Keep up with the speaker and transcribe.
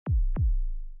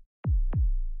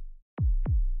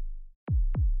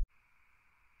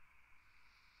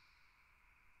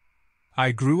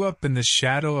I grew up in the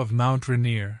shadow of Mount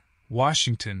Rainier,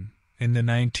 Washington, in the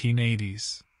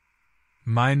 1980s.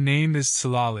 My name is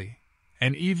Tsalali,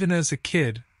 and even as a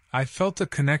kid, I felt a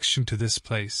connection to this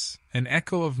place, an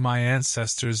echo of my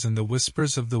ancestors and the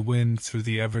whispers of the wind through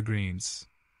the evergreens.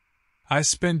 I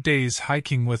spent days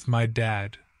hiking with my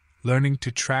dad, learning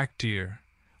to track deer,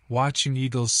 watching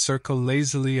eagles circle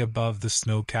lazily above the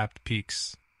snow-capped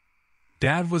peaks.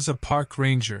 Dad was a park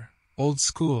ranger, old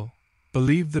school,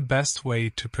 believed the best way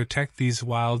to protect these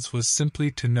wilds was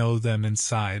simply to know them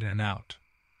inside and out.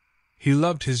 He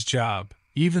loved his job,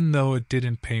 even though it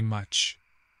didn't pay much.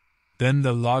 Then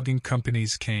the logging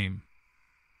companies came.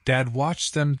 Dad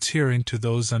watched them tear into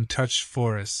those untouched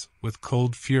forests with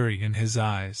cold fury in his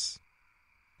eyes.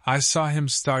 I saw him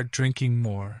start drinking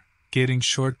more, getting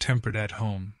short-tempered at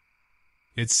home.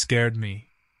 It scared me.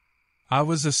 I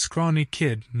was a scrawny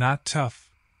kid, not tough,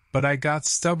 but I got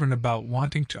stubborn about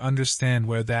wanting to understand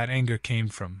where that anger came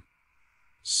from.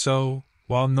 So,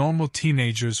 while normal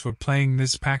teenagers were playing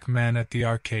Ms. Pac-Man at the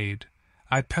arcade,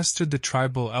 I pestered the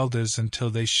tribal elders until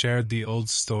they shared the old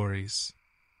stories.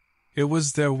 It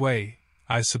was their way,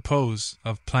 I suppose,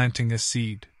 of planting a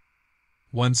seed.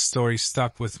 One story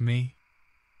stuck with me.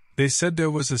 They said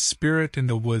there was a spirit in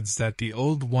the woods that the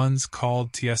old ones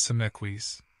called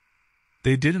Tiesamequis.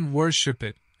 They didn't worship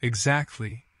it,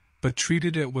 exactly, but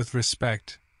treated it with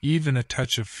respect, even a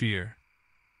touch of fear.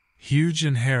 Huge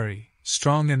and hairy,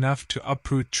 strong enough to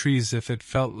uproot trees if it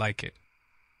felt like it.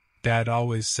 Dad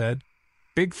always said,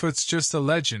 "Bigfoot's just a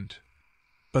legend."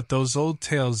 But those old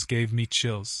tales gave me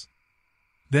chills.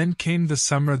 Then came the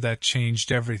summer that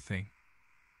changed everything.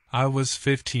 I was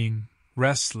 15,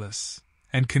 restless,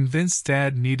 and convinced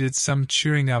Dad needed some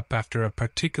cheering up after a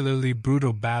particularly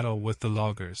brutal battle with the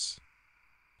loggers.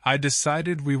 I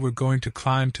decided we were going to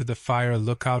climb to the fire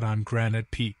lookout on Granite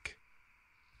Peak.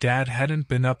 Dad hadn't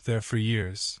been up there for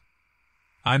years.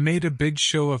 I made a big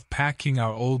show of packing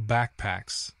our old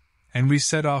backpacks, and we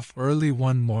set off early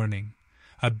one morning,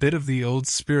 a bit of the old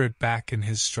spirit back in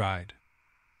his stride.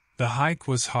 The hike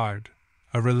was hard,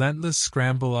 a relentless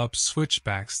scramble up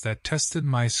switchbacks that tested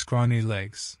my scrawny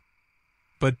legs.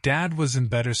 But Dad was in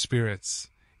better spirits,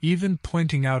 even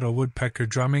pointing out a woodpecker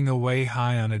drumming away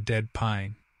high on a dead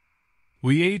pine.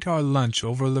 We ate our lunch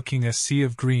overlooking a sea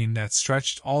of green that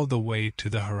stretched all the way to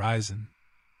the horizon.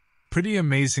 Pretty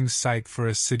amazing sight for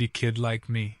a city kid like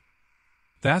me.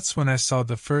 That's when I saw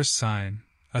the first sign,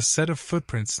 a set of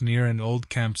footprints near an old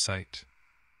campsite.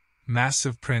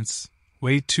 Massive prints,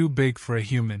 way too big for a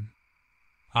human.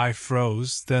 I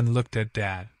froze, then looked at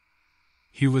Dad.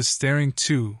 He was staring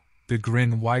too, the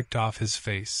grin wiped off his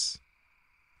face.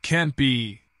 "Can't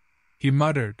be," he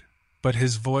muttered, but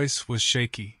his voice was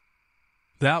shaky.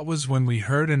 That was when we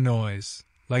heard a noise,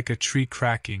 like a tree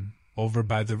cracking, over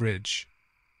by the ridge.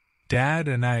 Dad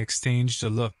and I exchanged a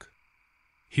look.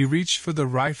 He reached for the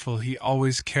rifle he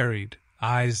always carried,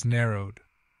 eyes narrowed.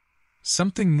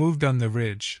 Something moved on the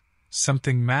ridge,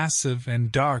 something massive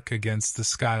and dark against the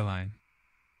skyline.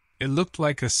 It looked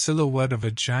like a silhouette of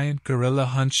a giant gorilla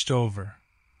hunched over,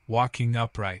 walking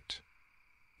upright.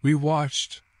 We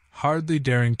watched, hardly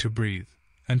daring to breathe,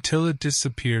 until it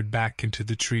disappeared back into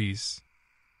the trees.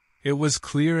 It was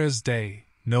clear as day,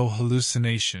 no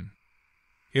hallucination.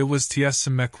 It was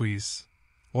Tiesamequis,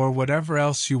 or whatever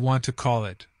else you want to call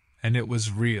it, and it was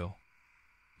real.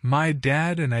 My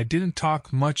dad and I didn't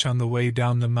talk much on the way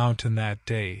down the mountain that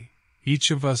day, each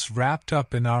of us wrapped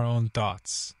up in our own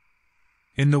thoughts.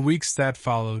 In the weeks that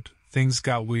followed, things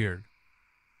got weird.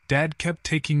 Dad kept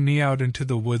taking me out into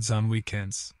the woods on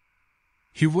weekends.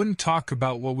 He wouldn't talk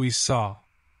about what we saw,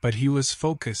 but he was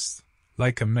focused,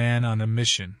 like a man on a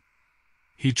mission.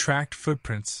 He tracked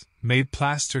footprints, made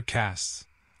plaster casts,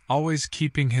 always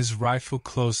keeping his rifle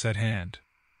close at hand.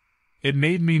 It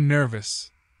made me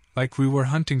nervous, like we were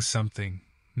hunting something,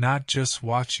 not just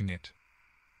watching it.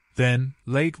 Then,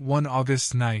 late one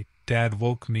August night, Dad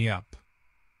woke me up.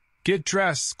 "Get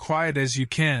dressed, quiet as you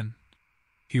can,"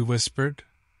 he whispered,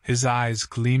 his eyes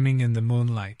gleaming in the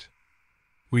moonlight.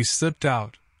 We slipped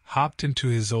out, hopped into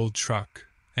his old truck,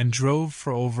 and drove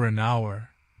for over an hour,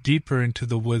 deeper into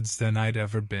the woods than I'd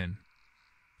ever been.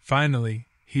 Finally,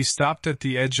 he stopped at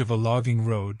the edge of a logging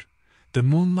road, the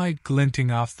moonlight glinting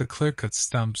off the clear-cut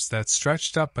stumps that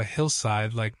stretched up a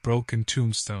hillside like broken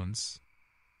tombstones.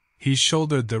 He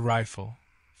shouldered the rifle,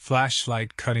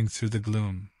 flashlight cutting through the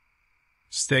gloom.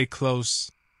 "Stay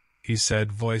close," he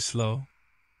said, voice low.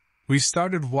 We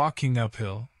started walking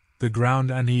uphill, the ground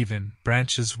uneven,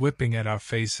 branches whipping at our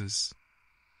faces.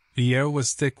 The air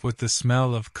was thick with the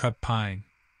smell of cut pine.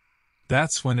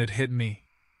 That's when it hit me.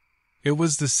 It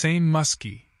was the same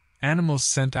musky, animal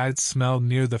scent I'd smelled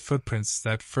near the footprints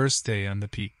that first day on the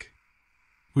peak.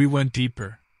 We went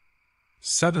deeper.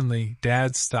 Suddenly,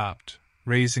 Dad stopped,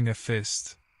 raising a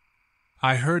fist.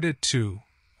 I heard it too,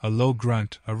 a low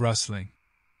grunt, a rustling.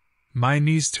 My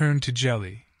knees turned to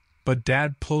jelly, but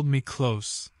Dad pulled me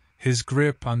close, his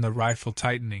grip on the rifle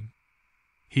tightening.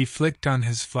 He flicked on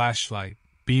his flashlight,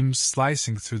 beams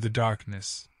slicing through the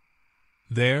darkness.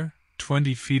 There,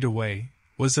 20 feet away,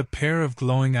 was a pair of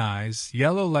glowing eyes,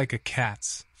 yellow like a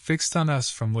cat's, fixed on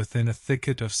us from within a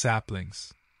thicket of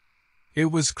saplings. It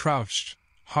was crouched,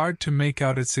 hard to make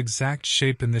out its exact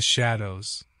shape in the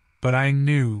shadows, but I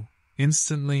knew,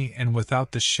 instantly and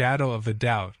without the shadow of a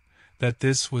doubt, that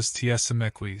this was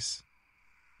Tiesemekwi's.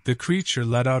 The creature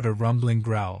let out a rumbling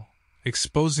growl,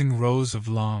 exposing rows of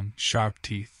long, sharp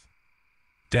teeth.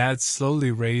 Dad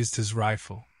slowly raised his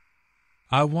rifle.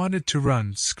 I wanted to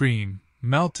run, scream,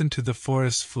 melt into the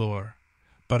forest floor,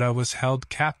 but I was held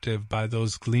captive by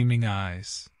those gleaming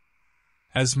eyes.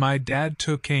 As my dad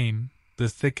took aim, the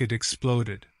thicket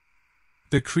exploded.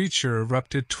 The creature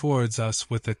erupted towards us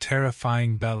with a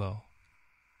terrifying bellow.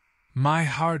 My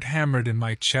heart hammered in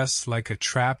my chest like a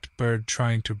trapped bird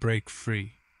trying to break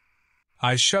free.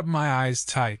 I shut my eyes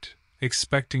tight,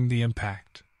 expecting the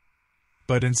impact.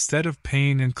 But instead of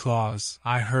pain and claws,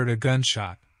 I heard a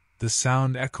gunshot, the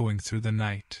sound echoing through the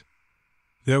night.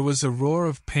 There was a roar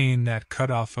of pain that cut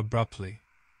off abruptly.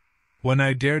 When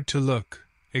I dared to look,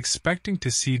 expecting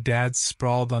to see Dad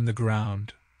sprawled on the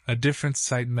ground, a different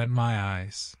sight met my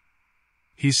eyes.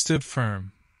 He stood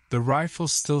firm, the rifle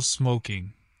still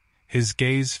smoking, his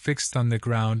gaze fixed on the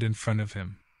ground in front of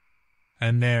him.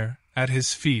 And there, at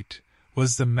his feet,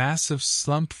 was the massive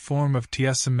slumped form of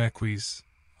Tiesemekwi's,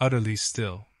 utterly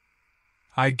still.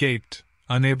 I gaped,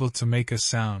 unable to make a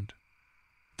sound.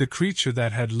 The creature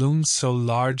that had loomed so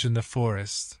large in the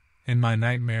forest, in my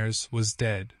nightmares, was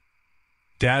dead.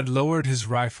 Dad lowered his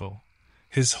rifle.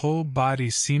 His whole body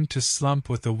seemed to slump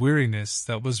with a weariness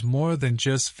that was more than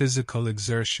just physical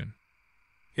exertion.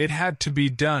 "It had to be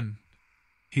done,"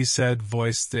 he said,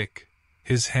 voice thick,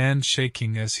 his hand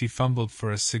shaking as he fumbled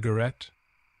for a cigarette.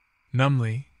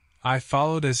 Numbly, I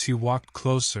followed as he walked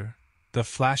closer, the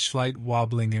flashlight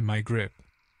wobbling in my grip.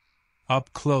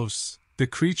 Up close, the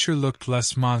creature looked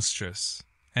less monstrous,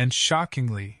 and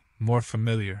shockingly, more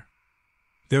familiar.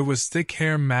 There was thick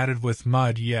hair matted with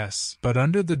mud, yes, but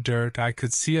under the dirt I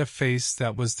could see a face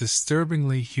that was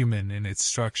disturbingly human in its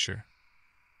structure.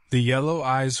 The yellow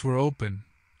eyes were open,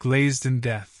 glazed in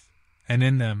death, and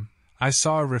in them I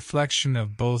saw a reflection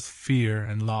of both fear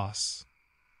and loss.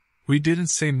 We didn't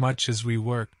say much as we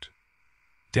worked.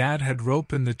 Dad had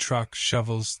rope in the truck,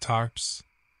 shovels, tarps.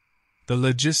 The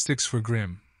logistics were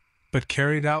grim, but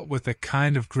carried out with a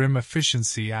kind of grim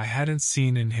efficiency I hadn't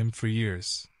seen in him for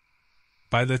years.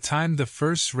 By the time the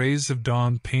first rays of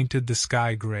dawn painted the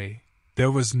sky gray,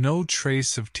 there was no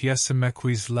trace of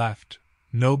Tiesemekwi's left,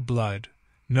 no blood,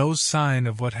 no sign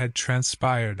of what had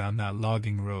transpired on that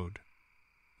logging road.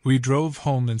 We drove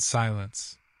home in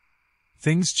silence.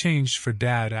 Things changed for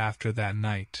Dad after that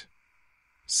night.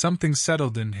 Something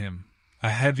settled in him, a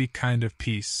heavy kind of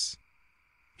peace.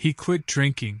 He quit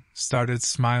drinking, started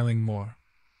smiling more.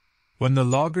 When the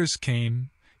loggers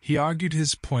came, he argued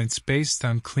his points based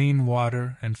on clean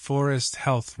water and forest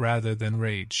health rather than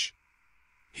rage.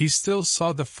 He still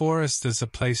saw the forest as a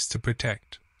place to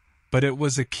protect, but it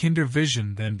was a kinder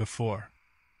vision than before.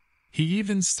 He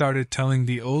even started telling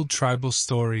the old tribal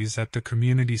stories at the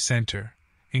community center,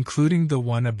 including the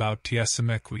one about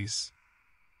Tiesemekwi's.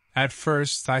 At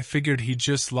first I figured he'd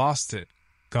just lost it,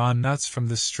 gone nuts from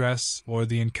the stress or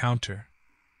the encounter.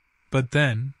 But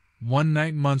then, one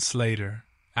night months later,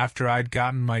 after I'd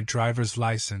gotten my driver's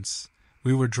license,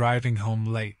 we were driving home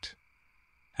late.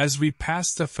 As we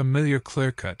passed a familiar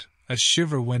clear-cut, a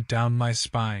shiver went down my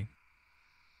spine.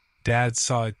 Dad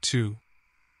saw it too.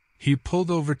 He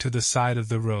pulled over to the side of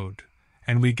the road,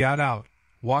 and we got out,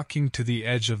 walking to the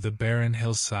edge of the barren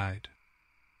hillside.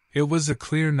 It was a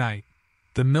clear night,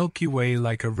 the Milky Way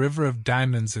like a river of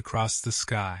diamonds across the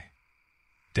sky.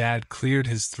 Dad cleared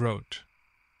his throat.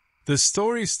 "The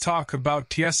stories talk about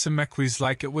Tiesemekwi's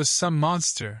like it was some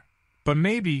monster, but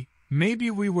maybe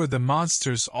we were the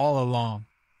monsters all along."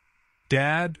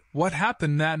 "Dad, what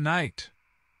happened that night?"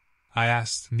 I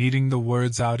asked, needing the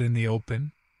words out in the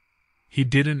open. He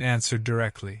didn't answer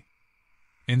directly.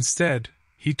 Instead,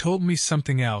 he told me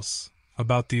something else,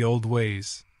 about the old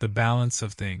ways, the balance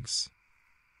of things.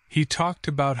 He talked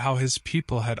about how his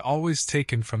people had always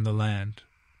taken from the land,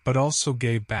 but also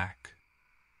gave back.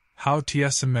 How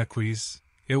Tiesemekwi's,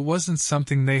 it wasn't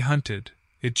something they hunted,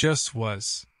 it just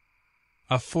was.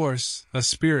 A force, a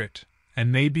spirit,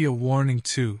 and maybe a warning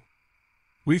too,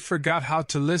 We forgot how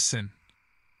to listen,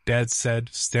 Dad said,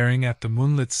 staring at the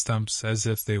moonlit stumps as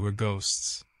if they were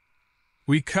ghosts.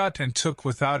 We cut and took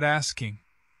without asking.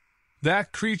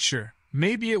 That creature,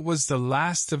 maybe it was the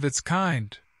last of its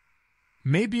kind.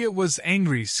 Maybe it was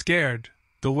angry, scared,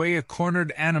 the way a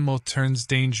cornered animal turns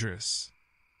dangerous.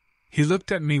 He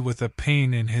looked at me with a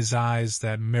pain in his eyes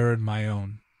that mirrored my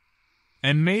own.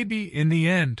 And maybe, in the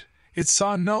end, it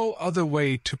saw no other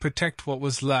way to protect what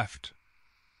was left.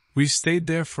 We stayed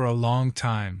there for a long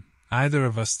time, neither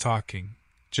of us talking,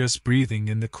 just breathing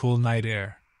in the cool night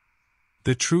air.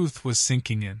 The truth was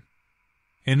sinking in.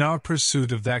 In our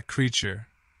pursuit of that creature,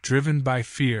 driven by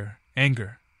fear,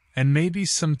 anger, and maybe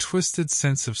some twisted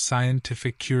sense of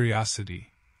scientific curiosity,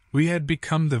 we had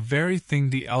become the very thing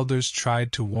the elders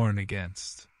tried to warn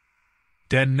against.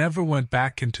 Dad never went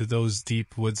back into those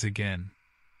deep woods again.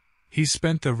 He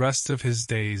spent the rest of his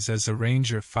days as a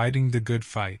ranger fighting the good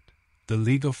fight, the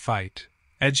legal fight,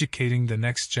 educating the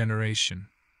next generation.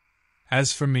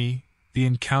 As for me, the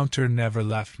encounter never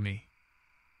left me.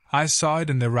 I saw it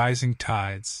in the rising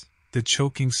tides, the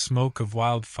choking smoke of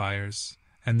wildfires,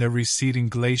 and the receding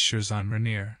glaciers on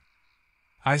Rainier.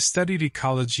 I studied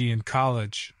ecology in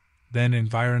college, then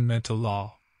environmental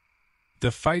law.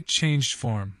 The fight changed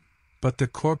form, but the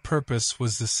core purpose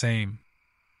was the same.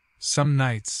 Some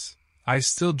nights, I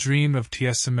still dream of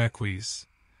Tiesemeques,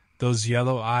 those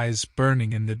yellow eyes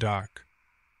burning in the dark.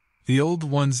 The old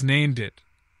ones named it,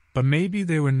 but maybe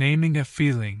they were naming a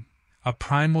feeling, a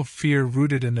primal fear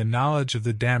rooted in the knowledge of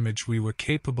the damage we were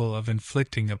capable of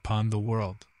inflicting upon the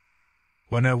world.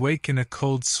 When I wake in a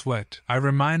cold sweat, I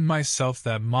remind myself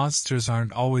that monsters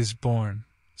aren't always born,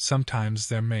 sometimes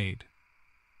they're made.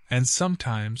 And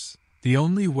sometimes, the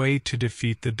only way to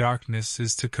defeat the darkness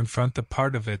is to confront the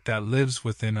part of it that lives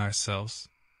within ourselves.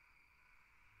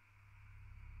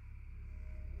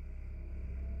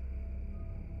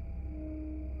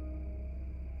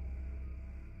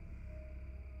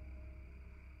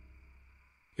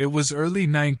 It was early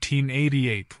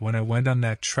 1988 when I went on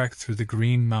that trek through the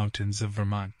Green Mountains of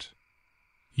Vermont.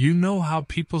 You know how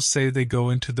people say they go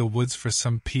into the woods for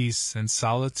some peace and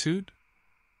solitude?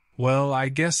 Well, I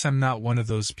guess I'm not one of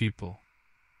those people.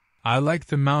 I like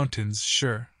the mountains,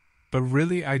 sure, but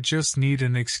really I just need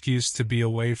an excuse to be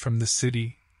away from the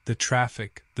city, the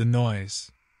traffic, the noise.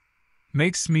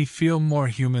 Makes me feel more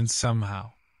human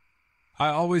somehow. I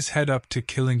always head up to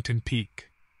Killington Peak.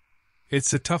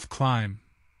 It's a tough climb,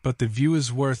 but the view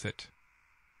is worth it.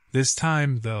 This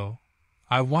time, though,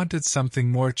 I wanted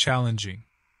something more challenging.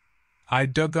 I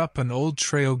dug up an old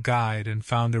trail guide and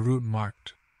found a route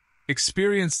marked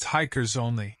 "Experienced hikers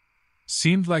only."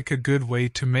 Seemed like a good way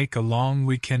to make a long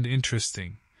weekend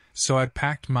interesting, so I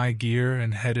packed my gear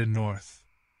and headed north.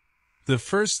 The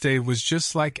first day was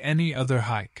just like any other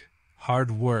hike.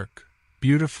 Hard work,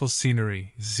 beautiful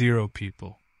scenery, 0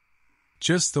 people.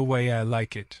 Just the way I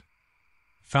like it.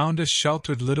 Found a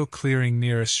sheltered little clearing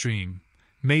near a stream,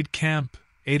 made camp,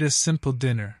 ate a simple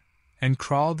dinner, and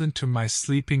crawled into my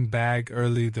sleeping bag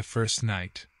early the first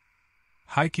night.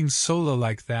 Hiking solo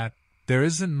like that, there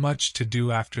isn't much to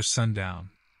do after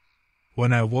sundown.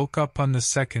 When I woke up on the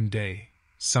second day,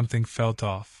 something felt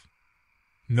off.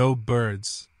 No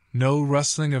birds, no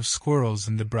rustling of squirrels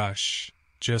in the brush,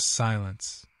 just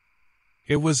silence.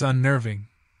 It was unnerving,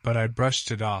 but I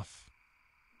brushed it off.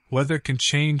 Weather can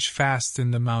change fast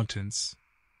in the mountains.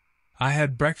 I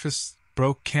had breakfast,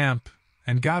 broke camp,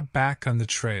 and got back on the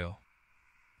trail.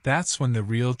 That's when the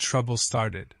real trouble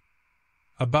started.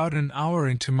 About an hour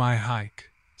into my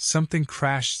hike, something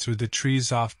crashed through the trees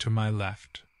off to my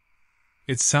left.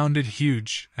 It sounded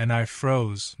huge, and I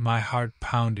froze, my heart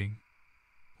pounding.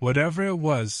 Whatever it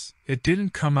was, it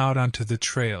didn't come out onto the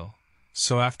trail,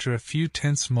 so after a few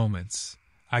tense moments,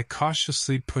 I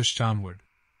cautiously pushed onward.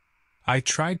 I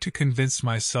tried to convince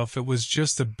myself it was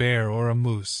just a bear or a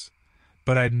moose,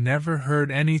 but I'd never heard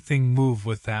anything move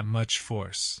with that much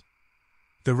force.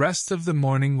 The rest of the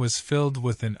morning was filled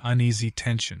with an uneasy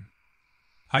tension.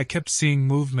 I kept seeing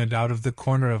movement out of the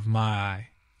corner of my eye,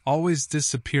 always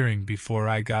disappearing before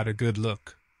I got a good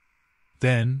look.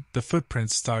 Then, the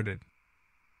footprints started.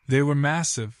 They were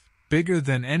massive, bigger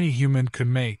than any human could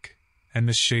make, and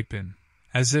misshapen,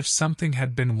 as if something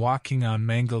had been walking on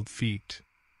mangled feet.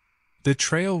 The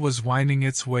trail was winding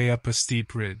its way up a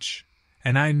steep ridge,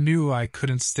 and I knew I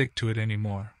couldn't stick to it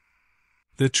anymore.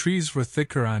 The trees were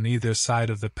thicker on either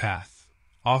side of the path,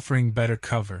 offering better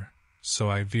cover, so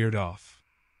I veered off.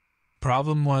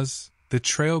 Problem was, the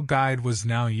trail guide was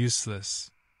now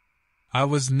useless. I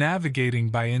was navigating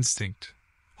by instinct,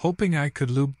 hoping I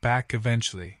could loop back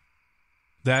eventually.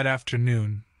 That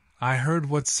afternoon, I heard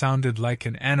what sounded like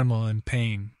an animal in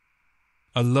pain.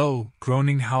 A low,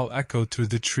 groaning howl echoed through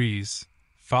the trees,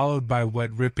 followed by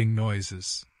wet ripping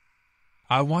noises.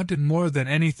 I wanted more than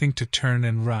anything to turn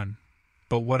and run,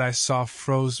 but what I saw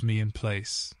froze me in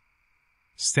place.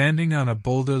 Standing on a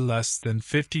boulder less than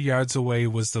 50 yards away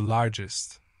was the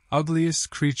largest, ugliest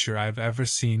creature I've ever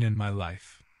seen in my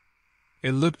life.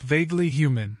 It looked vaguely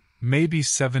human, maybe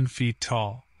 7 feet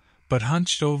tall, but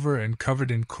hunched over and covered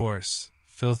in coarse,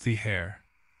 filthy hair.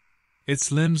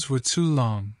 Its limbs were too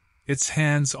long, its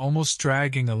hands almost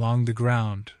dragging along the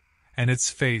ground, and its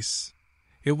face,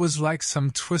 it was like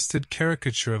some twisted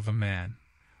caricature of a man,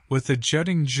 with a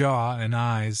jutting jaw and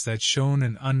eyes that shone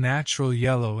an unnatural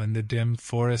yellow in the dim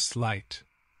forest light.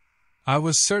 I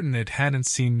was certain it hadn't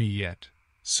seen me yet,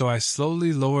 so I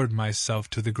slowly lowered myself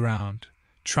to the ground,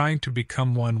 trying to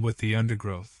become one with the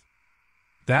undergrowth.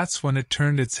 That's when it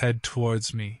turned its head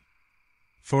towards me.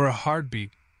 For a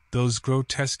heartbeat, those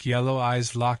grotesque yellow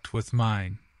eyes locked with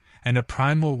mine, and a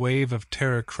primal wave of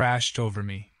terror crashed over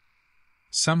me.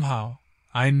 Somehow,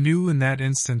 I knew in that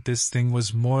instant this thing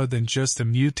was more than just a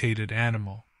mutated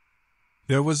animal.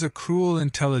 There was a cruel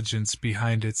intelligence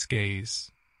behind its gaze.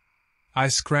 I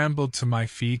scrambled to my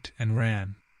feet and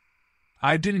ran.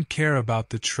 I didn't care about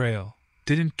the trail,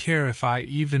 didn't care if I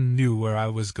even knew where I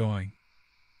was going.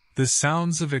 The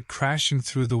sounds of it crashing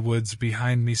through the woods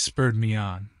behind me spurred me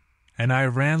on, and I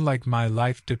ran like my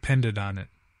life depended on it,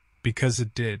 because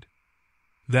it did.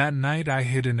 That night I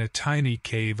hid in a tiny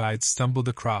cave I'd stumbled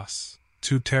across,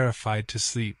 too terrified to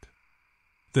sleep.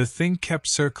 The thing kept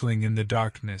circling in the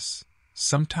darkness,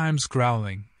 sometimes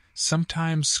growling,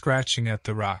 sometimes scratching at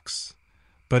the rocks,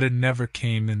 but it never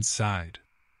came inside.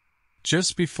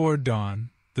 Just before dawn,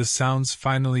 the sounds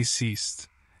finally ceased,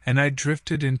 and I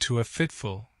drifted into a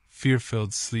fitful,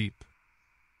 fear-filled sleep.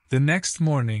 The next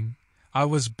morning, I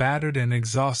was battered and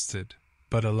exhausted,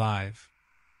 but alive.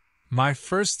 My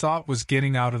first thought was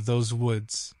getting out of those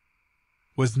woods.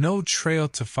 With no trail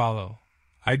to follow,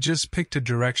 I just picked a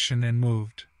direction and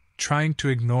moved, trying to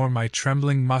ignore my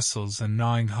trembling muscles and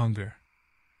gnawing hunger.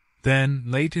 Then,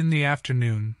 late in the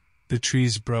afternoon, the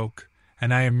trees broke,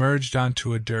 and I emerged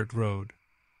onto a dirt road.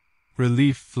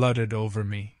 Relief flooded over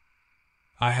me.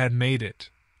 I had made it,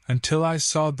 until I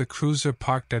saw the cruiser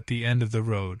parked at the end of the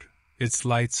road, its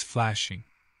lights flashing.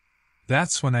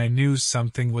 That's when I knew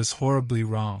something was horribly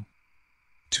wrong.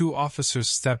 2 officers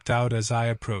stepped out as I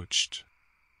approached.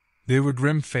 They were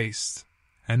grim-faced,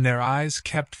 and their eyes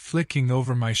kept flicking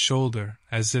over my shoulder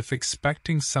as if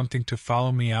expecting something to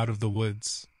follow me out of the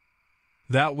woods.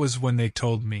 That was when they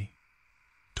told me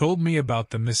about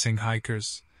the missing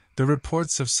hikers, the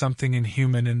reports of something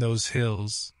inhuman in those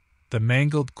hills, the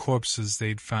mangled corpses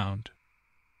they'd found.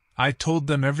 I told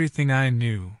them everything I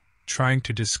knew, trying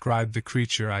to describe the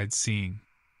creature I'd seen.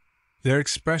 Their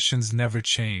expressions never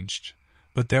changed,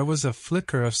 but there was a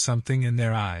flicker of something in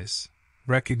their eyes.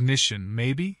 Recognition,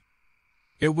 maybe?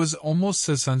 It was almost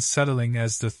as unsettling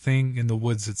as the thing in the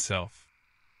woods itself.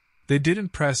 They didn't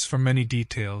press for many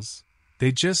details,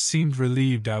 they just seemed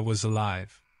relieved I was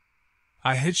alive.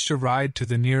 I hitched a ride to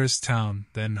the nearest town,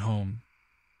 then home.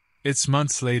 It's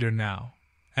months later now,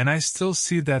 and I still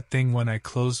see that thing when I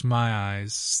close my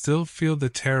eyes, still feel the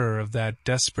terror of that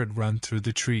desperate run through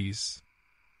the trees.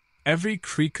 Every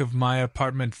creak of my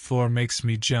apartment floor makes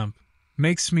me jump,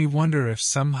 makes me wonder if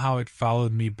somehow it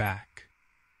followed me back.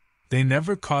 They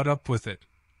never caught up with it,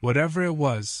 whatever it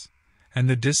was, and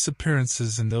the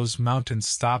disappearances in those mountains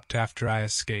stopped after I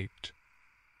escaped.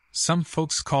 Some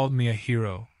folks called me a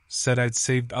hero, said I'd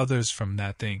saved others from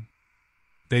that thing.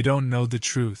 They don't know the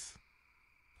truth.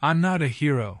 I'm not a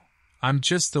hero, I'm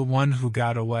just the one who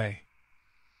got away.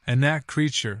 And that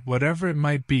creature, whatever it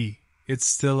might be, it's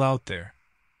still out there.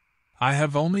 I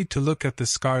have only to look at the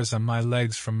scars on my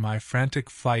legs from my frantic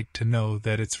flight to know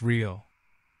that it's real.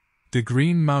 The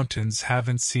Green Mountains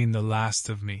haven't seen the last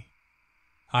of me.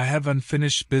 I have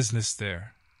unfinished business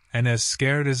there, and as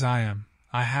scared as I am,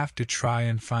 I have to try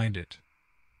and find it.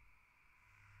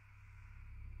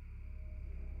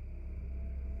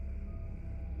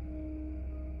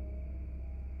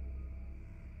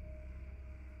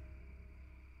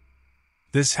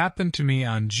 This happened to me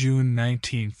on June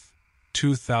 19th,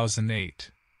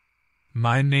 2008.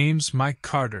 My name's Mike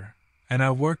Carter, and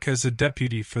I work as a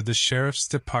deputy for the Sheriff's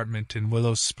Department in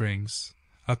Willow Springs,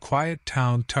 a quiet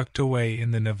town tucked away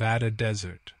in the Nevada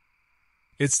desert.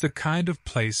 It's the kind of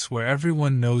place where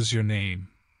everyone knows your name,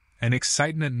 and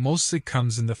excitement mostly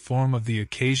comes in the form of the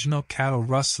occasional cattle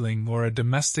rustling or a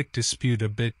domestic dispute a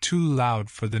bit too loud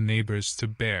for the neighbors to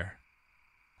bear.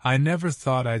 I never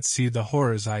thought I'd see the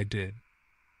horrors I did.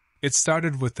 It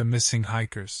started with the missing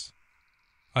hikers.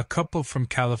 A couple from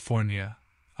California,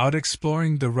 out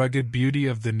exploring the rugged beauty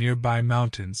of the nearby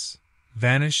mountains,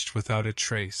 vanished without a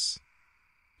trace.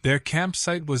 Their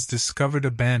campsite was discovered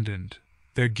abandoned,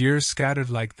 their gear scattered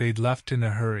like they'd left in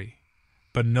a hurry,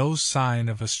 but no sign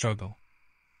of a struggle.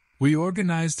 We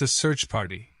organized a search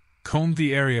party, combed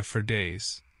the area for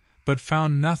days, but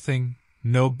found nothing,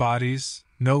 no bodies,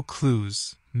 no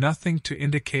clues, nothing to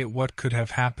indicate what could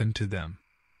have happened to them.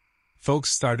 Folks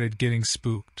started getting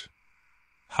spooked.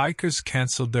 Hikers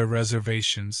canceled their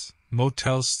reservations,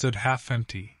 motels stood half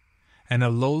empty, and a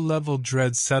low-level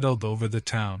dread settled over the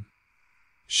town.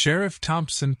 Sheriff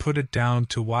Thompson put it down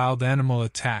to wild animal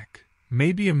attack,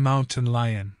 maybe a mountain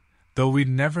lion, though we'd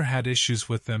never had issues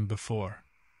with them before.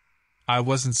 I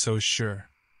wasn't so sure.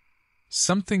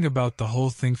 Something about the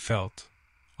whole thing felt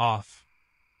off.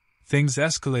 Things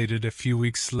escalated a few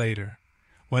weeks later,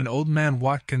 when Old Man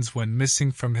Watkins went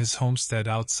missing from his homestead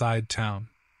outside town.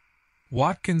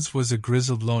 Watkins was a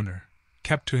grizzled loner,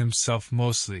 kept to himself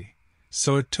mostly,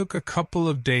 so it took a couple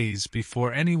of days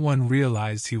before anyone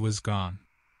realized he was gone.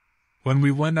 When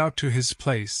we went out to his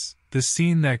place, the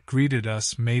scene that greeted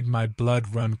us made my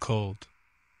blood run cold.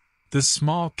 The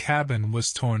small cabin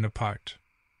was torn apart.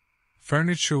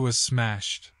 Furniture was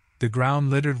smashed, the ground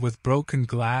littered with broken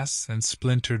glass and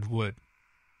splintered wood.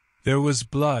 There was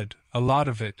blood, a lot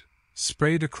of it,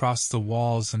 sprayed across the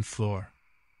walls and floor.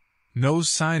 No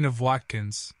sign of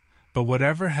Watkins, but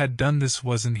whatever had done this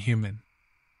wasn't human.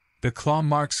 The claw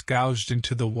marks gouged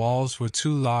into the walls were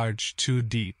too large, too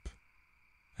deep.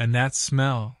 And that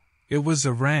smell, it was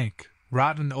a rank,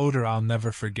 rotten odor I'll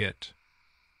never forget.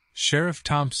 Sheriff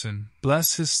Thompson,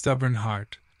 bless his stubborn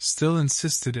heart, still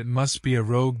insisted it must be a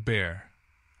rogue bear,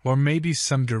 or maybe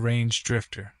some deranged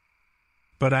drifter.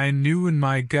 But I knew in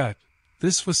my gut,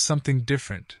 this was something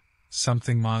different,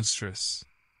 something monstrous.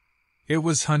 It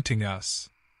was hunting us.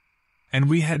 And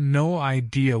we had no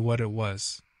idea what it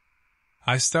was.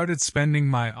 I started spending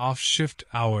my off-shift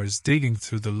hours digging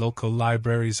through the local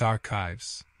library's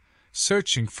archives,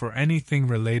 searching for anything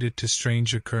related to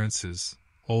strange occurrences,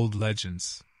 old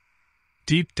legends.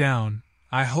 Deep down,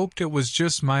 I hoped it was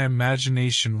just my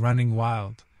imagination running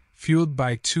wild, fueled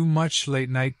by too much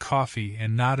late-night coffee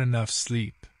and not enough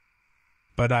sleep.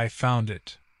 But I found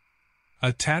it.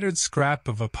 A tattered scrap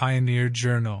of a pioneer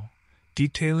journal,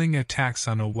 detailing attacks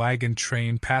on a wagon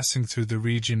train passing through the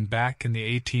region back in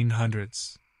the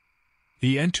 1800s.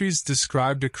 The entries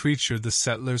described a creature the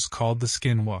settlers called the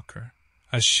Skinwalker,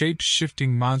 a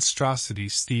shape-shifting monstrosity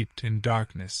steeped in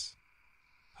darkness.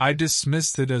 I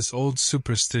dismissed it as old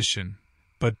superstition,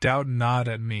 but doubt gnawed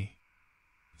at me.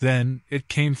 Then it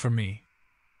came for me.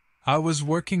 I was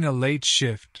working a late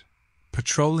shift,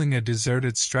 patrolling a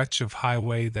deserted stretch of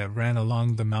highway that ran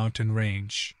along the mountain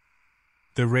range.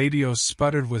 The radio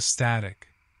sputtered with static,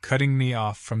 cutting me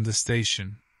off from the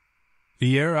station.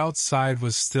 The air outside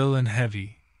was still and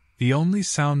heavy, the only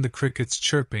sound the crickets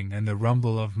chirping and the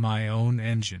rumble of my own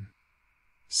engine.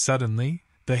 Suddenly,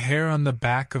 the hair on the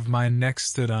back of my neck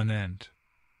stood on end.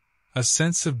 A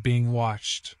sense of being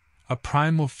watched, a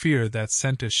primal fear that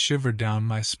sent a shiver down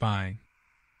my spine.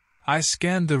 I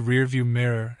scanned the rearview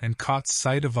mirror and caught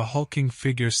sight of a hulking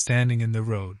figure standing in the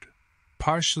road,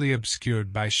 partially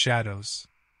obscured by shadows.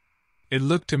 It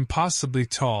looked impossibly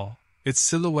tall, its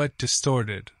silhouette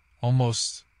distorted,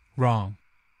 almost wrong.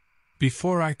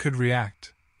 Before I could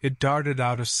react, it darted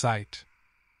out of sight.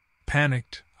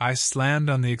 Panicked, I slammed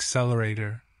on the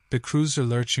accelerator, the cruiser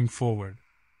lurching forward.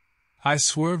 I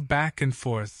swerved back and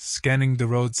forth, scanning the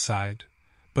roadside,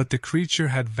 but the creature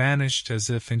had vanished as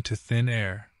if into thin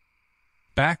air.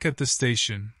 Back at the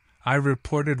station, I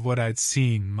reported what I'd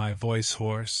seen, my voice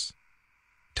hoarse.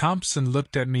 Thompson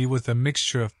looked at me with a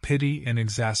mixture of pity and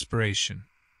exasperation.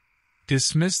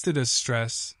 Dismissed it as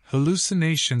stress,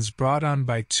 hallucinations brought on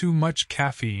by too much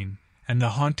caffeine, and the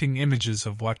haunting images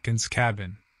of Watkins'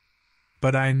 cabin.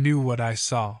 But I knew what I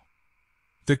saw.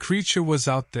 The creature was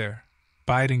out there,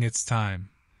 biding its time,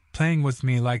 playing with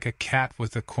me like a cat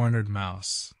with a cornered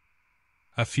mouse.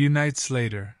 A few nights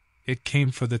later, it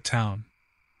came for the town.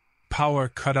 Power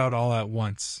cut out all at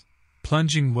once,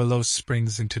 plunging Willow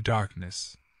Springs into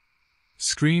darkness.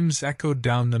 Screams echoed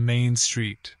down the main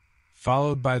street,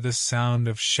 followed by the sound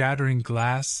of shattering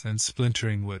glass and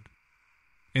splintering wood.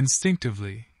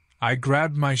 Instinctively, I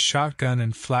grabbed my shotgun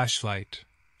and flashlight,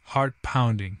 heart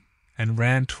pounding, and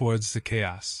ran towards the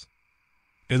chaos.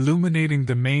 Illuminating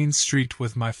the main street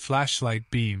with my flashlight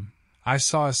beam, I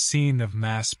saw a scene of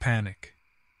mass panic.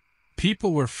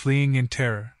 People were fleeing in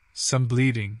terror, some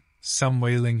bleeding, some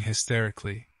wailing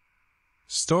hysterically.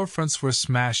 Storefronts were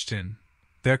smashed in,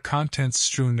 their contents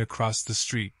strewn across the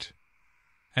street.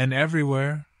 And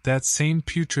everywhere, that same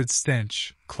putrid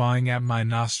stench clawing at my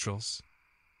nostrils.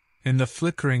 In the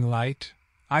flickering light,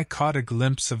 I caught a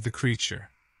glimpse of the creature.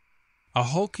 A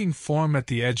hulking form at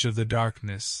the edge of the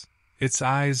darkness, its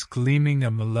eyes gleaming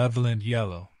a malevolent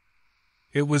yellow.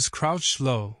 It was crouched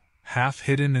low, half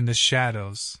hidden in the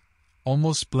shadows,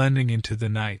 almost blending into the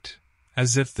night,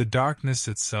 as if the darkness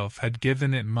itself had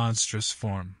given it monstrous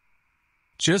form.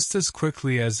 Just as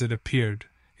quickly as it appeared,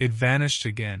 it vanished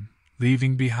again,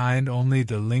 leaving behind only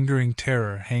the lingering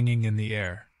terror hanging in the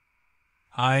air.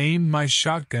 I aimed my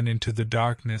shotgun into the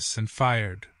darkness and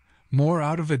fired, more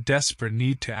out of a desperate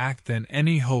need to act than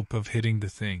any hope of hitting the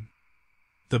thing.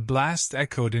 The blast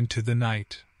echoed into the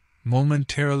night,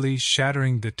 momentarily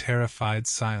shattering the terrified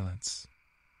silence.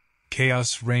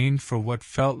 Chaos reigned for what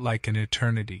felt like an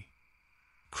eternity.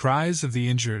 Cries of the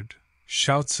injured,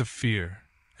 shouts of fear,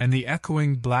 and the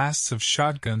echoing blasts of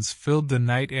shotguns filled the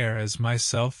night air as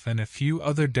myself and a few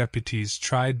other deputies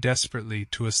tried desperately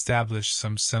to establish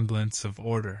some semblance of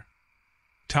order.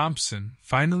 Thompson,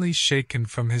 finally shaken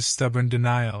from his stubborn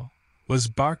denial, was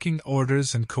barking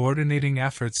orders and coordinating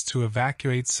efforts to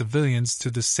evacuate civilians to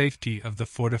the safety of the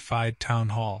fortified town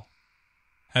hall.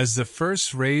 As the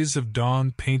first rays of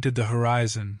dawn painted the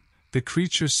horizon, the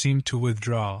creature seemed to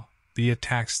withdraw, the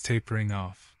attacks tapering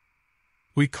off.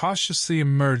 We cautiously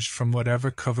emerged from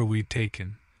whatever cover we'd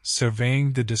taken,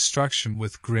 surveying the destruction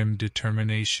with grim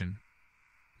determination.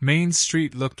 Main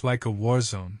Street looked like a war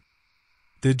zone.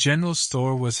 The general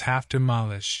store was half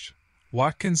demolished.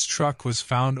 Watkins' truck was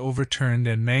found overturned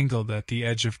and mangled at the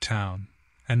edge of town,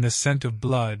 and the scent of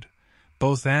blood,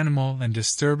 both animal and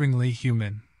disturbingly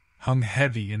human, hung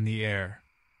heavy in the air.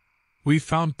 We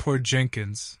found poor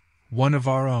Jenkins, one of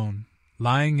our own,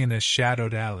 lying in a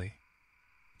shadowed alley.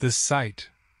 The sight,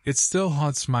 it still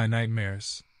haunts my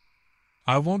nightmares.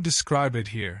 I won't describe it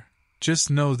here, just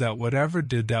know that whatever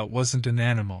did that wasn't an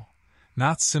animal,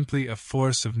 not simply a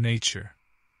force of nature.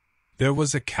 There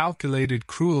was a calculated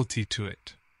cruelty to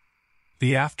it.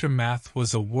 The aftermath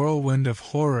was a whirlwind of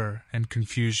horror and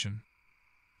confusion.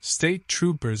 State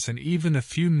troopers and even a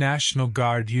few National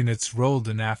Guard units rolled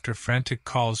in after frantic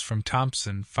calls from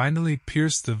Thompson finally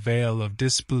pierced the veil of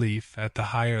disbelief at the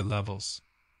higher levels.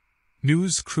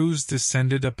 News crews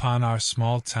descended upon our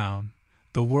small town,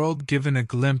 the world given a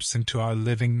glimpse into our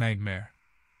living nightmare.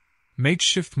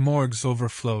 Makeshift morgues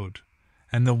overflowed,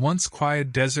 and the once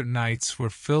quiet desert nights were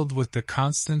filled with the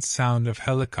constant sound of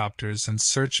helicopters and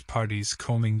search parties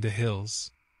combing the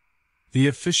hills. The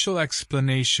official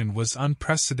explanation was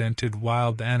unprecedented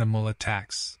wild animal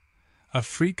attacks, a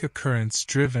freak occurrence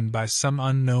driven by some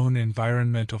unknown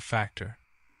environmental factor.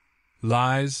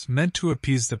 Lies meant to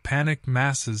appease the panicked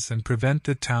masses and prevent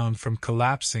the town from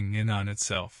collapsing in on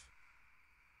itself.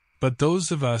 But those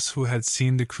of us who had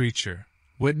seen the creature,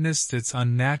 witnessed its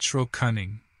unnatural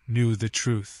cunning, knew the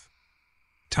truth.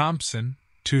 Thompson,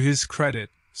 to his credit,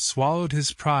 swallowed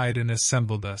his pride and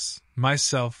assembled us,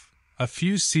 myself, a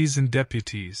few seasoned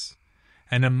deputies,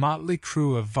 and a motley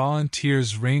crew of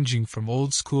volunteers ranging from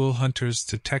old-school hunters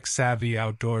to tech-savvy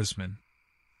outdoorsmen.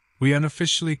 We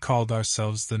unofficially called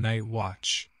ourselves the Night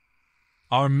Watch.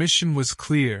 Our mission was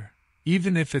clear,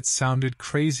 even if it sounded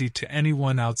crazy to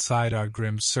anyone outside our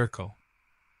grim circle.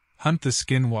 Hunt the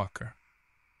skinwalker.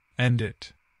 End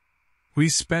it. We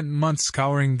spent months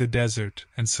scouring the desert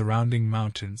and surrounding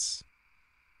mountains.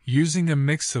 Using a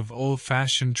mix of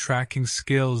old-fashioned tracking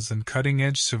skills and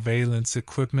cutting-edge surveillance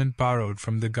equipment borrowed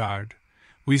from the Guard,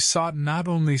 we sought not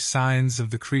only signs of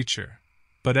the creature,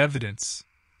 but evidence,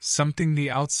 something the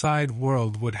outside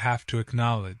world would have to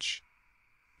acknowledge.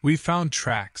 We found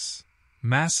tracks,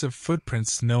 massive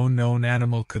footprints no known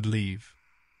animal could leave.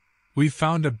 We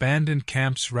found abandoned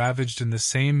camps ravaged in the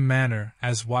same manner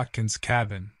as Watkins'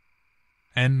 cabin.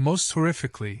 And most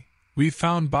horrifically, we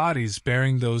found bodies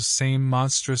bearing those same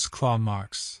monstrous claw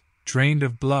marks, drained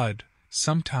of blood,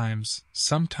 sometimes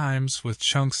with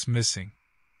chunks missing.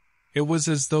 It was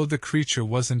as though the creature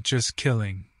wasn't just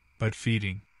killing, but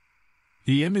feeding.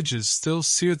 The images still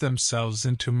sear themselves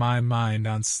into my mind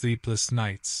on sleepless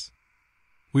nights.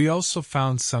 We also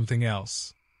found something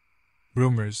else.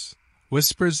 Rumors,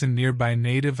 whispers in nearby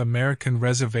Native American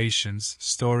reservations,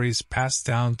 stories passed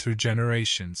down through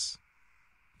generations.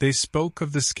 They spoke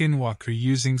of the skinwalker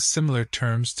using similar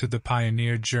terms to the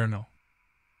Pioneer Journal.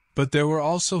 But there were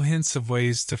also hints of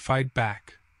ways to fight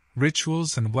back,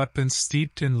 rituals and weapons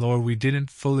steeped in lore we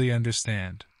didn't fully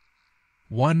understand.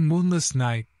 One moonless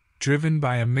night, driven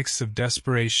by a mix of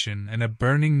desperation and a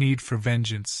burning need for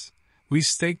vengeance, we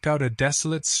staked out a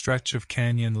desolate stretch of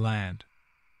canyon land.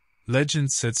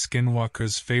 Legend said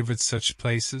skinwalkers favored such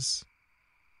places.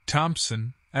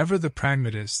 Thompson, ever the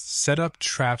pragmatist, set up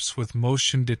traps with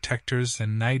motion detectors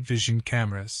and night vision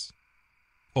cameras.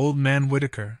 Old Man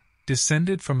Whitaker,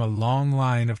 descended from a long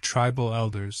line of tribal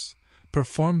elders,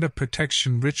 performed a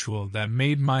protection ritual that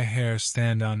made my hair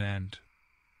stand on end.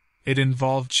 It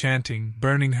involved chanting,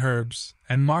 burning herbs,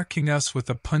 and marking us with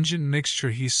a pungent mixture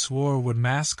he swore would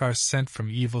mask our scent from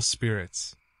evil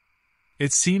spirits.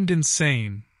 It seemed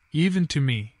insane, even to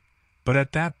me, but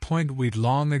at that point we'd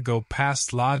long ago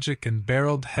passed logic and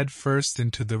barreled headfirst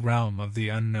into the realm of the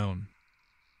unknown.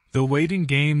 The waiting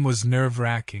game was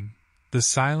nerve-wracking, the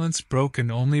silence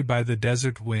broken only by the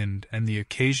desert wind and the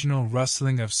occasional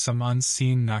rustling of some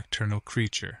unseen nocturnal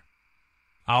creature.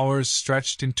 Hours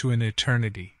stretched into an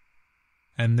eternity.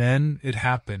 And then it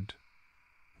happened.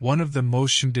 One of the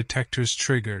motion detectors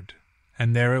triggered,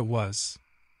 and there it was.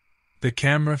 The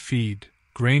camera feed,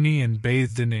 grainy and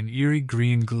bathed in an eerie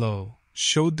green glow,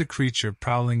 showed the creature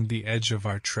prowling the edge of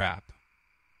our trap.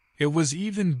 It was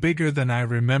even bigger than I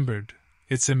remembered,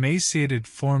 its emaciated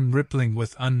form rippling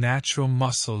with unnatural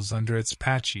muscles under its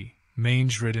patchy,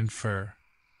 mange-ridden fur.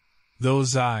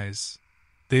 Those eyes,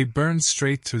 they burned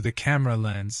straight through the camera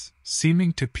lens,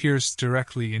 seeming to pierce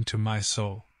directly into my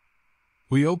soul.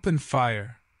 We opened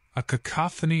fire, a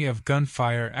cacophony of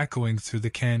gunfire echoing through the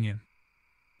canyon.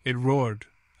 It roared,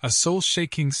 a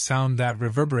soul-shaking sound that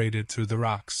reverberated through the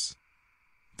rocks.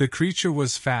 The creature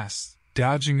was fast,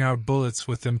 dodging our bullets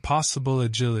with impossible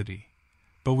agility,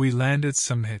 but we landed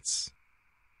some hits.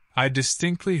 I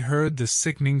distinctly heard the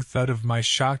sickening thud of my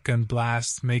shotgun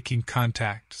blast making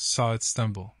contact, saw it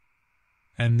stumble.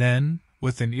 And then,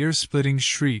 with an ear-splitting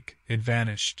shriek, it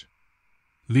vanished,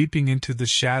 leaping into the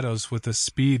shadows with a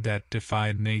speed that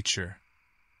defied nature.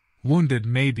 Wounded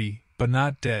maybe, but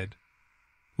not dead.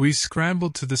 We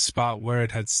scrambled to the spot where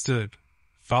it had stood,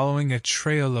 following a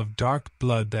trail of dark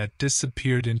blood that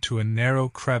disappeared into a narrow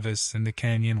crevice in the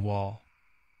canyon wall.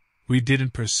 We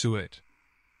didn't pursue it.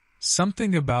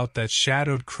 Something about that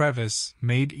shadowed crevice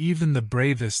made even the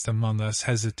bravest among us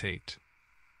hesitate.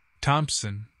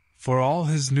 Thompson, for all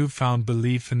his newfound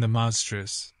belief in the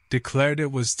monstrous, declared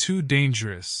it was too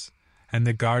dangerous, and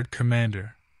the guard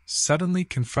commander, suddenly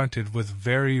confronted with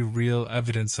very real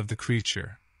evidence of the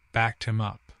creature, backed him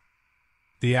up.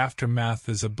 The aftermath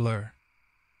is a blur.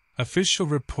 Official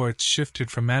reports shifted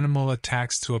from animal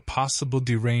attacks to a possible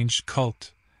deranged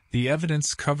cult, the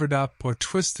evidence covered up or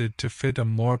twisted to fit a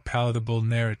more palatable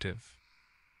narrative.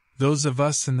 Those of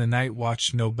us in the night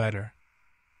watch know better.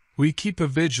 We keep a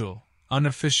vigil,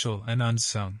 unofficial and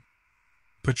unsung.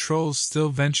 Patrols still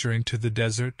venture into the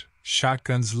desert,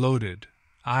 shotguns loaded,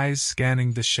 eyes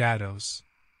scanning the shadows.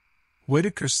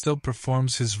 Whitaker still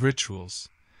performs his rituals,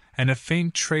 and a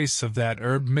faint trace of that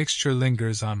herb mixture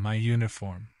lingers on my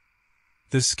uniform.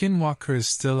 The skinwalker is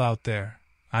still out there,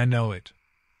 I know it.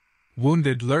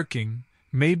 Wounded, lurking,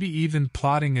 maybe even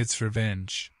plotting its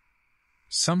revenge.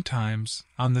 Sometimes,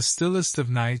 on the stillest of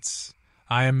nights,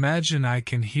 I imagine I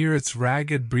can hear its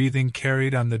ragged breathing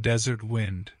carried on the desert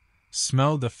wind,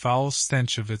 smell the foul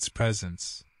stench of its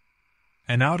presence.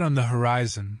 And out on the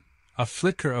horizon, a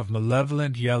flicker of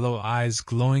malevolent yellow eyes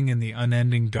glowing in the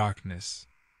unending darkness.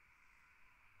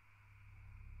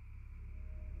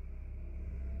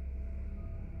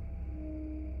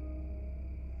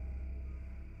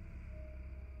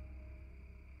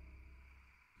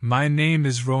 My name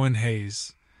is Rowan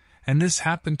Hayes, and this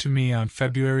happened to me on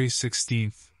February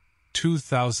 16,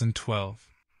 2012.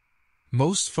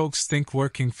 Most folks think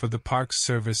working for the Park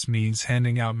Service means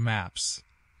handing out maps,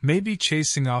 maybe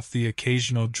chasing off the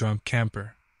occasional drunk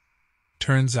camper.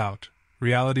 Turns out,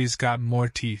 reality's got more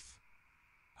teeth.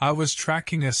 I was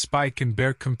tracking a spike in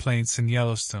bear complaints in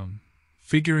Yellowstone,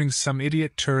 figuring some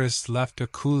idiot tourist left a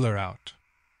cooler out.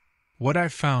 What I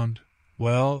found,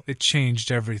 well, it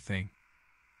changed everything.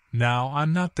 Now,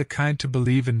 I'm not the kind to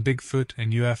believe in Bigfoot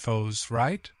and UFOs,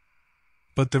 right?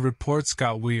 But the reports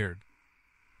got weird.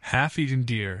 Half-eaten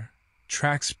deer,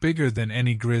 tracks bigger than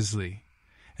any grizzly,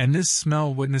 and this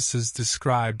smell witnesses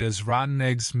described as rotten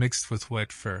eggs mixed with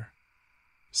wet fur.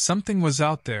 Something was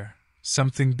out there,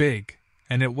 something big,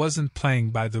 and it wasn't playing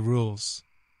by the rules.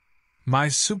 My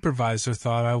supervisor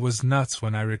thought I was nuts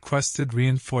when I requested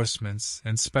reinforcements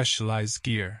and specialized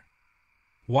gear.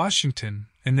 Washington,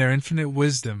 in their infinite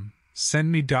wisdom, sent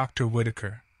me Dr.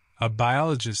 Whitaker, a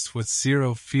biologist with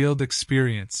zero field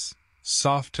experience,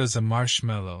 soft as a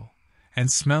marshmallow,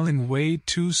 and smelling way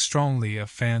too strongly of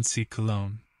fancy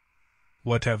cologne.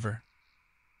 Whatever.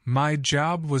 My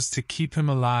job was to keep him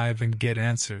alive and get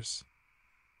answers.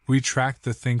 We tracked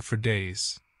the thing for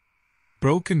days.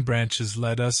 Broken branches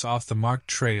led us off the marked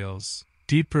trails,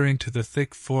 deeper into the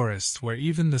thick forest where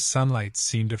even the sunlight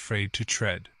seemed afraid to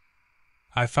tread.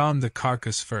 I found the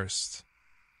carcass first.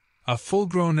 A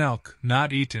full-grown elk,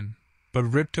 not eaten, but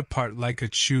ripped apart like a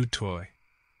chew toy.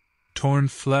 Torn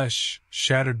flesh,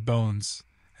 shattered bones,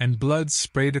 and blood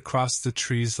sprayed across the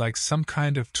trees like some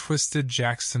kind of twisted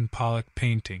Jackson Pollock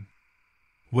painting.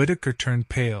 Whitaker turned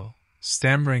pale,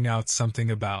 stammering out something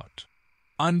about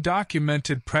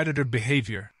undocumented predator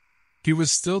behavior. He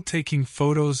was still taking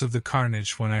photos of the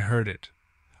carnage when I heard it.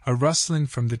 A rustling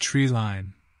from the tree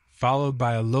line, followed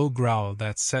by a low growl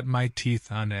that set my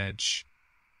teeth on edge.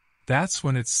 That's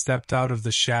when it stepped out of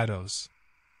the shadows.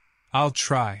 I'll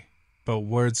try, but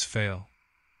words fail.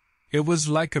 It was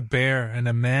like a bear and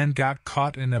a man got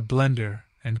caught in a blender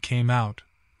and came out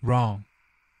wrong.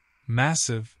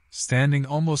 Massive, standing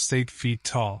almost 8 feet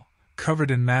tall,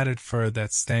 covered in matted fur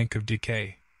that stank of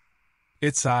decay.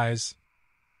 Its eyes,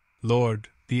 Lord,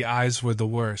 the eyes were the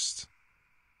worst.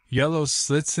 Yellow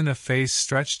slits in a face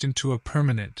stretched into a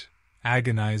permanent,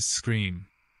 agonized scream.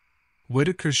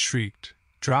 Whitaker shrieked,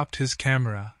 dropped his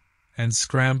camera, and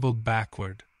scrambled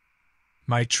backward.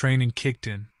 My training kicked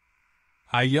in.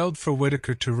 I yelled for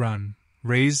Whitaker to run,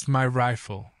 raised my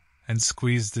rifle, and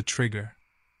squeezed the trigger.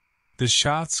 The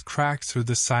shots cracked through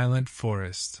the silent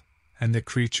forest, and the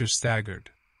creature staggered.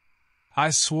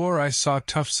 I swore I saw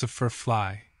tufts of fur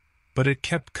fly, but it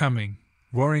kept coming,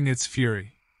 roaring its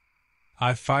fury.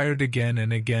 I fired again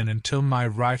and again until my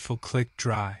rifle clicked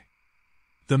dry.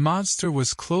 The monster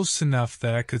was close enough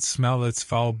that I could smell its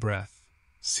foul breath,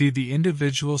 see the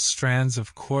individual strands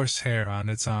of coarse hair on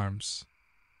its arms.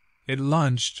 It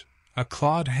lunged, a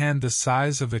clawed hand the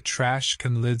size of a trash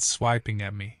can lid swiping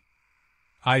at me.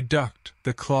 I ducked,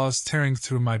 the claws tearing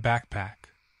through my backpack.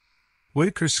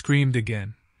 Whitaker screamed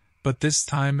again, but this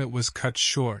time it was cut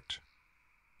short.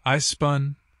 I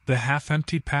spun, the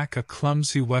half-empty pack a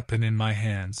clumsy weapon in my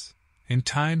hands, in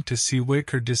time to see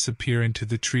Whitaker disappear into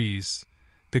the trees,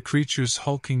 the creature's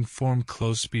hulking form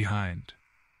close behind.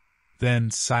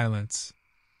 Then silence.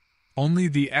 Only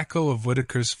the echo of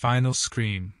Whitaker's final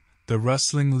scream, the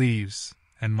rustling leaves,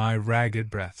 and my ragged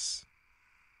breaths.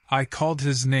 I called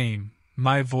his name,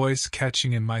 my voice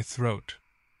catching in my throat.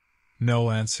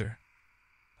 No answer.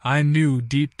 I knew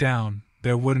deep down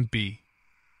there wouldn't be.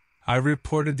 I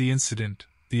reported the incident,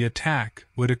 the attack,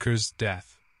 Whitaker's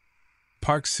death.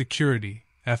 Park security,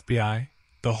 FBI,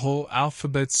 the whole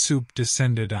alphabet soup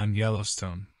descended on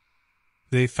Yellowstone.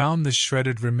 They found the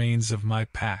shredded remains of my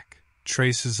pack,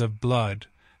 traces of blood,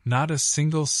 not a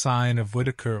single sign of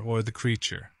Whitaker or the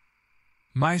creature.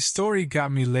 My story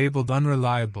got me labeled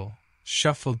unreliable,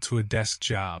 shuffled to a desk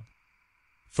job.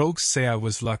 Folks say I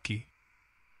was lucky.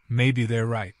 Maybe they're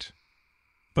right.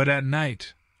 But at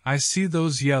night, I see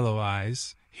those yellow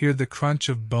eyes, hear the crunch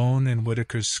of bone and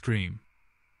Whitaker's scream.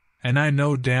 And I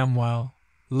know damn well,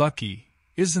 lucky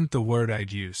isn't the word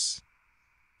I'd use.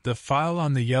 The file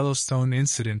on the Yellowstone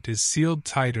incident is sealed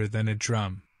tighter than a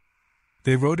drum.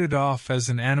 They wrote it off as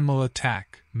an animal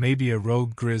attack, maybe a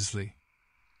rogue grizzly.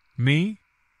 Me?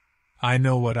 I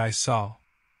know what I saw.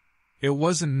 It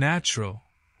wasn't natural,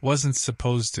 wasn't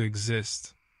supposed to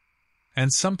exist.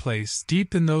 And someplace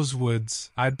deep in those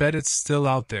woods, I bet it's still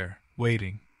out there,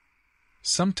 waiting.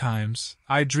 Sometimes,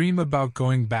 I dream about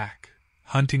going back,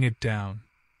 hunting it down.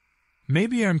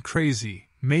 Maybe I'm crazy,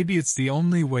 maybe it's the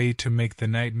only way to make the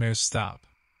nightmares stop.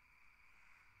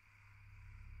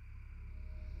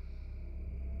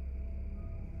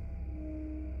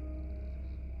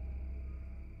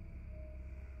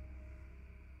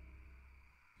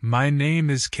 My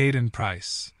name is Caden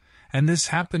Price, and this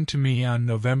happened to me on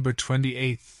November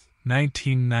 28,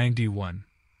 1991,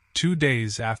 2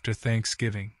 days after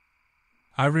Thanksgiving.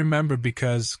 I remember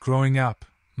because, growing up,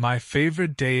 my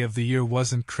favorite day of the year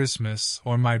wasn't Christmas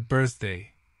or my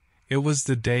birthday. It was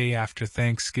the day after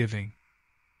Thanksgiving.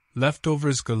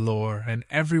 Leftovers galore and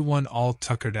everyone all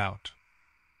tuckered out.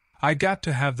 I got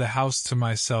to have the house to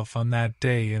myself on that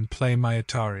day and play my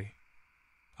Atari.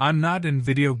 I'm not in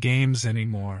video games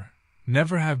anymore,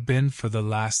 never have been for the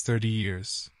last 30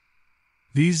 years.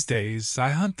 These days, I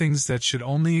hunt things that should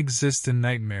only exist in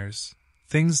nightmares,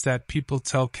 things that people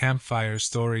tell campfire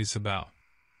stories about.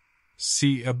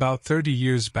 See, about 30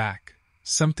 years back,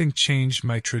 something changed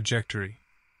my trajectory.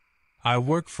 I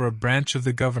work for a branch of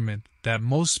the government that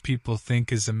most people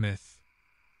think is a myth.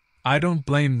 I don't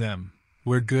blame them,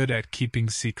 we're good at keeping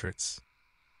secrets.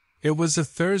 It was a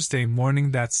Thursday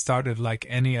morning that started like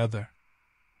any other.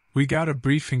 We got a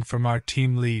briefing from our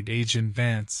team lead, Agent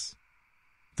Vance.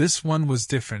 This one was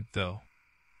different, though.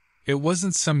 It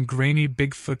wasn't some grainy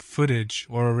Bigfoot footage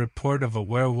or a report of a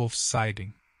werewolf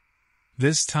sighting.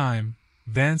 This time,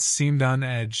 Vance seemed on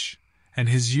edge, and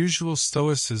his usual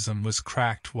stoicism was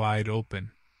cracked wide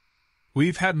open.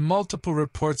 We've had multiple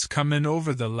reports come in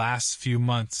over the last few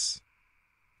months.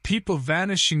 People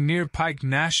vanishing near Pike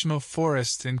National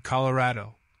Forest in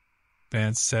Colorado,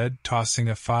 Vance said, tossing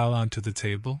a file onto the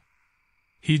table.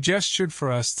 He gestured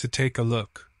for us to take a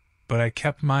look, but I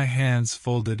kept my hands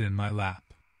folded in my lap.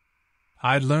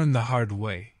 I'd learned the hard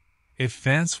way. If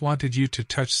Vance wanted you to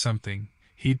touch something,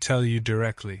 he'd tell you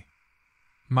directly.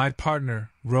 My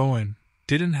partner, Rowan,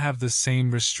 didn't have the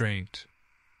same restraint.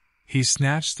 He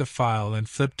snatched the file and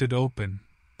flipped it open,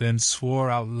 then swore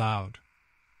out loud.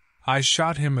 I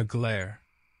shot him a glare.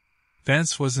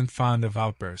 Vance wasn't fond of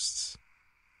outbursts.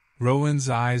 Rowan's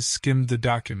eyes skimmed the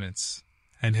documents,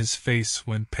 and his face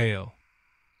went pale.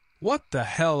 What the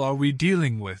hell are we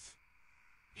dealing with?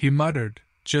 He muttered,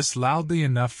 just loudly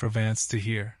enough for Vance to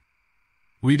hear.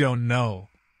 We don't know,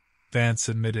 Vance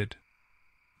admitted.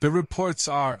 The reports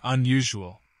are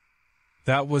unusual.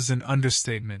 That was an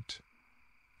understatement.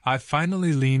 I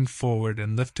finally leaned forward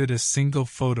and lifted a single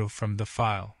photo from the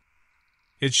file.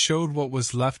 It showed what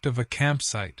was left of a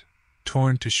campsite,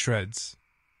 torn to shreds.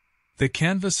 The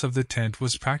canvas of the tent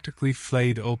was practically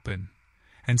flayed open,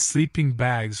 and sleeping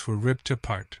bags were ripped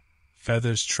apart,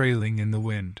 feathers trailing in the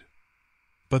wind.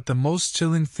 But the most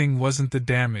chilling thing wasn't the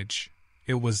damage,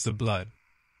 it was the blood.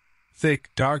 Thick,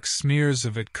 dark smears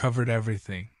of it covered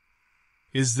everything.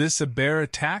 Is this a bear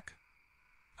attack?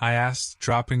 I asked,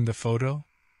 dropping the photo.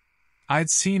 I'd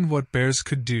seen what bears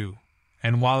could do,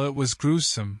 and while it was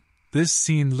gruesome, this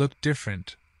scene looked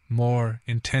different, more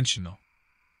intentional.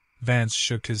 Vance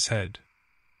shook his head.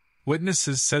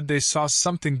 Witnesses said they saw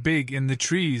something big in the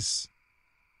trees.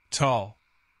 Tall.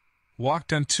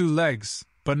 Walked on two legs,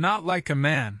 but not like a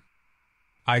man.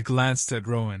 I glanced at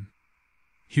Rowan.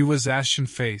 He was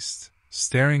ashen-faced,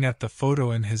 staring at the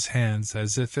photo in his hands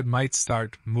as if it might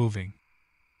start moving.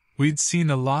 We'd seen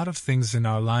a lot of things in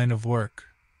our line of work,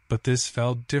 but this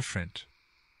felt different.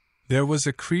 There was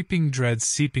a creeping dread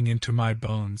seeping into my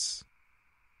bones.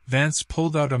 Vance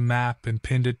pulled out a map and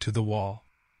pinned it to the wall.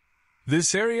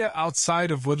 This area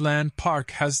outside of Woodland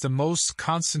Park has the most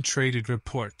concentrated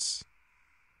reports.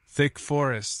 Thick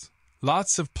forest,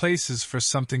 lots of places for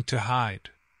something to hide.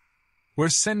 We're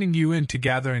sending you in to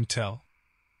gather intel.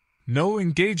 No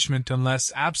engagement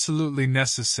unless absolutely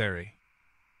necessary.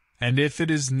 And if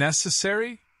it is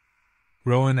necessary?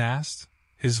 Rowan asked,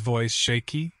 his voice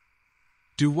shaky.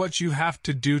 Do what you have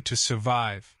to do to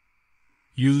survive.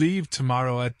 You leave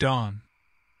tomorrow at dawn.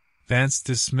 Vance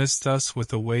dismissed us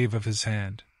with a wave of his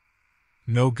hand.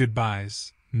 No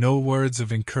goodbyes, no words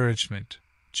of encouragement,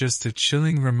 just a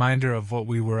chilling reminder of what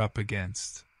we were up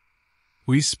against.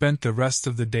 We spent the rest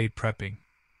of the day prepping.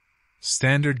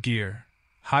 Standard gear,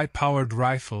 high-powered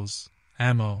rifles,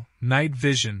 ammo, night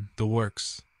vision, the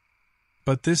works.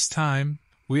 But this time,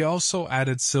 we also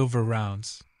added silver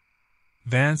rounds.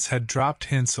 Vance had dropped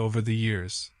hints over the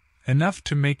years, enough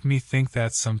to make me think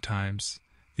that sometimes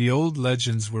the old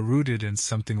legends were rooted in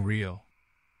something real.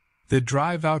 The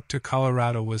drive out to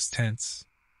Colorado was tense.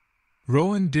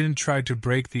 Rowan didn't try to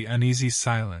break the uneasy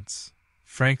silence.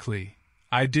 Frankly,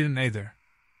 I didn't either.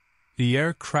 The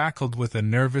air crackled with a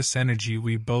nervous energy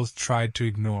we both tried to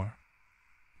ignore.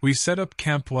 We set up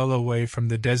camp well away from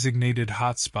the designated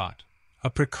hotspot, a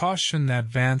precaution that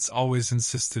Vance always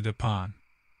insisted upon.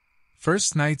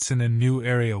 First nights in a new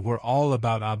area were all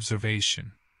about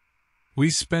observation. We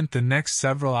spent the next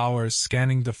several hours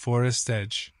scanning the forest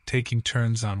edge, taking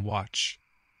turns on watch.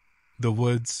 The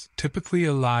woods, typically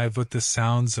alive with the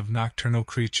sounds of nocturnal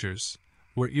creatures,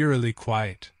 were eerily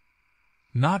quiet.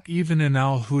 Not even an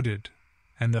owl hooted,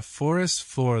 and the forest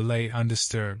floor lay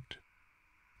undisturbed.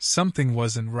 Something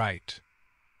wasn't right.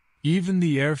 Even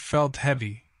the air felt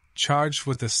heavy, charged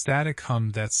with a static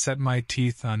hum that set my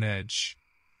teeth on edge.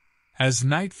 As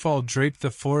nightfall draped the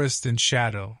forest in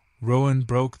shadow, Rowan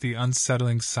broke the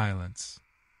unsettling silence.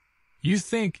 You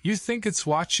think it's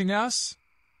watching us?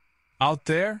 Out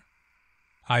there?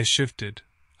 I shifted,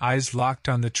 eyes locked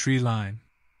on the tree line.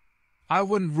 I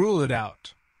wouldn't rule it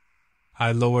out.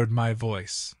 I lowered my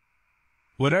voice.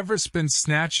 Whatever's been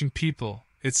snatching people,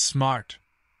 it's smart.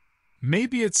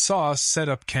 Maybe it saw us set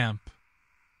up camp.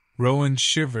 Rowan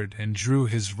shivered and drew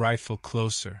his rifle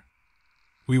closer.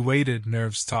 We waited,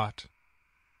 nerves taut.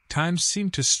 Time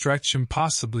seemed to stretch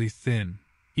impossibly thin,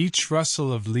 each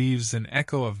rustle of leaves an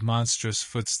echo of monstrous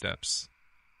footsteps.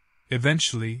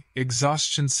 Eventually,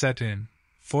 exhaustion set in,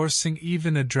 forcing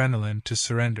even adrenaline to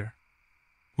surrender.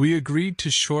 We agreed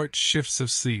to short shifts of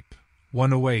sleep,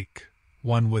 one awake,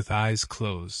 one with eyes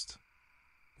closed.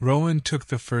 Rowan took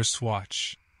the first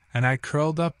watch, and I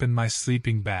curled up in my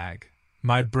sleeping bag,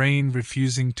 my brain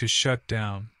refusing to shut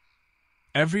down.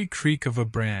 Every creak of a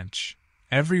branch,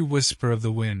 every whisper of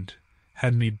the wind,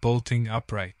 had me bolting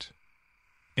upright.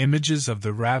 Images of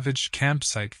the ravaged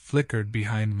campsite flickered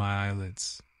behind my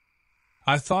eyelids.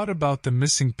 I thought about the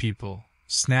missing people,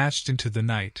 snatched into the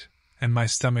night, and my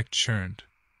stomach churned.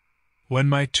 When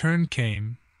my turn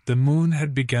came, the moon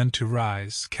had begun to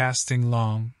rise, casting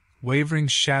long, wavering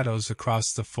shadows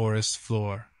across the forest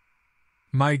floor.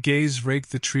 My gaze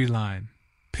raked the tree line,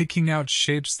 picking out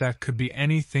shapes that could be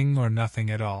anything or nothing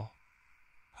at all.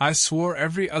 I swore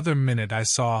every other minute I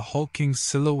saw a hulking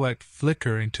silhouette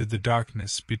flicker into the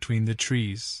darkness between the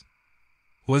trees.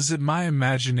 Was it my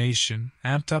imagination,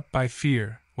 amped up by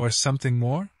fear, or something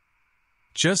more?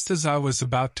 Just as I was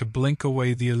about to blink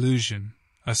away the illusion,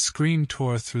 a scream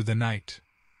tore through the night.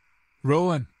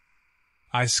 "Rowan!"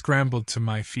 I scrambled to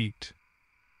my feet.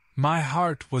 My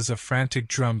heart was a frantic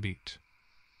drumbeat.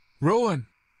 "Rowan!"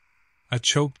 A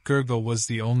choked gurgle was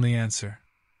the only answer.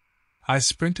 I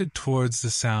sprinted towards the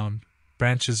sound,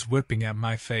 branches whipping at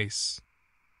my face.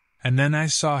 And then I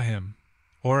saw him,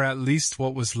 or at least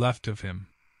what was left of him.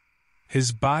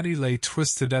 His body lay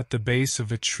twisted at the base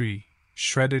of a tree,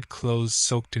 shredded clothes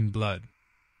soaked in blood.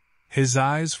 His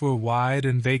eyes were wide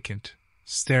and vacant,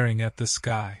 staring at the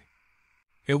sky.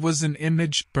 It was an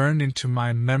image burned into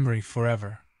my memory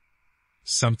forever.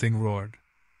 Something roared.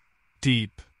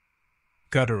 Deep.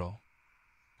 Guttural.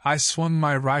 I swung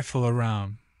my rifle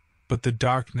around, but the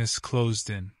darkness closed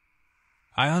in.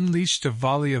 I unleashed a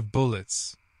volley of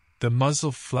bullets, the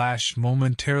muzzle flash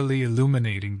momentarily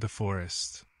illuminating the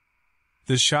forest.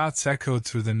 The shots echoed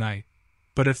through the night,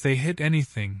 but if they hit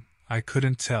anything, I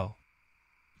couldn't tell.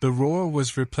 The roar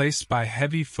was replaced by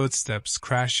heavy footsteps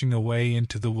crashing away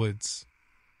into the woods.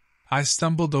 I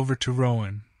stumbled over to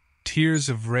Rowan, tears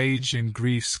of rage and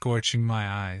grief scorching my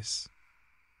eyes.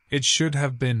 It should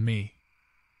have been me.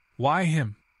 Why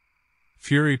him?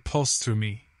 Fury pulsed through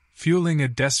me, fueling a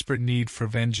desperate need for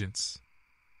vengeance.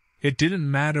 It didn't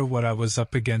matter what I was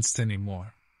up against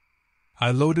anymore. I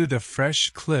loaded a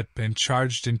fresh clip and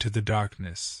charged into the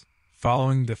darkness,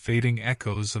 following the fading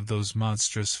echoes of those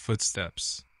monstrous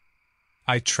footsteps.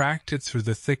 I tracked it through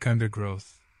the thick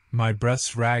undergrowth, my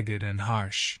breath ragged and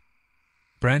harsh.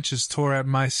 Branches tore at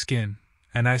my skin,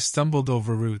 and I stumbled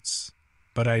over roots,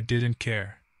 but I didn't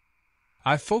care.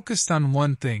 I focused on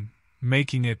one thing,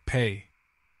 making it pay.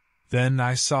 Then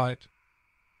I saw it.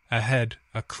 Ahead,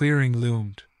 a clearing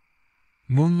loomed.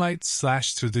 Moonlight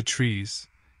slashed through the trees,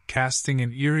 casting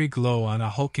an eerie glow on a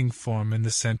hulking form in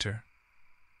the center.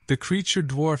 The creature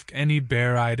dwarfed any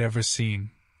bear I'd ever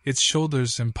seen, its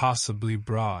shoulders impossibly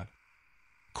broad.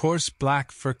 Coarse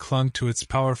black fur clung to its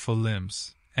powerful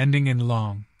limbs, ending in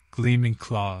long, gleaming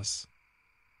claws.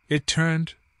 It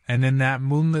turned, and in that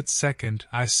moonlit second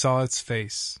I saw its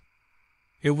face.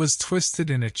 It was twisted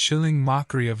in a chilling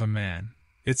mockery of a man,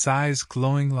 its eyes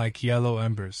glowing like yellow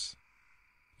embers.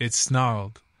 It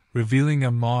snarled, revealing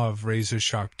a maw of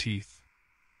razor-sharp teeth.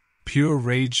 Pure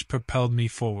rage propelled me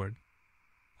forward.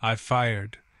 I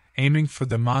fired, aiming for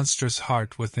the monstrous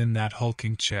heart within that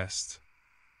hulking chest.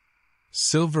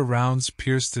 Silver rounds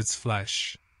pierced its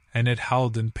flesh, and it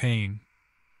howled in pain.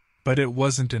 But it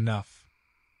wasn't enough.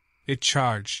 It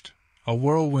charged, a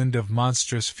whirlwind of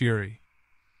monstrous fury.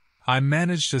 I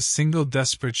managed a single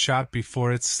desperate shot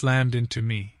before it slammed into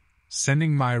me,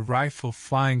 sending my rifle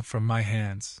flying from my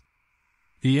hands.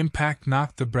 The impact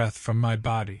knocked the breath from my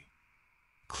body.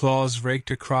 Claws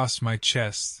raked across my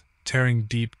chest, tearing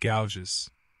deep gouges.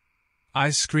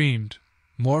 I screamed,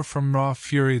 more from raw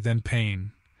fury than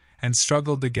pain, and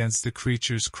struggled against the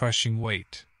creature's crushing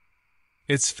weight.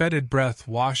 Its fetid breath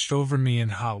washed over me in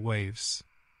hot waves.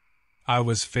 I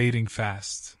was fading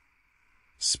fast.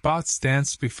 Spots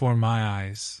danced before my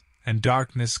eyes, and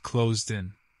darkness closed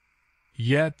in.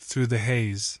 Yet, through the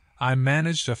haze, I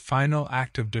managed a final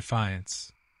act of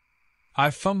defiance.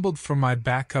 I fumbled for my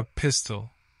backup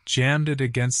pistol, jammed it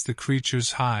against the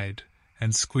creature's hide,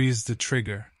 and squeezed the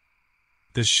trigger.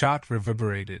 The shot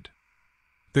reverberated.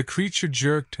 The creature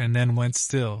jerked and then went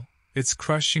still, its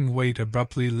crushing weight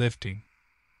abruptly lifting.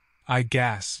 I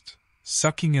gasped,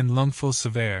 sucking in lungfuls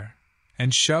of air,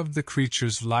 and shoved the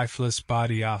creature's lifeless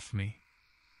body off me.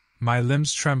 My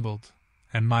limbs trembled,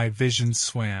 and my vision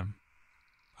swam.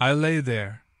 I lay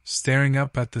there, staring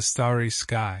up at the starry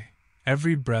sky,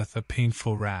 every breath a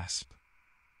painful rasp.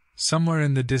 Somewhere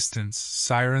in the distance,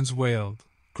 sirens wailed,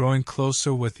 growing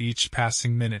closer with each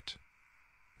passing minute.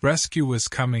 Rescue was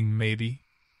coming, matey.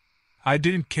 I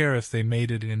didn't care if they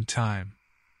made it in time.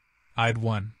 I'd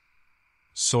won.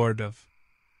 Sort of.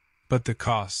 But the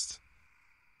cost.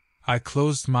 I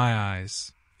closed my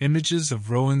eyes, images of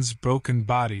Rowan's broken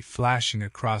body flashing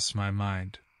across my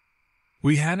mind.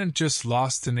 We hadn't just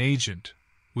lost an agent,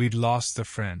 we'd lost a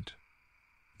friend.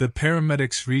 The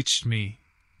paramedics reached me,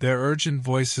 their urgent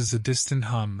voices a distant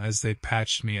hum as they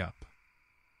patched me up.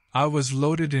 I was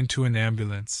loaded into an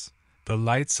ambulance, the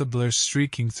lights a blur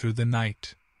streaking through the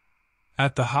night.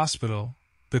 At the hospital,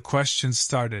 the questions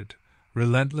started,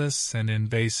 relentless and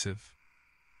invasive.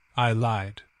 I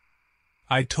lied.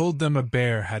 I told them a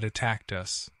bear had attacked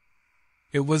us.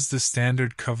 It was the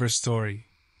standard cover story,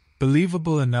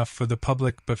 believable enough for the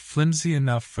public but flimsy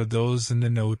enough for those in the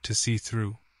know to see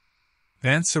through.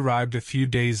 Vance arrived a few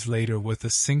days later with a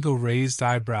single raised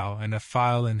eyebrow and a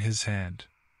file in his hand.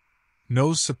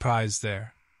 No surprise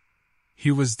there. He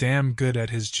was damn good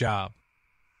at his job.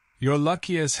 "You're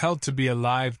lucky as hell to be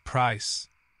alive, Price,"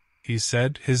 he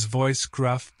said, his voice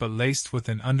gruff but laced with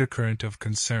an undercurrent of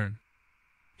concern.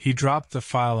 He dropped the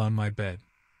file on my bed.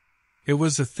 It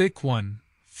was a thick one,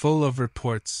 full of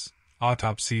reports,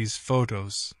 autopsies,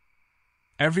 photos.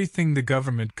 Everything the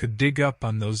government could dig up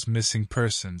on those missing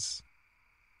persons.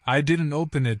 I didn't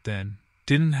open it then,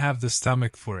 didn't have the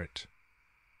stomach for it.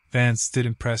 Vance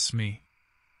didn't press me.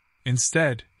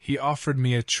 Instead, he offered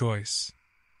me a choice.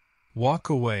 Walk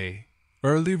away,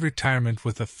 early retirement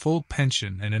with a full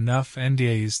pension and enough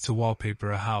NDAs to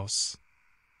wallpaper a house.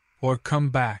 Or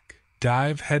come back,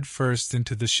 dive headfirst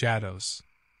into the shadows.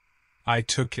 I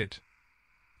took it.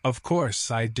 Of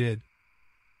course I did.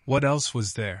 What else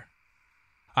was there?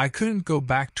 I couldn't go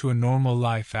back to a normal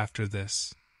life after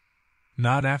this.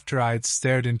 Not after I'd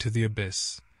stared into the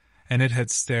abyss, and it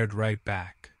had stared right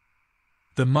back.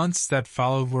 The months that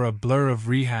followed were a blur of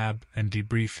rehab and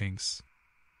debriefings.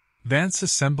 Vance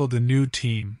assembled a new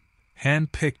team,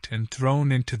 hand-picked and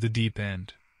thrown into the deep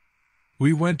end.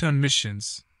 We went on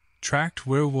missions, tracked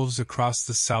werewolves across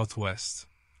the Southwest,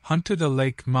 hunted a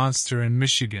lake monster in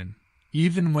Michigan,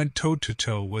 even went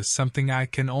toe-to-toe with something I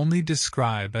can only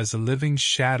describe as a living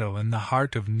shadow in the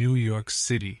heart of New York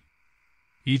City.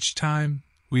 Each time,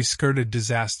 we skirted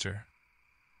disaster.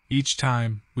 Each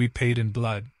time, we paid in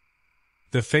blood.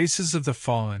 The faces of the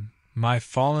fallen, my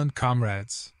fallen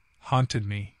comrades, haunted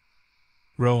me.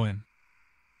 Rowan,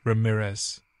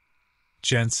 Ramirez,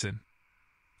 Jensen.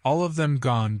 All of them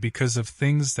gone because of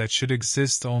things that should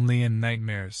exist only in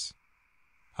nightmares.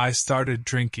 I started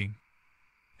drinking.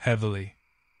 Heavily.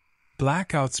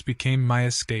 Blackouts became my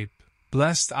escape,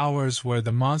 blessed hours where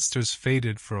the monsters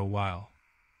faded for a while.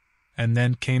 And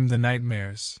then came the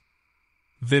nightmares.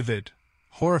 Vivid,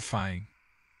 horrifying.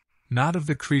 Not of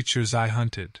the creatures I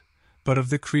hunted, but of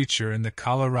the creature in the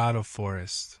Colorado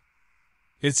forest.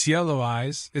 Its yellow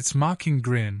eyes, its mocking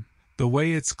grin, the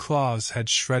way its claws had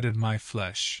shredded my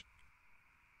flesh.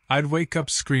 I'd wake up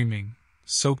screaming,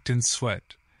 soaked in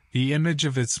sweat, the image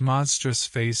of its monstrous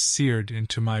face seared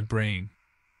into my brain.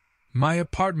 My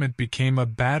apartment became a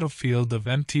battlefield of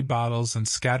empty bottles and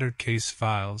scattered case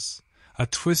files, a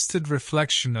twisted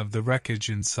reflection of the wreckage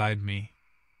inside me.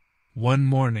 One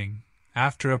morning,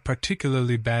 after a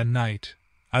particularly bad night,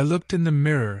 I looked in the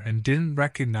mirror and didn't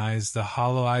recognize the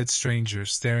hollow-eyed stranger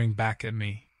staring back at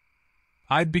me.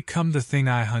 I'd become the thing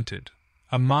I hunted,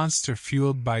 a monster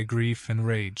fueled by grief and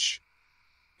rage.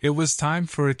 It was time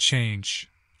for a change,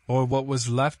 or what was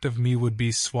left of me would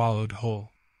be swallowed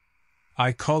whole.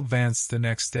 I called Vance the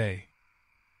next day.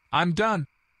 "I'm done,"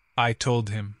 I told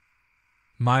him.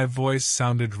 My voice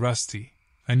sounded rusty,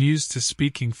 unused to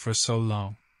speaking for so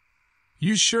long.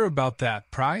 "You sure about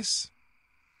that, Price?"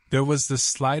 There was the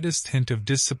slightest hint of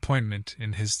disappointment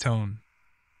in his tone.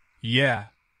 "Yeah,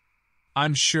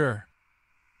 I'm sure."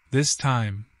 This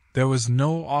time, there was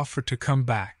no offer to come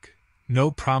back,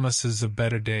 no promises of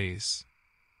better days.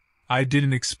 I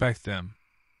didn't expect them.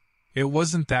 It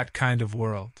wasn't that kind of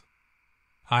world.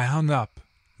 I hung up,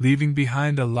 leaving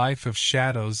behind a life of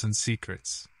shadows and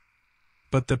secrets.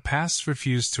 But the past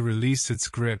refused to release its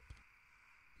grip.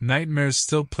 Nightmares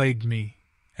still plagued me,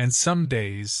 and some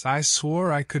days I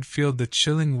swore I could feel the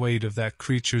chilling weight of that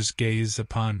creature's gaze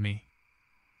upon me.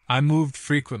 I moved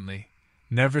frequently,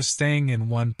 never staying in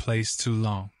one place too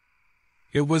long.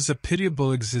 It was a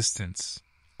pitiable existence,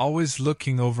 always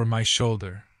looking over my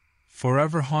shoulder,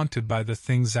 forever haunted by the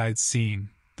things I'd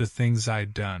seen, the things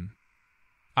I'd done.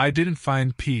 I didn't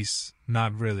find peace,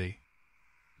 not really.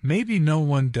 Maybe no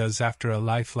one does after a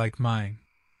life like mine.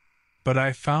 But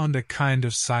I found a kind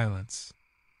of silence.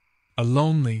 A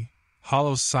lonely,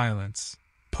 hollow silence,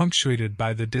 punctuated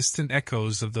by the distant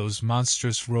echoes of those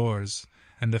monstrous roars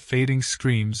and the fading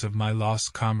screams of my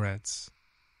lost comrades.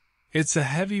 It's a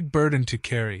heavy burden to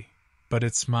carry, but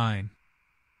it's mine.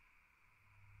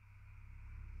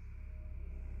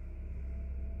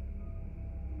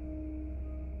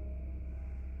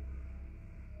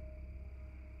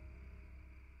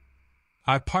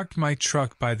 I parked my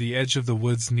truck by the edge of the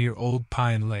woods near Old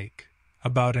Pine Lake,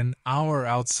 about an hour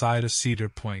outside of Cedar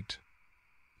Point.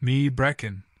 Me,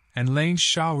 Brecken, and Lane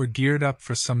Shaw were geared up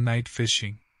for some night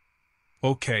fishing.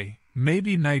 Okay,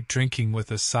 maybe night drinking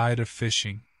with a side of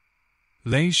fishing.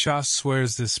 Lane Shaw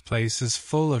swears this place is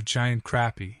full of giant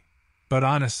crappie, but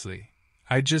honestly,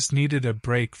 I just needed a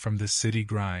break from the city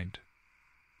grind.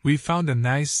 We found a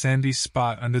nice sandy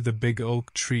spot under the big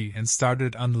oak tree and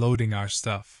started unloading our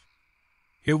stuff.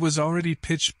 It was already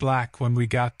pitch black when we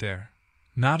got there,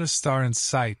 not a star in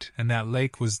sight, and that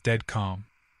lake was dead calm.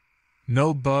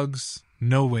 No bugs,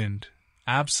 no wind,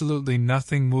 absolutely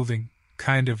nothing moving,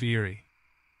 kind of eerie.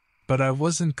 But I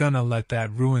wasn't gonna let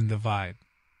that ruin the vibe.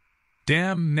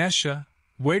 Damn, Nesha,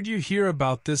 where'd you hear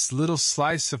about this little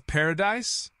slice of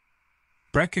paradise?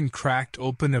 Brecken cracked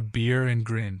open a beer and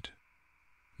grinned.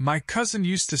 My cousin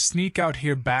used to sneak out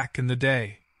here back in the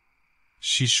day.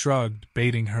 She shrugged,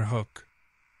 baiting her hook.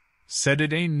 Said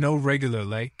it ain't no regular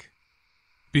lake.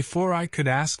 Before I could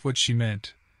ask what she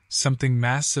meant, something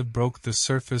massive broke the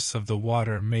surface of the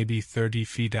water maybe 30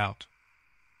 feet out.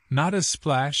 Not a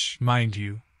splash, mind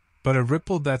you, but a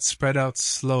ripple that spread out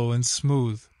slow and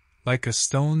smooth, like a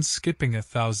stone skipping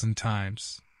 1,000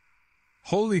 times.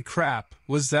 Holy crap,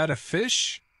 was that a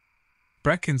fish?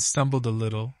 Brecken stumbled a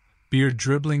little, beer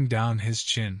dribbling down his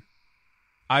chin.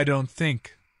 I don't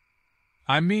think.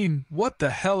 I mean, what the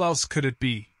hell else could it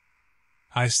be?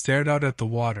 I stared out at the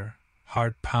water,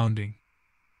 heart pounding.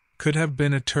 Could have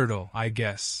been a turtle, I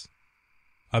guess.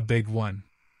 A big one.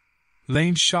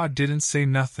 Lane Shaw didn't say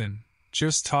nothing,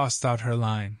 just tossed out her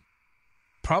line.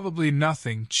 Probably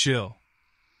nothing, chill.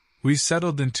 We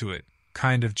settled into it,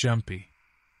 kind of jumpy.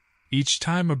 Each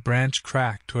time a branch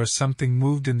cracked or something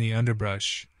moved in the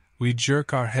underbrush, we'd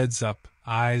jerk our heads up,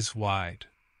 eyes wide.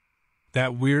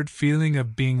 That weird feeling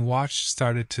of being watched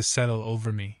started to settle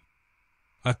over me.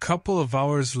 A couple of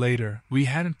hours later, we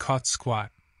hadn't caught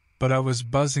squat, but I was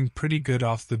buzzing pretty good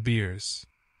off the beers.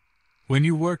 When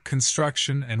you work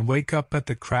construction and wake up at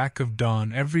the crack of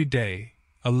dawn every day,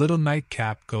 a little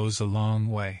nightcap goes a long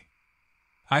way.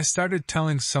 I started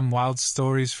telling some wild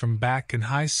stories from back in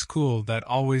high school that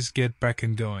always get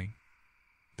Brecken going.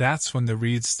 That's when the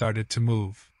reeds started to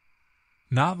move.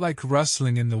 Not like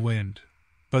rustling in the wind,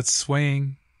 but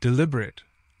swaying, deliberate,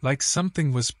 like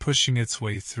something was pushing its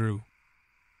way through.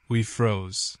 We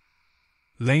froze.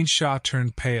 Lane Shaw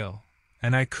turned pale,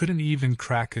 and I couldn't even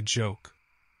crack a joke.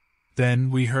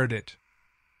 Then we heard it.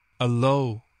 A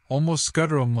low, almost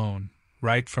guttural moan,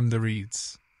 right from the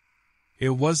reeds.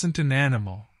 It wasn't an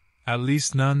animal, at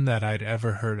least none that I'd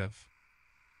ever heard of.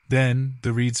 Then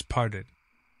the reeds parted.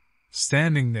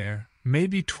 Standing there,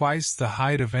 maybe twice the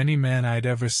height of any man I'd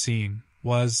ever seen,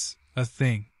 was a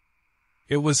thing.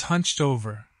 It was hunched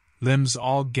over, limbs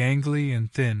all gangly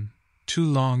and thin, too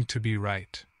long to be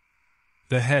right.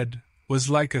 The head was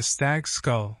like a stag's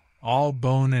skull, all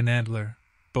bone and antler,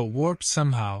 but warped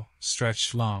somehow,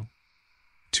 stretched long.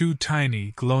 2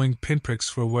 tiny, glowing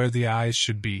pinpricks were where the eyes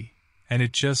should be, and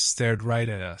it just stared right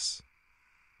at us.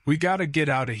 We gotta get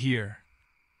out of here,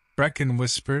 Brecken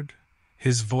whispered,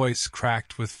 his voice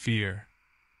cracked with fear.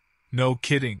 No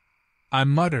kidding, I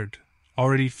muttered,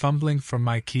 already fumbling for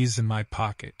my keys in my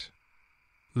pocket.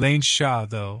 Lane Shaw,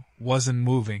 though, wasn't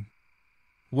moving.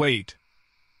 Wait,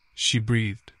 she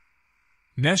breathed.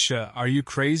 Nesha, are you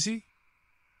crazy?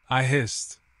 I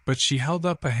hissed, but she held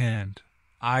up a hand,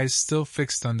 eyes still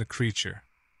fixed on the creature.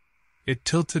 It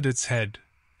tilted its head,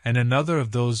 and another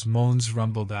of those moans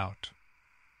rumbled out.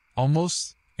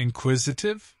 Almost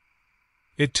inquisitive?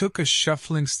 It took a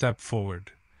shuffling step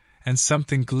forward, and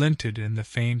something glinted in the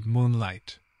faint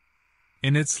moonlight.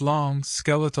 In its long,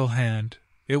 skeletal hand,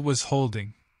 it was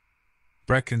holding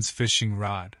Brecken's fishing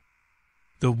rod.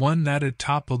 The one that had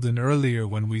toppled in earlier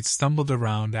when we'd stumbled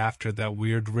around after that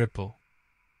weird ripple.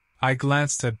 I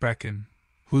glanced at Brecken,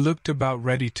 who looked about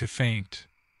ready to faint.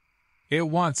 It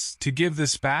wants to give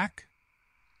this back?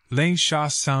 Lane Shaw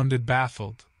sounded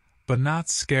baffled, but not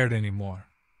scared anymore.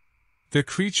 The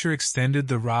creature extended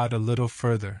the rod a little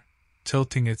further,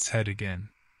 tilting its head again.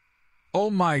 Oh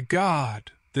my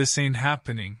God, this ain't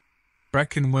happening,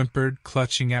 Brecken whimpered,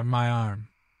 clutching at my arm.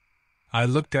 I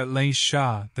looked at Lane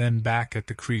Shaw, then back at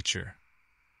the creature.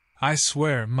 I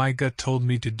swear my gut told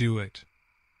me to do it.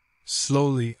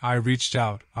 Slowly I reached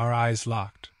out, our eyes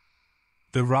locked.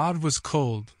 The rod was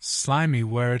cold, slimy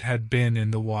where it had been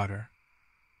in the water.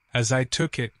 As I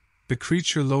took it, the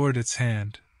creature lowered its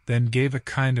hand, then gave a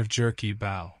kind of jerky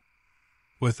bow.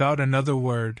 Without another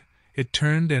word, it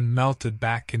turned and melted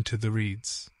back into the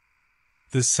reeds.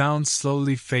 The sound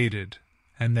slowly faded,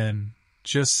 and then,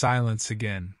 just silence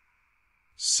again.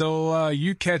 So,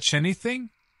 you catch anything?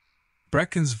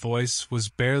 Brecken's voice was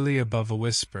barely above a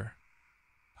whisper.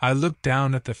 I looked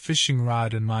down at the fishing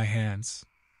rod in my hands.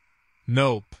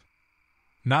 Nope.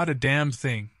 Not a damn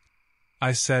thing,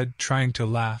 I said, trying to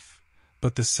laugh,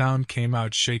 but the sound came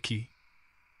out shaky.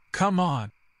 Come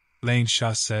on,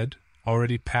 Laneshaw said,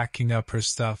 already packing up her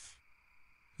stuff.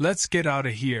 Let's get out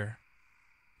of here.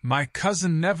 My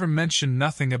cousin never mentioned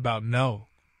nothing about no.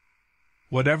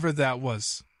 Whatever that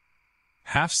was.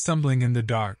 Half stumbling in the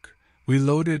dark, we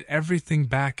loaded everything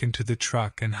back into the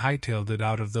truck and hightailed it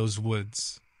out of those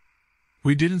woods.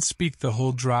 We didn't speak the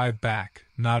whole drive back,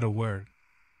 not a word.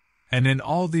 And in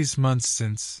all these months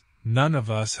since, none of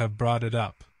us have brought it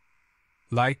up.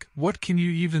 Like, what can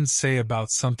you even say about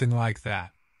something like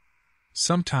that?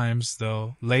 Sometimes,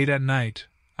 though, late at night,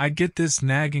 I get this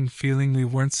nagging feeling we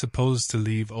weren't supposed to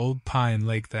leave Old Pine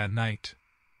Lake that night.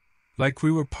 Like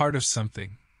we were part of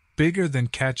something, bigger than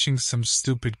catching some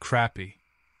stupid crappie.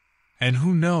 And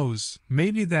who knows,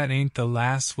 maybe that ain't the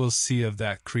last we'll see of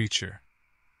that creature.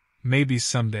 Maybe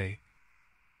someday.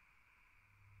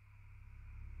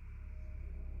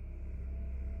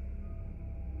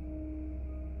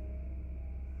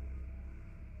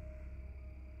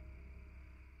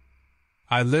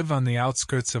 I live on the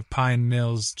outskirts of Pine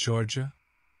Mills, Georgia.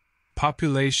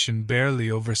 Population barely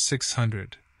over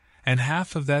 600, and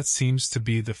half of that seems to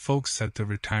be the folks at the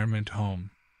retirement home.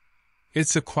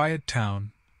 It's a quiet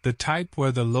town, the type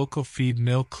where the local feed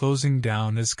mill closing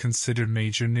down is considered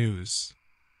major news.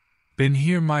 Been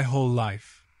here my whole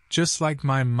life, just like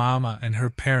my mama and her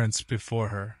parents before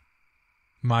her.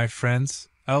 My friends,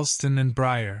 Elston and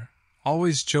Briar,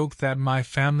 always joke that my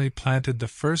family planted the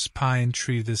first pine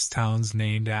tree this town's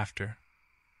named after.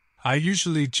 I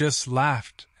usually just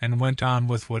laughed and went on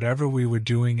with whatever we were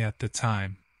doing at the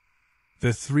time.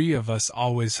 The three of us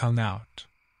always hung out.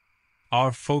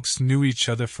 Our folks knew each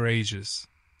other for ages,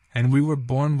 and we were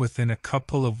born within a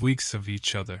couple of weeks of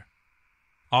each other.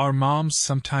 Our moms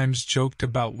sometimes joked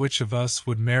about which of us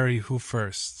would marry who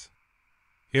first.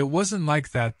 It wasn't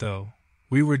like that, though.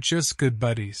 We were just good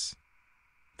buddies.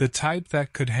 The type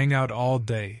that could hang out all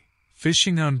day,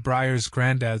 fishing on Briar's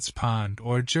granddad's pond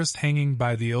or just hanging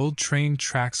by the old train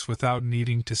tracks without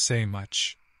needing to say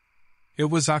much. It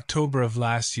was October of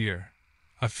last year,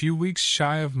 a few weeks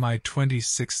shy of my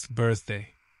 26th birthday.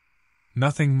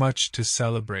 Nothing much to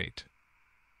celebrate.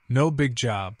 No big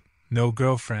job, no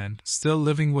girlfriend, still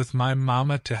living with my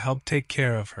mama to help take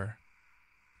care of her.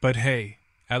 But hey,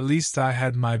 at least I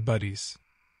had my buddies.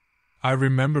 I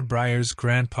remember Briar's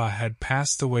grandpa had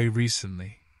passed away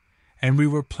recently, and we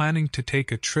were planning to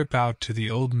take a trip out to the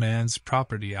old man's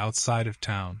property outside of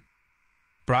town.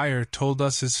 Briar told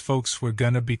us his folks were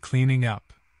gonna be cleaning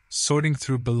up, sorting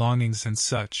through belongings and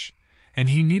such, and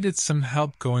he needed some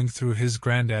help going through his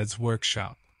granddad's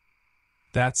workshop.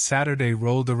 That Saturday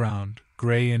rolled around,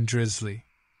 gray and drizzly.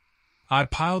 I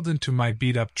piled into my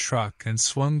beat-up truck and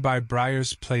swung by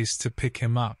Briar's place to pick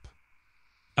him up.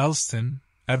 Elston,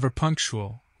 ever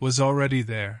punctual, was already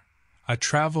there, a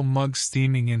travel mug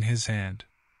steaming in his hand.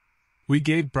 We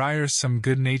gave Briar some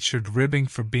good-natured ribbing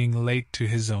for being late to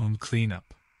his own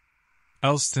cleanup.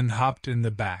 Elston hopped in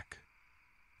the back.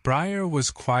 Briar was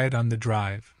quiet on the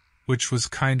drive, which was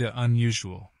kinda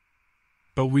unusual.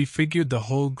 But we figured the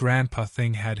whole grandpa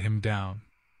thing had him down.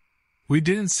 We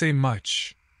didn't say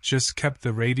much, just kept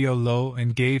the radio low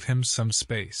and gave him some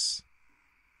space.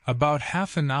 About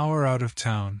half an hour out of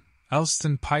town,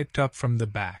 Elston piped up from the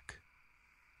back.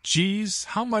 Geez,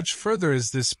 how much further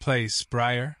is this place,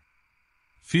 Briar?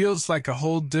 Feels like a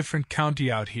whole different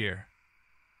county out here.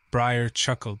 Briar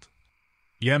chuckled.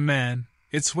 Yeah, man,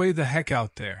 it's way the heck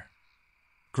out there.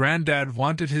 Granddad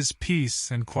wanted his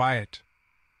peace and quiet.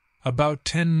 About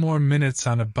 10 more minutes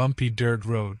on a bumpy dirt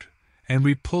road, and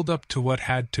we pulled up to what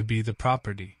had to be the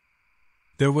property.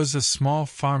 There was a small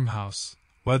farmhouse,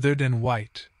 weathered and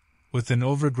white, with an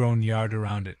overgrown yard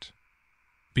around it.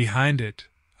 Behind it,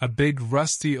 a big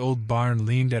rusty old barn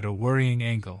leaned at a worrying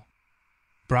angle.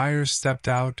 Briar stepped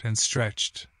out and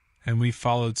stretched, and we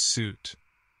followed suit.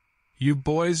 You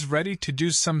boys ready to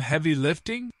do some heavy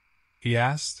lifting? He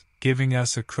asked, giving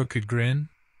us a crooked grin.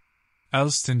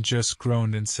 Elston just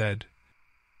groaned and said,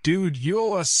 Dude, you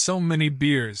owe us so many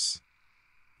beers.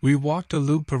 We walked a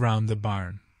loop around the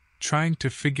barn, trying to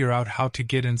figure out how to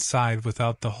get inside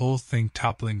without the whole thing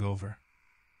toppling over.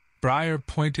 Briar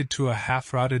pointed to a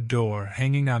half-rotted door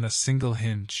hanging on a single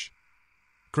hinge.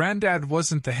 Granddad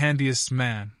wasn't the handiest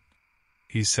man,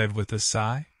 he said with a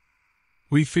sigh.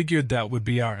 We figured that would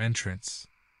be our entrance.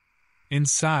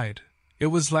 Inside, it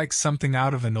was like something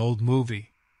out of an old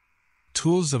movie.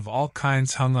 Tools of all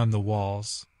kinds hung on the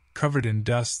walls, covered in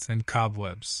dust and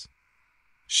cobwebs.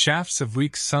 Shafts of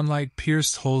weak sunlight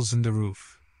pierced holes in the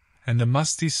roof, and the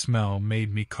musty smell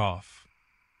made me cough.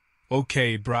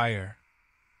 "Okay, Briar.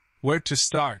 Where to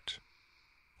start?"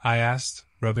 I asked,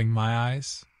 rubbing my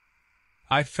eyes.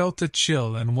 I felt a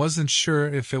chill and wasn't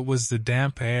sure if it was the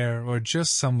damp air or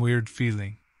just some weird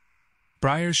feeling.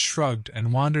 Briar shrugged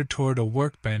and wandered toward a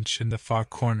workbench in the far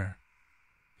corner.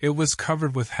 It was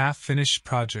covered with half-finished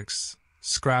projects,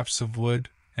 scraps of wood,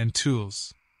 and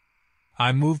tools.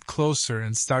 I moved closer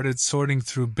and started sorting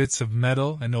through bits of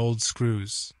metal and old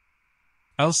screws.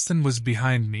 Elston was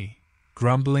behind me,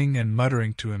 grumbling and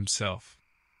muttering to himself.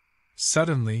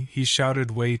 Suddenly, he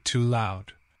shouted way too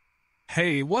loud.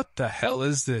 "Hey, what the hell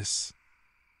is this?"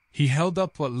 He held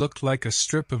up what looked like a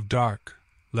strip of dark,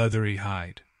 leathery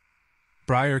hide.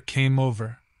 Briar came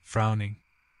over, frowning.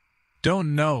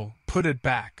 "Don't know, put it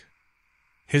back."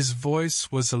 His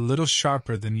voice was a little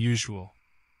sharper than usual.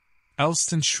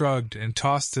 Elston shrugged and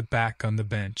tossed it back on the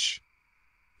bench.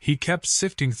 He kept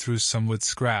sifting through some wood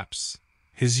scraps.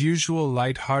 His usual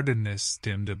light-heartedness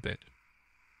dimmed a bit.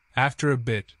 After a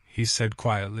bit, he said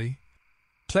quietly,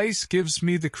 "Place gives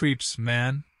me the creeps,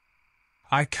 man."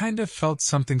 I kind of felt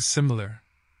something similar,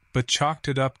 but chalked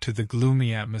it up to the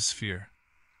gloomy atmosphere.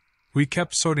 We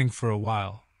kept sorting for a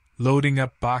while, loading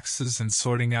up boxes and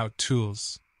sorting out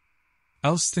tools.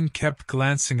 Elston kept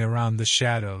glancing around the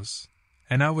shadows,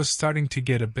 and I was starting to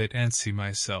get a bit antsy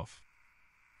myself.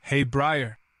 "Hey,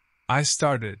 Briar," I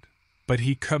started, but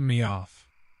he cut me off.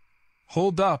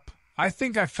 "Hold up, I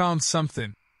think I found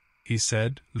something," he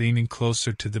said, leaning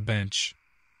closer to the bench.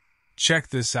 "Check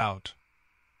this out."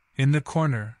 In the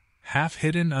corner, half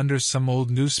hidden under some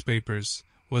old newspapers,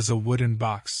 was a wooden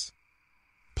box.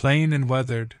 Plain and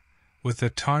weathered, with a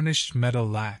tarnished metal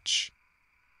latch.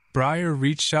 Briar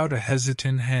reached out a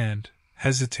hesitant hand,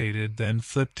 hesitated, then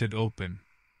flipped it open.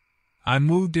 I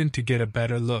moved in to get a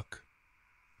better look.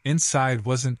 Inside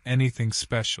wasn't anything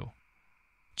special.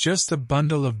 Just a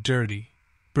bundle of dirty,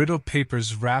 brittle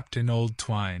papers wrapped in old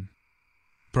twine.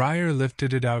 Briar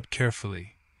lifted it out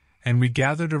carefully, and we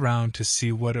gathered around to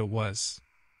see what it was.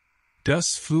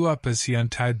 Dust flew up as he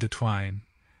untied the twine,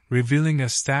 revealing a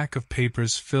stack of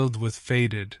papers filled with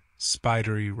faded,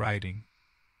 spidery writing.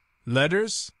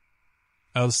 "Letters?"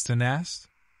 Elston asked.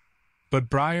 But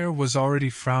Briar was already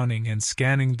frowning and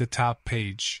scanning the top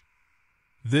page.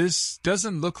 "This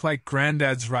doesn't look like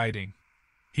Granddad's writing,"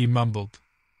 he mumbled.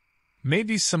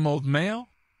 "Maybe some old mail?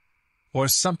 Or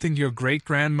something your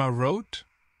great-grandma wrote?"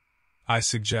 I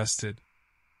suggested.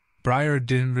 Briar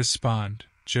didn't respond,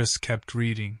 just kept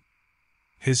reading.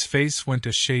 His face went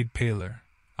a shade paler,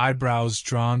 eyebrows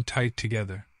drawn tight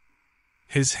together.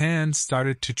 His hand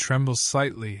started to tremble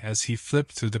slightly as he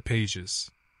flipped through the pages.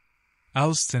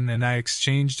 Elston and I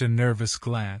exchanged a nervous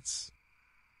glance.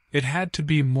 It had to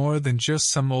be more than just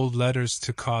some old letters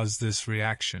to cause this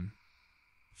reaction.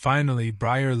 Finally,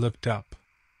 Briar looked up.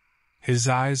 His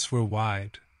eyes were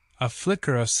wide, a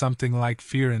flicker of something like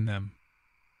fear in them.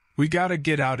 "We gotta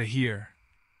get out of here,"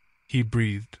 he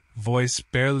breathed, voice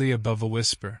barely above a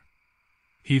whisper.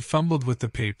 He fumbled with the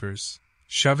papers,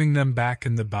 shoving them back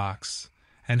in the box,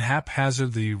 and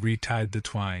haphazardly retied the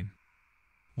twine.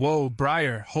 "Whoa,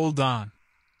 Briar, hold on.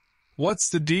 What's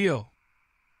the deal?"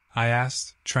 I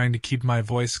asked, trying to keep my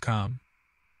voice calm.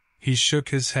 He shook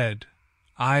his head,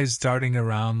 eyes darting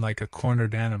around like a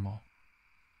cornered animal.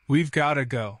 "We've gotta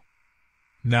go.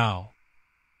 Now."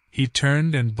 He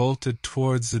turned and bolted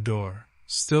towards the door,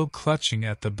 still clutching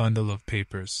at the bundle of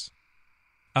papers.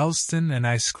 Elston and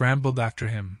I scrambled after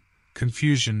him,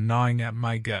 confusion gnawing at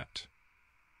my gut.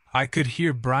 I could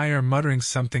hear Briar muttering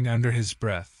something under his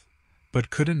breath, but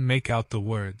couldn't make out the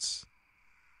words.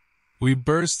 We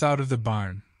burst out of the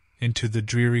barn, into the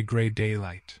dreary gray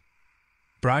daylight.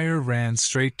 Briar ran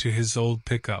straight to his old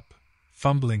pickup,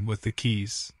 fumbling with the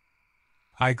keys.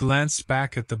 I glanced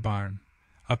back at the barn,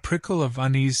 a prickle of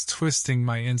unease twisting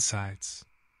my insides.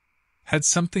 Had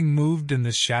something moved in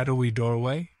the shadowy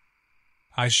doorway?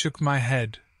 I shook my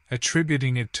head,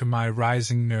 attributing it to my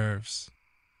rising nerves.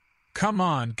 "Come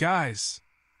on, guys!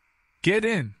 Get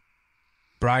in!"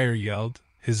 Briar yelled,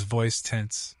 his voice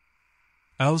tense.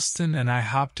 Elston and I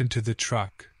hopped into the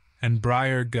truck, and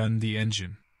Briar gunned the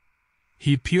engine.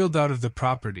 He peeled out of the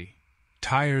property,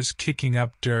 tires kicking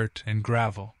up dirt and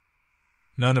gravel.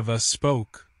 None of us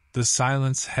spoke, the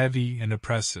silence heavy and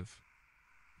oppressive.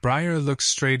 Briar looked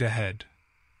straight ahead,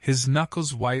 his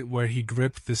knuckles white where he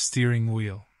gripped the steering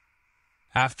wheel.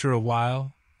 After a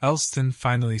while, Elston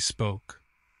finally spoke.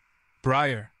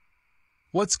 "Briar,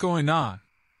 what's going on?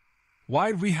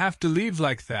 Why'd we have to leave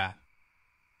like that?"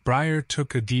 Briar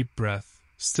took a deep breath,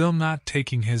 still not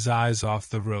taking his eyes off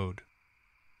the road.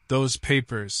 "Those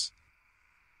papers."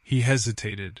 He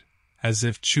hesitated, as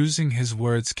if choosing his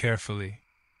words carefully.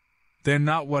 They're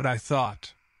not what I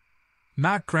thought.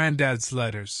 Not Granddad's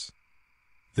letters.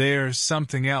 They're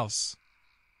something else.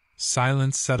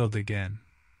 Silence settled again,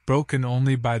 broken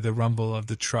only by the rumble of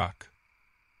the truck.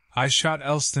 I shot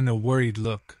Elston a worried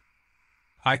look.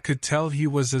 I could tell he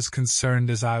was as concerned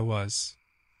as I was.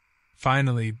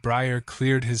 Finally, Briar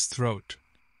cleared his throat.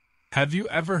 Have you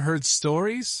ever heard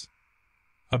stories?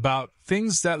 About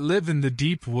things that live in the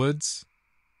deep woods?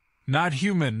 Not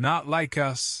human, not like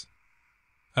us.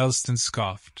 Elston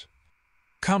scoffed.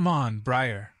 Come on,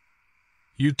 Briar.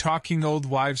 You talking old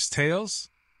wives' tales?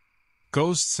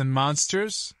 Ghosts and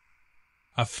monsters?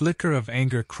 A flicker of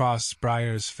anger crossed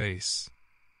Briar's face.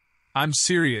 I'm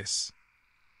serious.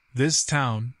 This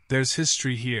town, there's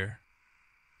history here.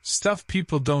 Stuff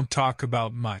people don't talk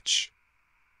about much.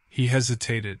 He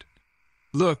hesitated.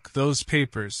 Look, those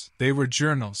papers, they were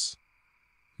journals.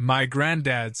 My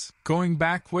granddad's, going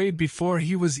back way before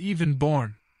he was even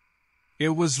born. It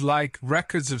was like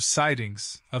records of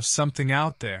sightings, of something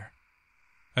out there.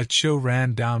 A chill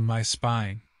ran down my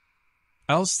spine.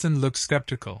 Elston looked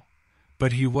skeptical,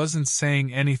 but he wasn't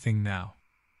saying anything now.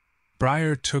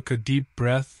 Briar took a deep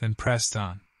breath and pressed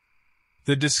on.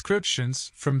 The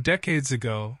descriptions, from decades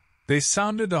ago, they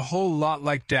sounded a whole lot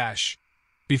like Dash.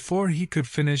 Before he could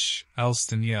finish,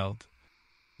 Elston yelled,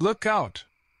 Look out!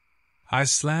 I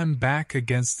slammed back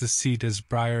against the seat as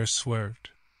Briar swerved.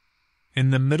 In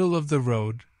the middle of the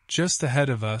road, just ahead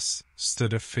of us,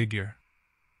 stood a figure.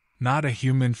 Not a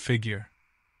human figure.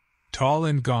 Tall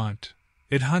and gaunt,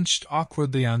 it hunched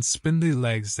awkwardly on spindly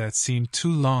legs that seemed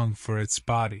too long for its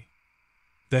body.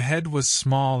 The head was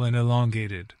small and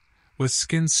elongated, with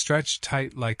skin stretched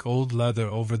tight like old leather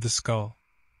over the skull.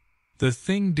 The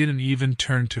thing didn't even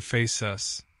turn to face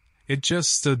us. It just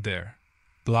stood there,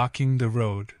 blocking the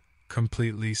road,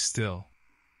 completely still.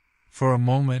 For a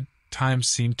moment, time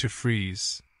seemed to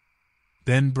freeze.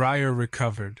 Then Briar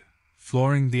recovered,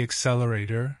 flooring the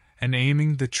accelerator and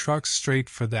aiming the truck straight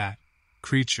for that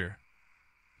creature.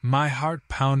 My heart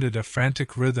pounded a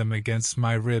frantic rhythm against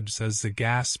my ribs as the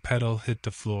gas pedal hit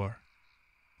the floor.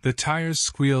 The tires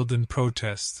squealed in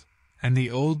protest, and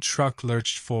the old truck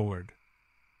lurched forward.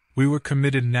 We were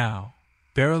committed now,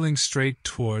 barreling straight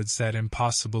towards that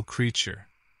impossible creature.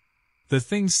 The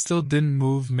thing still didn't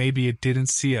move. Maybe it didn't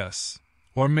see us,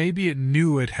 or maybe it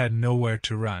knew it had nowhere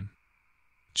to run.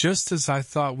 Just as I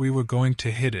thought we were going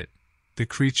to hit it, the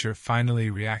creature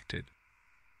finally reacted.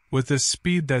 With a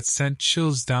speed that sent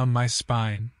chills down my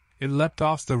spine, it leapt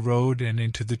off the road and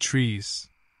into the trees.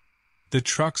 The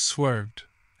truck swerved,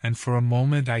 and for a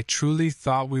moment I truly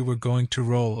thought we were going to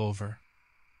roll over.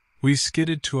 We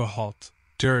skidded to a halt,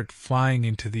 dirt flying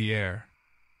into the air.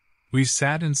 We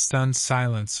sat in stunned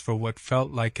silence for what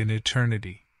felt like an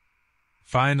eternity.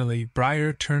 Finally,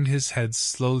 Briar turned his head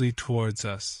slowly towards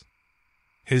us.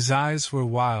 His eyes were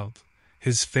wild,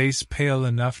 his face pale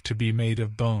enough to be made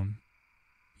of bone.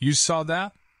 You saw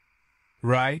that?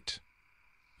 Right?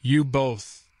 You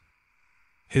both.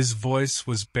 His voice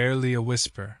was barely a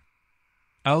whisper.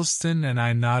 Elston and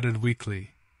I nodded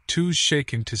weakly, too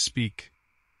shaken to speak.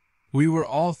 We were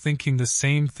all thinking the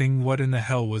same thing. What in the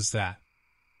hell was that?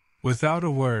 Without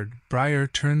a word, Briar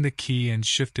turned the key and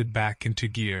shifted back into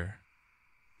gear.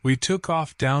 We took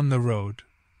off down the road,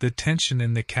 the tension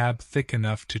in the cab thick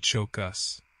enough to choke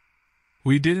us.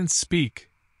 We didn't speak,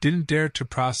 didn't dare to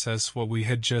process what we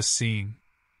had just seen.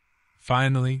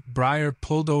 Finally, Briar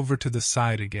pulled over to the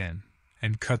side again,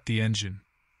 and cut the engine.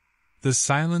 The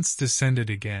silence descended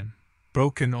again,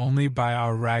 broken only by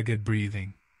our ragged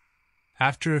breathing.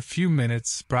 After a few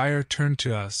minutes, Briar turned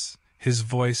to us, his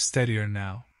voice steadier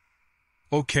now.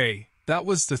 Okay, that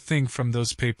was the thing from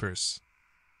those papers.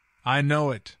 I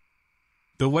know it.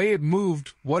 The way it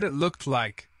moved, what it looked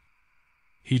like.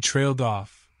 He trailed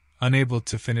off, unable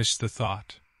to finish the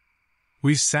thought.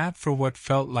 We sat for what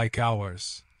felt like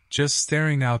hours, just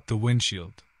staring out the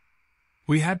windshield.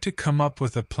 We had to come up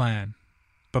with a plan,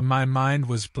 but my mind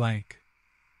was blank.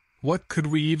 What could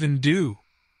we even do?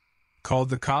 Call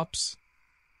the cops?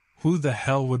 Who the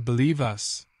hell would believe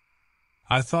us?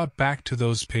 I thought back to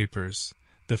those papers,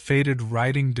 the faded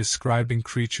writing describing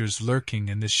creatures lurking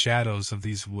in the shadows of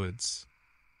these woods.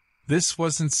 This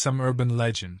wasn't some urban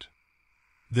legend.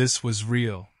 This was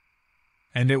real.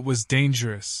 And it was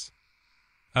dangerous.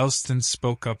 Elston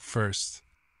spoke up first.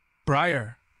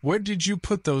 Briar, where did you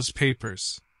put those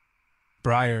papers?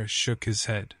 Briar shook his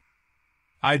head.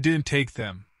 I didn't take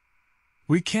them.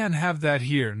 We can't have that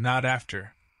here, not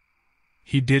after.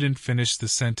 He didn't finish the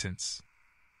sentence.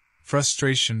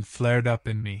 Frustration flared up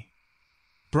in me.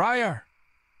 Briar!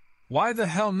 Why the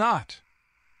hell not?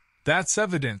 That's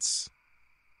evidence.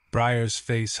 Briar's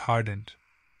face hardened.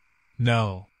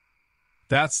 No.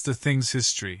 That's the thing's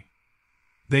history.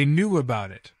 They knew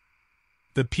about it.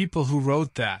 The people who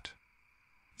wrote that.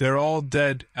 They're all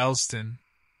dead, Elston.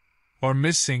 Or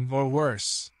missing, or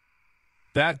worse.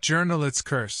 That journal, it's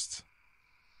cursed.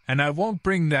 And I won't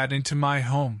bring that into my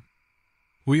home.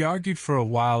 We argued for a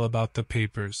while about the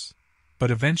papers,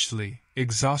 but eventually,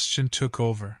 exhaustion took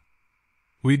over.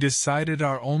 We decided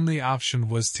our only option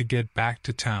was to get back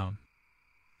to town.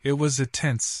 It was a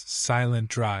tense, silent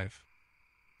drive.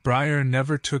 Briar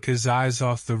never took his eyes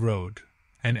off the road,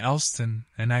 and Elston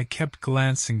and I kept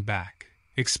glancing back,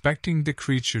 expecting the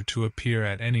creature to appear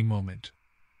at any moment.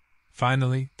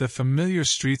 Finally, the familiar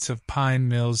streets of Pine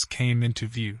Mills came into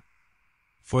view.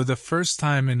 For the first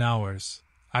time in hours,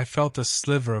 I felt a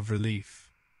sliver of relief.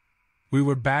 We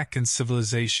were back in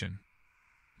civilization.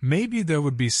 Maybe there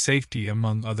would be safety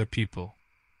among other people.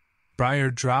 Briar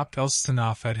dropped Elston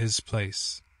off at his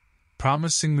place,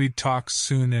 promising we'd talk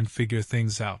soon and figure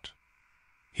things out.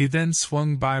 He then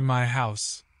swung by my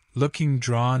house, looking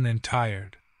drawn and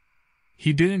tired.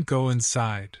 He didn't go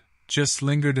inside, just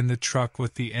lingered in the truck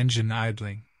with the engine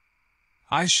idling.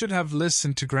 I should have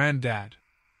listened to Granddad.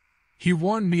 He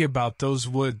warned me about those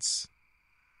woods.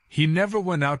 He never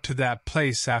went out to that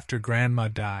place after Grandma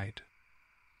died.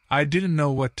 I didn't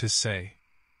know what to say.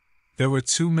 There were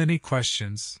too many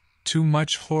questions, too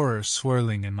much horror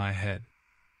swirling in my head.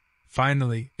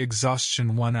 Finally,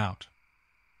 exhaustion won out.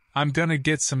 I'm gonna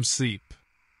get some sleep.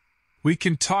 We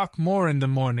can talk more in the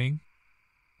morning.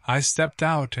 I stepped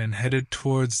out and headed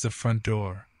towards the front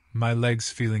door, my legs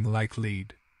feeling like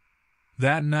lead.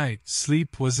 That night,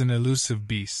 sleep was an elusive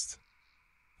beast.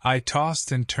 I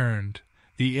tossed and turned,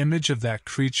 the image of that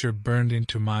creature burned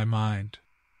into my mind.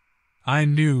 I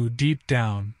knew, deep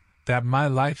down, that my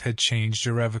life had changed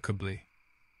irrevocably.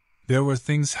 There were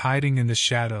things hiding in the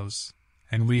shadows,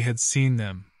 and we had seen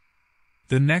them.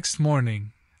 The next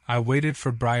morning, I waited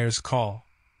for Briar's call,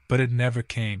 but it never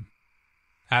came.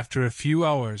 After a few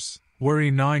hours,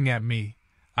 worry gnawing at me,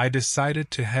 I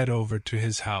decided to head over to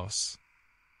his house.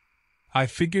 I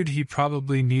figured he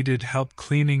probably needed help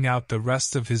cleaning out the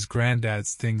rest of his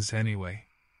granddad's things anyway.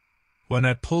 When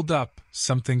I pulled up,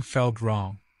 something felt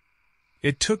wrong.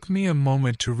 It took me a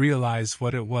moment to realize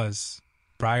what it was.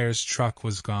 Briar's truck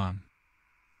was gone.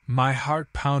 My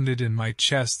heart pounded in my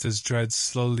chest as dread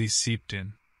slowly seeped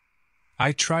in.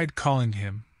 I tried calling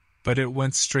him, but it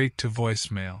went straight to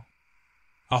voicemail.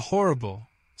 A horrible,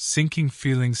 sinking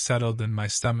feeling settled in my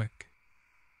stomach.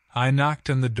 I knocked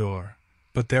on the door,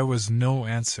 but there was no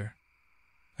answer.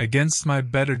 Against my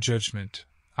better judgment,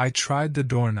 I tried the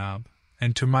doorknob,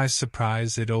 and to my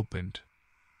surprise it opened.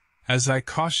 As I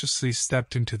cautiously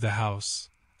stepped into the house,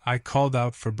 I called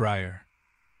out for Briar.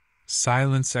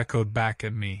 Silence echoed back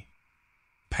at me.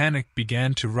 Panic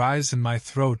began to rise in my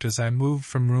throat as I moved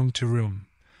from room to room,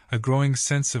 a growing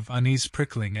sense of unease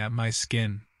prickling at my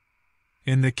skin.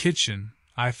 In the kitchen,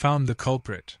 I found the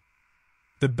culprit.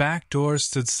 The back door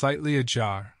stood slightly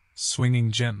ajar,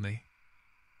 swinging gently.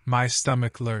 My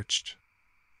stomach lurched.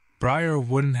 Briar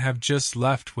wouldn't have just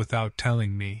left without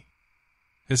telling me.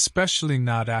 Especially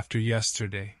not after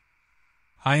yesterday.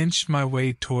 I inched my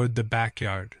way toward the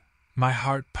backyard, my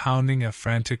heart pounding a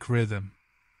frantic rhythm.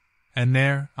 And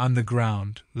there, on the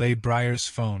ground, lay Briar's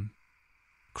phone,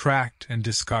 cracked and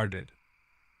discarded.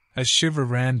 A shiver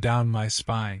ran down my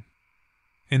spine.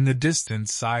 In the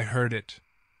distance I heard it.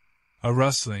 A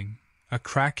rustling, a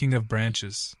cracking of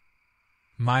branches.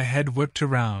 My head whipped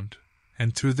around,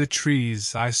 and through the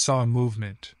trees I saw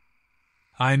movement.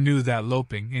 I knew that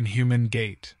loping, inhuman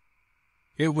gait.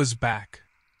 It was back.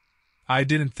 I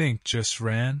didn't think, just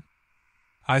ran.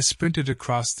 I sprinted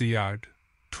across the yard,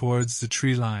 towards the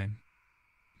tree line.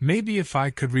 Maybe if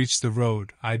I could reach the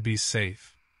road, I'd be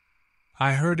safe.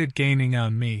 I heard it gaining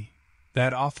on me,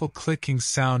 that awful clicking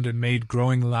sound it made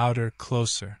growing louder,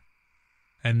 closer.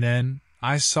 And then,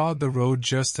 I saw the road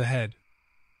just ahead.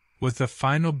 With a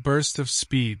final burst of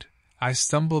speed, I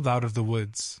stumbled out of the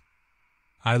woods.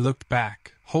 I looked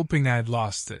back, hoping I'd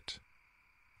lost it.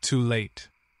 Too late.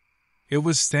 It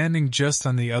was standing just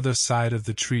on the other side of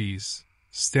the trees,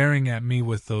 staring at me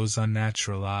with those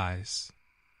unnatural eyes.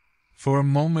 For a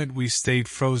moment we stayed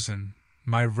frozen,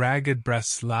 my ragged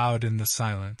breaths loud in the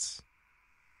silence.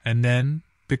 And then,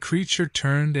 the creature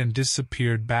turned and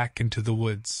disappeared back into the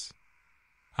woods.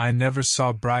 I never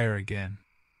saw Briar again.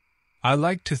 I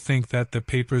like to think that the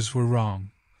papers were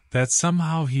wrong, that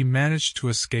somehow he managed to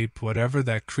escape whatever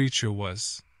that creature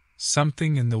was,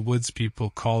 something in the woods people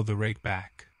call the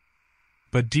rakeback.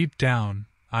 But deep down,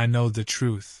 I know the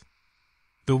truth.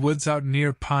 The woods out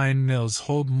near Pine Mills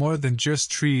hold more than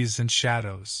just trees and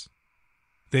shadows.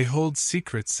 They hold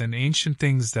secrets and ancient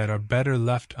things that are better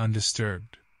left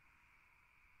undisturbed.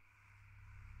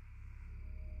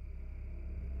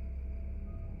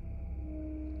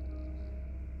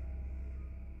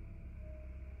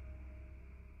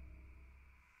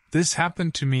 This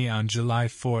happened to me on July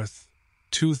 4th,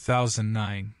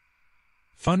 2009.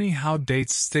 Funny how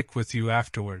dates stick with you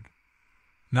afterward.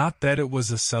 Not that it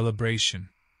was a celebration.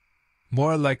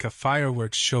 More like a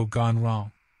fireworks show gone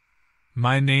wrong.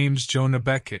 My name's Jonah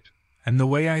Beckett, and the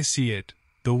way I see it,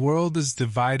 the world is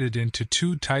divided into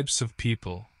two types of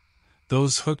people.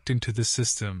 Those hooked into the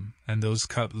system, and those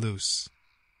cut loose.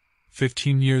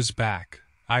 15 years back,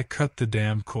 I cut the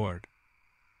damn cord.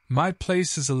 My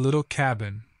place is a little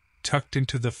cabin, tucked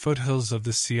into the foothills of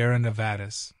the Sierra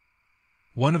Nevadas.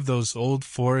 One of those old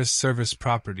Forest Service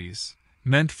properties,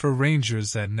 meant for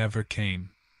rangers that never came.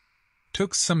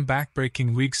 Took some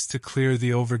backbreaking weeks to clear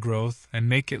the overgrowth and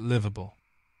make it livable.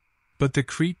 But the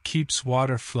creek keeps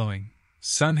water flowing,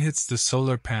 sun hits the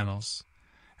solar panels,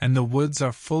 and the woods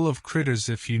are full of critters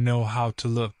if you know how to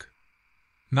look.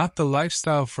 Not the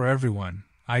lifestyle for everyone,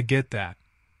 I get that,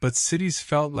 but cities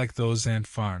felt like those ant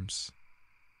farms.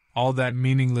 All that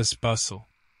meaningless bustle.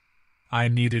 I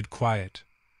needed quiet.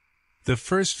 The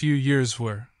first few years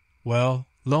were, well,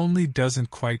 lonely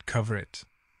doesn't quite cover it.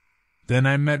 Then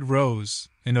I met Rose,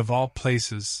 in of all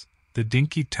places, the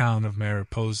dinky town of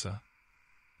Mariposa.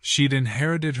 She'd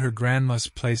inherited her grandma's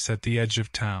place at the edge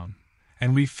of town,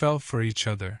 and we fell for each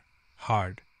other,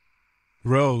 hard.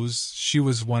 Rose, she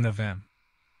was one of 'em.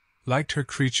 Liked her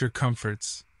creature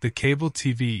comforts, the cable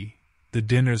TV, the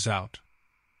dinners out.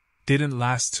 Didn't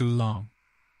last too long.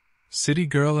 City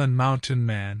girl and mountain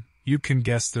man, you can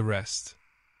guess the rest.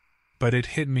 But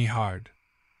it hit me hard.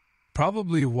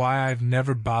 Probably why I've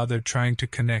never bothered trying to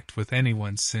connect with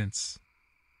anyone since.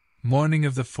 Morning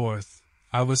of the 4th,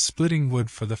 I was splitting wood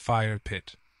for the fire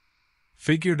pit.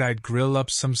 Figured I'd grill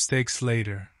up some steaks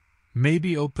later,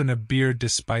 maybe open a beer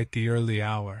despite the early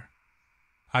hour.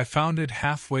 I found it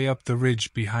halfway up the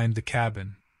ridge behind the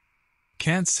cabin.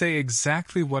 Can't say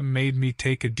exactly what made me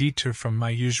take a detour from my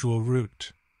usual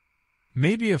route.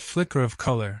 Maybe a flicker of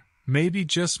color, maybe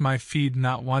just my feed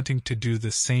not wanting to do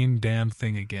the same damn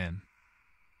thing again.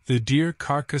 The deer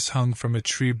carcass hung from a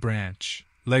tree branch,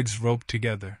 legs roped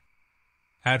together.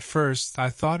 At first I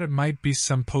thought it might be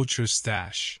some poacher's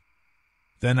stash.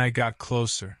 Then I got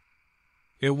closer.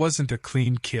 It wasn't a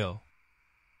clean kill.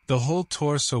 The whole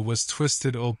torso was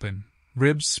twisted open,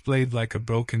 ribs splayed like a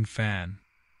broken fan.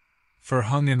 Fur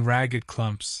hung in ragged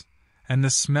clumps, and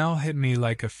the smell hit me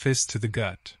like a fist to the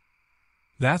gut.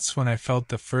 That's when I felt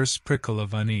the first prickle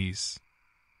of unease.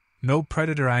 No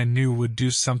predator I knew would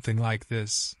do something like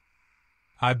this.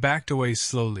 I backed away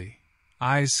slowly,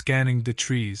 eyes scanning the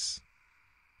trees.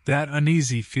 That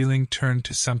uneasy feeling turned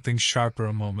to something sharper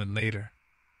a moment later.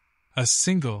 A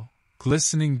single,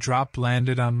 glistening drop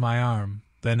landed on my arm,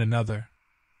 then another.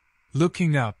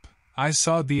 Looking up, I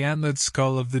saw the antlered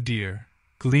skull of the deer,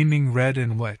 gleaming red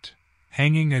and wet,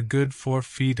 hanging a good 4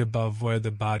 feet above where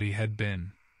the body had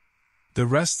been. The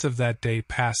rest of that day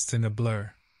passed in a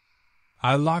blur.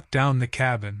 I locked down the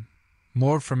cabin,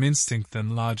 more from instinct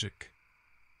than logic.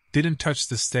 Didn't touch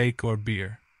the steak or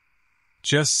beer.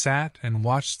 Just sat and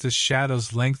watched the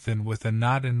shadows lengthen with a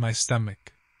knot in my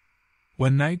stomach.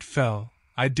 When night fell,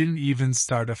 I didn't even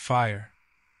start a fire.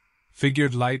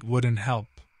 Figured light wouldn't help.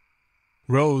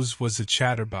 Rose was a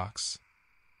chatterbox.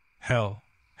 Hell,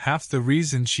 half the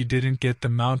reason she didn't get the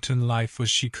mountain life was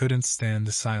she couldn't stand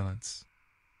the silence.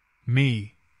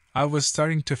 Me, I was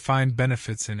starting to find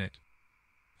benefits in it.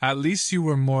 At least you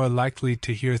were more likely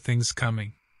to hear things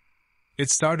coming. It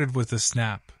started with a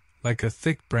snap, like a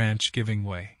thick branch giving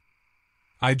way.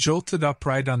 I jolted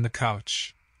upright on the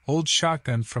couch, old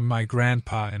shotgun from my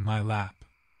grandpa in my lap.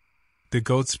 The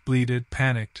goats bleated,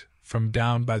 panicked, from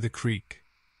down by the creek.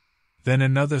 Then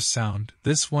another sound,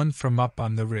 this one from up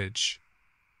on the ridge.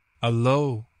 A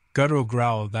low, guttural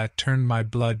growl that turned my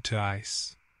blood to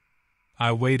ice.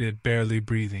 I waited, barely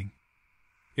breathing.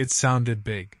 It sounded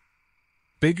big.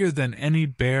 Bigger than any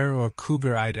bear or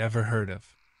cougar I'd ever heard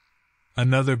of.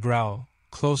 Another growl,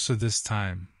 closer this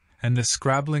time, and the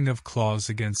scrabbling of claws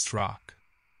against rock.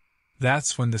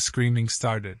 That's when the screaming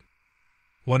started.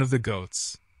 One of the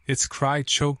goats, its cry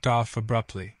choked off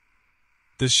abruptly.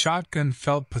 The shotgun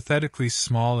felt pathetically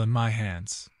small in my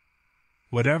hands.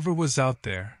 Whatever was out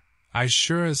there, I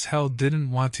sure as hell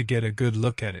didn't want to get a good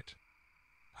look at it.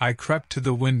 I crept to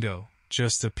the window,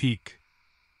 just a peek.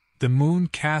 The moon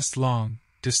cast long,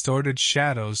 distorted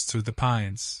shadows through the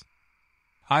pines.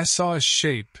 I saw a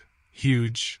shape,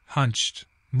 huge, hunched,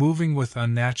 moving with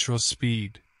unnatural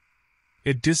speed.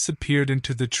 It disappeared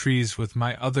into the trees with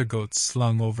my other goat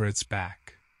slung over its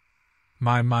back.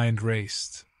 My mind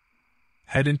raced.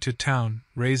 Head into town,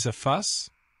 raise a fuss?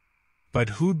 But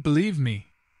who'd believe me?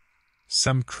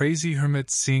 Some crazy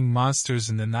hermit seeing monsters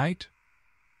in the night?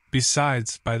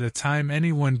 Besides, by the time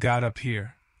anyone got up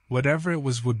here, whatever it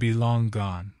was would be long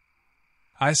gone.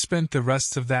 I spent the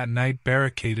rest of that night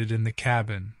barricaded in the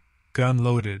cabin, gun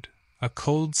loaded, a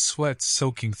cold sweat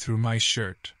soaking through my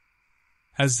shirt.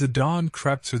 As the dawn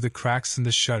crept through the cracks in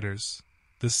the shutters,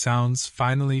 the sounds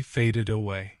finally faded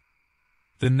away.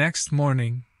 The next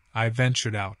morning, I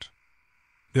ventured out.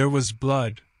 There was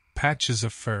blood, patches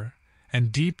of fur,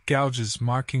 and deep gouges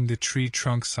marking the tree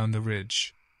trunks on the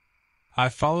ridge. I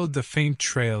followed the faint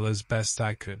trail as best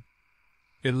I could.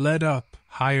 It led up,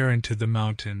 higher into the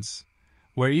mountains,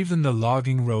 where even the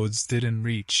logging roads didn't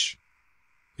reach.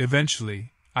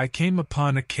 Eventually, I came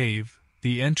upon a cave,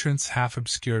 the entrance half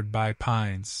obscured by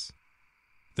pines.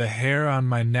 The hair on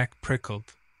my neck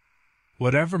prickled.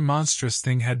 Whatever monstrous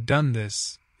thing had done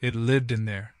this, it lived in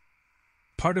there.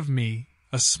 Part of me,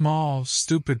 a small,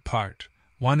 stupid part,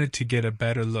 wanted to get a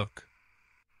better look.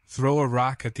 Throw a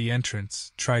rock at the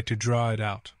entrance, try to draw it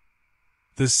out.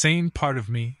 The sane part of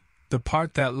me, the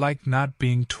part that liked not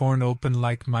being torn open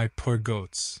like my poor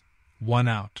goats, won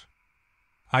out.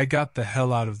 I got the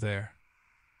hell out of there.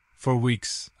 For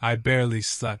weeks, I barely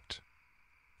slept.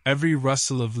 Every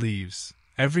rustle of leaves,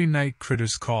 every night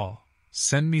critter's call,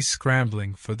 sent me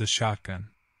scrambling for the shotgun.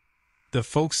 The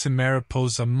folks in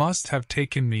Mariposa must have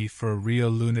taken me for a real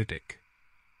lunatic.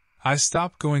 I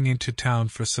stopped going into town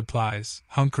for supplies,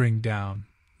 hunkering down,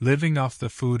 living off the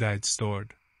food I'd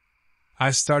stored. I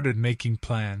started making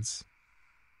plans.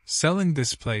 Selling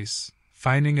this place,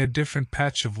 finding a different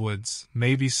patch of woods,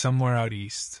 maybe somewhere out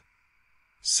east.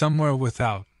 Somewhere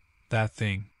without that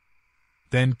thing.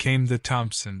 Then came the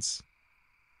Thompsons.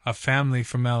 A family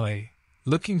from L.A.,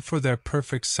 looking for their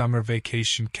perfect summer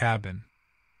vacation cabin.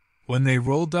 When they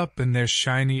rolled up in their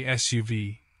shiny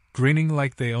SUV, grinning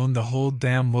like they owned the whole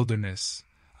damn wilderness,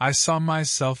 I saw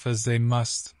myself as they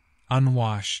must,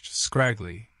 unwashed,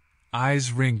 scraggly,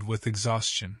 eyes ringed with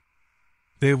exhaustion.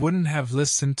 They wouldn't have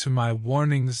listened to my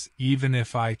warnings even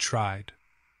if I tried.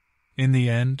 In the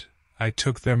end, I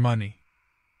took their money.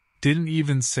 Didn't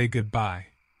even say goodbye.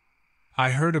 I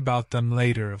heard about them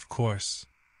later, of course.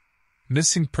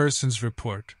 Missing persons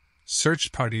report,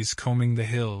 search parties combing the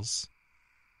hills.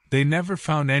 They never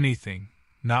found anything,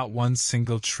 not one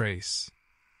single trace.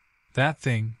 That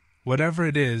thing, whatever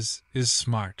it is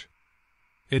smart.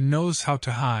 It knows how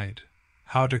to hide,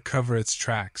 how to cover its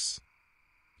tracks.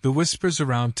 The whispers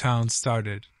around town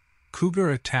started. Cougar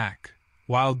attack,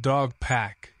 wild dog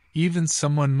pack, even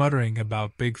someone muttering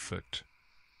about Bigfoot.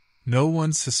 No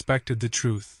one suspected the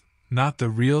truth, not the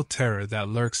real terror that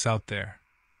lurks out there.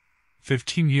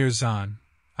 15 years on,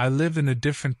 I live in a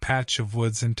different patch of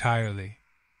woods entirely.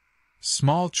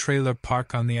 Small trailer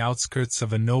park on the outskirts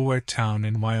of a nowhere town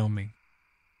in Wyoming.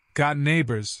 Got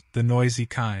neighbors, the noisy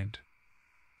kind.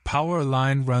 Power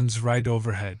line runs right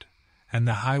overhead, and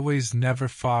the highway's never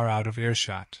far out of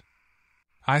earshot.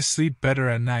 I sleep better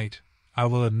at night, I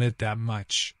will admit that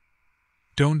much.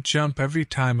 Don't jump every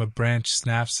time a branch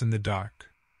snaps in the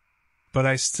dark. But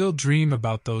I still dream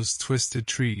about those twisted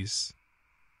trees.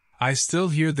 I still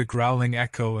hear the growling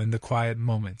echo in the quiet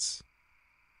moments.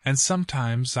 And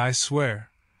sometimes, I swear,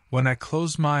 when I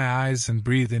close my eyes and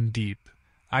breathe in deep,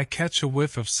 I catch a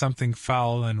whiff of something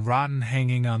foul and rotten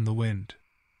hanging on the wind.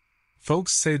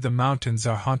 Folks say the mountains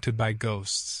are haunted by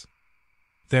ghosts.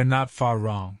 They're not far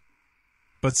wrong.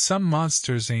 But some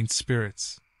monsters ain't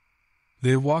spirits.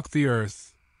 They walk the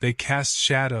earth, they cast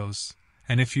shadows,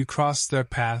 and if you cross their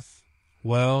path,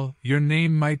 well, your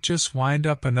name might just wind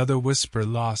up another whisper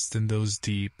lost in those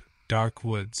deep, dark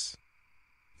woods.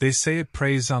 They say it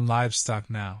preys on livestock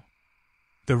now.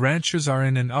 The ranchers are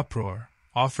in an uproar,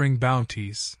 offering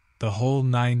bounties, the whole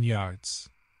 9 yards.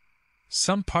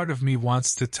 Some part of me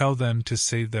wants to tell them to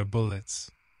save their bullets.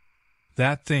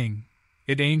 That thing,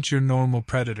 it ain't your normal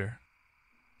predator.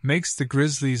 Makes the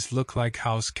grizzlies look like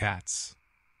house cats.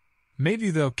 Maybe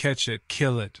they'll catch it,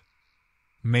 kill it.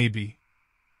 Maybe.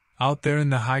 Out there in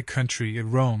the high country it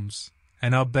roams,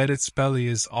 and I'll bet its belly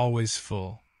is always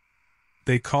full.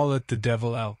 They call it the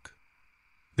devil elk.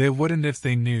 They wouldn't if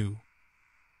they knew.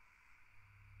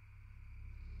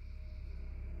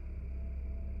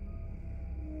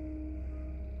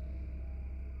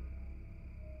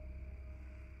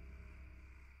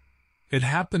 It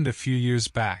happened a few years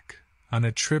back, on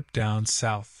a trip down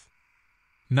south.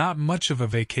 Not much of a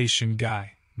vacation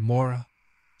guy, more a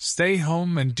stay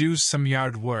home and do some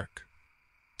yard work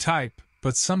type,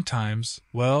 but sometimes,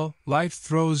 well, life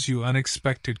throws you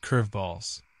unexpected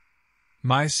curveballs.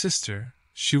 My sister,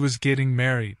 she was getting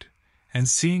married, and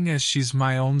seeing as she's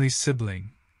my only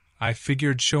sibling, I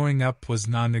figured showing up was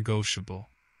non-negotiable.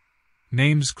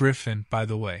 Name's Griffin, by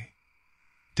the way.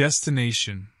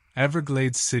 Destination,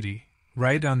 Everglades City,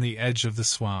 right on the edge of the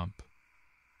swamp.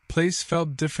 Place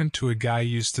felt different to a guy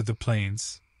used to the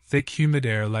plains, thick humid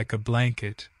air like a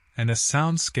blanket, and a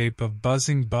soundscape of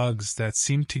buzzing bugs that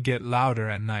seemed to get louder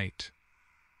at night.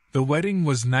 The wedding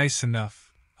was nice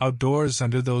enough, outdoors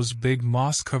under those big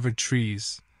moss-covered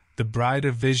trees, the bride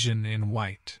a vision in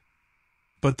white.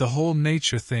 But the whole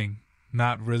nature thing,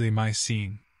 not really my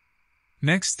scene.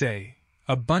 Next day,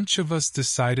 a bunch of us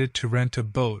decided to rent a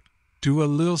boat, do a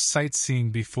little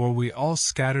sightseeing before we all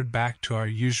scattered back to our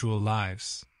usual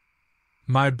lives.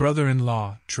 My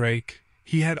brother-in-law, Drake,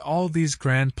 he had all these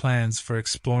grand plans for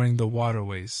exploring the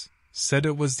waterways, said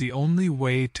it was the only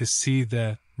way to see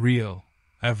the real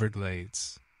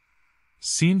Everglades.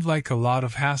 Seemed like a lot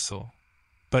of hassle,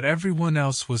 but everyone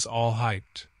else was all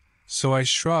hyped, so I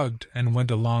shrugged and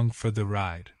went along for the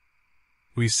ride.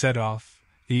 We set off,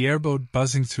 the airboat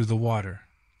buzzing through the water,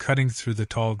 cutting through the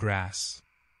tall grass.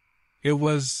 It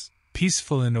was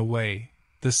peaceful in a way,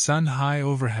 the sun high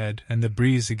overhead and the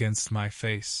breeze against my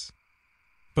face.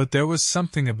 But there was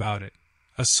something about it,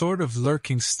 a sort of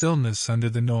lurking stillness under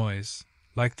the noise,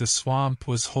 like the swamp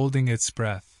was holding its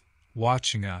breath,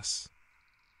 watching us.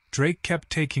 Drake kept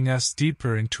taking us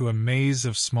deeper into a maze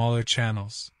of smaller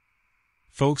channels.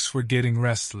 Folks were getting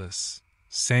restless,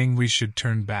 saying we should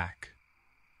turn back.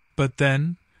 But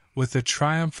then, with a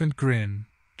triumphant grin,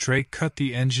 Drake cut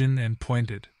the engine and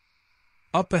pointed.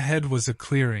 Up ahead was a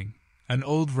clearing, an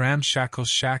old ramshackle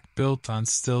shack built on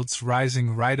stilts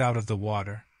rising right out of the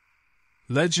water.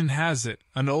 Legend has it,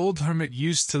 an old hermit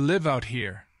used to live out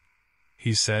here,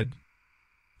 he said.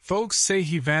 Folks say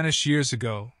he vanished years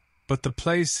ago, but the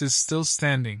place is still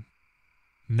standing.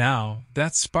 Now,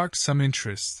 that sparked some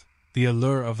interest, the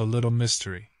allure of a little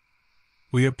mystery.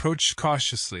 We approached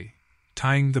cautiously,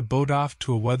 tying the boat off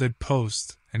to a weathered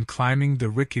post and climbing the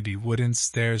rickety wooden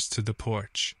stairs to the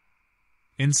porch.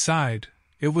 Inside,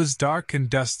 it was dark and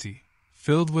dusty,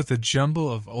 filled with a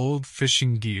jumble of old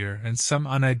fishing gear and some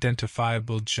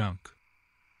unidentifiable junk.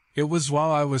 It was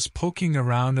while I was poking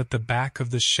around at the back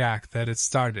of the shack that it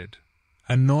started,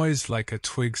 a noise like a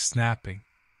twig snapping.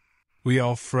 We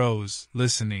all froze,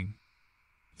 listening.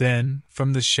 Then,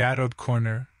 from the shadowed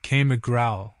corner, came a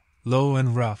growl, low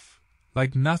and rough,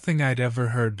 like nothing I'd ever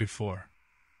heard before.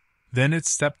 Then it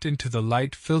stepped into the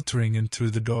light filtering in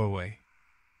through the doorway.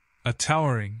 A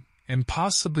towering,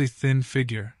 impossibly thin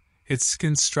figure, its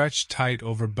skin stretched tight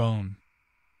over bone.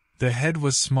 The head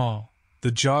was small,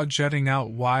 the jaw jutting out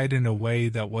wide in a way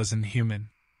that wasn't human.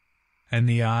 And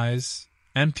the eyes,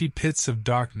 empty pits of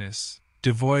darkness,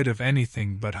 devoid of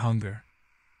anything but hunger.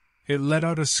 It let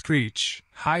out a screech,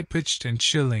 high-pitched and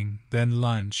chilling, then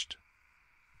lunged.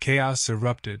 Chaos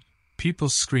erupted, people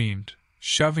screamed,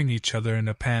 shoving each other in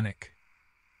a panic.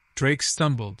 Drake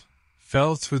stumbled,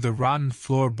 fell through the rotten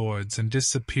floorboards and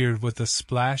disappeared with a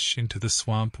splash into the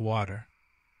swamp water.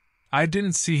 I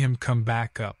didn't see him come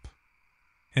back up.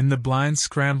 In the blind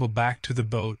scramble back to the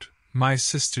boat, my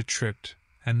sister tripped,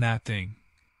 and that thing.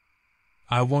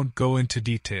 I won't go into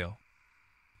detail.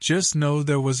 Just know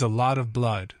there was a lot of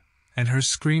blood, and her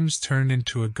screams turned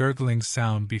into a gurgling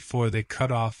sound before they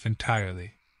cut off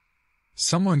entirely.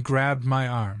 Someone grabbed my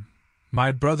arm,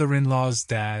 my brother-in-law's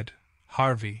dad,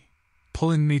 Harvey,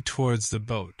 pulling me towards the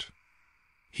boat.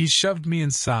 He shoved me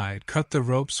inside, cut the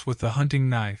ropes with a hunting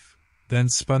knife, then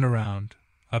spun around,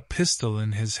 a pistol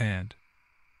in his hand.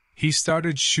 He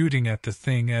started shooting at the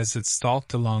thing as it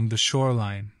stalked along the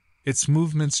shoreline, its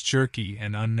movements jerky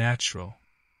and unnatural.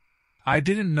 I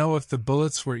didn't know if the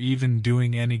bullets were even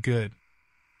doing any good.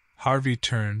 Harvey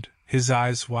turned, his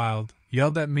eyes wild,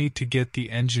 yelled at me to get the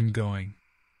engine going.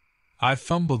 I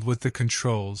fumbled with the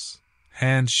controls,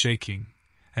 hands shaking,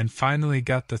 and finally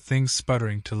got the thing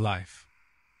sputtering to life.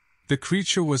 The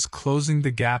creature was closing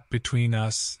the gap between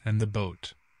us and the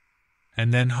boat.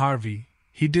 And then Harvey,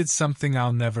 he did something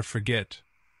I'll never forget.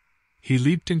 He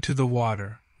leaped into the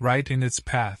water, right in its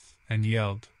path, and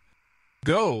yelled,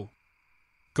 "Go!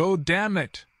 Go, damn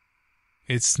it!"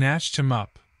 It snatched him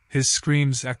up, his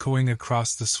screams echoing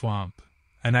across the swamp,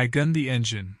 and I gunned the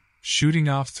engine, shooting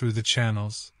off through the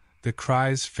channels, the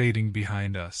cries fading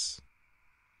behind us.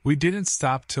 We didn't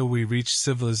stop till we reached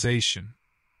civilization.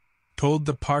 Told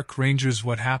the park rangers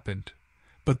what happened,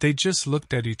 but they just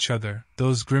looked at each other,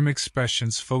 those grim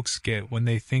expressions folks get when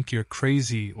they think you're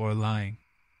crazy or lying.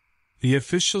 The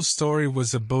official story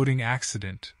was a boating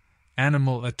accident,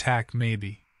 animal attack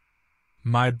maybe.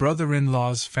 My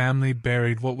brother-in-law's family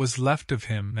buried what was left of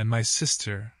him and my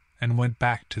sister and went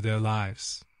back to their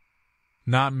lives.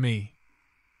 Not me.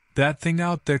 That thing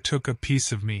out there took a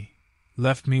piece of me,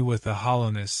 left me with a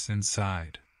hollowness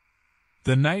inside.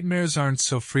 The nightmares aren't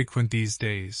so frequent these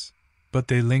days, but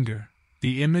they linger,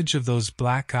 the image of those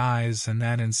black eyes and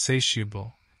that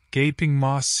insatiable, gaping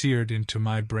maw seared into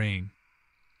my brain.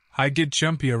 I get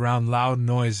jumpy around loud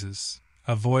noises,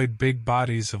 avoid big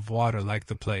bodies of water like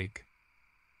the plague.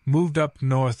 Moved up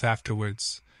north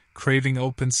afterwards, craving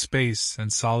open space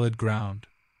and solid ground.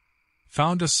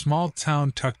 Found a small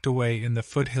town tucked away in the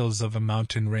foothills of a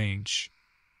mountain range.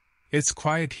 It's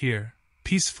quiet here,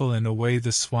 peaceful in a way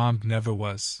the swamp never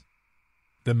was.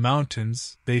 The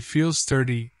mountains, they feel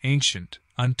sturdy, ancient,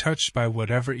 untouched by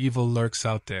whatever evil lurks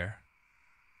out there.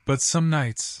 But some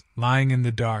nights, lying in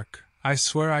the dark, I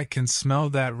swear I can smell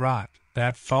that rot,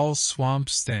 that foul swamp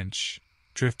stench,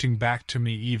 drifting back to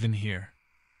me even here.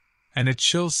 And a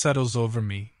chill settles over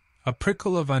me, a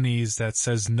prickle of unease that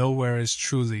says nowhere is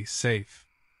truly safe.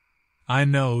 I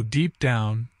know, deep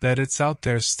down, that it's out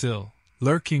there still,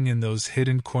 lurking in those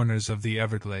hidden corners of the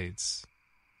Everglades.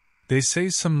 They say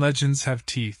some legends have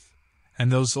teeth, and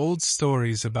those old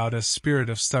stories about a spirit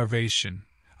of starvation,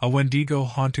 a Wendigo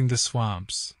haunting the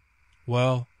swamps.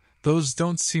 Well, those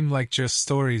don't seem like just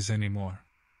stories anymore.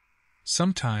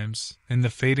 Sometimes, in the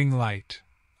fading light,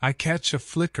 I catch a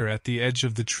flicker at the edge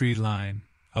of the tree line,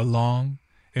 a long,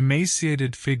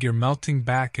 emaciated figure melting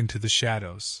back into the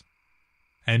shadows.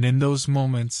 And in those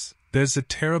moments, there's a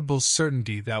terrible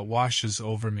certainty that washes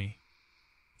over me.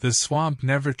 The swamp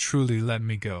never truly let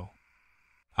me go.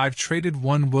 I've traded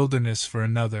one wilderness for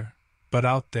another, but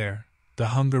out there, the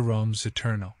hunger roams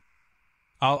eternal.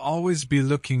 I'll always be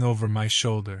looking over my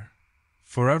shoulder,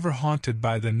 forever haunted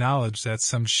by the knowledge that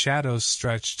some shadows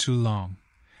stretch too long,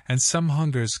 and some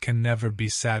hungers can never be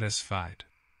satisfied.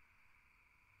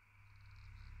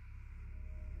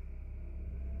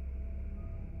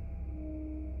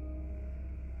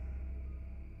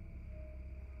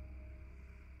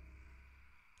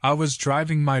 I was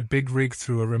driving my big rig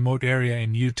through a remote area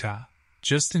in Utah,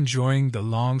 just enjoying the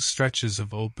long stretches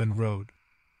of open road.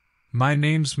 My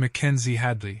name's Mackenzie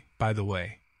Hadley, by the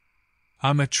way.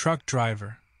 I'm a truck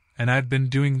driver, and I've been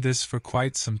doing this for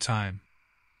quite some time.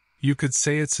 You could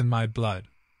say it's in my blood.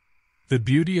 The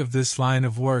beauty of this line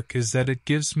of work is that it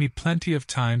gives me plenty of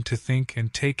time to think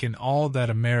and take in all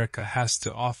that America has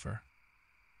to offer.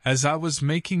 As I was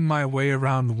making my way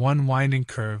around one winding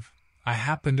curve, I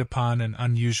happened upon an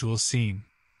unusual scene.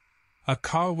 A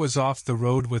car was off the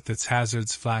road with its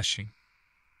hazards flashing.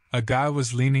 A guy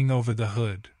was leaning over the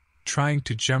hood, trying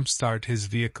to jump-start his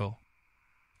vehicle.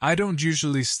 I don't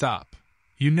usually stop.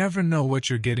 You never know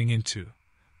what you're getting into.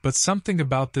 But something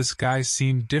about this guy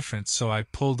seemed different, so I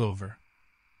pulled over.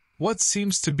 "What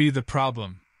seems to be the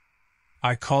problem?"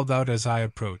 I called out as I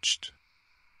approached.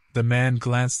 The man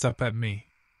glanced up at me.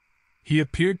 He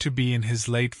appeared to be in his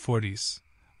late 40s,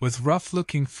 with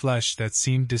rough-looking flesh that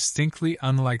seemed distinctly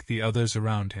unlike the others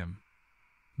around him.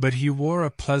 But he wore a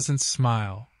pleasant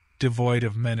smile, devoid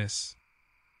of menace.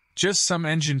 "Just some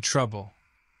engine trouble,"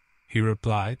 he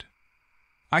replied.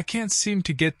 "I can't seem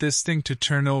to get this thing to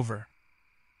turn over."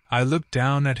 I looked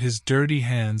down at his dirty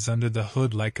hands under the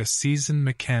hood like a seasoned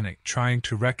mechanic trying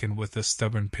to reckon with a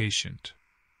stubborn patient.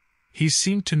 He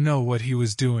seemed to know what he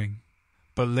was doing,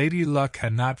 but Lady Luck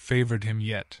had not favored him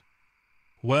yet.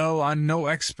 "Well, I'm no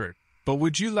expert, but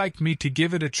would you like me to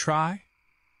give it a try?"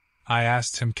 I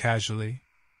asked him casually.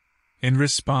 In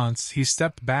response, he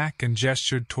stepped back and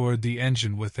gestured toward the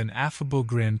engine with an affable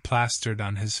grin plastered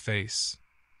on his face.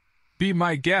 "Be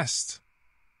my guest."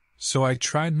 So I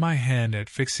tried my hand at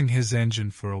fixing his engine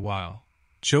for a while,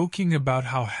 joking about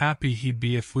how happy he'd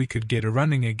be if we could get it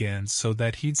running again so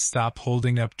that he'd stop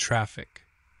holding up traffic.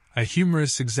 A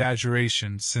humorous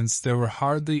exaggeration since there were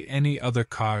hardly any other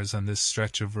cars on this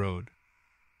stretch of road.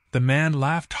 The man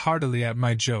laughed heartily at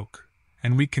my joke,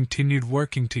 and we continued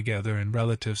working together in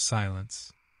relative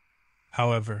silence.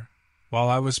 However, while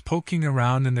I was poking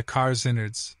around in the car's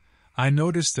innards, I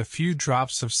noticed a few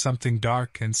drops of something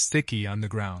dark and sticky on the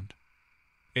ground.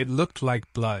 It looked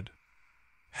like blood.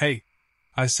 "Hey,"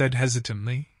 I said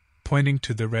hesitantly, pointing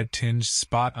to the red-tinged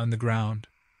spot on the ground.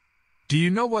 "Do you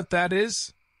know what that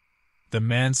is?" The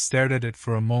man stared at it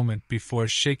for a moment before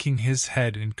shaking his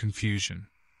head in confusion.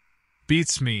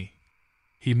 "Beats me,"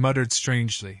 he muttered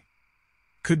strangely.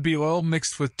 "Could be oil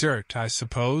mixed with dirt, I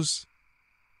suppose."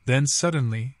 Then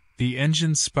suddenly, the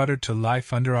engine sputtered to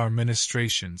life under our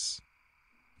ministrations.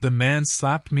 The man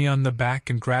slapped me on the back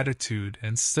in gratitude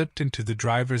and slipped into the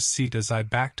driver's seat as I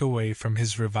backed away from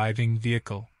his reviving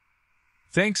vehicle.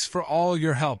 "Thanks for all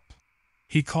your help,"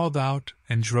 He called out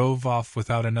and drove off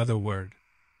without another word.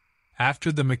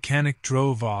 After the mechanic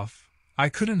drove off, I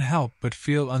couldn't help but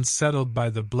feel unsettled by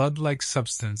the blood-like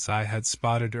substance I had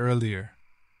spotted earlier.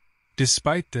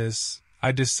 Despite this,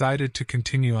 I decided to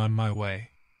continue on my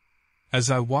way.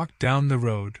 As I walked down the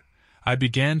road, I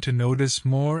began to notice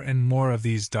more and more of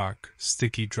these dark,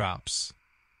 sticky drops.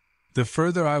 The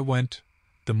further I went,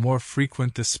 the more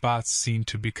frequent the spots seemed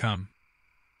to become.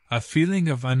 A feeling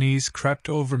of unease crept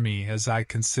over me as I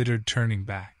considered turning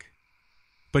back.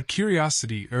 But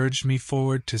curiosity urged me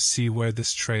forward to see where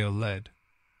this trail led.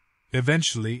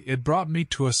 Eventually, it brought me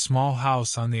to a small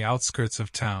house on the outskirts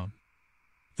of town.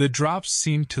 The drops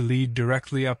seemed to lead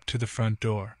directly up to the front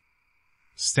door.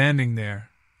 Standing there,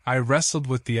 I wrestled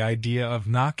with the idea of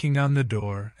knocking on the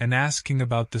door and asking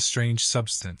about the strange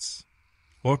substance,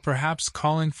 or perhaps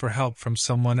calling for help from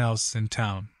someone else in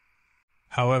town.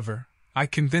 However, I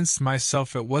convinced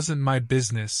myself it wasn't my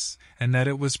business and that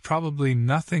it was probably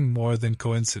nothing more than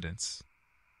coincidence.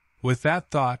 With that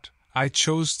thought, I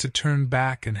chose to turn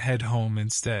back and head home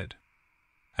instead.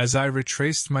 As I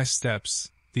retraced my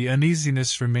steps, the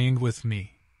uneasiness remained with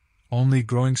me, only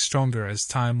growing stronger as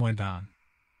time went on.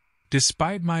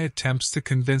 Despite my attempts to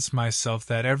convince myself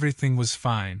that everything was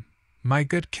fine, my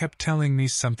gut kept telling me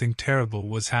something terrible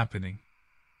was happening.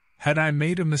 Had I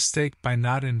made a mistake by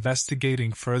not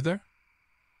investigating further?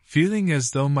 Feeling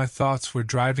as though my thoughts were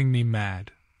driving me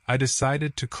mad, I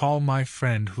decided to call my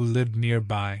friend who lived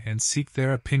nearby and seek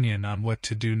their opinion on what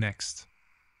to do next.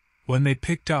 When they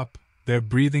picked up, their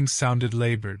breathing sounded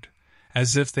labored,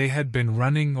 as if they had been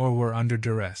running or were under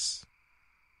duress.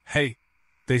 "Hey,"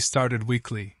 they started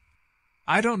weakly.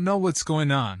 "I don't know what's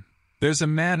going on. There's a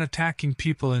man attacking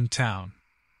people in town."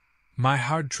 My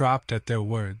heart dropped at their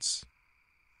words.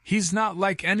 "He's not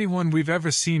like anyone we've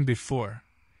ever seen before.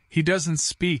 He doesn't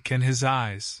speak, and his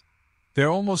eyes, they're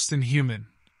almost inhuman,"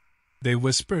 they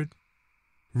whispered.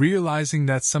 Realizing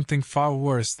that something far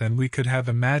worse than we could have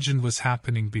imagined was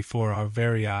happening before our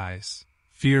very eyes,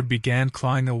 fear began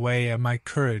clawing away at my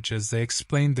courage as they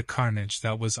explained the carnage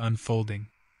that was unfolding.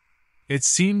 It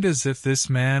seemed as if this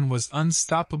man was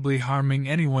unstoppably harming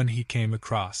anyone he came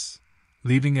across,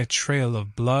 leaving a trail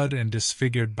of blood and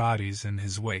disfigured bodies in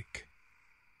his wake.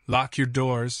 "Lock your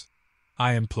doors,"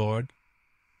 I implored.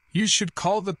 "You should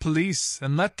call the police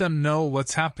and let them know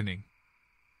what's happening."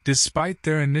 Despite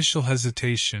their initial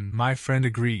hesitation, my friend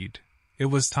agreed. It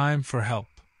was time for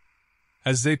help.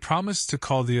 As they promised to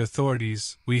call the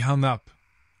authorities, we hung up.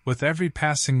 With every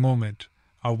passing moment,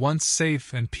 our once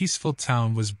safe and peaceful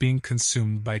town was being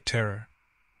consumed by terror.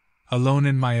 Alone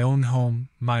in my own home,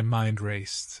 my mind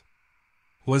raced.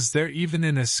 Was there even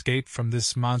an escape from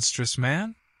this monstrous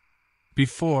man?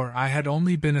 Before, I had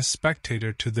only been a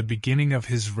spectator to the beginning of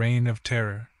his reign of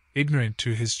terror, ignorant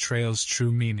to his trail's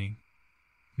true meaning.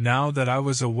 Now that I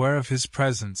was aware of his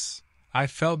presence, I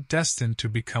felt destined to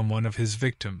become one of his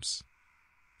victims.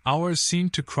 Hours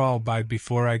seemed to crawl by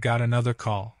before I got another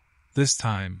call. This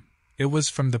time, it was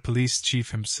from the police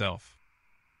chief himself.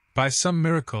 By some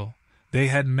miracle, they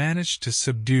had managed to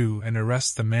subdue and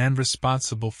arrest the man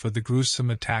responsible for the gruesome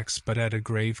attacks, but at a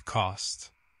grave cost.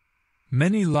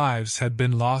 Many lives had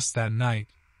been lost that night,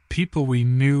 people we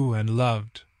knew and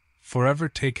loved, forever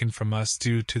taken from us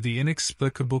due to the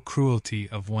inexplicable cruelty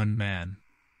of one man.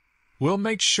 "We'll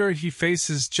make sure he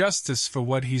faces justice for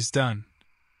what he's done,"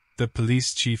 the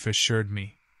police chief assured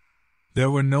me. There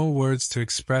were no words to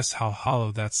express how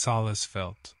hollow that solace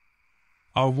felt.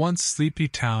 Our once sleepy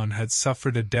town had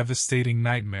suffered a devastating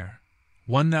nightmare,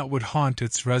 one that would haunt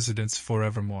its residents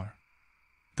forevermore.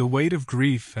 The weight of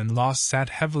grief and loss sat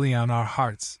heavily on our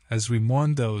hearts as we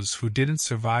mourned those who didn't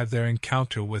survive their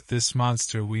encounter with this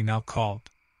monster we now called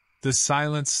the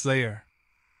Silent Slayer.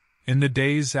 In the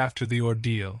days after the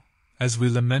ordeal, as we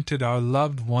lamented our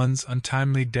loved ones'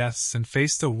 untimely deaths and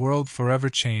faced a world forever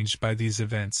changed by these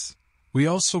events, we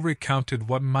also recounted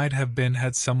what might have been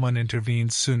had someone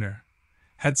intervened sooner,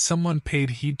 had someone paid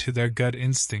heed to their gut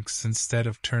instincts instead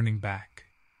of turning back.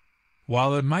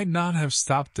 While it might not have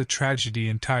stopped the tragedy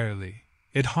entirely,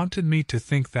 it haunted me to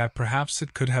think that perhaps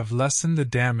it could have lessened the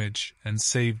damage and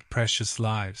saved precious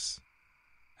lives.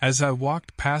 As I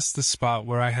walked past the spot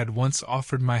where I had once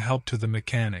offered my help to the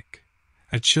mechanic,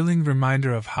 a chilling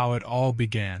reminder of how it all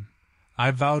began,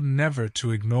 I vowed never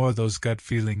to ignore those gut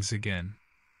feelings again.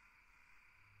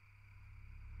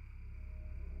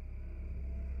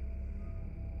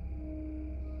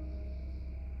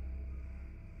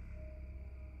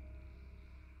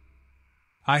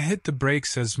 I hit the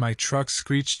brakes as my truck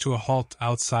screeched to a halt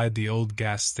outside the old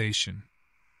gas station.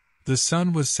 The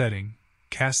sun was setting,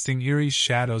 casting eerie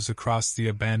shadows across the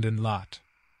abandoned lot.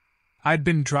 I'd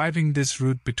been driving this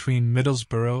route between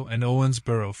Middlesbrough and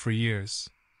Owensboro for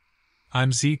years.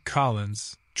 I'm Zeke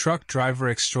Collins, truck driver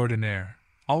extraordinaire,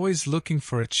 always looking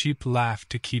for a cheap laugh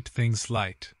to keep things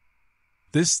light.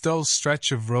 This dull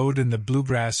stretch of road in the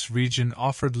Bluegrass region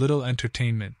offered little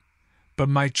entertainment, but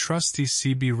my trusty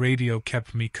CB radio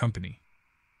kept me company.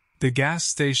 The gas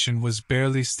station was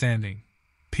barely standing.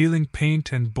 Peeling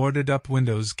paint and boarded-up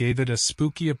windows gave it a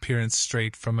spooky appearance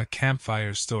straight from a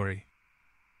campfire story.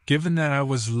 Given that I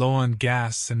was low on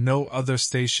gas and no other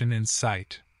station in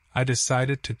sight, I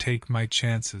decided to take my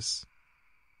chances.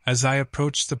 As I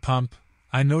approached the pump,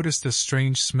 I noticed a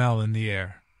strange smell in the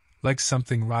air, like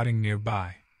something rotting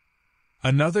nearby.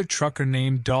 Another trucker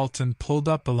named Dalton pulled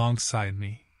up alongside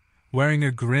me, wearing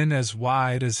a grin as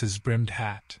wide as his brimmed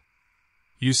hat.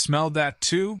 "You smelled that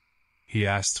too?" he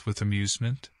asked with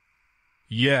amusement.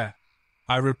 "Yeah,"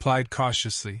 I replied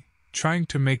cautiously, trying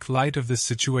to make light of the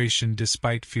situation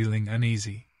despite feeling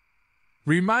uneasy.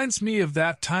 "Reminds me of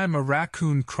that time a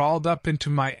raccoon crawled up into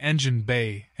my engine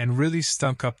bay and really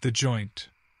stunk up the joint."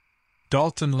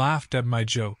 Dalton laughed at my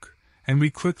joke, and we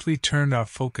quickly turned our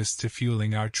focus to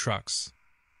fueling our trucks.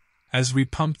 As we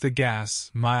pumped the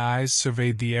gas, my eyes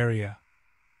surveyed the area.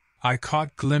 I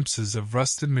caught glimpses of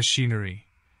rusted machinery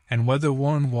and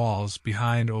weather-worn walls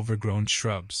behind overgrown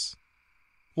shrubs.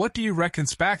 "What do you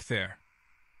reckon's back there?"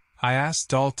 I asked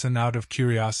Dalton out of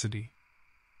curiosity.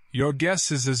 "Your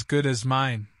guess is as good as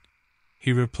mine,"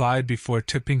 he replied before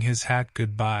tipping his hat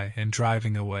goodbye and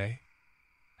driving away.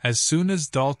 As soon as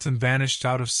Dalton vanished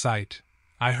out of sight,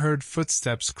 I heard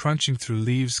footsteps crunching through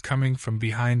leaves coming from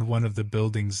behind one of the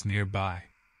buildings nearby.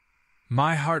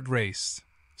 My heart raced.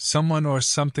 Someone or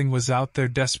something was out there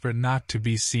desperate not to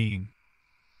be seen.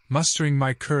 Mustering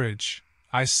my courage,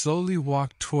 I slowly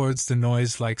walked towards the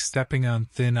noise like stepping on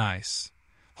thin ice,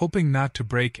 hoping not to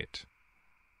break it.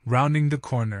 Rounding the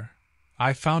corner,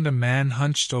 I found a man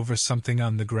hunched over something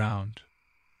on the ground.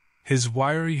 His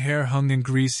wiry hair hung in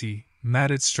greasy,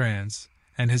 matted strands,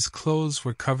 and his clothes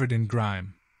were covered in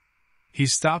grime. He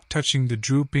stopped touching the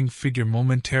drooping figure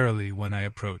momentarily when I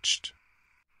approached.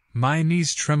 My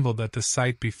knees trembled at the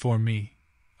sight before me,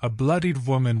 a bloodied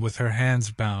woman with her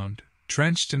hands bound,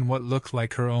 drenched in what looked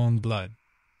like her own blood.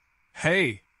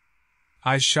 "Hey!"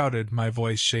 I shouted, my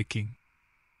voice shaking.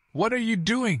 "What are you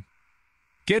doing?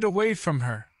 Get away from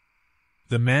her!"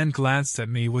 The man glanced at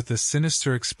me with a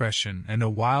sinister expression and a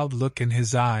wild look in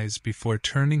his eyes before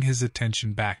turning his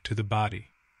attention back to the body.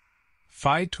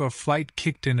 Fight or flight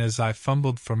kicked in as I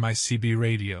fumbled for my CB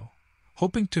radio,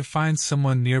 hoping to find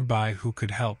someone nearby who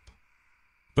could help.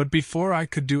 But before I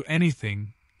could do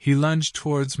anything, he lunged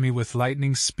towards me with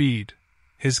lightning speed,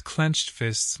 his clenched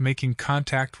fists making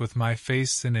contact with my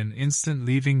face in an instant,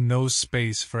 leaving no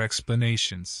space for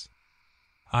explanations.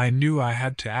 I knew I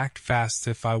had to act fast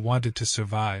if I wanted to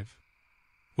survive.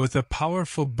 With a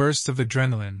powerful burst of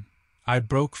adrenaline, I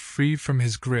broke free from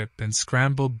his grip and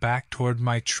scrambled back toward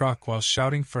my truck while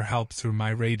shouting for help through my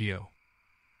radio.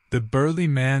 The burly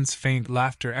man's faint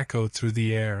laughter echoed through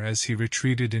the air as he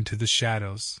retreated into the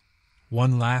shadows,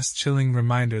 one last chilling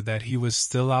reminder that he was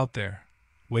still out there,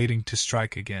 waiting to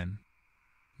strike again.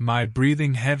 My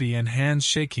breathing heavy and hands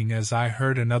shaking as I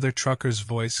heard another trucker's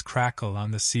voice crackle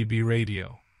on the CB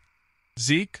radio.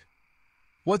 "Zeke?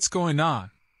 What's going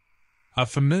on?" A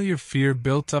familiar fear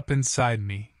built up inside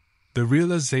me. The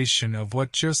realization of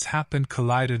what just happened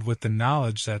collided with the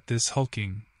knowledge that this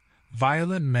hulking,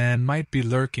 violent man might be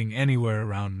lurking anywhere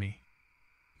around me.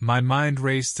 My mind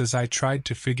raced as I tried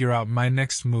to figure out my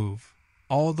next move,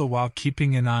 all the while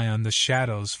keeping an eye on the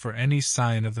shadows for any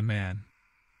sign of the man.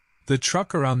 The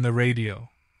trucker on the radio,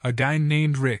 a guy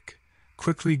named Rick,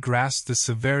 quickly grasped the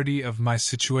severity of my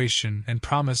situation and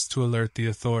promised to alert the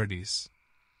authorities.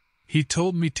 He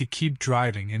told me to keep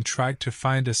driving and tried to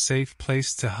find a safe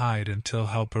place to hide until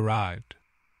help arrived.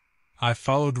 I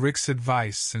followed Rick's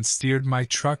advice and steered my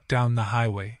truck down the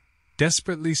highway,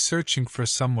 desperately searching for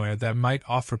somewhere that might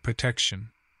offer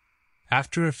protection.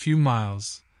 After a few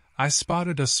miles, I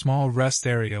spotted a small rest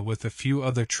area with a few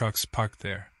other trucks parked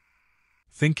there.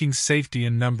 Thinking safety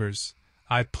in numbers,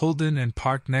 I pulled in and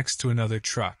parked next to another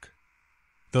truck.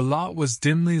 The lot was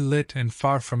dimly lit and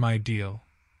far from ideal,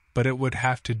 but it would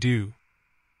have to do.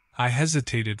 I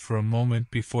hesitated for a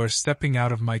moment before stepping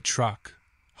out of my truck,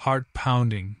 heart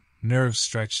pounding, nerves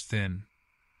stretched thin.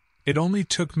 It only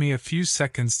took me a few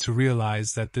seconds to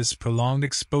realize that this prolonged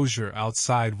exposure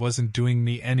outside wasn't doing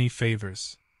me any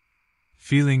favors.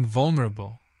 Feeling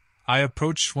vulnerable, I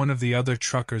approached one of the other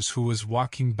truckers who was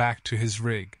walking back to his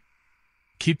rig.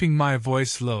 Keeping my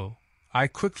voice low, I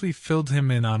quickly filled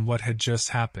him in on what had just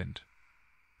happened.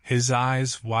 His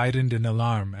eyes widened in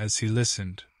alarm as he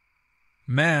listened.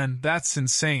 Man, that's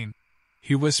insane,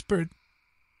 he whispered.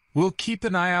 We'll keep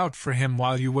an eye out for him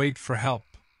while you wait for help.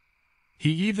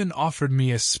 He even offered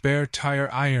me a spare tire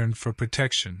iron for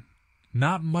protection.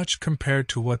 Not much compared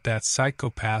to what that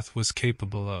psychopath was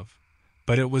capable of,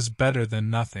 but it was better than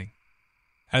nothing.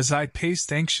 As I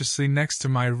paced anxiously next to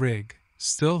my rig,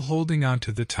 still holding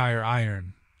onto the tire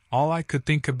iron, all I could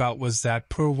think about was that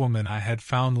poor woman I had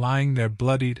found lying there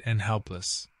bloodied and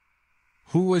helpless.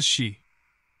 Who was she?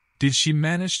 Did she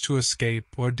manage to escape,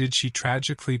 or did she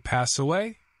tragically pass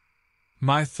away?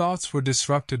 My thoughts were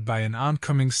disrupted by an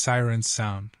oncoming siren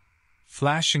sound.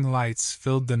 Flashing lights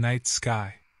filled the night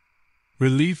sky.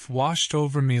 Relief washed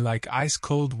over me like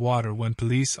ice-cold water when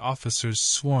police officers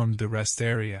swarmed the rest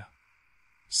area.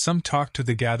 Some talked to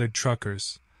the gathered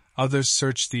truckers, others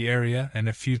searched the area, and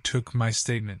a few took my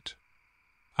statement.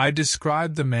 I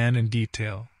described the man in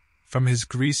detail, from his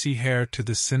greasy hair to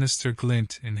the sinister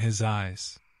glint in his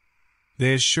eyes.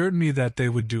 They assured me that they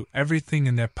would do everything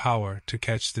in their power to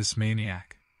catch this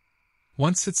maniac.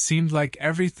 Once it seemed like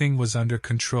everything was under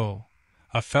control,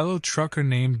 a fellow trucker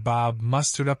named Bob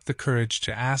mustered up the courage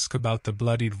to ask about the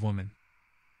bloodied woman.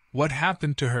 What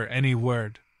happened to her, any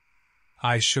word?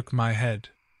 I shook my head.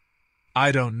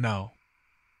 I don't know.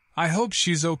 I hope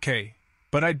she's okay,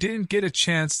 but I didn't get a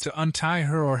chance to untie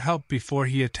her or help before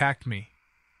he attacked me.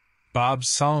 Bob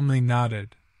solemnly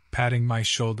nodded, patting my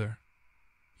shoulder.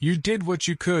 You did what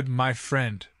you could, my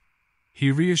friend.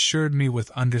 He reassured me with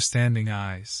understanding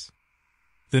eyes.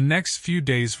 The next few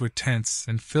days were tense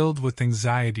and filled with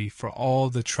anxiety for all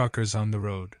the truckers on the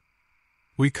road.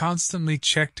 We constantly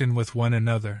checked in with one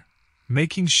another,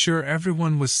 making sure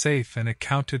everyone was safe and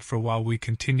accounted for while we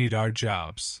continued our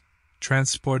jobs,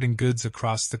 transporting goods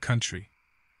across the country.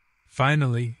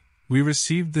 Finally, we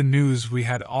received the news we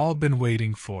had all been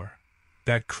waiting for.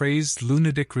 That crazed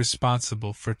lunatic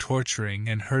responsible for torturing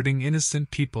and hurting innocent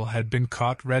people had been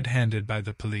caught red-handed by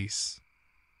the police.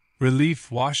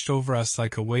 Relief washed over us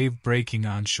like a wave breaking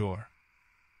on shore.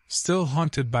 Still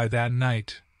haunted by that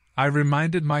night, I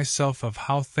reminded myself of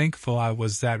how thankful I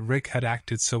was that Rick had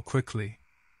acted so quickly.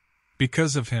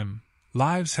 Because of him,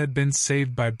 lives had been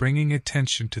saved by bringing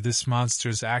attention to this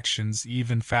monster's actions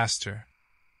even faster.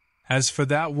 As for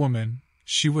that woman,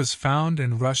 she was found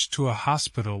and rushed to a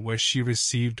hospital where she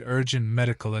received urgent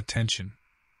medical attention.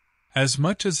 As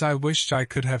much as I wished I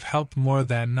could have helped more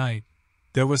that night,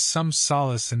 there was some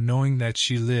solace in knowing that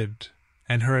she lived,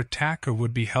 and her attacker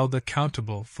would be held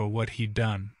accountable for what he'd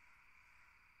done.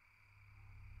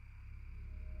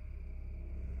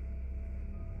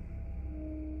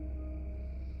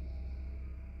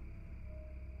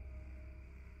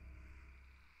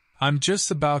 I'm just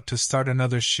about to start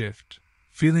another shift,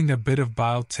 feeling a bit of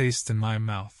bile taste in my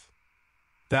mouth.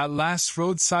 That last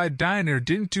roadside diner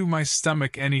didn't do my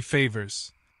stomach any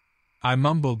favors, I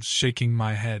mumbled, shaking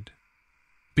my head.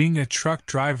 Being a truck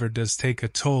driver does take a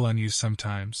toll on you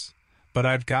sometimes, but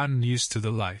I've gotten used to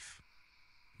the life.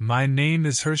 My name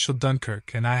is Herschel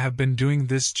Dunkirk, and I have been doing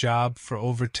this job for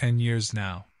over 10 years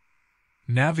now.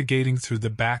 Navigating through the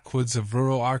backwoods of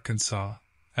rural Arkansas,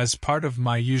 as part of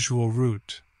my usual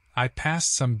route, I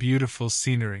passed some beautiful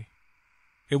scenery.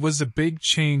 It was a big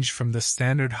change from the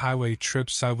standard highway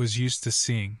trips I was used to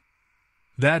seeing.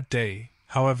 That day,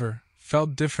 however,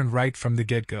 felt different right from the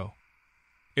get-go.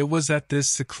 It was at this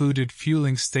secluded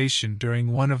fueling station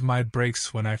during one of my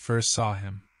breaks when I first saw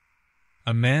him.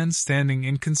 A man standing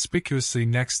inconspicuously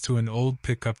next to an old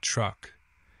pickup truck,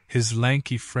 his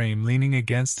lanky frame leaning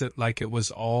against it like it was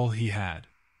all he had.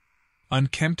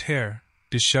 Unkempt hair,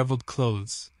 disheveled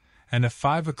clothes, and a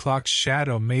 5 o'clock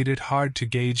shadow made it hard to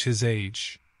gauge his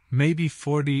age, maybe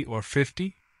 40 or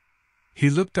 50? He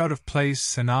looked out of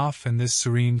place and off in this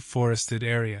serene forested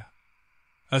area.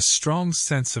 A strong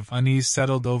sense of unease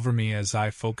settled over me as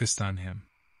I focused on him.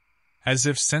 As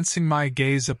if sensing my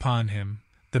gaze upon him,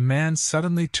 the man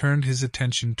suddenly turned his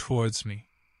attention towards me.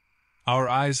 Our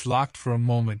eyes locked for a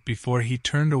moment before he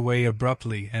turned away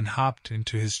abruptly and hopped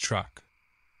into his truck.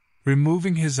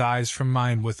 Removing his eyes from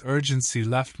mine with urgency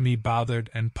left me bothered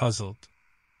and puzzled.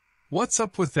 "What's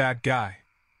up with that guy?"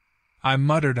 I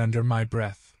muttered under my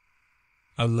breath.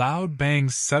 A loud bang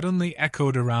suddenly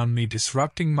echoed around me,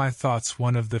 disrupting my thoughts.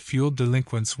 One of the fuel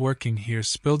delinquents working here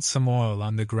spilled some oil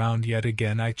on the ground yet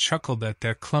again. I chuckled at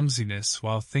their clumsiness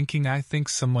while thinking, I think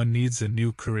someone needs a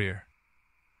new career.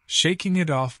 Shaking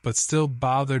it off but still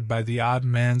bothered by the odd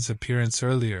man's appearance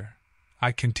earlier,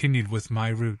 I continued with my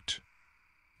route.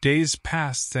 Days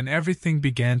passed and everything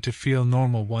began to feel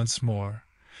normal once more,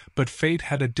 but fate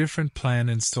had a different plan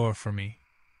in store for me.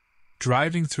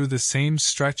 Driving through the same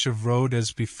stretch of road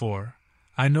as before,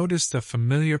 I noticed a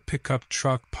familiar pickup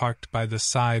truck parked by the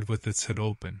side with its hood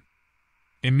open.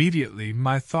 Immediately,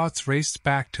 my thoughts raced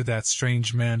back to that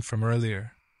strange man from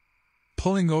earlier.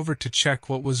 Pulling over to check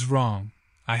what was wrong,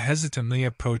 I hesitantly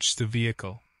approached the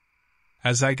vehicle.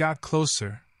 As I got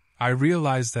closer, I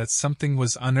realized that something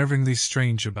was unnervingly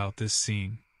strange about this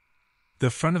scene. The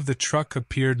front of the truck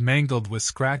appeared mangled with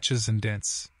scratches and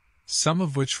dents, some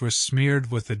of which were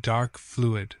smeared with a dark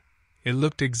fluid. It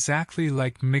looked exactly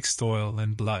like mixed oil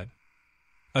and blood.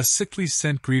 A sickly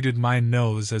scent greeted my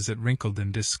nose as it wrinkled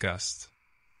in disgust.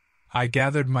 I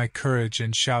gathered my courage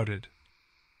and shouted,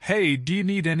 "Hey, do you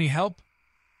need any help?"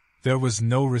 There was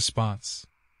no response.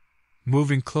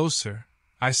 Moving closer,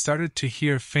 I started to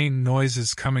hear faint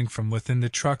noises coming from within the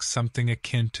truck, something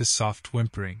akin to soft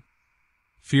whimpering.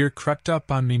 Fear crept up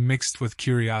on me mixed with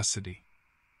curiosity.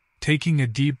 Taking a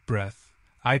deep breath,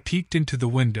 I peeked into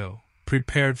the window,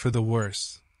 prepared for the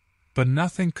worst. But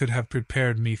nothing could have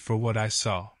prepared me for what I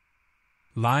saw.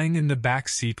 Lying in the back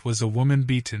seat was a woman,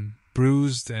 beaten,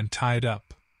 bruised, and tied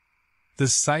up. The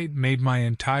sight made my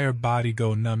entire body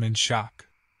go numb in shock.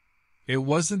 It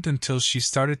wasn't until she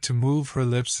started to move her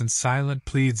lips in silent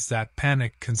pleads that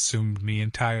panic consumed me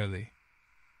entirely.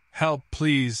 "Help,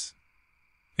 please!"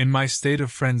 In my state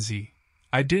of frenzy,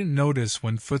 I didn't notice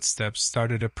when footsteps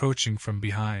started approaching from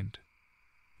behind.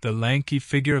 The lanky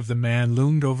figure of the man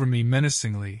loomed over me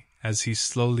menacingly as he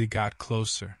slowly got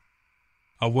closer.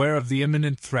 Aware of the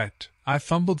imminent threat, I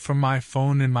fumbled for my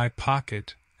phone in my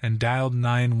pocket and dialed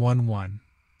 911,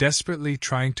 desperately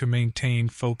trying to maintain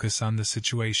focus on the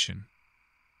situation.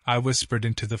 I whispered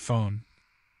into the phone,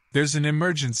 "There's an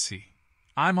emergency.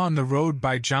 I'm on the road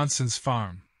by Johnson's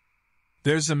farm.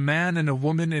 There's a man and a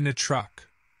woman in a truck.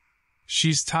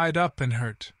 She's tied up and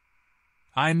hurt.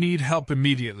 I need help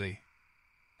immediately."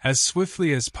 As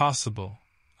swiftly as possible,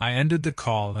 I ended the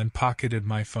call and pocketed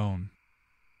my phone.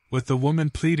 With the woman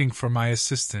pleading for my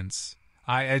assistance,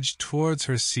 I edged towards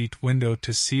her seat window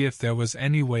to see if there was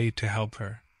any way to help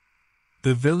her.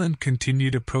 The villain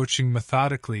continued approaching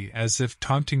methodically as if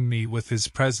taunting me with his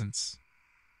presence.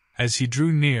 As he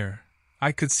drew near,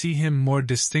 I could see him more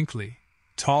distinctly,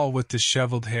 tall with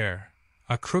disheveled hair,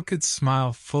 a crooked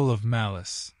smile full of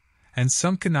malice, and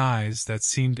sunken eyes that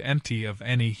seemed empty of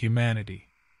any humanity.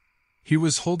 He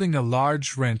was holding a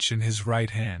large wrench in his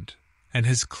right hand, and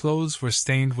his clothes were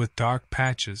stained with dark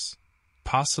patches,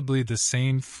 possibly the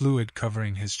same fluid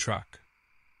covering his truck.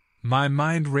 My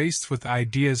mind raced with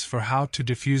ideas for how to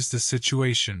defuse the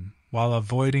situation while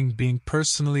avoiding being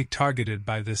personally targeted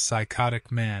by this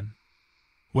psychotic man.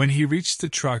 When he reached the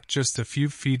truck just a few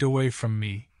feet away from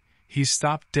me, he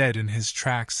stopped dead in his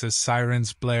tracks as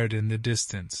sirens blared in the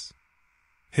distance.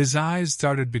 His eyes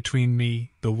darted between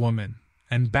me, the woman,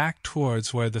 and back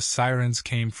towards where the sirens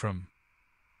came from.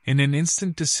 In an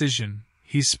instant decision,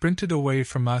 he sprinted away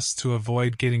from us to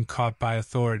avoid getting caught by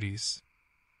authorities.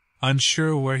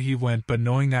 Unsure where he went but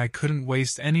knowing I couldn't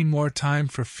waste any more time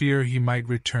for fear he might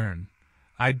return,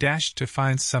 I dashed to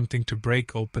find something to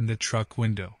break open the truck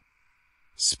window.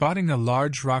 Spotting a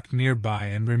large rock nearby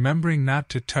and remembering not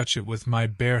to touch it with my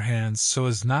bare hands so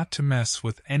as not to mess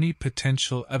with any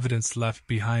potential evidence left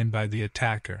behind by the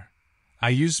attacker, I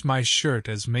used my shirt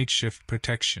as makeshift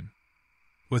protection.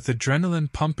 With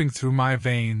adrenaline pumping through my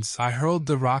veins, I hurled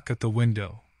the rock at the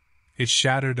window. It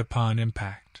shattered upon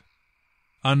impact.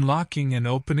 Unlocking and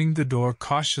opening the door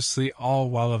cautiously,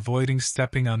 all while avoiding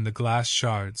stepping on the glass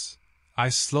shards, I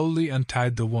slowly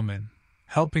untied the woman,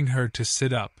 helping her to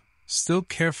sit up, still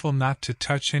careful not to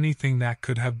touch anything that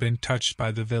could have been touched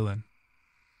by the villain.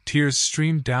 Tears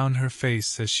streamed down her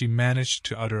face as she managed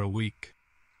to utter a weak,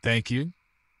 "Thank you."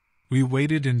 We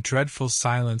waited in dreadful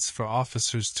silence for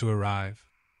officers to arrive.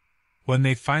 When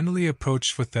they finally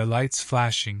approached with their lights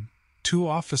flashing, 2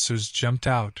 officers jumped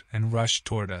out and rushed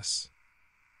toward us.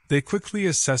 They quickly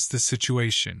assessed the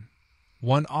situation.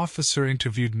 One officer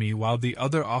interviewed me while the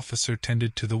other officer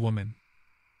tended to the woman.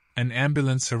 An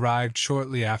ambulance arrived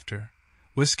shortly after,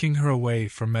 whisking her away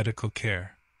for medical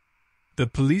care. The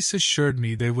police assured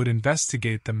me they would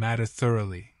investigate the matter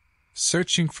thoroughly,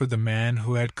 searching for the man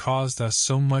who had caused us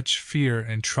so much fear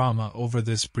and trauma over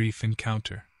this brief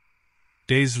encounter.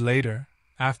 Days later,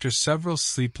 after several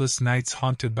sleepless nights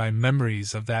haunted by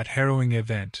memories of that harrowing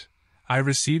event, I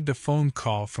received a phone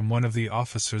call from one of the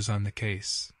officers on the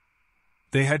case.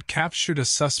 They had captured a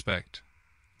suspect,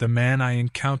 the man I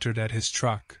encountered at his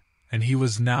truck, and he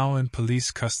was now in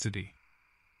police custody.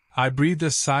 I breathed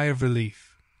a sigh of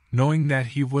relief, knowing that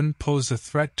he wouldn't pose a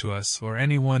threat to us or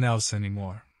anyone else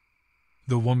anymore.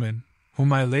 The woman,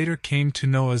 whom I later came to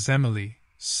know as Emily,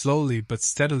 slowly but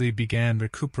steadily began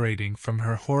recuperating from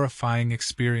her horrifying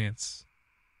experience.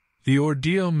 The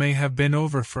ordeal may have been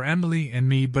over for Emily and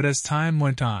me, but as time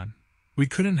went on, we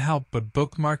couldn't help but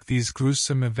bookmark these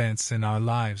gruesome events in our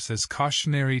lives as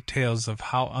cautionary tales of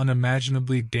how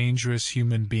unimaginably dangerous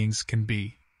human beings can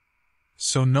be.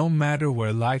 So no matter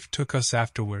where life took us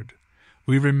afterward,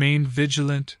 we remained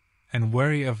vigilant and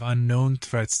wary of unknown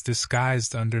threats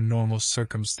disguised under normal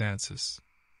circumstances.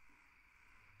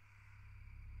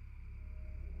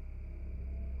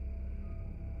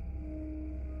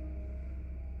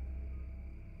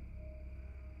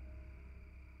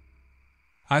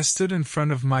 I stood in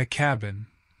front of my cabin,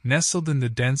 nestled in the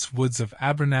dense woods of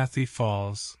Abernathy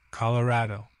Falls,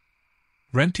 Colorado.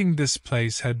 Renting this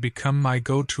place had become my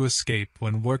go-to escape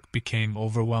when work became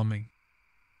overwhelming.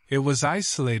 It was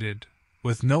isolated,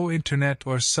 with no internet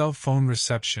or cell phone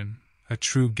reception, a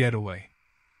true getaway.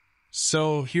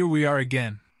 So here we are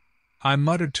again, I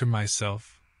muttered to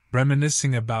myself,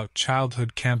 reminiscing about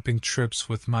childhood camping trips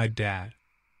with my dad.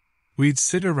 We'd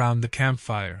sit around the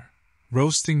campfire,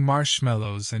 roasting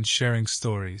marshmallows and sharing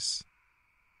stories.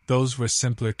 Those were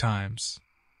simpler times.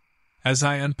 As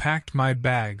I unpacked my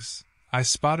bags, I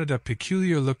spotted a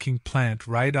peculiar-looking plant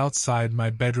right outside my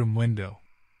bedroom window.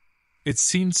 It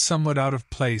seemed somewhat out of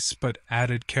place but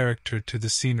added character to the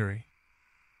scenery.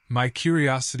 My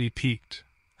curiosity piqued.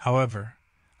 However,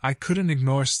 I couldn't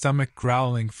ignore stomach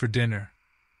growling for dinner.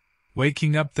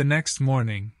 Waking up the next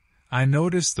morning, I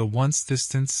noticed the once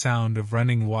distant sound of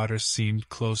running water seemed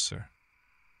closer.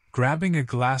 Grabbing a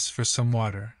glass for some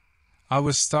water, I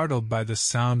was startled by the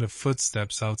sound of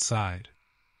footsteps outside.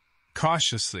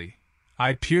 Cautiously,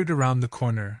 I peered around the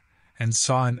corner and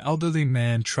saw an elderly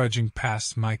man trudging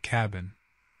past my cabin.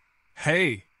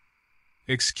 "Hey!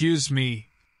 Excuse me,"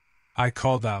 I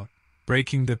called out,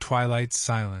 breaking the twilight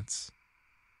silence.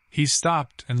 He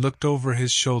stopped and looked over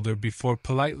his shoulder before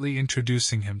politely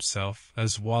introducing himself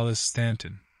as Wallace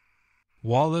Stanton.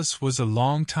 Wallace was a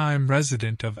long-time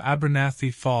resident of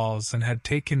Abernathy Falls and had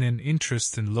taken an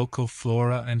interest in local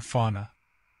flora and fauna.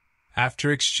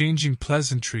 After exchanging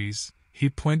pleasantries, he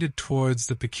pointed towards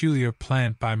the peculiar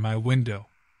plant by my window.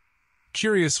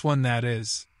 "Curious one that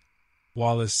is,"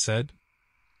 Wallace said.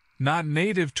 "Not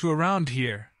native to around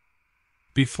here."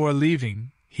 Before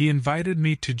leaving, he invited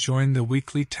me to join the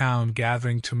weekly town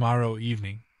gathering tomorrow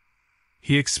evening.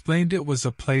 He explained it was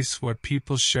a place where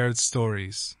people shared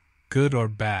stories, good or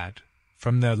bad,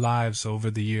 from their lives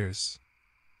over the years.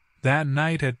 That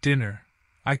night at dinner,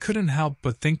 I couldn't help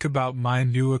but think about my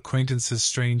new acquaintance's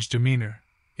strange demeanor.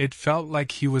 It felt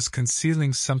like he was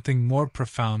concealing something more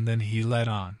profound than he let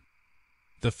on.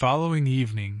 The following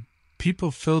evening,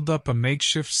 people filled up a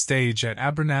makeshift stage at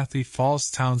Abernathy Falls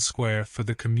Town Square for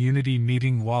the community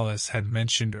meeting Wallace had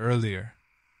mentioned earlier.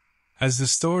 As the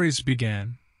stories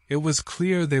began, it was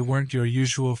clear they weren't your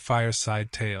usual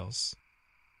fireside tales.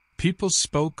 People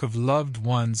spoke of loved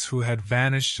ones who had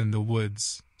vanished in the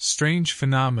woods, strange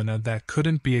phenomena that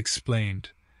couldn't be explained,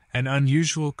 and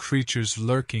unusual creatures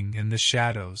lurking in the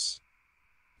shadows.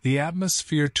 The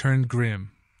atmosphere turned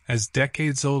grim, as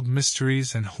decades-old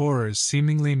mysteries and horrors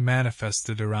seemingly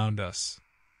manifested around us.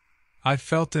 I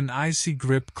felt an icy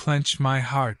grip clench my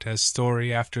heart as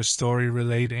story after story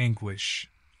relayed anguish,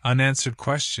 unanswered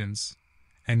questions,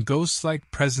 and ghost-like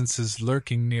presences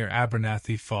lurking near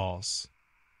Abernathy Falls.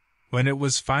 When it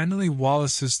was finally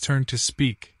Wallace's turn to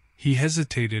speak, he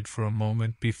hesitated for a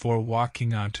moment before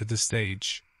walking onto the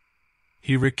stage.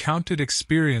 He recounted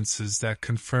experiences that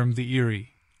confirmed the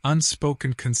eerie,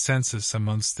 unspoken consensus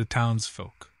amongst the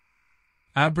townsfolk.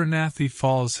 Abernathy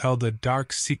Falls held a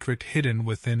dark secret hidden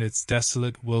within its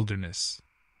desolate wilderness.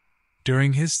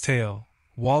 During his tale,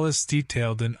 Wallace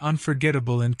detailed an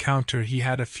unforgettable encounter he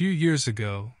had a few years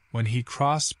ago when he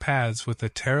crossed paths with a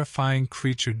terrifying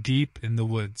creature deep in the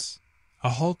woods,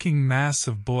 a hulking mass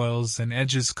of boils and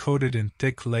edges coated in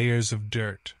thick layers of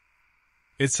dirt.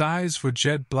 Its eyes were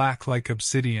jet black like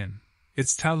obsidian,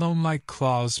 its talon-like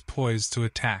claws poised to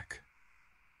attack.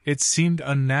 It seemed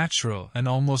unnatural and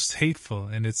almost hateful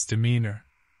in its demeanor.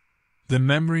 The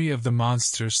memory of the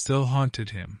monster still haunted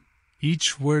him.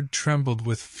 Each word trembled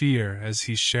with fear as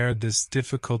he shared this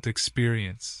difficult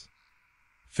experience.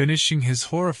 Finishing his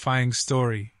horrifying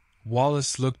story,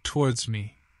 Wallace looked towards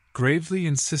me, gravely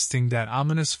insisting that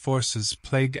ominous forces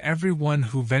plagued everyone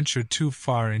who ventured too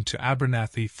far into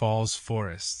Abernathy Falls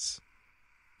forests.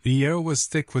 The air was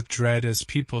thick with dread as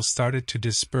people started to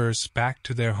disperse back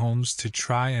to their homes to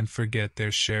try and forget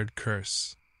their shared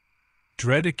curse.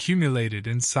 Dread accumulated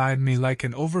inside me like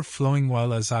an overflowing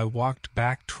well as I walked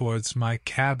back towards my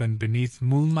cabin beneath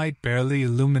moonlight barely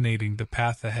illuminating the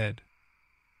path ahead.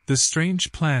 The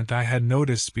strange plant I had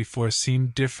noticed before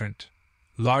seemed different,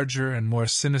 larger and more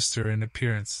sinister in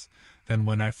appearance, than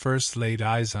when I first laid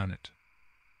eyes on it.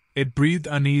 It breathed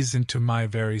unease into my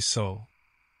very soul.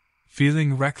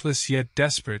 Feeling reckless yet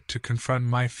desperate to confront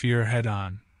my fear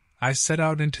head-on, I set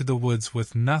out into the woods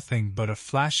with nothing but a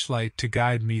flashlight to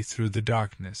guide me through the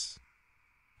darkness.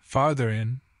 Farther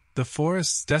in, the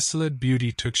forest's desolate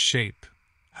beauty took shape.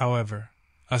 However,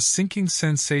 a sinking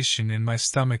sensation in my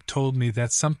stomach told me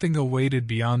that something awaited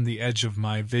beyond the edge of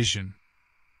my vision.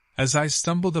 As I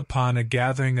stumbled upon a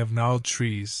gathering of gnarled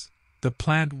trees, the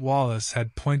plant Wallace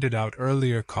had pointed out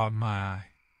earlier caught my eye.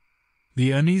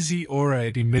 The uneasy aura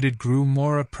it emitted grew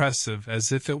more oppressive,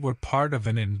 as if it were part of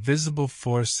an invisible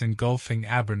force engulfing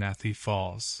Abernathy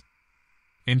Falls.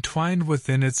 Entwined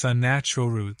within its unnatural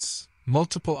roots,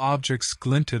 multiple objects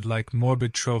glinted like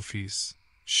morbid trophies: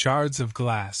 shards of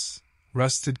glass,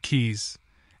 rusted keys,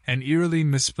 and eerily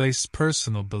misplaced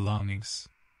personal belongings.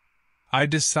 I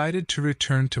decided to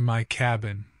return to my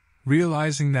cabin,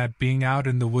 realizing that being out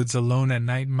in the woods alone at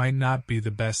night might not be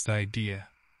the best idea.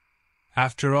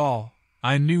 After all,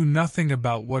 I knew nothing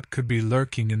about what could be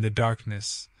lurking in the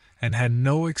darkness, and had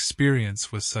no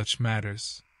experience with such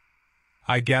matters.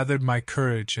 I gathered my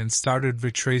courage and started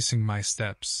retracing my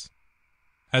steps.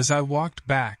 As I walked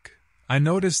back, I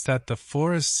noticed that the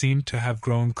forest seemed to have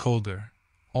grown colder,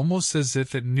 almost as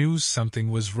if it knew something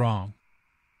was wrong.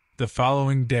 The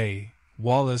following day,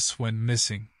 Wallace went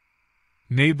missing.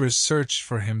 Neighbors searched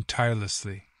for him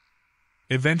tirelessly.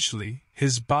 Eventually,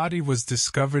 his body was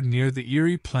discovered near the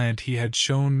eerie plant he had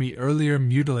shown me earlier,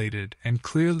 mutilated and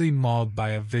clearly mauled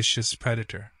by a vicious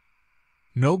predator.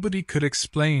 Nobody could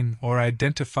explain or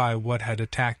identify what had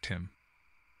attacked him.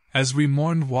 As we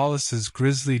mourned Wallace's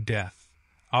grisly death,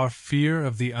 our fear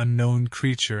of the unknown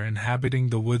creature inhabiting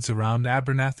the woods around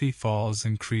Abernathy Falls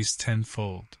increased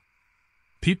tenfold.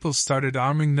 People started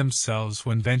arming themselves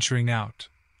when venturing out,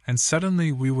 and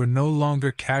suddenly we were no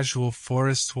longer casual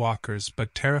forest walkers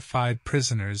but terrified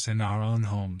prisoners in our own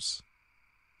homes.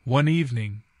 One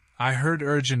evening, I heard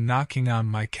urgent knocking on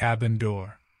my cabin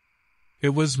door. It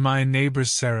was my neighbor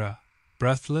Sarah.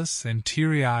 Breathless and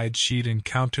teary-eyed, she'd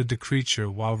encountered the creature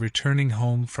while returning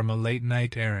home from a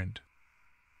late-night errand.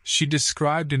 She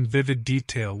described in vivid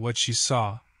detail what she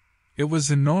saw. It was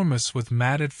enormous, with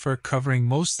matted fur covering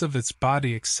most of its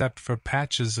body except for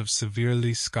patches of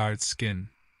severely scarred skin.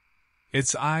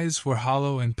 Its eyes were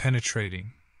hollow and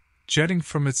penetrating. Jetting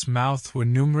from its mouth were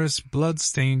numerous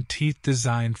blood-stained teeth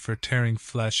designed for tearing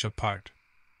flesh apart.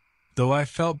 Though I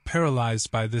felt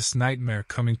paralyzed by this nightmare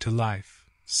coming to life,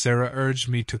 Sarah urged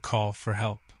me to call for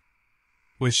help.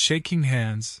 With shaking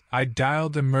hands, I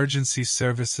dialed emergency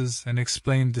services and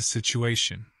explained the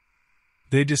situation.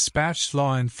 They dispatched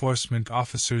law enforcement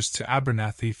officers to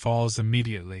Abernathy Falls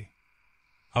immediately.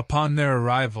 Upon their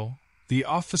arrival, the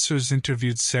officers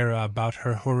interviewed Sarah about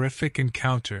her horrific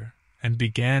encounter and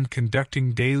began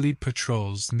conducting daily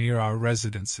patrols near our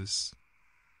residences.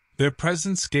 Their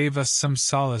presence gave us some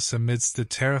solace amidst the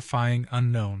terrifying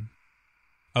unknown.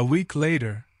 A week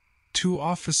later, 2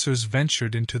 officers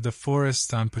ventured into the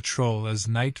forest on patrol as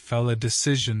night fell, a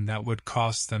decision that would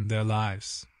cost them their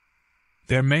lives.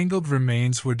 Their mangled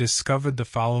remains were discovered the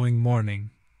following morning,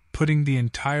 putting the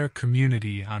entire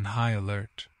community on high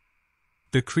alert.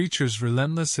 The creature's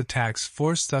relentless attacks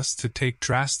forced us to take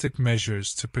drastic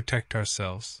measures to protect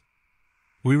ourselves.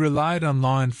 We relied on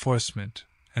law enforcement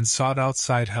and sought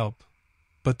outside help,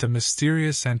 but the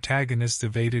mysterious antagonist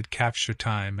evaded capture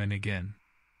time and again.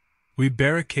 We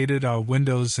barricaded our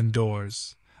windows and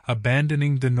doors,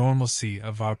 abandoning the normalcy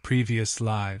of our previous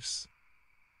lives.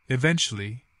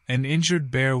 Eventually, an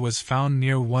injured bear was found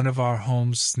near one of our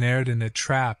homes, snared in a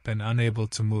trap and unable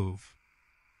to move.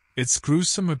 Its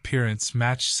gruesome appearance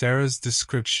matched Sarah's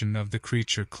description of the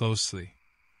creature closely.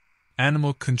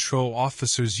 Animal control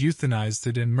officers euthanized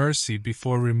it in mercy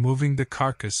before removing the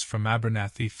carcass from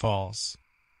Abernathy Falls.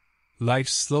 Life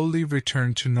slowly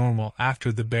returned to normal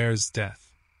after the bear's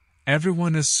death.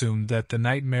 Everyone assumed that the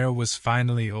nightmare was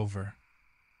finally over.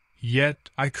 Yet,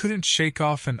 I couldn't shake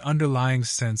off an underlying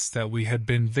sense that we had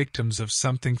been victims of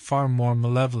something far more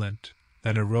malevolent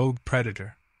than a rogue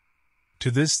predator. To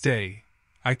this day,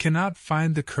 I cannot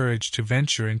find the courage to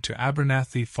venture into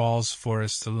Abernathy Falls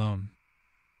forest alone.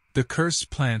 The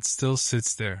cursed plant still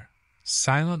sits there,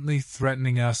 silently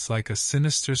threatening us like a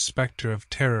sinister specter of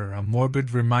terror, a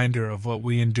morbid reminder of what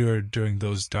we endured during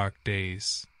those dark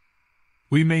days.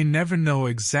 We may never know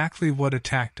exactly what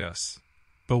attacked us,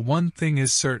 but one thing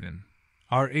is certain: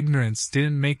 our ignorance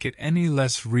didn't make it any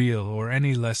less real or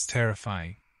any less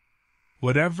terrifying.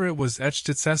 Whatever it was etched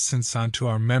its essence onto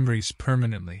our memories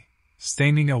permanently,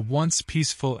 staining a once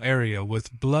peaceful area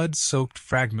with blood-soaked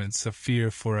fragments of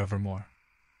fear forevermore.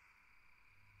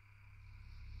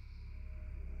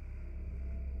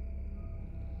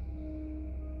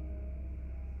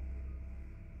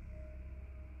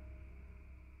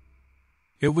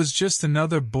 It was just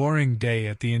another boring day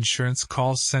at the insurance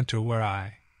call center where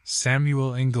I,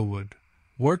 Samuel Inglewood,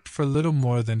 worked for little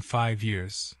more than 5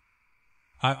 years.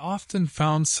 I often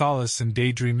found solace in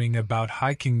daydreaming about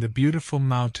hiking the beautiful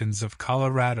mountains of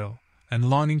Colorado and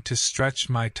longing to stretch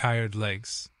my tired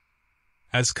legs.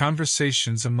 As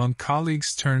conversations among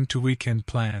colleagues turned to weekend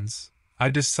plans, I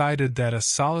decided that a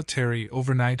solitary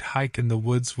overnight hike in the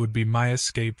woods would be my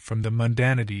escape from the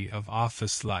mundanity of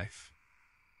office life.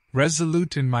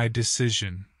 Resolute in my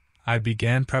decision, I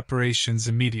began preparations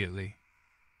immediately.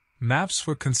 Maps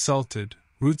were consulted,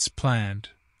 routes planned,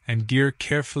 and gear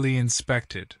carefully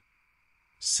inspected.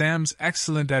 Sam's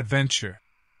excellent adventure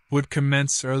would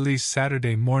commence early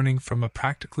Saturday morning from a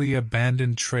practically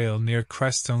abandoned trail near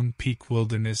Crestone Peak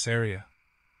Wilderness area.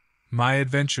 My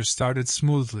adventure started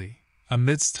smoothly,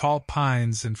 amidst tall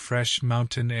pines and fresh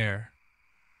mountain air.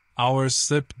 Hours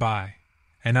slipped by,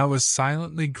 and I was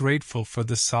silently grateful for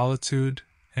the solitude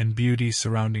and beauty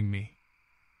surrounding me.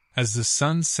 As the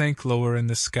sun sank lower in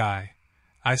the sky,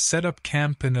 I set up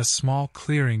camp in a small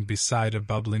clearing beside a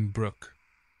bubbling brook.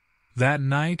 That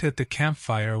night at the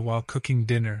campfire while cooking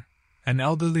dinner, an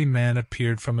elderly man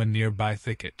appeared from a nearby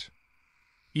thicket.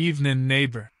 "Evenin',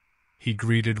 neighbor," he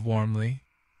greeted warmly.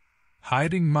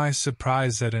 Hiding my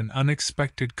surprise at an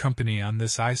unexpected company on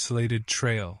this isolated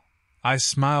trail, I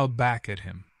smiled back at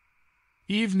him.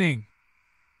 "Evening.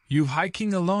 You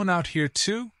hiking alone out here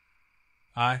too?"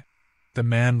 The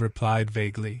man replied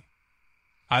vaguely.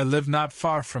 "I live not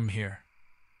far from here."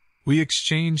 We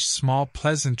exchanged small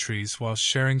pleasantries while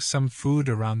sharing some food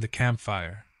around the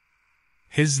campfire.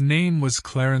 His name was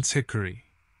Clarence Hickory,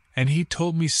 and he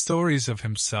told me stories of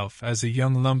himself as a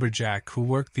young lumberjack who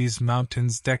worked these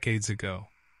mountains decades ago.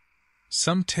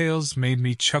 Some tales made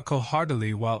me chuckle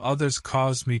heartily while others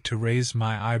caused me to raise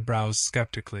my eyebrows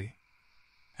skeptically.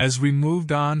 As we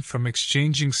moved on from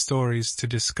exchanging stories to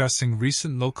discussing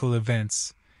recent local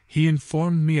events, he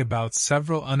informed me about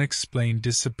several unexplained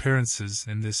disappearances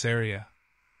in this area.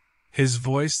 His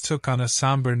voice took on a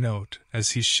somber note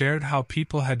as he shared how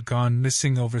people had gone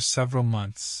missing over several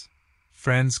months,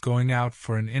 friends going out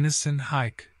for an innocent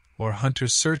hike, or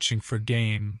hunters searching for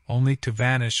game only to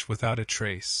vanish without a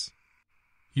trace.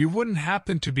 "You wouldn't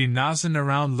happen to be nosing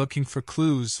around looking for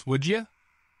clues, would you?"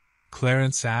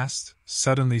 Clarence asked,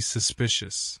 suddenly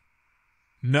suspicious.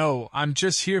 "No, I'm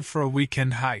just here for a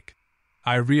weekend hike,"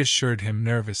 I reassured him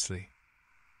nervously.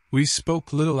 We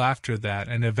spoke little after that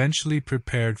and eventually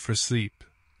prepared for sleep,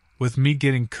 with me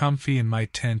getting comfy in my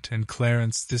tent and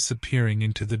Clarence disappearing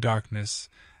into the darkness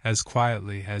as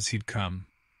quietly as he'd come.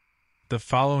 The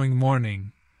following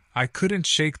morning, I couldn't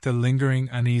shake the lingering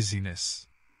uneasiness.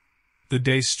 The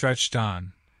day stretched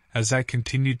on, as I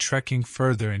continued trekking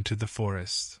further into the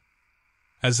forest.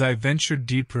 As I ventured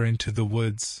deeper into the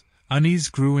woods, unease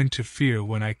grew into fear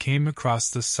when I came across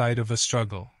the site of a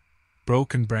struggle.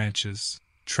 Broken branches,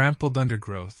 trampled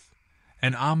undergrowth,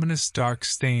 and ominous dark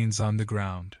stains on the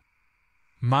ground.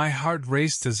 My heart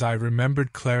raced as I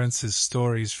remembered Clarence's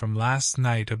stories from last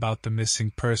night about the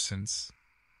missing persons.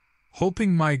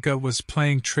 Hoping my gut was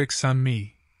playing tricks on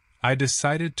me, I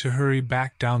decided to hurry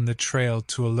back down the trail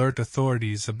to alert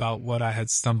authorities about what I had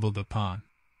stumbled upon.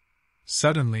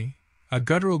 Suddenly, a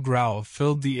guttural growl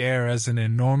filled the air as an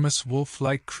enormous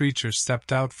wolf-like creature stepped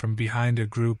out from behind a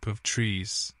group of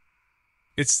trees.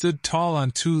 It stood tall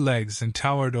on 2 legs and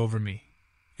towered over me.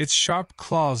 Its sharp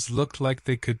claws looked like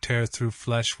they could tear through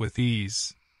flesh with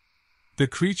ease. The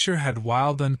creature had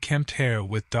wild, unkempt hair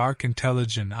with dark,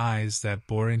 intelligent eyes that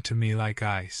bore into me like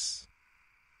ice.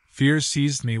 Fear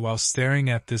seized me while staring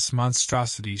at this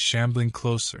monstrosity shambling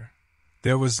closer.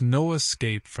 There was no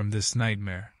escape from this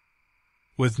nightmare.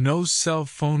 With no cell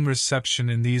phone reception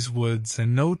in these woods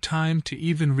and no time to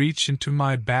even reach into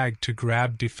my bag to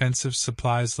grab defensive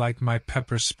supplies like my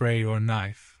pepper spray or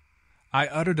knife, I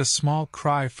uttered a small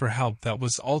cry for help that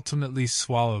was ultimately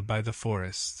swallowed by the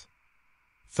forest.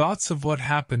 Thoughts of what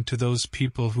happened to those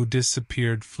people who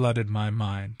disappeared flooded my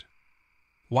mind.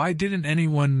 Why didn't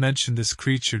anyone mention this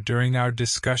creature during our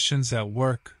discussions at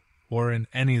work or in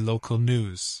any local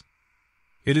news?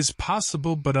 It is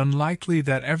possible but unlikely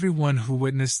that everyone who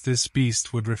witnessed this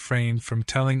beast would refrain from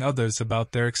telling others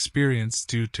about their experience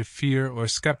due to fear or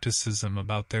skepticism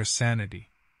about their sanity.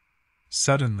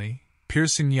 Suddenly,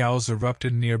 piercing yells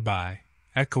erupted nearby,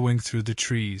 echoing through the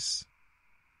trees.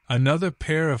 Another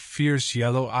pair of fierce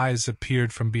yellow eyes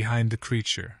appeared from behind the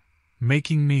creature,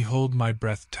 making me hold my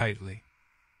breath tightly.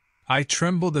 I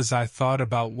trembled as I thought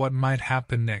about what might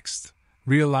happen next,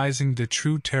 realizing the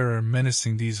true terror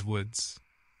menacing these woods.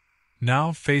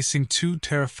 Now facing 2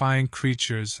 terrifying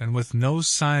creatures and with no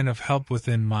sign of help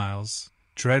within miles,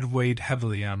 dread weighed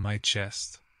heavily on my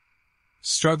chest.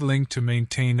 Struggling to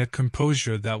maintain a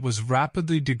composure that was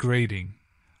rapidly degrading,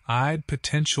 I eyed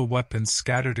potential weapons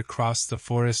scattered across the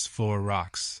forest floor: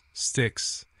 rocks,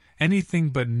 sticks, anything,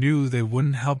 but knew they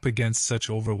wouldn't help against such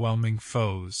overwhelming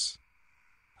foes.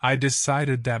 I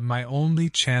decided that my only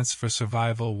chance for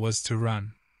survival was to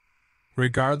run.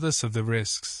 Regardless of the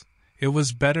risks, it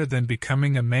was better than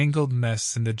becoming a mangled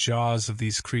mess in the jaws of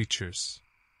these creatures.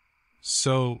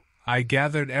 So, I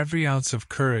gathered every ounce of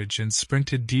courage and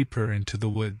sprinted deeper into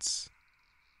the woods.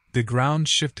 The ground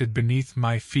shifted beneath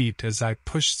my feet as I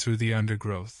pushed through the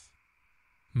undergrowth.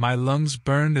 My lungs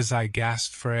burned as I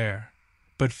gasped for air,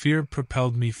 but fear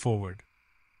propelled me forward.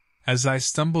 As I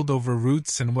stumbled over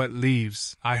roots and wet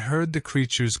leaves, I heard the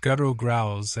creatures' guttural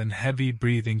growls and heavy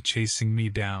breathing chasing me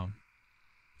down.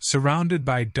 Surrounded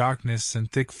by darkness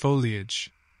and thick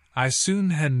foliage, I soon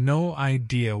had no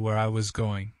idea where I was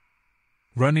going.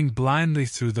 Running blindly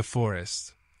through the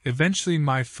forest, eventually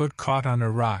my foot caught on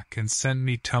a rock and sent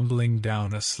me tumbling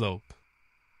down a slope.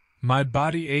 My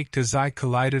body ached as I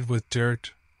collided with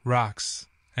dirt, rocks,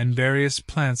 and various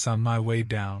plants on my way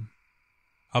down.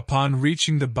 Upon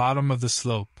reaching the bottom of the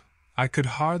slope, I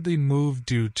could hardly move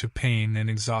due to pain and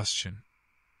exhaustion.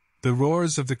 The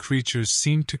roars of the creatures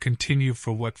seemed to continue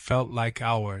for what felt like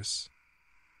hours.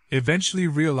 Eventually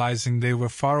realizing they were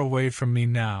far away from me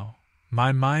now,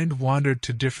 my mind wandered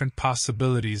to different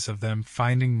possibilities of them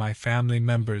finding my family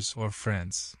members or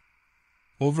friends.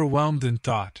 Overwhelmed in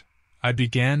thought, I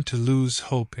began to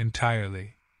lose hope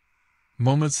entirely.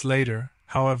 Moments later,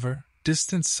 however,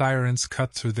 distant sirens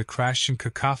cut through the crashing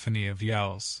cacophony of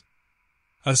yells.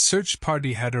 A search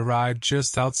party had arrived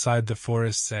just outside the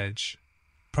forest's edge,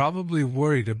 probably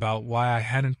worried about why I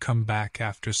hadn't come back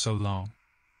after so long.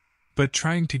 But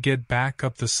trying to get back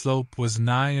up the slope was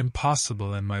nigh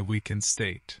impossible in my weakened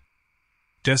state.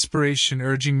 Desperation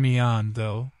urging me on,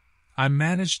 though, I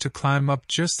managed to climb up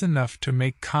just enough to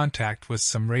make contact with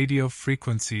some radio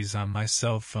frequencies on my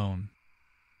cell phone.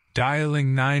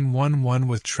 Dialing 911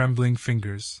 with trembling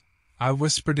fingers, I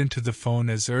whispered into the phone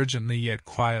as urgently yet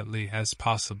quietly as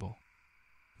possible.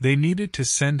 They needed to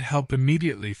send help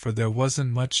immediately, for there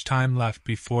wasn't much time left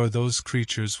before those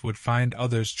creatures would find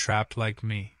others trapped like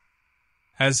me.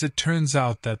 As it turns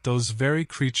out, that those very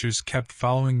creatures kept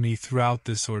following me throughout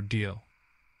this ordeal,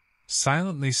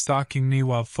 silently stalking me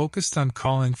while focused on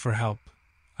calling for help.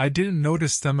 I didn't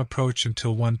notice them approach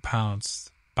until one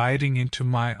pounced, biting into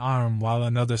my arm while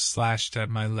another slashed at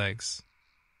my legs.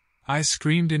 I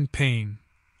screamed in pain,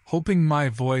 hoping my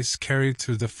voice carried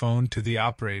through the phone to the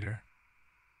operator.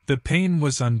 The pain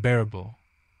was unbearable,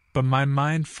 but my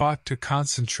mind fought to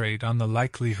concentrate on the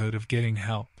likelihood of getting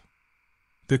help.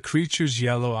 The creature's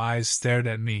yellow eyes stared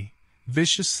at me,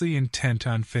 viciously intent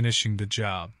on finishing the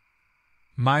job.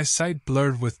 My sight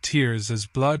blurred with tears as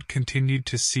blood continued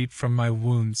to seep from my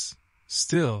wounds.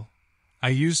 Still, I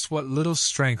used what little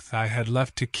strength I had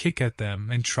left to kick at them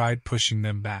and tried pushing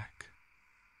them back.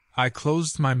 I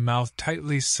closed my mouth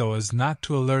tightly so as not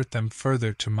to alert them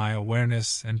further to my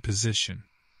awareness and position.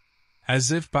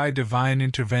 As if by divine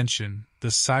intervention,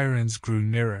 the sirens grew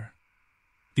nearer.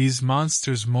 These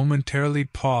monsters momentarily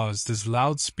paused as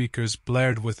loudspeakers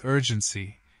blared with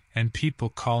urgency and people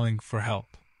calling for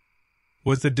help.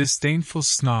 With a disdainful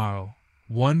snarl,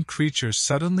 one creature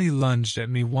suddenly lunged at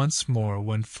me once more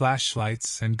when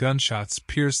flashlights and gunshots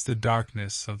pierced the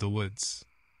darkness of the woods.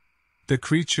 The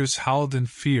creatures howled in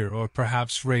fear or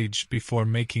perhaps rage before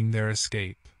making their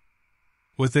escape.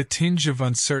 With a tinge of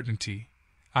uncertainty,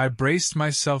 I braced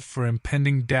myself for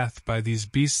impending death by these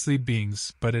beastly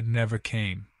beings, but it never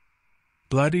came.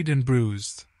 Bloodied and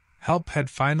bruised, help had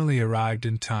finally arrived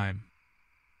in time.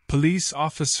 Police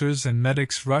officers and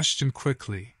medics rushed in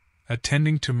quickly,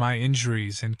 attending to my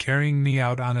injuries and carrying me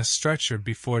out on a stretcher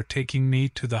before taking me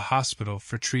to the hospital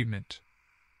for treatment.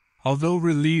 Although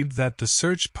relieved that the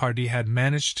search party had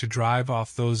managed to drive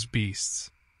off those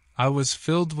beasts, I was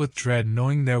filled with dread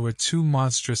knowing there were two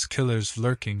monstrous killers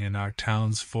lurking in our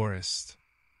town's forest.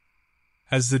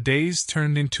 As the days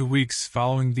turned into weeks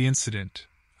following the incident,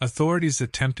 authorities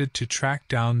attempted to track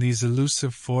down these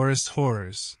elusive forest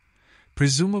horrors,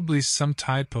 presumably some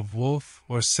type of wolf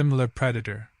or similar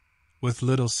predator, with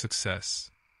little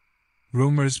success.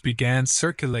 Rumors began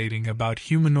circulating about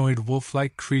humanoid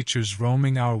wolf-like creatures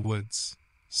roaming our woods.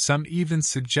 Some even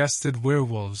suggested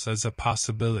werewolves as a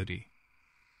possibility.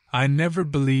 I never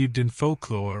believed in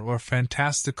folklore or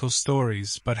fantastical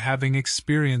stories, but having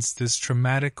experienced this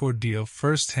traumatic ordeal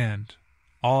firsthand,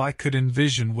 all I could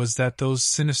envision was that those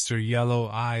sinister yellow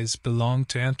eyes belonged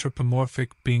to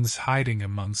anthropomorphic beings hiding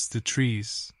amongst the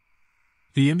trees.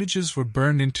 The images were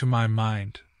burned into my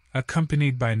mind,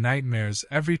 accompanied by nightmares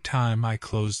every time I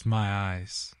closed my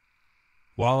eyes.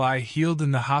 While I healed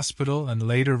in the hospital and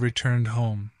later returned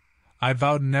home, I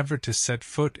vowed never to set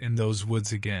foot in those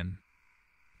woods again.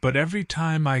 But every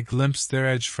time I glimpsed their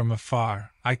edge from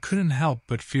afar, I couldn't help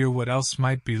but fear what else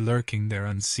might be lurking there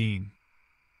unseen.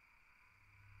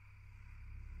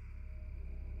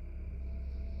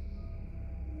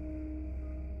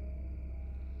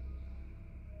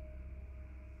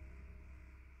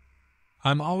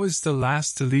 I'm always the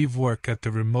last to leave work at the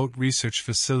remote research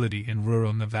facility in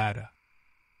rural Nevada.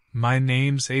 My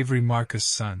name's Avery Marcus'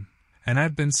 son, and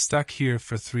I've been stuck here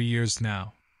for 3 years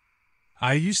now.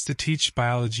 I used to teach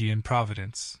biology in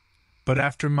Providence, but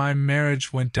after my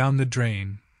marriage went down the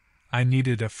drain, I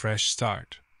needed a fresh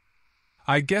start.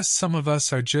 I guess some of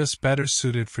us are just better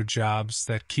suited for jobs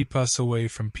that keep us away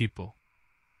from people.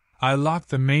 I locked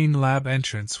the main lab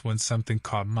entrance when something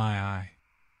caught my eye.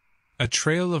 A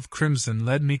trail of crimson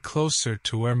led me closer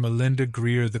to where Melinda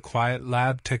Greer, the quiet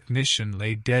lab technician,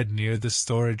 lay dead near the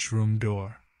storage room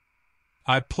door.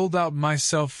 I pulled out my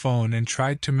cell phone and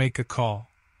tried to make a call,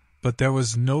 but there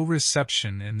was no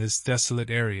reception in this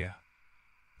desolate area.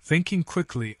 Thinking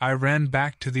quickly, I ran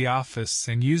back to the office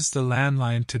and used the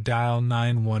landline to dial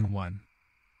 911.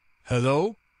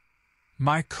 Hello?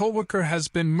 My coworker has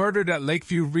been murdered at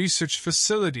Lakeview Research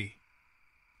Facility.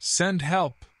 Send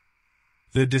help.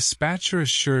 The dispatcher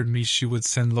assured me she would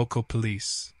send local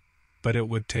police, but it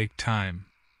would take time.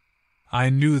 I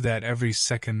knew that every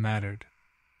second mattered.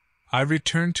 I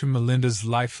returned to Melinda's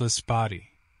lifeless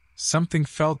body. Something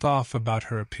felt off about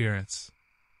her appearance.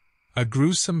 A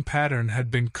gruesome pattern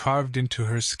had been carved into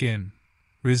her skin,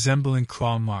 resembling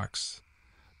claw marks,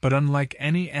 but unlike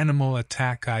any animal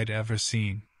attack I'd ever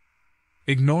seen.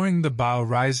 Ignoring the bow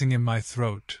rising in my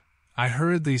throat, I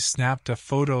hurriedly snapped a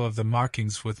photo of the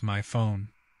markings with my phone.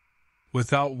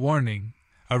 Without warning,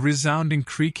 a resounding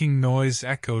creaking noise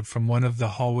echoed from one of the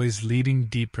hallways leading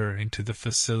deeper into the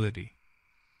facility.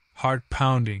 Heart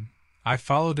pounding, I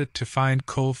followed it to find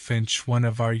Cole Finch, one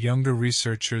of our younger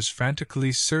researchers,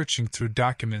 frantically searching through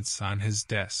documents on his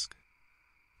desk.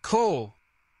 "Cole!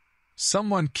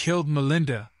 Someone killed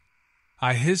Melinda!"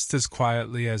 I hissed as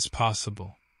quietly as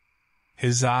possible.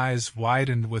 His eyes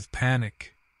widened with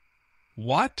panic.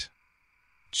 "What?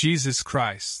 Jesus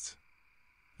Christ!"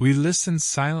 We listened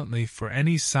silently for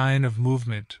any sign of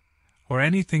movement, or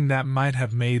anything that might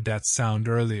have made that sound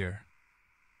earlier.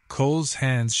 Cole's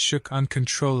hands shook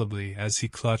uncontrollably as he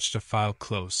clutched a file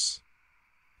close.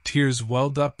 Tears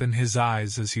welled up in his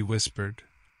eyes as he whispered,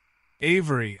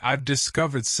 "Avery, I've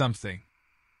discovered something."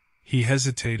 He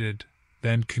hesitated,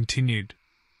 then continued,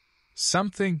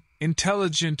 "Something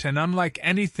intelligent and unlike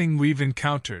anything we've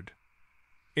encountered.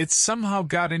 It somehow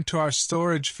got into our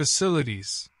storage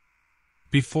facilities."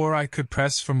 Before I could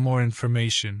press for more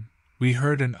information, we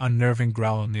heard an unnerving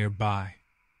growl nearby.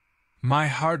 My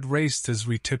heart raced as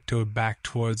we tiptoed back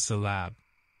towards the lab.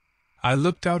 I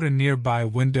looked out a nearby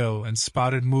window and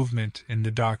spotted movement in the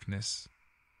darkness.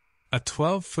 A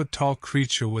 12-foot-tall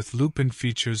creature with lupin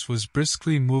features was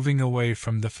briskly moving away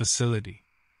from the facility.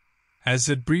 As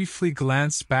it briefly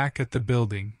glanced back at the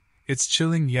building, its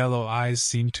chilling yellow eyes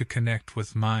seemed to connect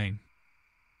with mine.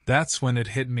 That's when it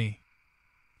hit me.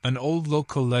 An old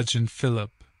local legend,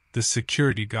 Philip, the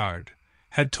security guard,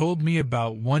 had told me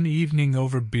about one evening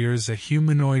over beers a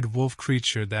humanoid wolf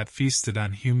creature that feasted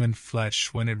on human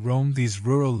flesh when it roamed these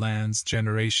rural lands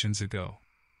generations ago.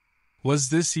 Was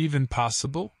this even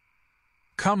possible?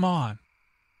 "Come on,"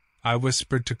 I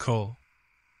whispered to Cole.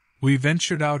 We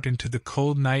ventured out into the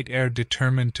cold night air,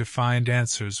 determined to find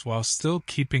answers while still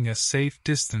keeping a safe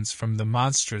distance from the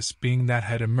monstrous being that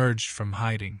had emerged from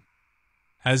hiding.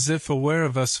 As if aware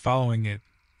of us following it,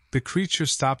 the creature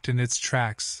stopped in its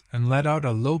tracks and let out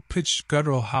a low-pitched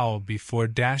guttural howl before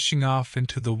dashing off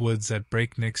into the woods at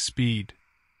breakneck speed.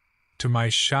 To my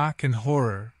shock and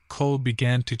horror, Cole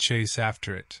began to chase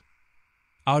after it.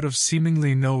 Out of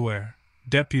seemingly nowhere,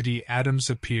 Deputy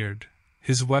Adams appeared,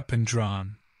 his weapon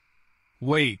drawn.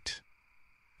 "Wait!"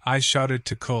 I shouted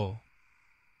to Cole.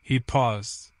 He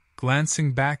paused,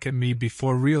 glancing back at me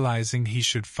before realizing he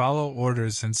should follow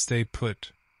orders and stay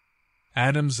put.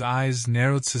 Adam's eyes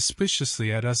narrowed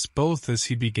suspiciously at us both as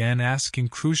he began asking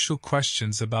crucial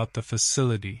questions about the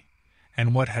facility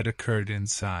and what had occurred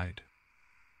inside.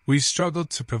 We struggled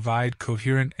to provide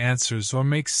coherent answers or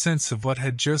make sense of what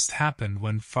had just happened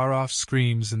when far-off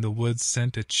screams in the woods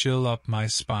sent a chill up my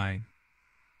spine.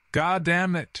 "God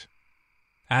damn it!"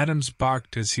 Adams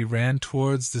barked as he ran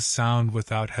towards the sound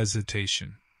without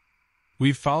hesitation.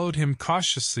 We followed him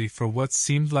cautiously for what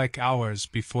seemed like hours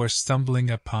before stumbling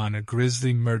upon a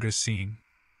grisly murder scene.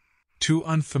 Two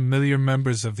unfamiliar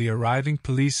members of the arriving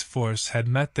police force had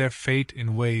met their fate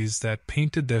in ways that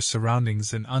painted their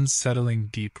surroundings an unsettling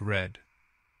deep red.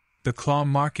 The claw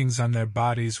markings on their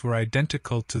bodies were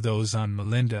identical to those on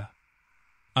Melinda.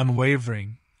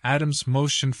 Unwavering, Adams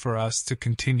motioned for us to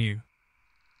continue.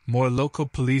 More local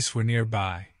police were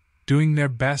nearby, doing their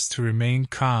best to remain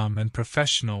calm and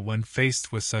professional when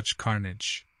faced with such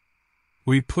carnage.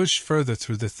 We pushed further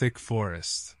through the thick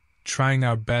forest, trying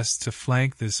our best to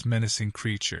flank this menacing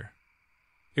creature.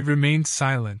 It remained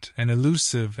silent and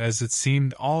elusive as it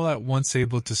seemed all at once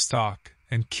able to stalk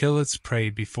and kill its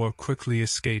prey before quickly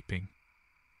escaping.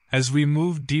 As we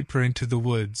moved deeper into the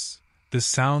woods, the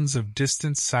sounds of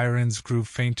distant sirens grew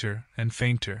fainter and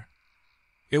fainter.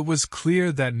 It was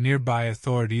clear that nearby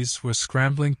authorities were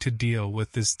scrambling to deal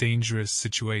with this dangerous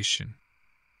situation.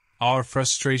 Our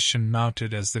frustration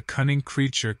mounted as the cunning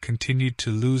creature continued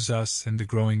to lose us in the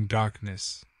growing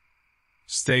darkness.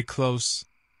 "Stay close,"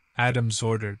 Adams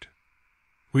ordered.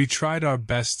 We tried our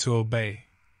best to obey,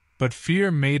 but fear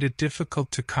made it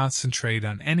difficult to concentrate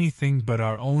on anything but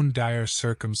our own dire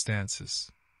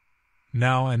circumstances.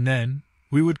 Now and then,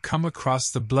 we would come across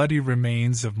the bloody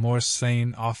remains of more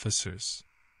slain officers.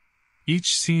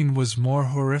 Each scene was more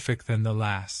horrific than the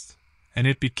last, and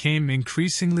it became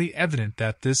increasingly evident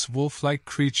that this wolf-like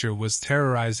creature was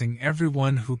terrorizing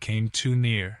everyone who came too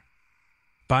near.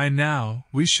 By now,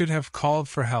 we should have called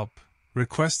for help,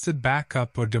 requested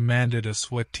backup, or demanded a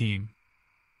SWAT team.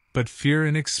 But fear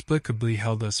inexplicably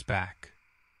held us back.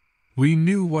 We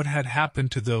knew what had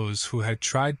happened to those who had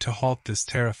tried to halt this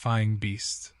terrifying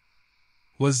beast.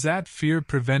 Was that fear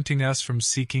preventing us from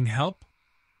seeking help?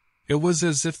 It was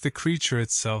as if the creature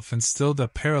itself instilled a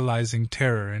paralyzing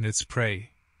terror in its prey,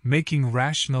 making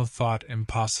rational thought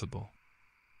impossible.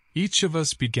 Each of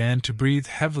us began to breathe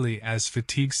heavily as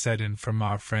fatigue set in from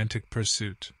our frantic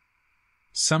pursuit.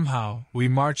 Somehow, we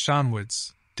marched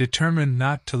onwards, determined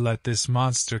not to let this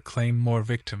monster claim more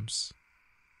victims.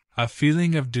 A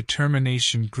feeling of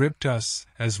determination gripped us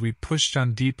as we pushed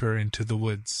on deeper into the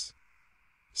woods.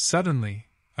 Suddenly,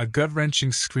 a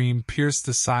gut-wrenching scream pierced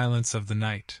the silence of the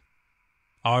night.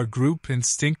 Our group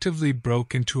instinctively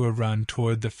broke into a run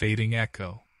toward the fading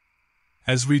echo.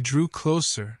 As we drew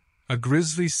closer, a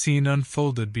grisly scene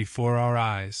unfolded before our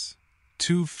eyes.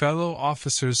 Two fellow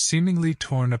officers seemingly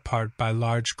torn apart by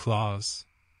large claws.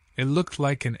 It looked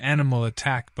like an animal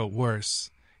attack, but worse,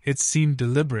 it seemed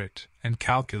deliberate and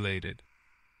calculated.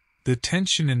 The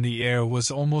tension in the air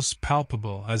was almost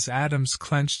palpable as Adams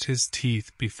clenched his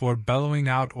teeth before bellowing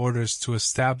out orders to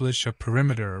establish a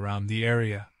perimeter around the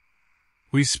area.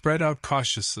 We spread out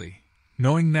cautiously,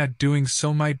 knowing that doing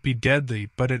so might be deadly,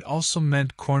 but it also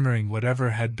meant cornering whatever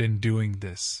had been doing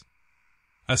this.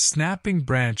 A snapping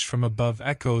branch from above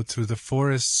echoed through the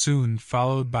forest, soon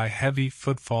followed by heavy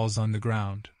footfalls on the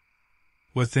ground.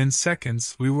 Within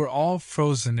seconds, we were all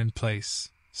frozen in place,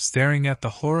 staring at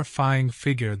the horrifying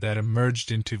figure that emerged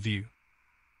into view.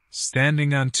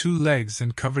 Standing on two legs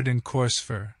and covered in coarse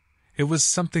fur, it was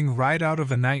something right out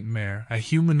of a nightmare, a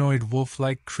humanoid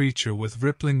wolf-like creature with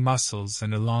rippling muscles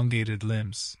and elongated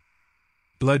limbs.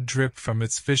 Blood dripped from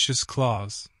its vicious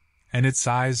claws, and its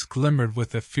eyes glimmered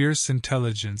with a fierce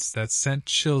intelligence that sent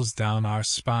chills down our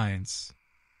spines.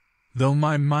 Though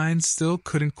my mind still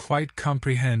couldn't quite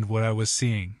comprehend what I was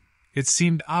seeing, it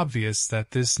seemed obvious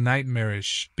that this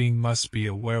nightmarish being must be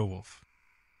a werewolf.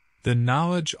 The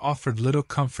knowledge offered little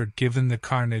comfort given the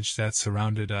carnage that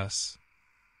surrounded us.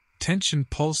 Tension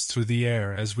pulsed through the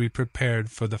air as we prepared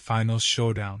for the final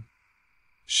showdown.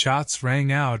 Shots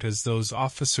rang out as those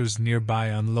officers nearby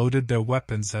unloaded their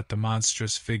weapons at the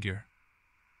monstrous figure.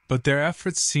 But their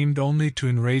efforts seemed only to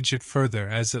enrage it further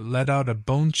as it let out a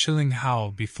bone-chilling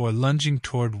howl before lunging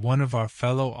toward one of our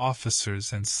fellow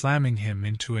officers and slamming him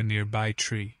into a nearby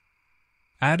tree.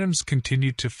 Adams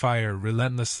continued to fire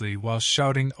relentlessly while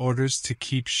shouting orders to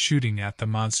keep shooting at the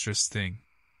monstrous thing.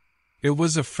 It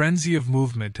was a frenzy of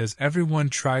movement as everyone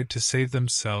tried to save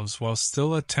themselves while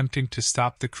still attempting to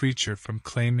stop the creature from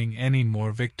claiming any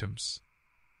more victims.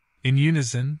 In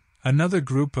unison, another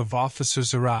group of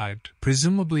officers arrived,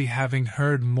 presumably having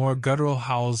heard more guttural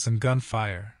howls and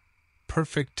gunfire.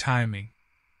 Perfect timing.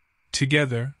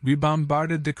 Together, we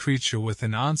bombarded the creature with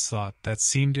an onslaught that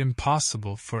seemed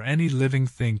impossible for any living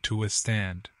thing to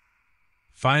withstand.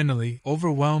 Finally,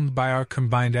 overwhelmed by our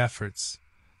combined efforts,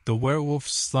 the werewolf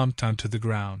slumped onto the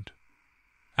ground.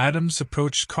 Adams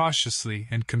approached cautiously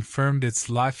and confirmed its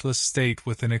lifeless state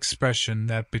with an expression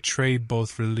that betrayed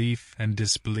both relief and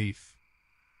disbelief.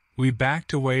 We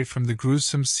backed away from the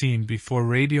gruesome scene before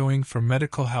radioing for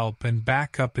medical help and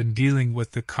backup in dealing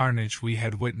with the carnage we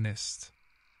had witnessed.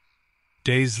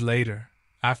 Days later,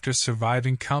 after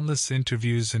surviving countless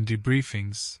interviews and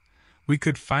debriefings, we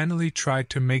could finally try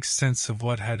to make sense of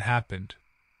what had happened.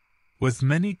 With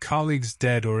many colleagues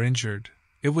dead or injured,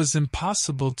 it was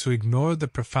impossible to ignore the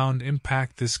profound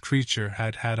impact this creature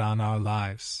had had on our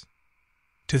lives.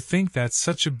 To think that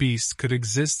such a beast could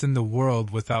exist in the world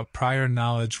without prior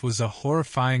knowledge was a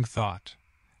horrifying thought,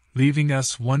 leaving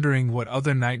us wondering what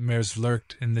other nightmares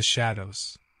lurked in the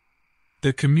shadows.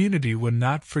 The community would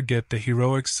not forget the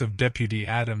heroics of Deputy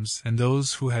Adams and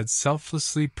those who had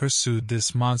selflessly pursued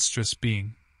this monstrous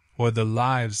being, or the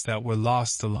lives that were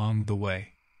lost along the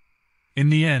way.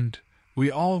 In the end, we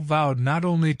all vowed not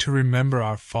only to remember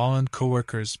our fallen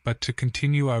coworkers but to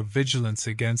continue our vigilance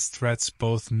against threats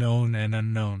both known and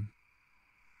unknown.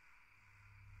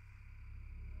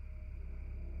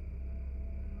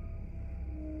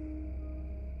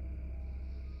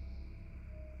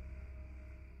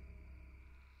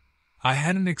 I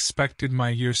hadn't expected my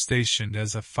year stationed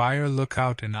as a fire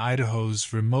lookout in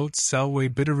Idaho's remote Selway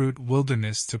Bitterroot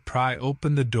wilderness to pry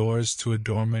open the doors to a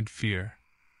dormant fear.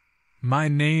 My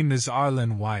name is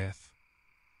Arlen Wyeth.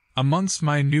 Amongst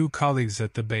my new colleagues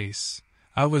at the base,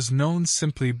 I was known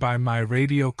simply by my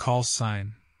radio call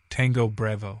sign, Tango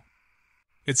Bravo.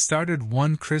 It started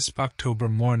one crisp October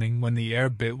morning when the air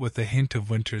bit with a hint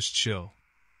of winter's chill.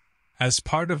 As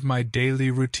part of my daily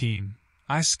routine,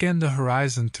 I scanned the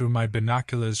horizon through my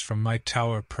binoculars from my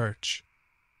tower perch.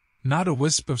 Not a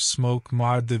wisp of smoke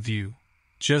marred the view,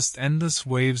 just endless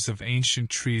waves of ancient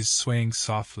trees swaying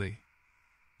softly.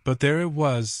 But there it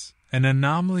was, an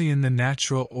anomaly in the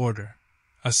natural order,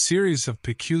 a series of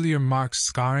peculiar marks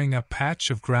scarring a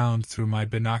patch of ground through my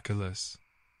binoculars.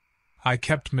 I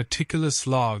kept meticulous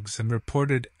logs and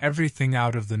reported everything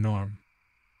out of the norm.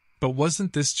 But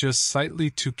wasn't this just slightly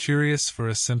too curious for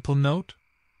a simple note?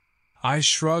 I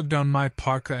shrugged on my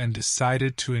parka and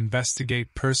decided to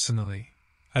investigate personally,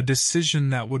 a decision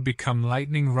that would become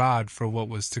lightning rod for what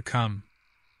was to come.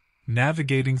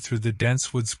 Navigating through the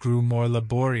dense woods grew more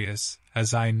laborious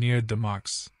as I neared the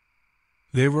marks.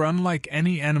 They were unlike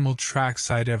any animal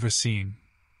tracks I'd ever seen,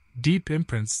 deep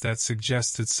imprints that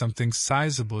suggested something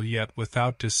sizable yet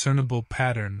without discernible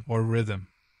pattern or rhythm.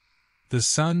 The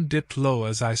sun dipped low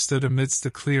as I stood amidst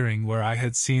the clearing where I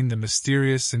had seen the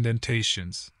mysterious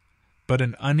indentations. But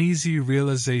an uneasy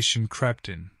realization crept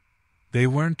in. They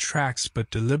weren't tracks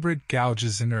but deliberate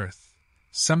gouges in earth.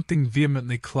 Something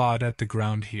vehemently clawed at the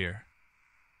ground here.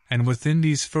 And within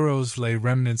these furrows lay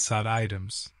remnants odd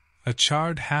items. A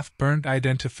charred, half-burnt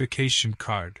identification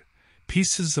card.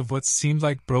 Pieces of what seemed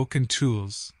like broken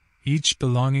tools, each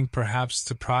belonging perhaps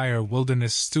to prior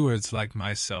wilderness stewards like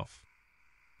myself.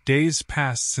 Days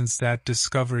passed since that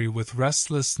discovery with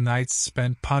restless nights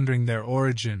spent pondering their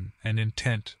origin and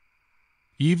intent.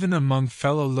 Even among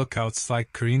fellow lookouts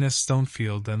like Karina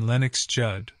Stonefield and Lennox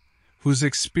Judd, whose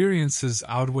experiences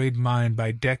outweighed mine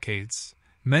by decades,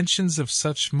 mentions of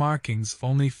such markings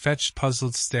only fetched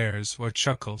puzzled stares or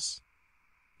chuckles.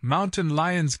 "Mountain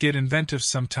lions get inventive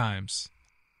sometimes,"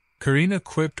 Karina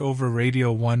quipped over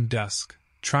radio one dusk,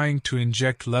 trying to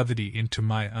inject levity into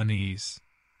my unease.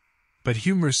 But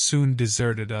humor soon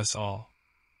deserted us all.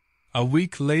 A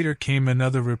week later came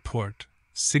another report,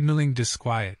 signaling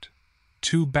disquiet.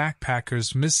 2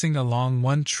 backpackers missing along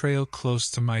one trail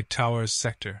close to my tower's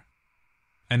sector.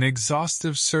 An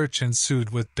exhaustive search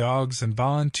ensued with dogs and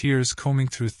volunteers combing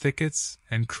through thickets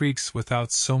and creeks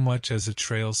without so much as a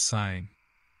trail sign.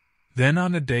 Then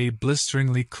on a day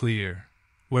blisteringly clear,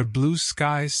 where blue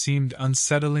skies seemed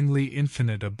unsettlingly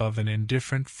infinite above an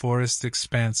indifferent forest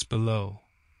expanse below,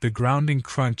 the grounding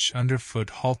crunch underfoot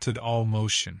halted all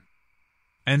motion.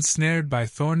 Ensnared by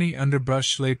thorny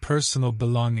underbrush lay personal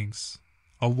belongings.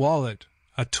 A wallet,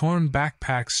 a torn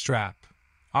backpack strap,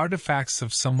 artifacts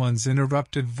of someone's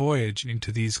interrupted voyage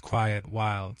into these quiet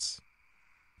wilds.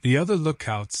 The other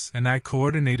lookouts and I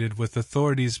coordinated with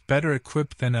authorities better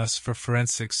equipped than us for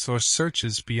forensics or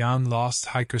searches beyond lost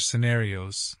hiker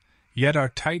scenarios, yet our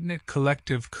tight-knit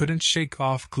collective couldn't shake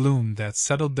off gloom that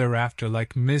settled thereafter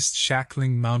like mist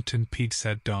shackling mountain peaks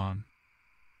at dawn.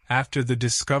 After the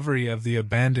discovery of the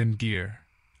abandoned gear,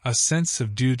 a sense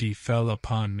of duty fell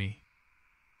upon me.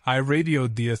 I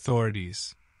radioed the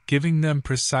authorities, giving them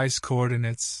precise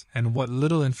coordinates and what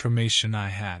little information I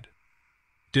had.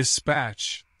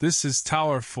 "Dispatch, this is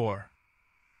Tower 4.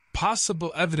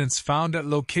 Possible evidence found at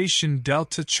location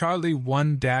Delta Charlie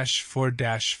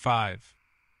 1-4-5.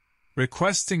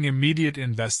 Requesting immediate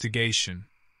investigation.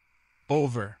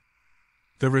 Over."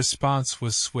 The response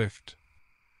was swift.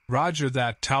 "Roger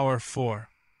that, Tower 4.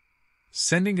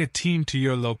 Sending a team to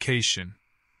your location.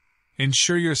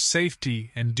 Ensure your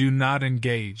safety and do not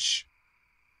engage.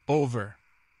 Over."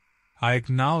 I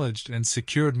acknowledged and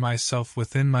secured myself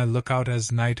within my lookout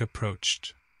as night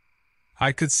approached.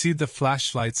 I could see the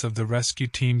flashlights of the rescue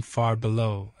team far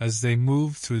below as they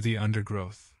moved through the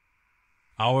undergrowth.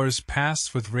 Hours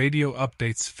passed with radio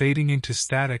updates fading into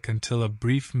static until a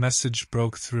brief message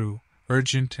broke through,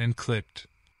 urgent and clipped.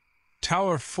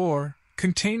 Tower 4,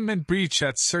 containment breach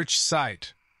at search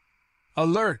site.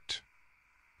 Alert!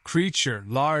 Creature,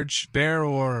 large, bear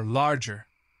or larger.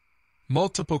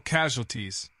 Multiple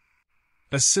casualties.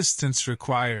 Assistance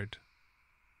required.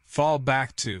 Fall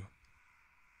back to.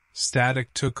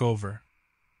 Static took over.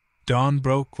 Dawn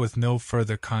broke with no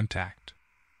further contact.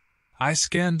 I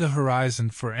scanned the horizon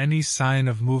for any sign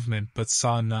of movement but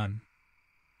saw none.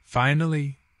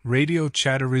 Finally, radio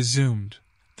chatter resumed.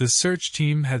 The search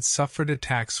team had suffered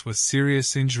attacks with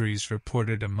serious injuries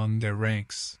reported among their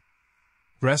ranks.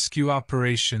 Rescue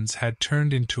operations had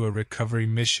turned into a recovery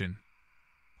mission.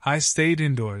 I stayed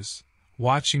indoors,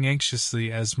 watching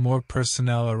anxiously as more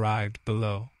personnel arrived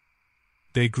below.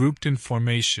 They grouped in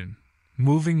formation,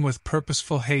 moving with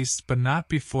purposeful haste but not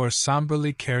before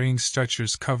somberly carrying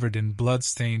stretchers covered in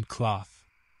blood-stained cloth.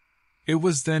 It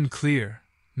was then clear,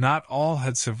 not all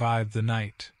had survived the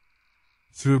night.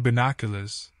 Through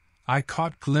binoculars, I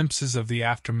caught glimpses of the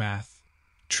aftermath,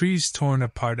 trees torn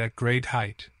apart at great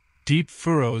height, deep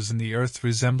furrows in the earth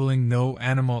resembling no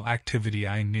animal activity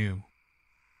I knew.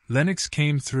 Lennox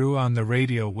came through on the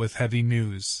radio with heavy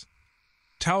news.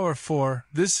 Tower 4,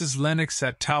 this is Lennox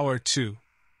at Tower 2.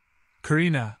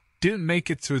 Karina, didn't make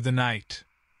it through the night.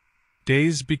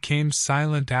 Days became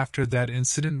silent after that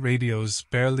incident. Radios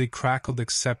barely crackled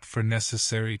except for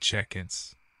necessary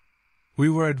check-ins. We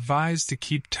were advised to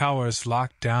keep towers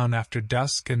locked down after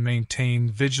dusk and maintain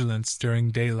vigilance during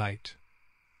daylight.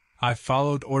 I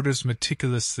followed orders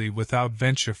meticulously without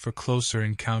venture for closer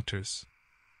encounters.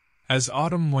 As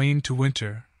autumn waned to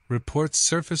winter, reports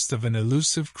surfaced of an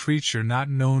elusive creature not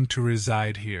known to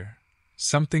reside here,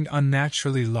 something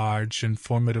unnaturally large and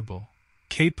formidable,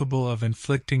 capable of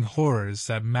inflicting horrors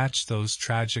that matched those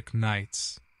tragic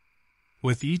nights.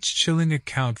 With each chilling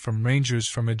account from rangers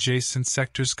from adjacent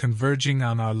sectors converging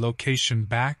on our location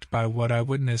backed by what I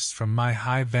witnessed from my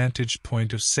high vantage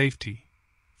point of safety,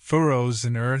 furrows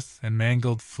in earth and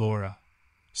mangled flora,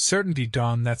 certainty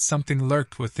dawned that something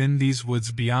lurked within these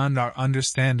woods beyond our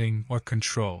understanding or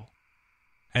control.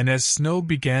 And as snow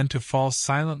began to fall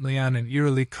silently on an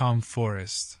eerily calm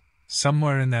forest,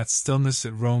 somewhere in that stillness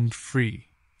it roamed free,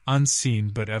 unseen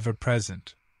but ever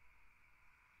present.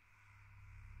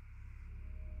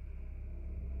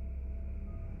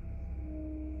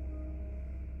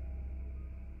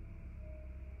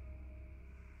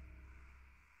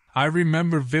 I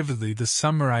remember vividly the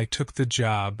summer I took the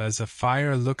job as a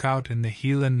fire lookout in the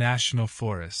Gila National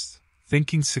Forest,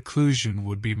 thinking seclusion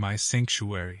would be my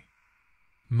sanctuary.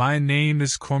 My name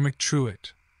is Cormac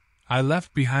Truitt. I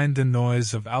left behind the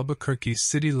noise of Albuquerque's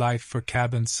city life for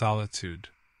cabin solitude.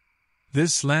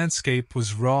 This landscape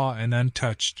was raw and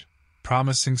untouched,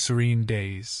 promising serene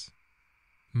days.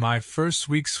 My first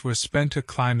weeks were spent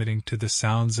acclimating to the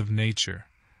sounds of nature,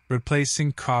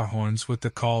 replacing car horns with the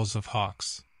calls of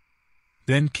hawks.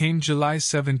 Then came July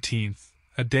 17th,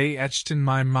 a day etched in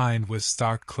my mind with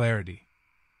stark clarity.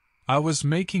 I was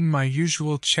making my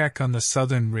usual check on the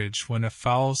southern ridge when a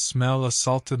foul smell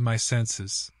assaulted my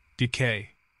senses: decay.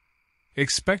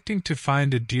 Expecting to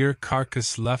find a deer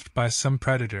carcass left by some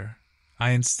predator,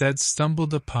 I instead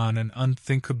stumbled upon an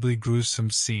unthinkably gruesome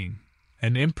scene,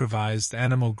 an improvised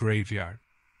animal graveyard.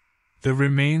 The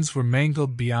remains were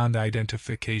mangled beyond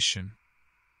identification.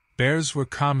 Bears were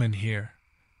common here,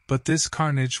 but this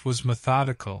carnage was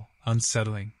methodical,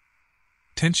 unsettling.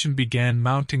 Tension began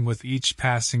mounting with each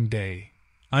passing day.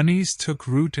 Unease took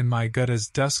root in my gut as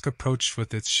dusk approached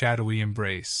with its shadowy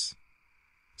embrace.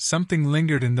 Something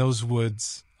lingered in those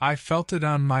woods. I felt it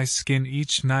on my skin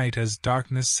each night as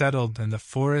darkness settled and the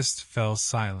forest fell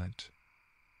silent.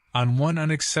 On one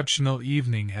unexceptional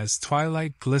evening, as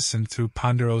twilight glistened through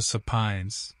ponderosa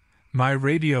pines, my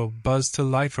radio buzzed to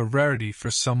life, a rarity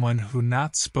for someone who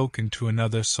not spoken to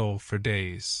another soul for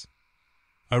days.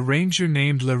 A ranger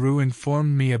named LaRue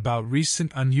informed me about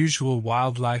recent unusual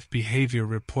wildlife behavior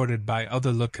reported by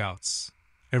other lookouts,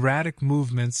 erratic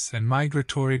movements and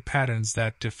migratory patterns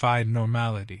that defied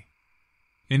normality.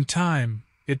 In time,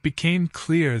 it became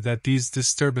clear that these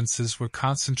disturbances were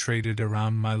concentrated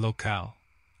around my locale,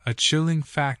 a chilling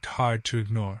fact hard to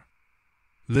ignore.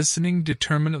 Listening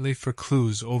determinedly for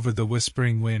clues over the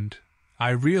whispering wind,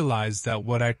 I realized that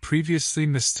what I previously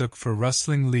mistook for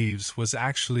rustling leaves was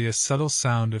actually a subtle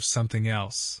sound of something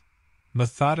else,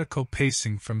 methodical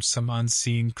pacing from some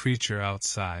unseen creature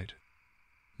outside.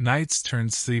 Nights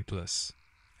turned sleepless,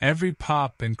 Every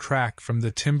pop and crack from the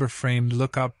timber-framed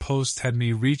lookout post had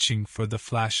me reaching for the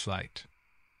flashlight.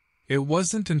 It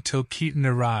wasn't until Keaton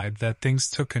arrived that things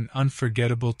took an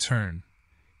unforgettable turn.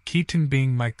 Keaton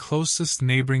being my closest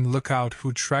neighboring lookout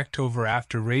who trekked over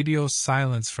after radio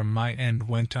silence from my end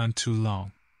went on too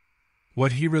long.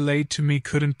 What he relayed to me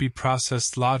couldn't be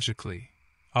processed logically.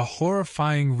 A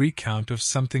horrifying recount of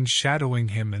something shadowing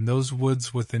him in those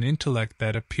woods with an intellect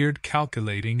that appeared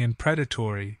calculating and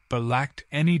predatory but lacked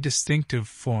any distinctive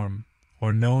form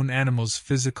or known animal's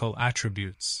physical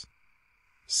attributes.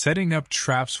 Setting up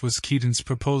traps was Keaton's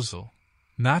proposal.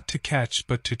 Not to catch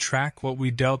but to track what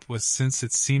we dealt with, since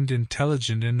it seemed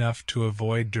intelligent enough to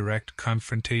avoid direct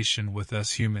confrontation with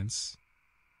us humans.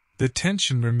 The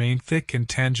tension remained thick and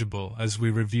tangible as we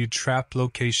reviewed trap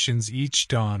locations each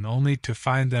dawn, only to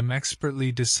find them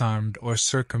expertly disarmed or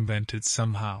circumvented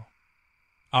somehow.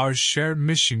 Our shared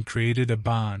mission created a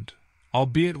bond,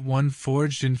 albeit one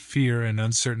forged in fear and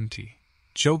uncertainty.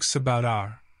 Jokes about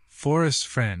our forest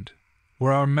friend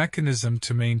were our mechanism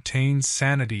to maintain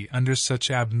sanity under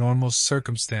such abnormal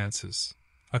circumstances,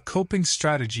 a coping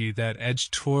strategy that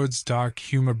edged towards dark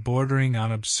humor bordering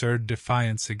on absurd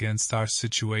defiance against our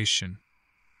situation.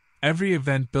 Every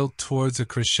event built towards a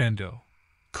crescendo,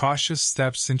 cautious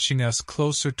steps inching us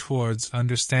closer towards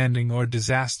understanding or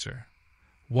disaster.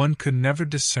 One could never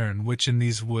discern which in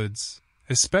these woods,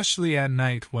 especially at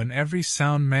night when every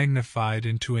sound magnified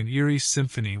into an eerie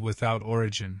symphony without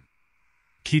origin.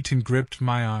 Keaton gripped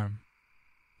my arm.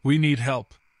 "We need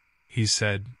help," he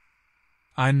said.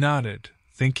 I nodded,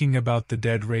 thinking about the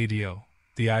dead radio,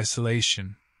 the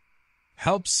isolation.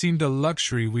 Help seemed a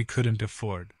luxury we couldn't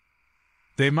afford.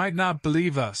 "They might not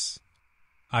believe us,"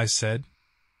 I said.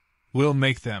 "We'll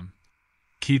make them,"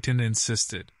 Keaton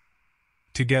insisted.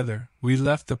 Together, we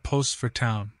left the post for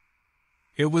town.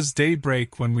 It was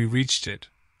daybreak when we reached it,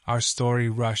 our story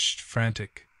rushed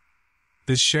frantic.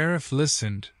 The sheriff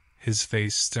listened, his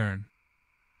face stern.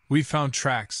 "We found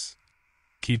tracks,"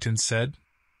 Keaton said.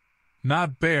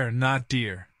 "Not bear, not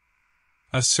deer."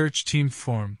 A search team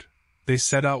formed. They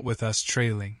set out with us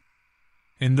trailing.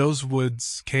 In those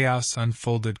woods, chaos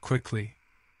unfolded quickly.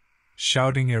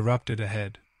 Shouting erupted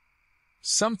ahead.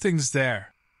 "Something's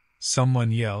there!"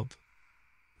 someone yelled.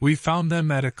 We found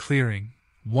them at a clearing,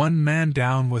 one man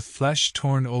down with flesh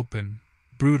torn open,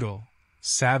 brutal,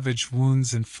 savage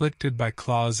wounds inflicted by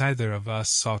claws either of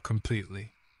us saw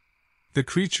completely. The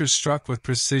creature struck with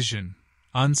precision,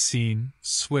 unseen,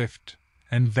 swift,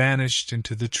 and vanished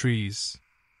into the trees.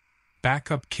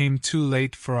 Backup came too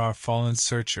late for our fallen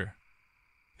searcher.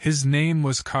 His name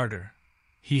was Carter.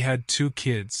 He had 2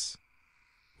 kids.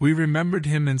 We remembered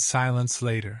him in silence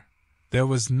later. There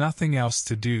was nothing else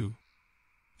to do.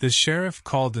 The sheriff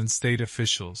called in state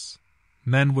officials,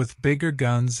 men with bigger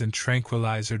guns and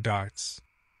tranquilizer darts.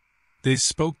 They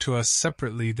spoke to us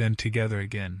separately, then together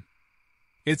again.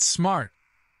 "It's smart,"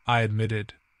 I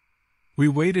admitted. We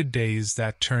waited days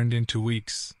that turned into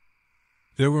weeks.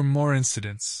 There were more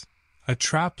incidents. A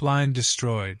trap line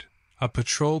destroyed, a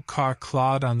patrol car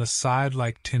clawed on the side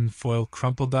like tin foil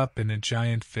crumpled up in a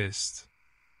giant fist.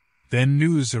 Then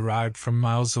news arrived from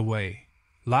miles away.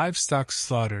 Livestock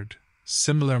slaughtered,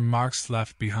 similar marks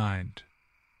left behind.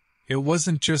 It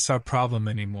wasn't just our problem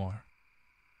anymore.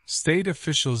 State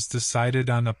officials decided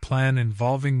on a plan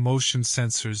involving motion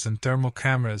sensors and thermal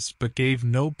cameras but gave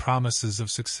no promises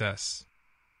of success.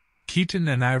 Keaton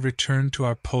and I returned to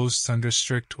our posts under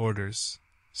strict orders.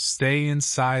 Stay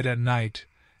inside at night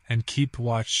and keep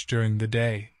watch during the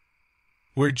day.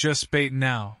 "We're just bait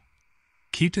now,"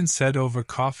 Keaton said over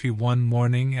coffee one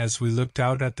morning as we looked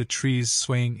out at the trees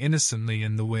swaying innocently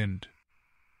in the wind.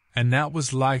 And that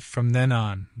was life from then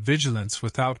on, vigilance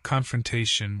without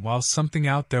confrontation, while something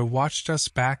out there watched us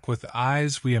back with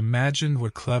eyes we imagined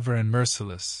were clever and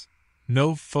merciless.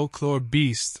 No folklore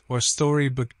beast or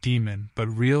storybook demon, but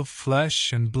real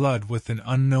flesh and blood with an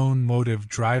unknown motive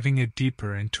driving it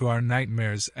deeper into our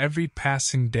nightmares every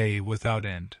passing day without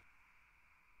end.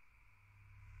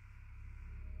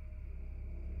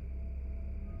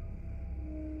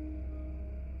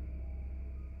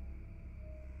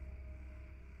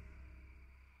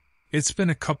 It's been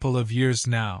a couple of years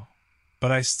now,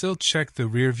 but I still check the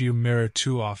rearview mirror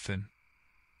too often.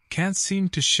 Can't seem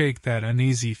to shake that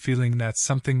uneasy feeling that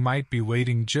something might be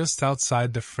waiting just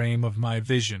outside the frame of my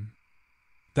vision.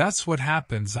 That's what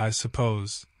happens, I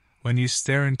suppose, when you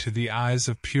stare into the eyes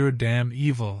of pure damn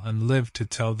evil and live to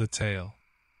tell the tale.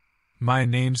 My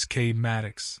name's K.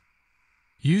 Maddox.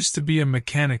 Used to be a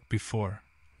mechanic before,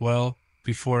 well,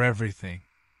 before everything.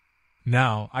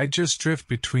 Now I just drift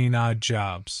between odd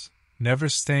jobs, never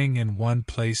staying in one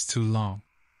place too long.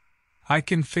 I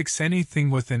can fix anything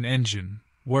with an engine,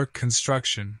 work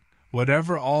construction,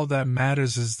 whatever. All that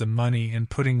matters is the money and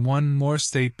putting one more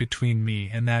state between me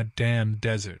and that damn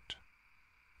desert.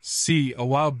 See, a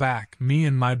while back, me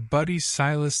and my buddy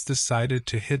Silas decided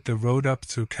to hit the road up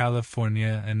through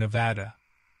California and Nevada.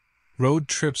 Road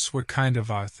trips were kind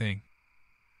of our thing.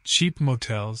 Cheap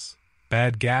motels,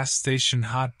 bad gas station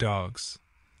hot dogs,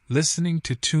 listening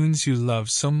to tunes you love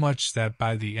so much that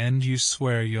by the end you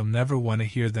swear you'll never want to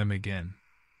hear them again.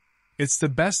 It's the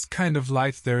best kind of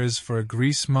life there is for a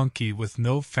grease monkey with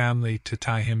no family to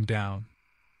tie him down.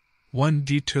 One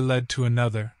detour led to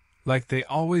another, like they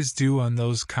always do on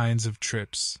those kinds of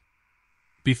trips.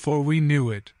 Before we knew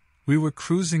it, we were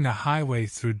cruising a highway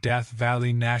through Death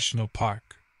Valley National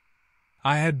Park.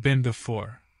 I had been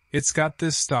before. It's got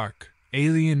this stark,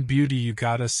 alien beauty you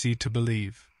gotta see to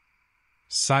believe.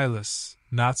 Silas,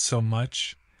 not so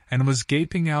much, and was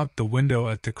gaping out the window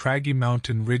at the craggy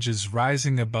mountain ridges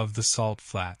rising above the salt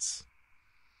flats.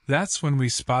 That's when we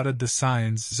spotted the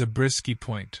signs Zabriskie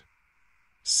Point.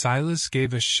 Silas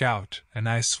gave a shout, and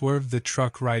I swerved the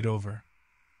truck right over.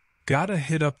 Gotta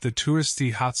hit up the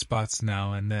touristy hotspots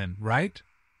now and then, right?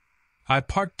 I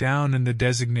parked down in the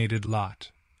designated lot,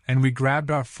 and we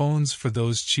grabbed our phones for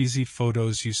those cheesy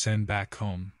photos you send back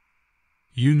home.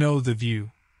 You know the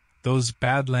view, those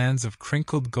badlands of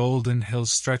crinkled golden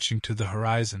hills stretching to the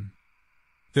horizon.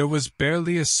 There was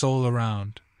barely a soul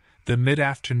around, the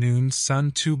mid-afternoon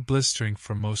sun too blistering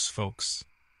for most folks.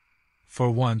 For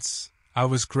once, I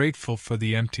was grateful for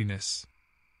the emptiness.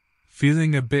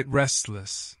 Feeling a bit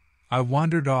restless, I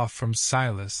wandered off from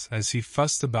Silas as he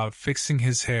fussed about fixing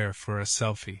his hair for a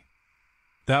selfie.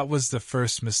 That was the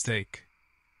first mistake.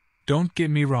 Don't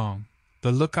get me wrong,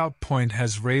 the lookout point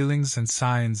has railings and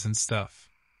signs and stuff.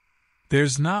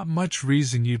 There's not much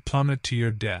reason you'd plummet to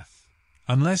your death,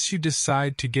 unless you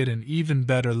decide to get an even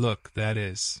better look, that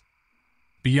is.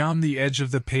 Beyond the edge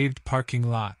of the paved parking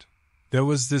lot, there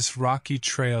was this rocky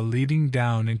trail leading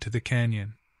down into the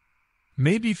canyon.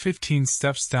 Maybe 15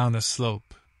 steps down a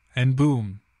slope, and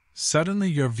boom, suddenly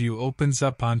your view opens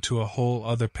up onto a whole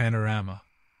other panorama.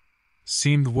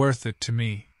 Seemed worth it to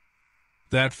me.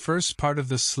 That first part of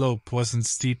the slope wasn't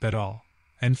steep at all,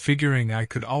 and figuring I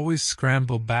could always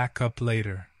scramble back up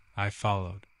later, I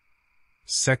followed.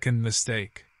 Second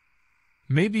mistake.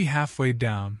 Maybe halfway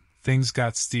down, things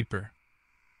got steeper.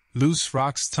 Loose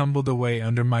rocks tumbled away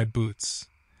under my boots,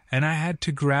 and I had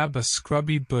to grab a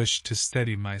scrubby bush to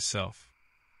steady myself.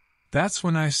 That's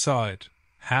when I saw it,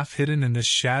 half hidden in the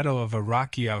shadow of a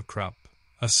rocky outcrop,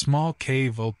 a small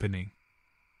cave opening.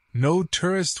 No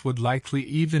tourist would likely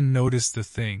even notice the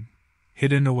thing,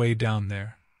 hidden away down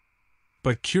there.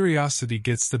 But curiosity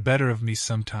gets the better of me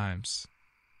sometimes.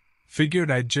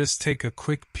 Figured I'd just take a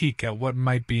quick peek at what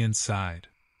might be inside.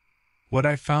 What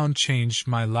I found changed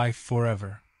my life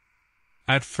forever.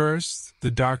 At first,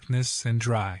 the darkness and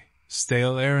dry,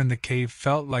 stale air in the cave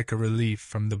felt like a relief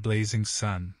from the blazing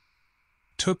sun.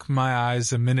 Took my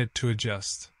eyes a minute to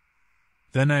adjust.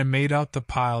 Then I made out the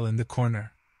pile in the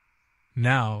corner.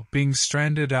 Now, being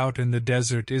stranded out in the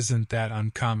desert isn't that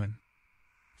uncommon.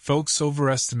 Folks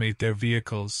overestimate their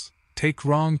vehicles, take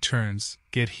wrong turns,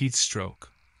 get heat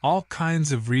stroke, all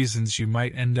kinds of reasons you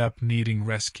might end up needing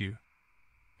rescue.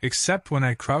 Except when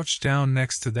I crouched down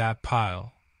next to that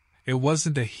pile, it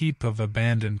wasn't a heap of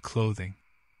abandoned clothing.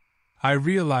 I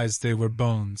realized they were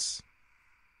bones.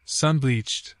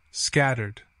 Sun-bleached,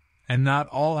 scattered, and not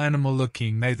all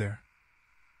animal-looking neither.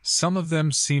 Some of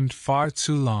them seemed far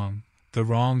too long, the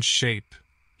wrong shape,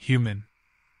 human.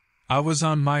 I was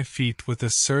on my feet with a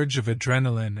surge of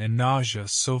adrenaline and nausea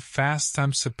so fast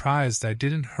I'm surprised I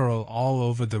didn't hurl all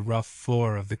over the rough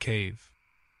floor of the cave.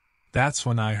 That's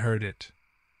when I heard it.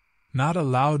 Not a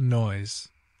loud noise,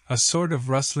 a sort of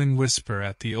rustling whisper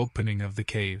at the opening of the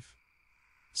cave.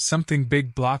 Something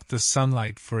big blocked the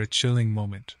sunlight for a chilling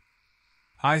moment.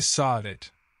 I saw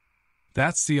it.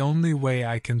 That's the only way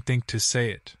I can think to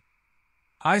say it.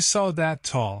 I saw that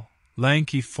tall,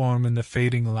 lanky form in the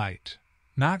fading light,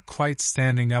 not quite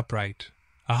standing upright,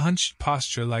 a hunched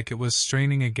posture like it was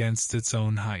straining against its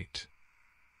own height.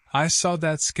 I saw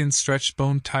that skin stretched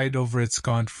bone tight over its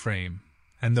gaunt frame,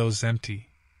 and those empty,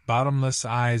 bottomless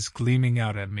eyes gleaming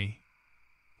out at me.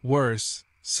 Worse,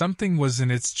 something was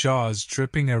in its jaws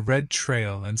dripping a red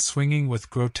trail and swinging with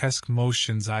grotesque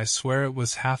motions. I swear it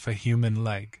was half a human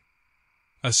leg.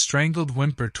 A strangled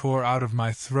whimper tore out of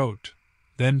my throat,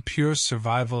 then pure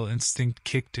survival instinct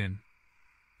kicked in.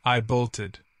 I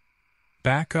bolted.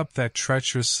 Back up that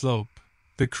treacherous slope,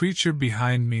 the creature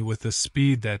behind me with a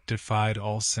speed that defied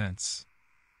all sense.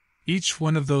 Each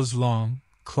one of those long,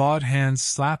 clawed hands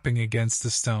slapping against the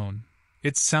stone,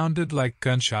 It sounded like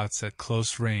gunshots at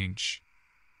close range.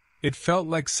 It felt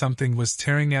like something was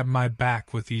tearing at my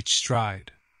back with each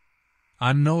stride.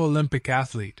 I'm no Olympic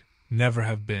athlete, never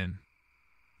have been.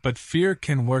 But fear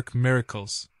can work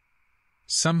miracles.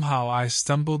 Somehow I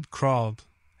stumbled, crawled,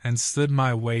 and slid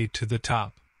my way to the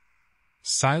top.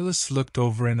 Silas looked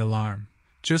over in alarm,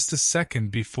 just a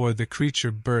second before the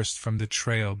creature burst from the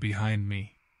trail behind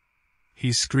me.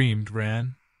 He screamed,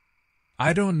 ran.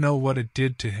 I don't know what it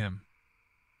did to him.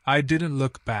 I didn't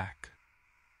look back.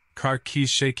 Car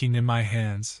keys shaking in my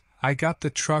hands, I got the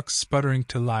truck sputtering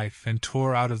to life and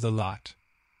tore out of the lot.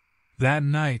 That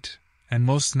night, and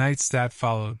most nights that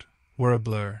followed, were a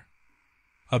blur.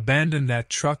 Abandoned that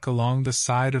truck along the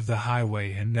side of the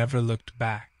highway and never looked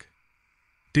back.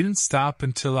 Didn't stop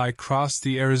until I crossed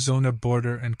the Arizona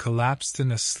border and collapsed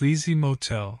in a sleazy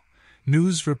motel,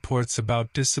 news reports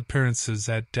about disappearances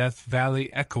at Death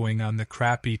Valley echoing on the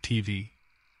crappy TV.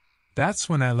 That's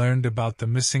when I learned about the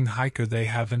missing hiker they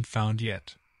haven't found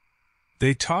yet.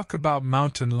 They talk about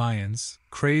mountain lions,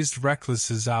 crazed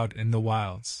recluses out in the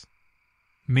wilds.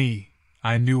 Me,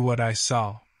 I knew what I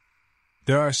saw.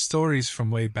 There are stories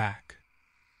from way back.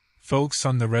 Folks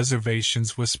on the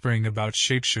reservations whispering about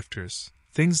shapeshifters,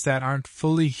 things that aren't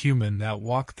fully human that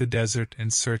walk the desert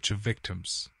in search of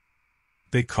victims.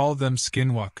 They call them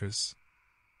skinwalkers.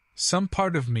 Some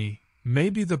part of me,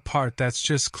 maybe the part that's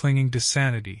just clinging to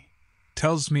sanity,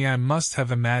 tells me I must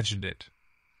have imagined it.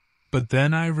 But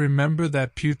then I remember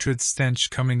that putrid stench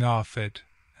coming off it,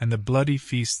 and the bloody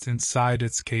feast inside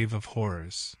its cave of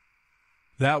horrors.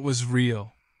 That was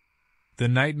real. The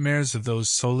nightmares of those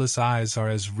soulless eyes are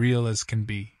as real as can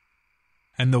be.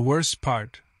 And the worst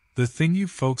part, the thing you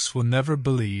folks will never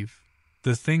believe,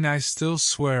 the thing I still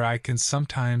swear I can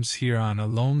sometimes hear on a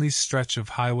lonely stretch of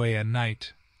highway at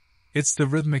night, it's the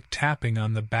rhythmic tapping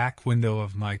on the back window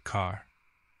of my car.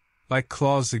 Like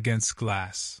claws against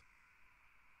glass.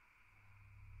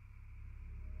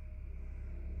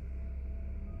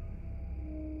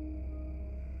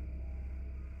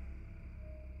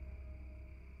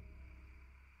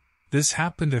 This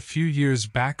happened a few years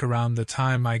back around the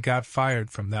time I got fired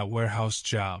from that warehouse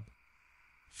job.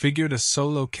 Figured a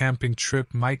solo camping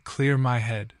trip might clear my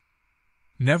head.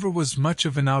 Never was much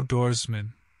of an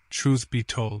outdoorsman, truth be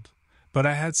told, but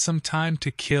I had some time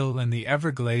to kill and the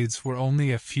Everglades were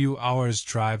only a few hours'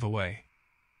 drive away.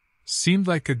 Seemed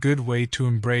like a good way to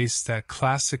embrace that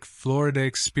classic Florida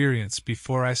experience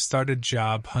before I started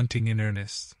job hunting in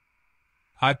earnest.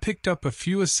 I picked up a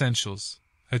few essentials,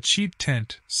 a cheap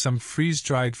tent, some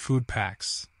freeze-dried food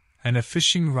packs, and a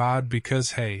fishing rod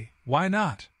because hey, why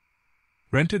not?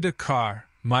 Rented a car,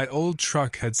 my old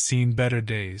truck had seen better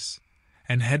days,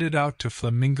 and headed out to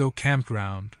Flamingo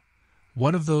Campground,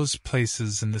 one of those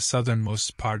places in the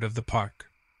southernmost part of the park.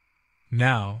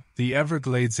 Now, the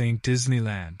Everglades ain't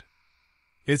Disneyland.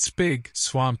 It's big,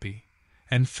 swampy,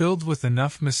 and filled with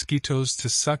enough mosquitoes to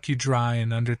suck you dry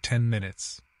in under 10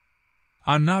 minutes.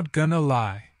 I'm not gonna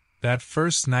lie. That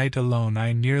first night alone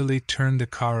I nearly turned the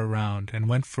car around and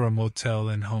went for a motel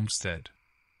in Homestead.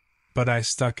 But I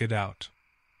stuck it out.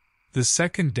 The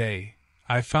second day,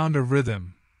 I found a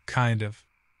rhythm, kind of.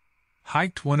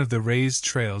 Hiked one of the raised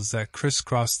trails that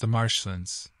crisscrossed the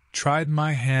marshlands, tried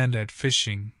my hand at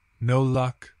fishing, no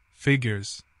luck,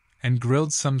 figures, and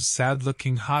grilled some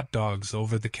sad-looking hot dogs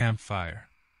over the campfire.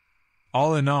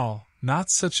 All in all,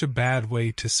 not such a bad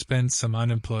way to spend some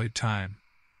unemployed time.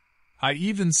 I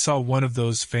even saw one of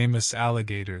those famous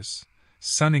alligators,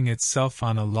 sunning itself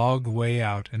on a log way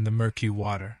out in the murky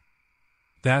water.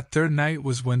 That third night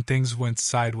was when things went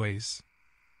sideways.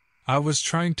 I was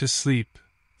trying to sleep,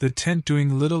 the tent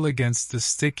doing little against the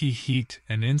sticky heat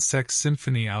and insect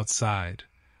symphony outside,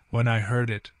 when I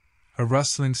heard it, a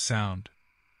rustling sound,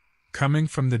 coming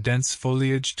from the dense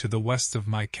foliage to the west of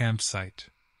my campsite.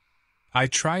 I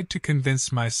tried to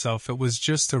convince myself it was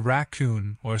just a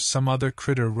raccoon or some other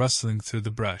critter rustling through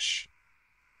the brush.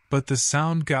 But the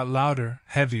sound got louder,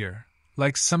 heavier,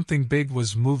 like something big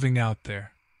was moving out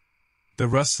there. The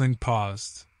rustling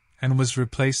paused, and was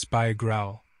replaced by a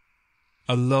growl.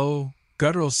 A low,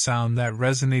 guttural sound that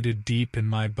resonated deep in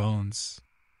my bones.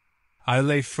 I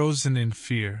lay frozen in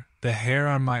fear, the hair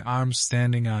on my arms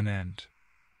standing on end.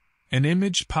 An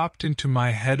image popped into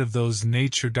my head of those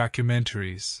nature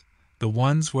documentaries, the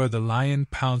ones where the lion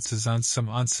pounces on some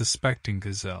unsuspecting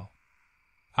gazelle.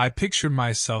 I pictured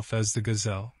myself as the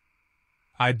gazelle.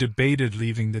 I debated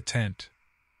leaving the tent.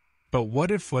 But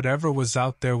what if whatever was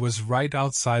out there was right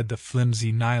outside the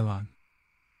flimsy nylon?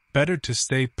 Better to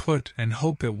stay put and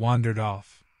hope it wandered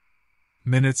off.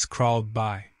 Minutes crawled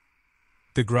by.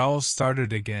 The growl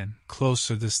started again,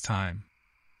 closer this time.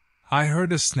 I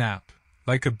heard a snap,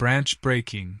 like a branch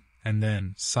breaking, and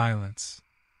then silence.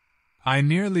 I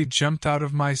nearly jumped out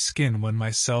of my skin when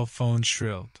my cell phone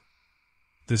shrilled.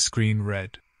 The screen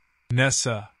read,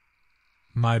 "Nessa."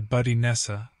 My buddy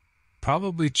Nessa,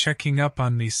 probably checking up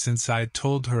on me since I'd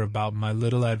told her about my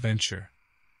little adventure.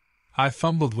 I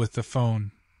fumbled with the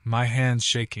phone, my hands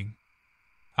shaking.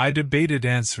 I debated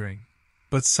answering,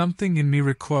 but something in me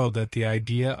recoiled at the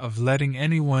idea of letting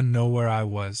anyone know where I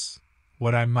was,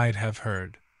 what I might have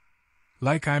heard.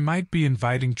 Like I might be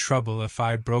inviting trouble if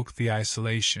I broke the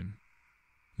isolation.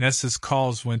 Nessa's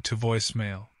calls went to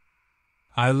voicemail.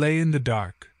 I lay in the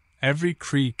dark, every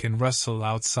creak and rustle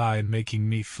outside making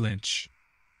me flinch.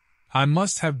 I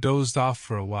must have dozed off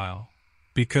for a while,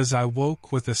 because I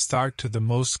woke with a start to the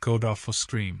most god-awful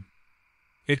scream.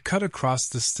 It cut across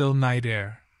the still night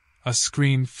air, a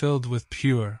scream filled with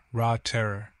pure, raw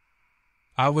terror.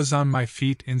 I was on my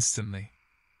feet instantly.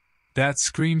 That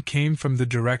scream came from the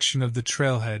direction of the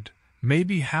trailhead,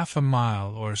 maybe half a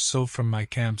mile or so from my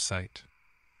campsite.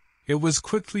 It was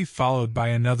quickly followed by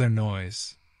another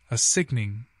noise, a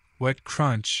sickening, wet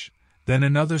crunch, then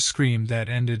another scream that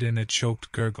ended in a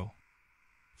choked gurgle.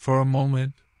 For a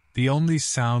moment, the only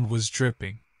sound was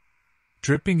dripping.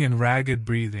 Dripping and ragged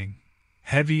breathing,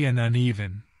 heavy and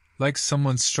uneven, like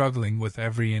someone struggling with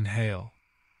every inhale.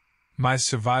 My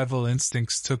survival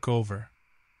instincts took over.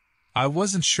 I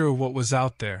wasn't sure what was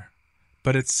out there,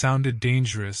 but it sounded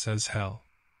dangerous as hell.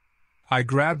 I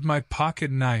grabbed my pocket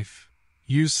knife,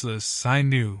 useless, I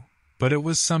knew, but it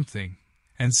was something,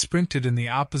 and sprinted in the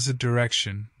opposite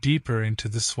direction, deeper into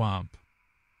the swamp.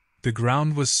 The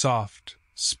ground was soft,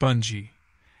 spongy,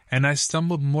 and I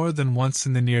stumbled more than once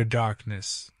in the near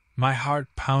darkness, my heart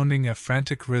pounding a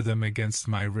frantic rhythm against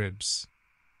my ribs.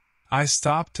 I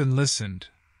stopped and listened,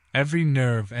 every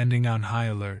nerve ending on high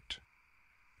alert.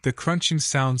 The crunching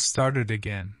sound started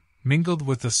again, mingled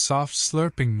with a soft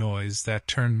slurping noise that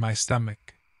turned my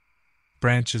stomach.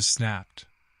 Branches snapped.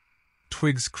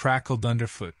 Twigs crackled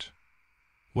underfoot.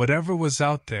 Whatever was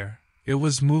out there, it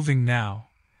was moving now,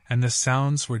 and the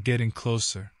sounds were getting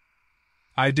closer.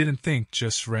 I didn't think,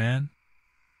 just ran.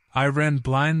 I ran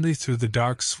blindly through the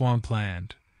dark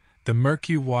swampland, the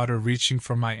murky water reaching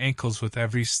for my ankles with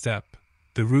every step,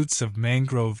 the roots of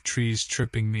mangrove trees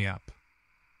tripping me up.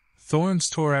 Thorns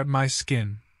tore at my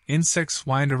skin, insects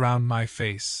whined around my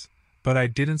face, but I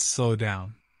didn't slow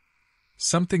down.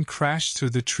 Something crashed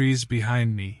through the trees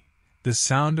behind me, the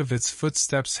sound of its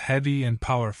footsteps heavy and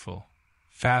powerful,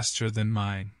 faster than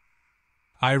mine.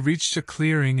 I reached a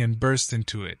clearing and burst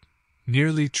into it,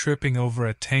 nearly tripping over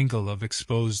a tangle of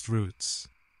exposed roots.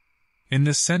 In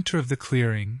the center of the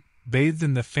clearing, bathed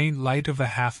in the faint light of a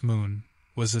half-moon,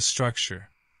 was a structure.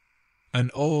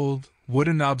 An old,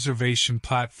 wooden observation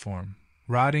platform,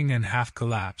 rotting and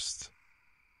half-collapsed.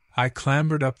 I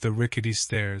clambered up the rickety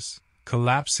stairs,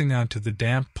 collapsing onto the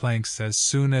damp planks as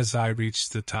soon as I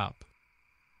reached the top.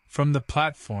 From the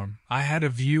platform, I had a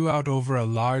view out over a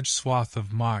large swath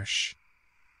of marsh.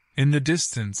 In the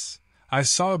distance, I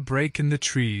saw a break in the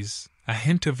trees, a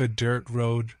hint of a dirt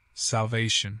road,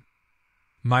 salvation.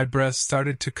 My breath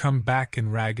started to come back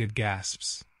in ragged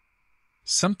gasps.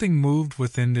 Something moved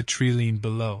within the tree-line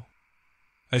below.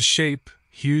 A shape,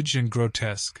 huge and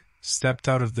grotesque, stepped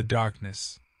out of the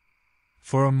darkness.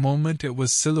 For a moment it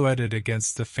was silhouetted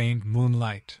against the faint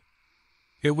moonlight.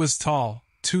 It was tall,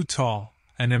 too tall,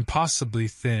 and impossibly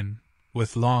thin,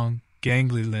 with long,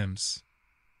 gangly limbs.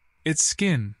 Its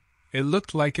skin, it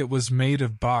looked like it was made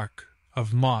of bark,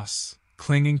 of moss,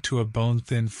 clinging to a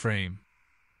bone-thin frame.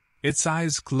 Its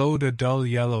eyes glowed a dull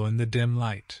yellow in the dim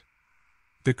light.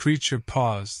 The creature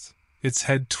paused, its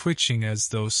head twitching as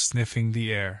though sniffing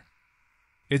the air.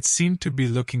 It seemed to be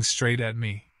looking straight at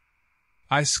me.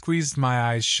 I squeezed my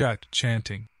eyes shut,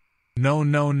 chanting, "No,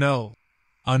 no, no,"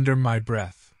 under my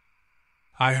breath.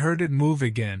 I heard it move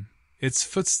again, its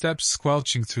footsteps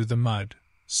squelching through the mud,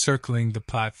 circling the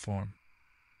platform.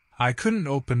 I couldn't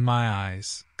open my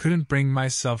eyes, couldn't bring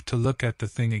myself to look at the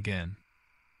thing again.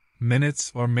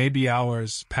 Minutes, or maybe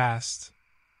hours, passed.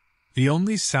 The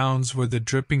only sounds were the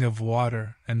dripping of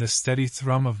water and the steady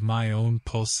thrum of my own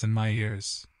pulse in my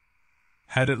ears.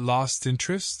 Had it lost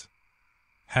interest?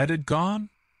 Had it gone?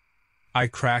 I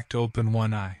cracked open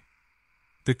one eye.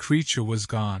 The creature was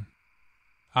gone.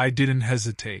 I didn't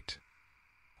hesitate.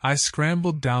 I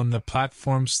scrambled down the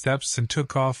platform steps and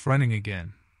took off running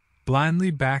again,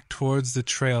 blindly back towards the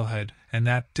trailhead and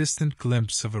that distant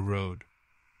glimpse of a road.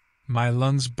 My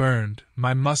lungs burned,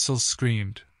 my muscles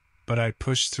screamed, but I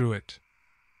pushed through it.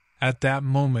 At that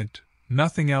moment,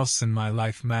 nothing else in my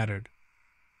life mattered.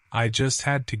 I just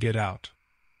had to get out.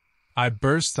 I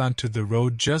burst onto the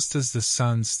road just as the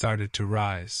sun started to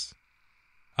rise.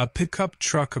 A pickup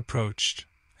truck approached,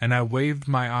 and I waved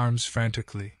my arms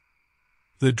frantically.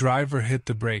 The driver hit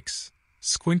the brakes,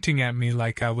 squinting at me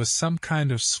like I was some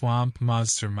kind of swamp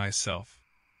monster myself.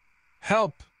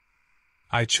 "Help!"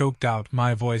 I choked out,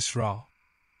 my voice raw.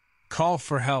 "Call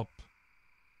for help.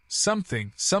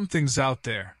 Something's out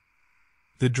there."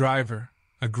 The driver,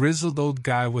 a grizzled old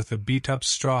guy with a beat-up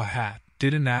straw hat,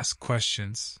 didn't ask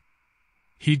questions.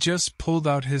 He just pulled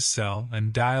out his cell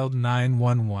and dialed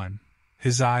 911,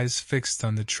 his eyes fixed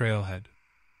on the trailhead.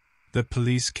 The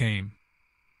police came.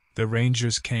 The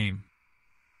rangers came.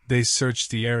 They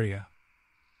searched the area.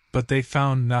 But they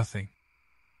found nothing.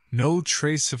 No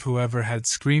trace of whoever had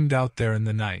screamed out there in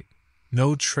the night.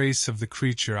 No trace of the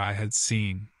creature I had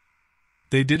seen.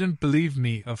 They didn't believe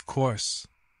me, of course.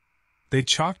 They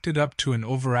chalked it up to an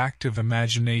overactive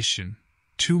imagination,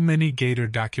 too many gator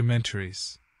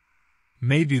documentaries.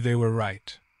 Maybe they were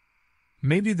right.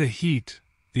 Maybe the heat,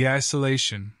 the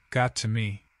isolation, got to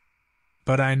me.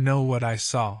 But I know what I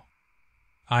saw.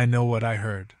 I know what I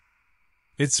heard.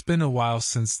 It's been a while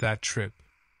since that trip.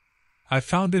 I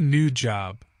found a new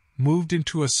job, moved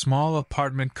into a small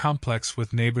apartment complex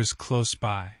with neighbors close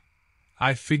by.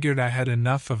 I figured I had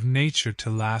enough of nature to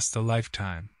last a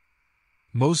lifetime.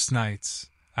 Most nights,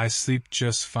 I sleep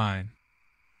just fine.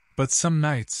 But some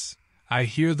nights, I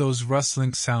hear those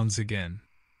rustling sounds again.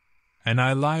 And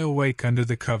I lie awake under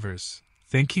the covers,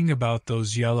 thinking about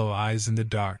those yellow eyes in the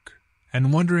dark,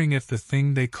 and wondering if the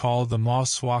thing they call the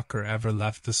moss walker ever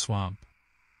left the swamp.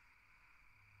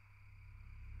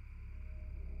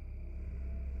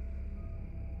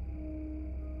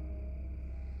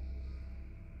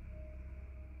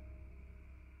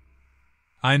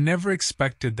 I never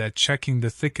expected that checking the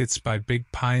thickets by Big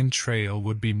Pine Trail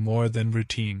would be more than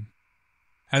routine.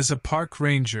 As a park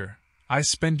ranger, I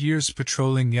spent years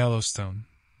patrolling Yellowstone,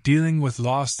 dealing with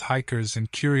lost hikers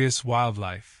and curious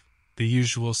wildlife, the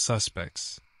usual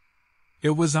suspects.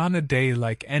 It was on a day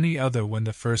like any other when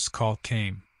the first call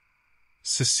came.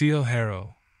 Cecile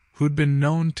Harrow, who'd been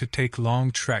known to take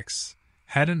long treks,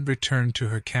 hadn't returned to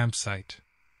her campsite.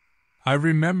 I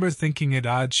remember thinking it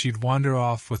odd she'd wander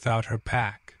off without her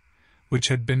pack, which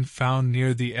had been found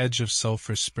near the edge of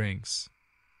Sulphur Springs.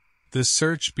 The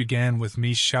search began with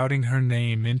me shouting her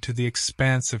name into the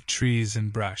expanse of trees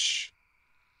and brush.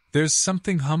 There's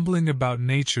something humbling about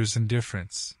nature's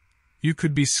indifference. You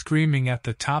could be screaming at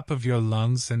the top of your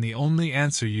lungs and the only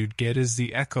answer you'd get is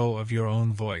the echo of your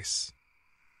own voice.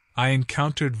 I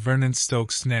encountered Vernon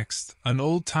Stokes next, an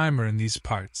old-timer in these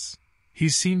parts. He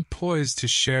seemed poised to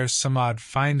share some odd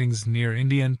findings near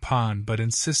Indian Pond but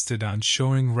insisted on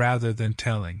showing rather than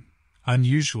telling,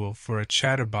 unusual for a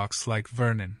chatterbox like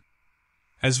Vernon.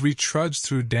 As we trudged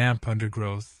through damp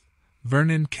undergrowth,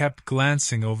 Vernon kept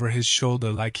glancing over his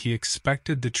shoulder like he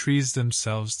expected the trees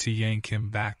themselves to yank him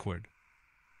backward.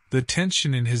 The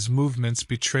tension in his movements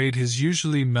betrayed his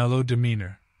usually mellow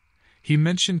demeanor. He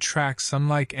mentioned tracks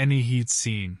unlike any he'd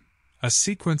seen, a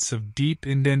sequence of deep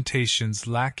indentations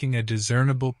lacking a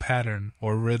discernible pattern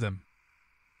or rhythm.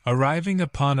 Arriving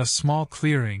upon a small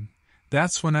clearing,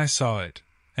 that's when I saw it,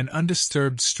 an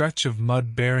undisturbed stretch of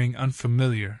mud bearing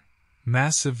unfamiliar,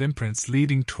 massive imprints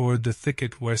leading toward the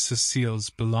thicket where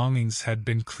Cecile's belongings had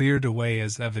been cleared away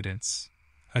as evidence,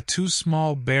 a too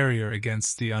small barrier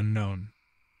against the unknown.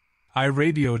 I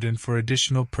radioed in for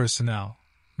additional personnel,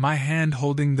 my hand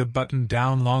holding the button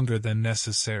down longer than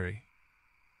necessary.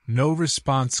 No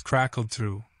response crackled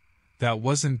through. That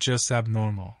wasn't just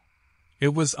abnormal.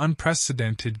 It was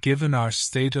unprecedented given our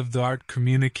state-of-the-art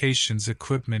communications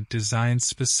equipment designed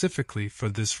specifically for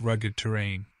this rugged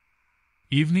terrain.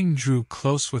 Evening drew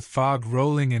close with fog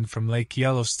rolling in from Lake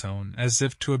Yellowstone as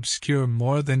if to obscure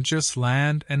more than just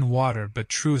land and water but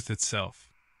truth itself.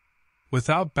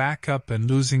 Without backup and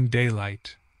losing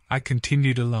daylight, I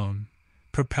continued alone,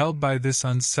 propelled by this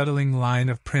unsettling line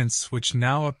of prints which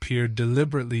now appeared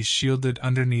deliberately shielded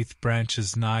underneath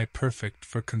branches nigh perfect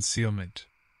for concealment.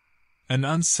 An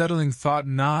unsettling thought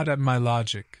gnawed at my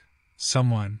logic.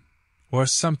 Someone, or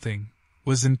something,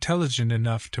 was intelligent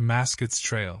enough to mask its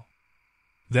trail.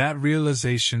 That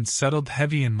realization settled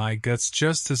heavy in my guts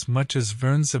just as much as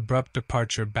Vern's abrupt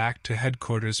departure back to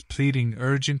headquarters pleading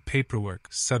urgent paperwork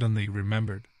suddenly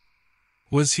remembered.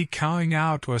 Was he cowing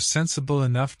out or sensible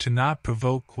enough to not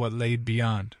provoke what lay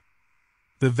beyond?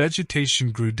 The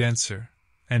vegetation grew denser,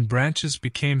 and branches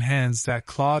became hands that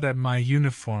clawed at my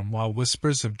uniform while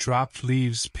whispers of dropped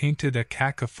leaves painted a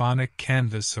cacophonic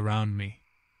canvas around me.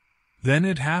 Then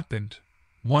it happened.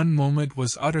 One moment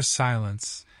was utter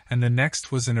silence, and the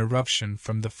next was an eruption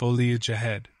from the foliage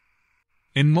ahead.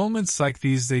 In moments like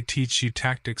these they teach you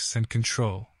tactics and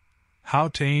control. how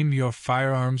to aim your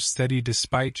firearms steady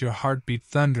despite your heartbeat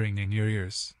thundering in your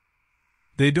ears.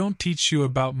 They don't teach you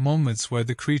about moments where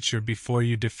the creature before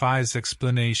you defies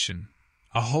explanation,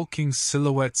 a hulking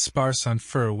silhouette sparse on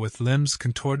fur with limbs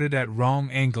contorted at wrong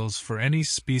angles for any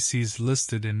species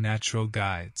listed in natural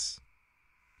guides.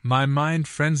 My mind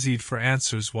frenzied for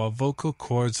answers while vocal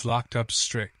cords locked up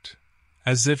strict,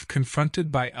 as if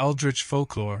confronted by eldritch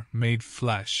folklore made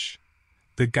flesh.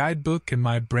 The guidebook in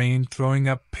my brain throwing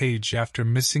up page after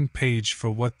missing page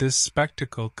for what this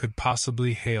spectacle could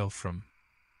possibly hail from.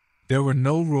 There were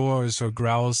no roars or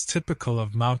growls typical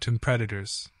of mountain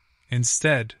predators.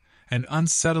 Instead, an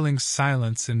unsettling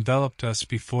silence enveloped us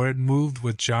before it moved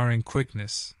with jarring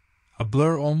quickness, a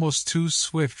blur almost too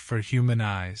swift for human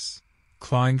eyes,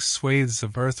 clawing swathes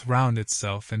of earth round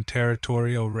itself in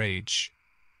territorial rage.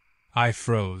 I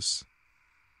froze.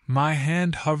 My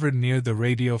hand hovered near the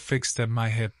radio fixed at my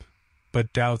hip,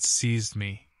 but doubts seized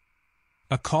me.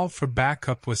 A call for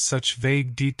backup with such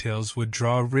vague details would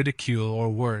draw ridicule or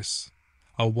worse,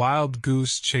 a wild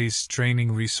goose chase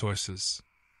draining resources.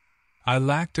 I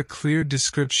lacked a clear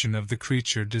description of the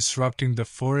creature disrupting the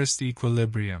forest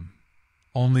equilibrium,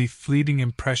 only fleeting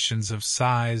impressions of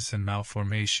size and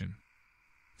malformation.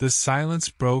 The silence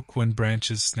broke when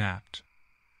branches snapped.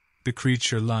 The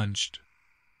creature lunged.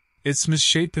 Its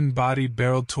misshapen body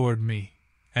barreled toward me,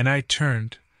 and I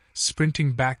turned,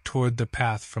 sprinting back toward the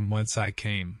path from whence I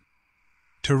came.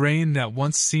 Terrain that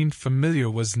once seemed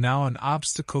familiar was now an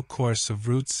obstacle course of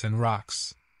roots and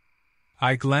rocks.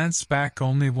 I glanced back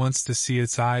only once to see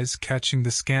its eyes catching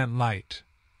the scant light,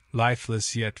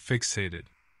 lifeless yet fixated.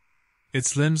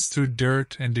 Its limbs threw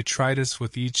dirt and detritus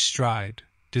with each stride,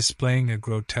 displaying a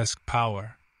grotesque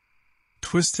power.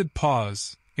 Twisted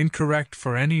paws, incorrect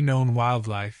for any known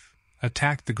wildlife,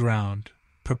 attacked the ground,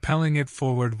 propelling it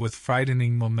forward with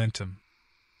frightening momentum.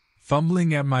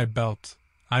 Fumbling at my belt,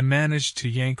 I managed to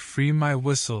yank free my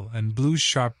whistle and blew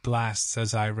sharp blasts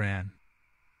as I ran.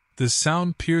 The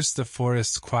sound pierced the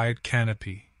forest's quiet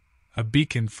canopy, a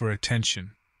beacon for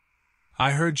attention.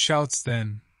 I heard shouts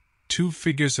then, two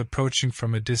figures approaching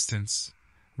from a distance,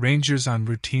 rangers on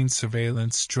routine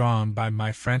surveillance drawn by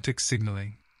my frantic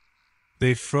signaling.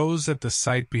 They froze at the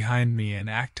sight behind me and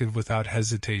acted without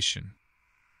hesitation.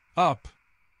 "Up!"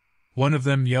 one of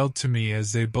them yelled to me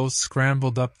as they both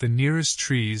scrambled up the nearest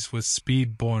trees with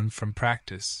speed born from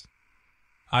practice.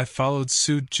 I followed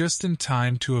suit just in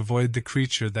time to avoid the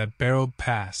creature that barreled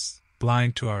past,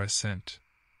 blind to our ascent.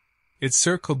 It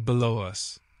circled below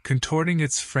us, contorting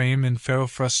its frame in feral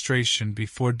frustration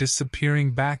before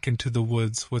disappearing back into the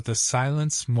woods with a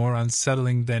silence more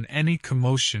unsettling than any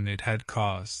commotion it had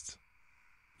caused.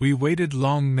 We waited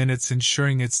long minutes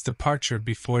ensuring its departure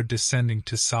before descending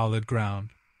to solid ground.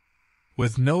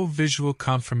 With no visual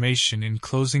confirmation in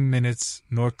closing minutes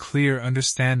nor clear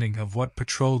understanding of what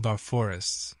patrolled our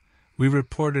forests, we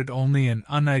reported only an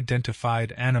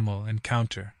unidentified animal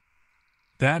encounter.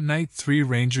 That night 3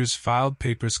 rangers filed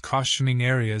papers cautioning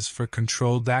areas for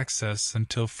controlled access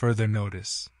until further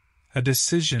notice, a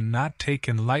decision not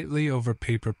taken lightly over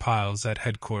paper piles at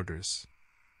headquarters.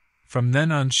 From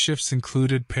then on, shifts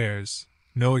included pairs,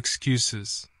 no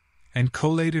excuses, and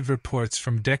collated reports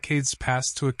from decades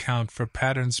past to account for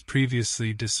patterns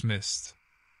previously dismissed.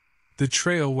 The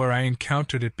trail where I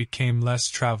encountered it became less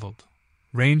traveled.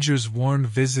 Rangers warned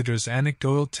visitors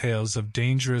anecdotal tales of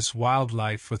dangerous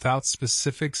wildlife without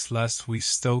specifics lest we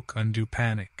stoke undue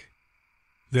panic.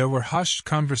 There were hushed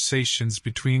conversations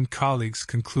between colleagues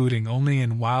concluding only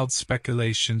in wild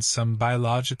speculation some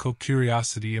biological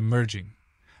curiosity emerging,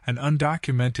 an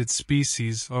undocumented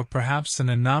species or perhaps an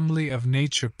anomaly of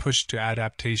nature pushed to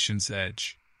adaptation's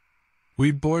edge.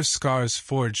 We bore scars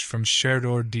forged from shared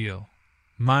ordeal.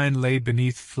 Mine lay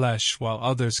beneath flesh while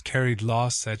others carried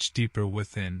loss etched deeper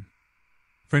within.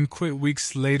 Friend quit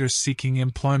weeks later seeking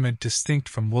employment distinct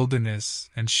from wilderness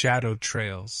and shadowed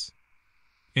trails.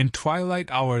 In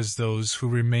twilight hours those who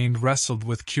remained wrestled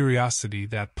with curiosity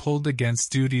that pulled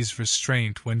against duty's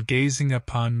restraint when gazing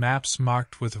upon maps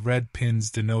marked with red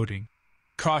pins denoting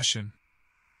caution.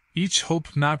 Each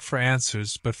hoped not for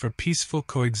answers but for peaceful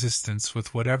coexistence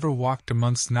with whatever walked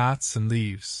amongst knots and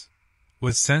leaves,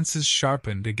 with senses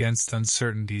sharpened against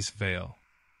uncertainty's veil.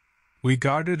 We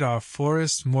guarded our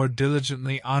forest more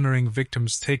diligently, honoring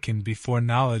victims taken before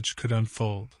knowledge could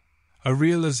unfold, a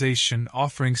realization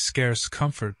offering scarce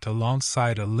comfort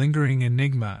alongside a lingering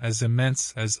enigma as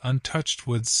immense as untouched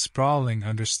woods sprawling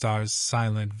under stars'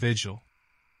 silent vigil.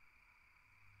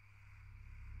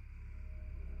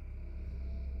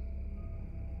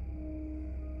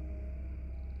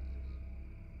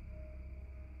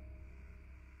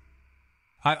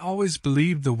 I always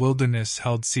believed the wilderness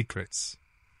held secrets,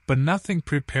 but nothing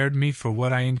prepared me for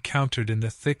what I encountered in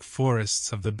the thick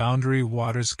forests of the Boundary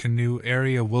Waters Canoe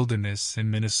Area Wilderness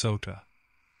in Minnesota.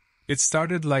 It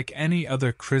started like any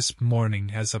other crisp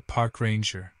morning as a park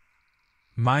ranger.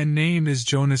 My name is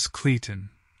Jonas Cleaton,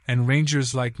 and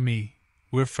rangers like me,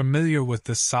 we're familiar with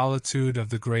the solitude of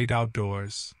the great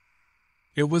outdoors.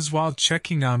 It was while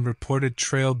checking on reported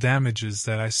trail damages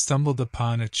that I stumbled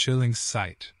upon a chilling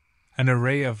sight, an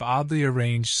array of oddly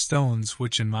arranged stones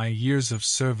which in my years of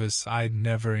service I'd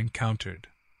never encountered.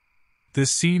 The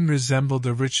scene resembled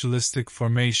a ritualistic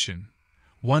formation,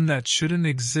 one that shouldn't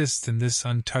exist in this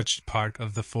untouched part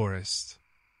of the forest.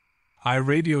 I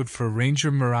radioed for Ranger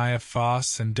Mariah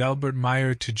Foss and Delbert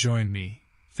Meyer to join me,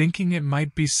 thinking it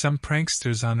might be some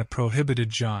pranksters on a prohibited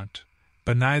jaunt,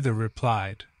 but neither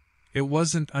replied. It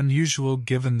wasn't unusual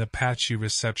given the patchy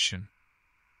reception.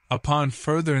 Upon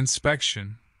further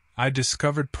inspection, I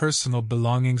discovered personal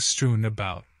belongings strewn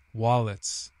about,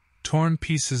 wallets, torn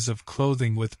pieces of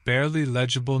clothing with barely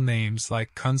legible names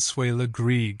like Consuela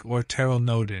Grieg or Terrell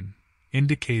Nodin,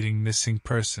 indicating missing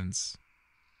persons.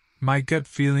 My gut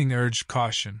feeling urged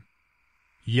caution.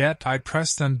 Yet I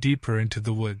pressed on deeper into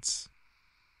the woods.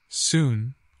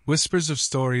 Soon, whispers of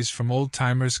stories from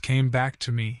old-timers came back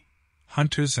to me,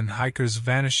 hunters and hikers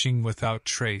vanishing without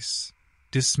trace,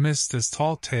 dismissed as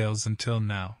tall tales until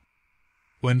now.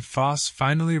 When Foss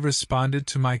finally responded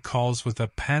to my calls with a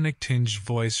panic-tinged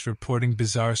voice reporting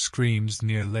bizarre screams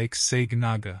near Lake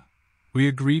Saginaga, we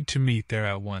agreed to meet there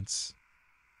at once.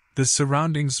 The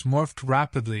surroundings morphed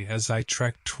rapidly as I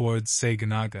trekked towards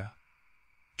Saginaga.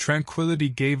 Tranquility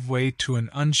gave way to an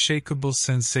unshakable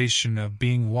sensation of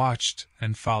being watched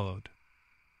and followed.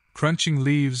 Crunching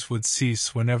leaves would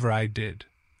cease whenever I did.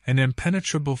 An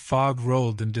impenetrable fog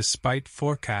rolled in despite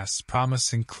forecasts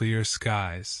promising clear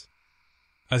skies.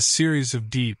 A series of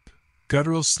deep,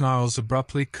 guttural snarls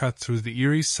abruptly cut through the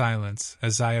eerie silence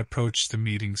as I approached the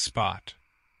meeting spot.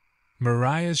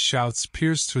 Mariah's shouts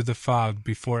pierced through the fog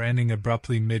before ending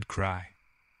abruptly mid-cry.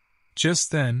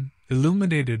 Just then,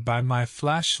 illuminated by my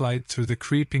flashlight through the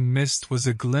creeping mist, was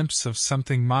a glimpse of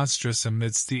something monstrous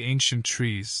amidst the ancient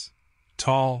trees.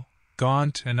 Tall,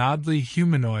 gaunt, and oddly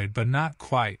humanoid, but not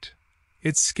quite.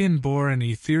 Its skin bore an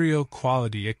ethereal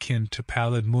quality akin to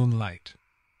pallid moonlight.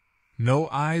 No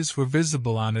eyes were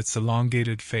visible on its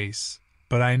elongated face,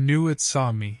 but I knew it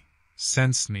saw me,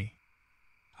 sensed me.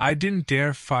 I didn't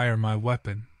dare fire my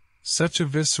weapon. Such a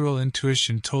visceral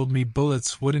intuition told me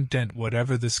bullets wouldn't dent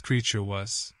whatever this creature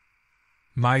was.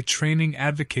 My training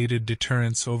advocated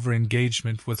deterrence over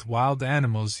engagement with wild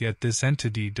animals, yet this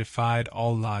entity defied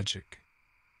all logic.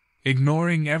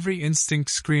 Ignoring every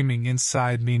instinct screaming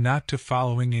inside me not to,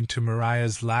 following into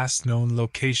Mariah's last known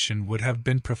location would have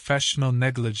been professional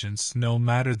negligence, no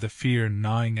matter the fear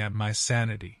gnawing at my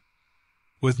sanity.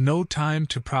 With no time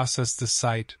to process the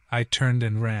sight, I turned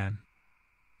and ran.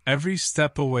 Every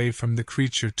step away from the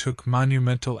creature took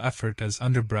monumental effort as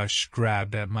underbrush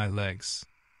grabbed at my legs.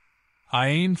 I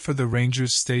aimed for the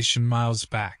ranger's station miles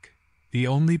back, the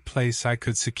only place I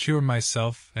could secure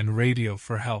myself and radio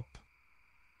for help.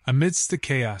 Amidst the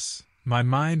chaos, my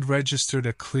mind registered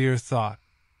a clear thought.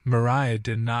 Mariah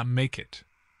did not make it.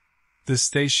 The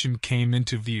station came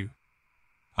into view.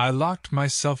 I locked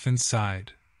myself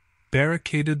inside,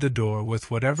 barricaded the door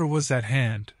with whatever was at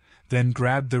hand, then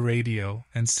grabbed the radio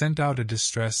and sent out a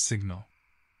distress signal.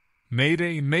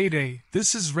 Mayday, Mayday,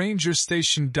 this is Ranger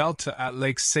Station Delta at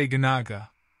Lake Saginaga.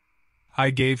 I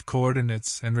gave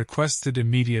coordinates and requested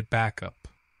immediate backup.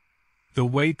 The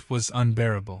wait was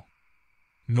unbearable.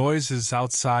 Noises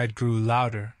outside grew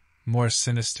louder, more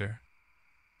sinister.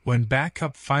 When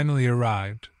backup finally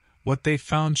arrived, what they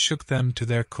found shook them to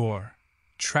their core.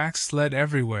 Tracks led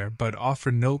everywhere but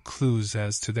offered no clues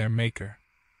as to their maker.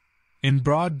 In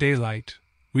broad daylight,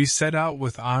 we set out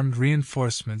with armed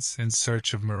reinforcements in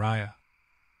search of Mariah.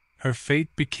 Her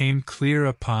fate became clear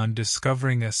upon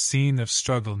discovering a scene of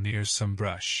struggle near some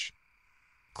brush.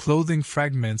 Clothing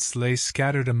fragments lay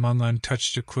scattered among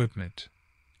untouched equipment.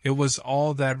 It was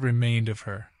all that remained of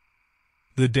her.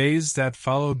 The days that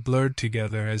followed blurred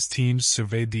together as teams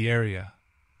surveyed the area,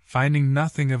 finding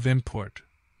nothing of import,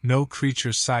 no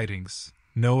creature sightings,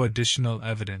 no additional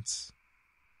evidence.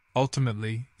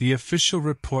 Ultimately, the official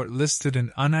report listed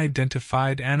an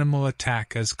unidentified animal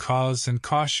attack as cause, and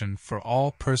caution for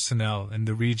all personnel in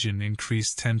the region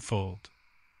increased tenfold.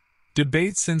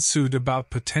 Debates ensued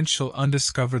about potential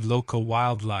undiscovered local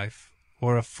wildlife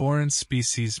or a foreign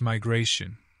species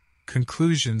migration.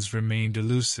 Conclusions remained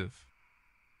elusive.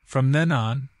 From then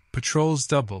on, patrols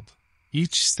doubled.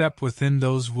 Each step within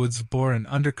those woods bore an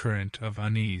undercurrent of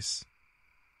unease.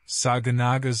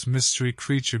 Saganaga's mystery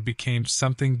creature became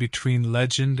something between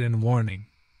legend and warning,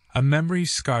 a memory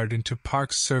scarred into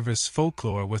Park Service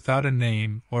folklore without a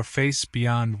name or face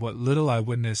beyond what little I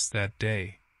witnessed that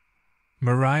day.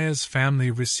 Mariah's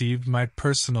family received my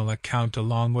personal account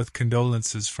along with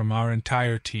condolences from our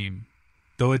entire team,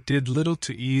 though it did little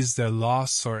to ease their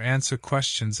loss or answer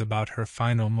questions about her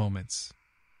final moments.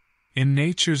 In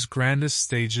nature's grandest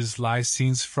stages lie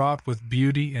scenes fraught with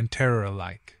beauty and terror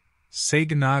alike.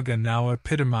 Saganaga now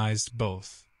epitomized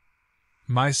both.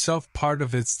 Myself part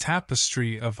of its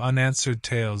tapestry of unanswered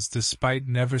tales despite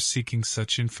never seeking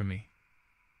such infamy.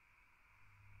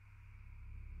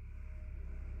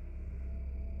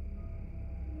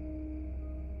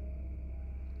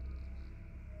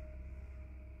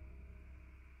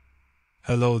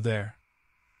 Hello there.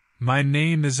 My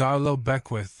name is Arlo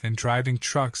Beckwith, and driving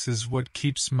trucks is what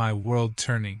keeps my world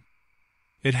turning.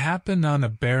 It happened on a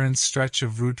barren stretch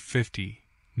of Route 50,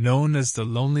 known as the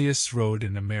loneliest road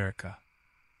in America.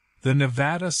 The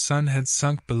Nevada sun had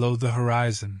sunk below the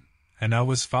horizon, and I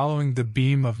was following the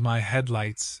beam of my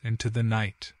headlights into the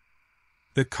night.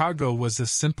 The cargo was a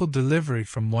simple delivery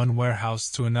from one warehouse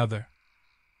to another.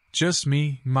 Just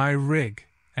me, my rig,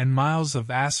 and miles of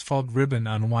asphalt ribbon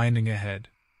unwinding ahead.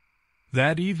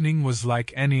 That evening was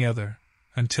like any other,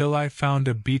 until I found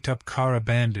a beat-up car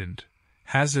abandoned,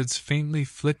 hazards faintly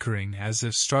flickering as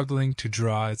if struggling to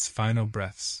draw its final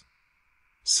breaths.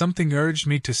 Something urged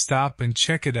me to stop and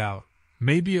check it out.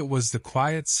 Maybe it was the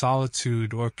quiet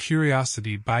solitude or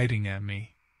curiosity biting at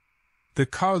me. The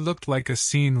car looked like a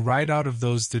scene right out of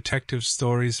those detective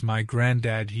stories my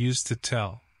granddad used to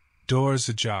tell. Doors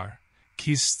ajar,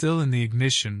 keys still in the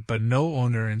ignition but no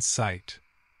owner in sight.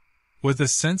 With a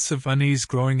sense of unease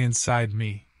growing inside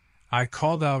me, I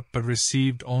called out but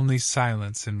received only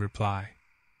silence in reply.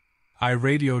 I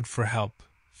radioed for help,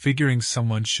 figuring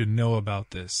someone should know about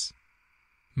this.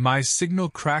 My signal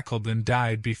crackled and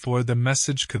died before the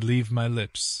message could leave my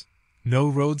lips. No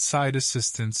roadside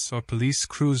assistance or police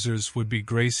cruisers would be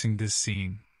gracing this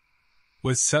scene.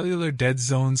 With cellular dead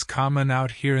zones common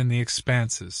out here in the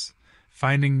expanses,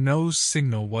 finding no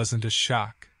signal wasn't a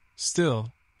shock.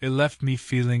 Still, it left me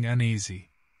feeling uneasy.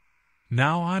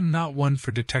 Now I'm not one for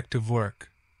detective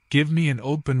work. Give me an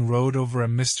open road over a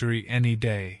mystery any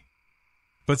day.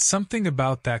 But something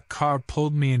about that car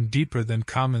pulled me in deeper than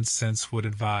common sense would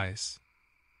advise.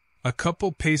 A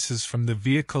couple paces from the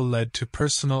vehicle led to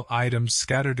personal items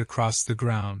scattered across the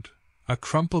ground, a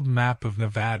crumpled map of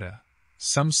Nevada,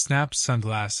 some snapped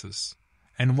sunglasses,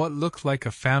 and what looked like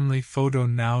a family photo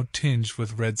now tinged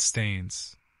with red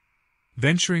stains.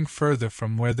 Venturing further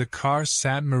from where the car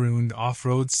sat marooned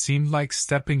off-road seemed like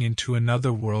stepping into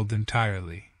another world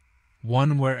entirely.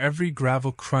 One where every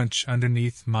gravel crunch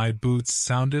underneath my boots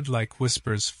sounded like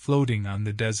whispers floating on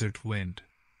the desert wind.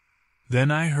 Then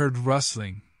I heard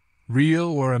rustling, real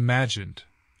or imagined,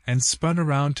 and spun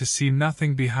around to see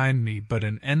nothing behind me but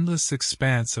an endless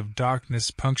expanse of darkness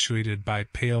punctuated by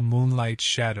pale moonlight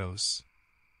shadows.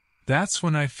 That's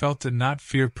when I felt it, not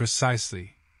fear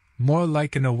precisely, more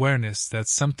like an awareness that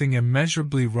something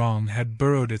immeasurably wrong had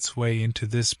burrowed its way into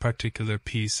this particular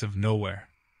piece of nowhere.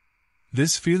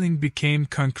 This feeling became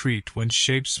concrete when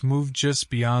shapes moved just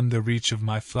beyond the reach of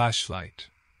my flashlight,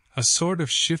 a sort of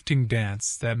shifting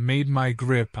dance that made my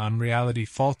grip on reality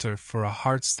falter for a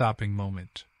heart-stopping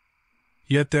moment.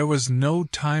 Yet there was no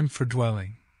time for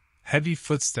dwelling. Heavy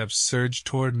footsteps surged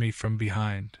toward me from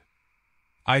behind.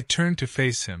 I turned to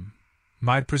face him,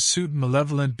 my pursuit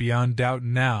malevolent beyond doubt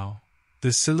now.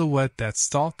 The silhouette that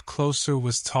stalked closer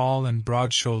was tall and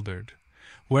broad-shouldered,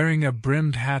 wearing a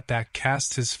brimmed hat that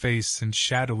cast his face in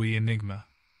shadowy enigma.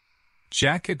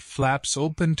 Jacket flaps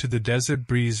open to the desert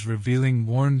breeze, revealing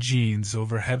worn jeans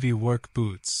over heavy work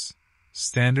boots,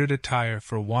 standard attire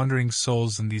for wandering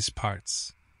souls in these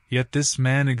parts. Yet this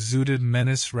man exuded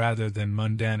menace rather than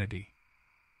mundanity.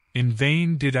 In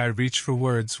vain did I reach for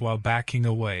words while backing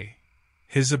away.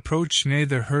 His approach,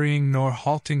 neither hurrying nor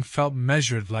halting, felt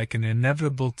measured, like an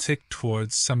inevitable tick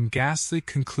towards some ghastly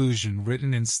conclusion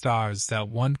written in stars that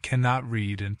one cannot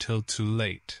read until too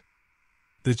late.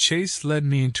 The chase led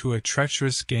me into a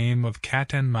treacherous game of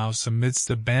cat and mouse amidst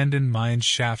abandoned mine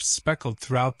shafts speckled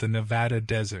throughout the Nevada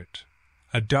desert,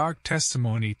 a dark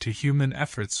testimony to human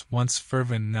efforts once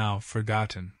fervent, now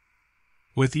forgotten.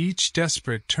 With each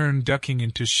desperate turn ducking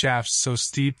into shafts so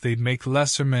steep they'd make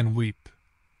lesser men weep,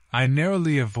 I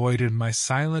narrowly avoided my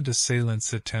silent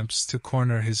assailant's attempts to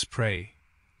corner his prey,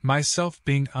 myself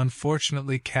being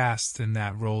unfortunately cast in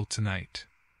that role tonight.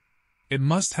 It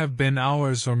must have been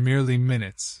hours or merely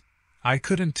minutes, I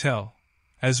couldn't tell,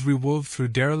 as we wove through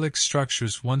derelict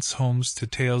structures once homes to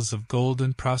tales of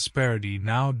golden prosperity,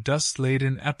 now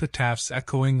dust-laden epitaphs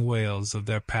echoing wails of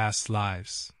their past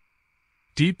lives.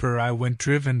 Deeper I went,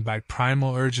 driven by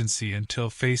primal urgency, until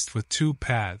faced with two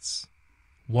paths,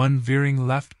 one veering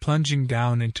left, plunging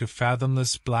down into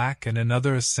fathomless black, and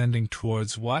another ascending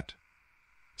towards what?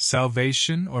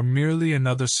 Salvation, or merely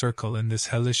another circle in this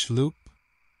hellish loop?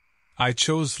 I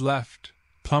chose left,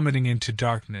 plummeting into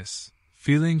darkness,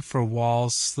 feeling for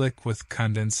walls slick with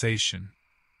condensation.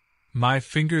 My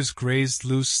fingers grazed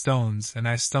loose stones, and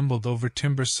I stumbled over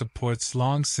timber supports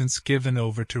long since given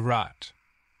over to rot.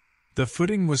 The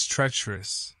footing was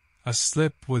treacherous. A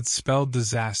slip would spell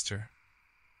disaster.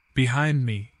 Behind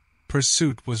me,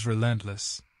 pursuit was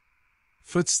relentless.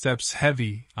 Footsteps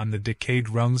heavy on the decayed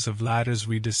rungs of ladders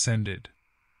we descended.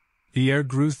 The air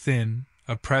grew thin,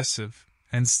 oppressive,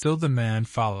 and still the man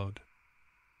followed.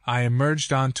 I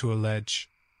emerged onto a ledge.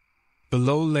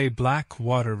 Below lay black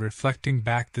water, reflecting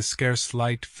back the scarce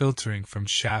light filtering from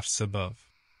shafts above.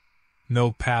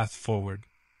 No path forward.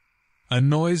 A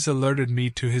noise alerted me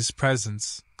to his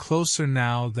presence, closer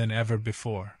now than ever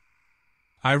before.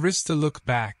 I risked a look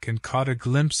back and caught a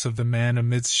glimpse of the man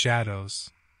amidst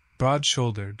shadows,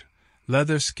 broad-shouldered,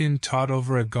 leather-skin taut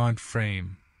over a gaunt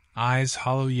frame, eyes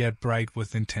hollow yet bright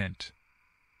with intent.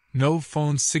 No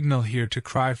phone signal here to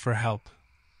cry for help.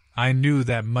 I knew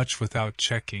that much without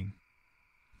checking.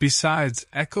 Besides,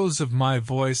 echoes of my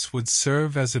voice would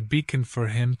serve as a beacon for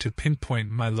him to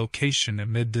pinpoint my location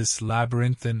amid this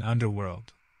labyrinthine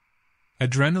underworld.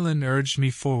 Adrenaline urged me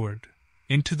forward,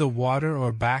 into the water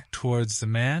or back towards the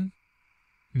man?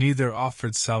 Neither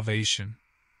offered salvation.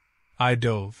 I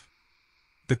dove.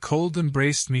 The cold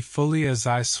embraced me fully as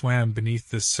I swam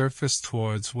beneath the surface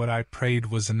towards what I prayed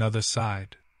was another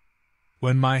side.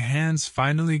 When my hands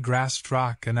finally grasped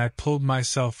rock and I pulled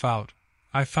myself out,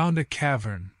 I found a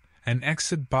cavern, an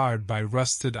exit barred by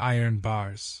rusted iron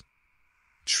bars.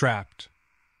 Trapped.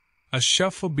 A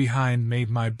shuffle behind made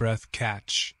my breath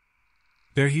catch.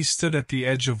 There he stood at the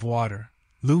edge of water,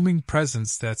 looming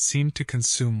presence that seemed to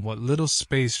consume what little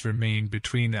space remained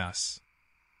between us.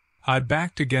 I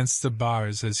backed against the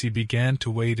bars as he began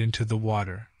to wade into the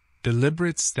water,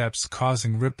 deliberate steps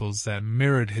causing ripples that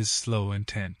mirrored his slow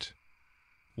intent.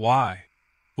 "Why?"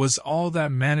 was all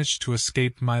that managed to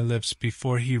escape my lips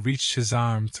before he reached his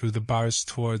arm through the bars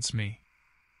towards me.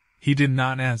 He did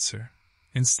not answer.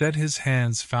 Instead, his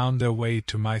hands found their way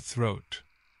to my throat.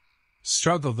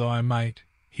 Struggle though I might,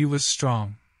 he was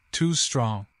strong, too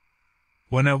strong.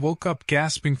 When I woke up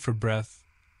gasping for breath,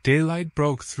 daylight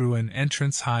broke through an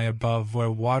entrance high above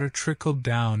where water trickled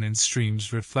down in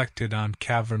streams reflected on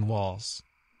cavern walls.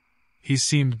 He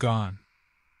seemed gone.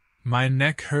 My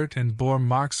neck hurt and bore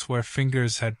marks where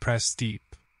fingers had pressed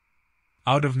deep.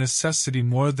 Out of necessity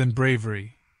more than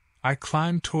bravery, I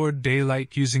climbed toward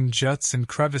daylight using juts and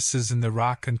crevices in the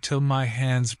rock until my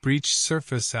hands breached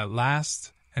surface at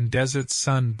last and desert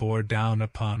sun bore down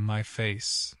upon my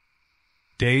face.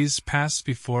 Days passed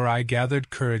before I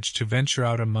gathered courage to venture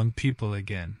out among people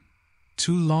again,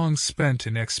 too long spent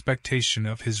in expectation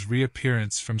of his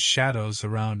reappearance from shadows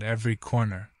around every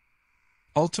corner.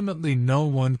 Ultimately, no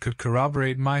one could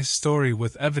corroborate my story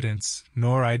with evidence,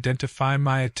 nor identify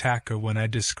my attacker when I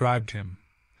described him.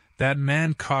 That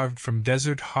man carved from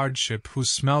desert hardship who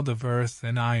smelled of earth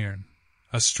and iron.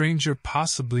 A stranger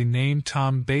possibly named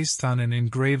Tom based on an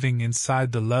engraving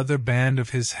inside the leather band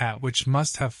of his hat which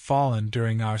must have fallen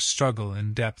during our struggle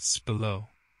in depths below.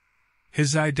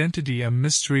 His identity a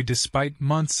mystery despite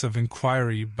months of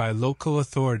inquiry by local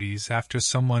authorities after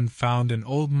someone found an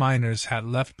old miner's hat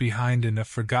left behind in a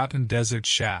forgotten desert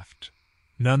shaft,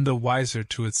 none the wiser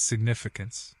to its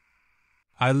significance.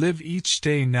 I live each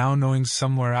day now knowing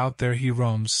somewhere out there he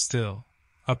roams still,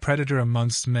 a predator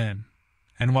amongst men,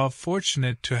 and while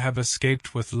fortunate to have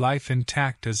escaped with life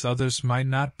intact as others might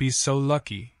not be so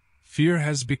lucky, fear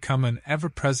has become an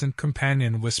ever-present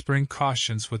companion whispering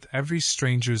cautions with every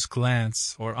stranger's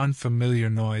glance or unfamiliar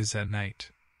noise at night.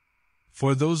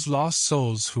 For those lost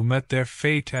souls who met their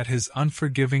fate at his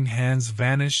unforgiving hands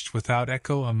vanished without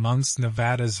echo amongst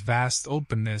Nevada's vast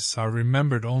openness are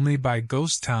remembered only by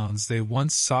ghost towns they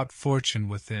once sought fortune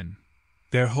within,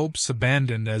 their hopes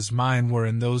abandoned as mine were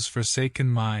in those forsaken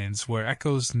mines where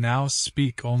echoes now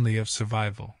speak only of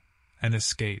survival and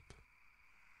escape.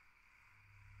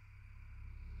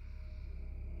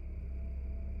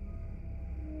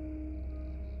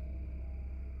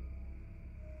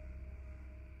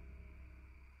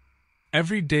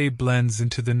 Every day blends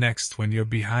into the next when you're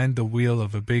behind the wheel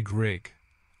of a big rig,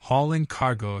 hauling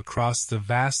cargo across the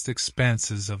vast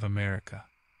expanses of America.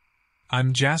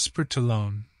 I'm Jasper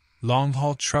Talone,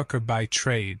 long-haul trucker by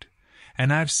trade,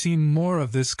 and I've seen more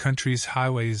of this country's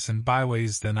highways and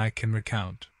byways than I can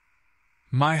recount.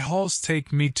 My hauls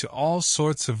take me to all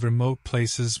sorts of remote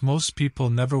places most people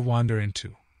never wander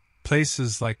into,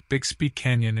 places like Bixby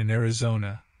Canyon in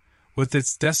Arizona, with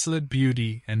its desolate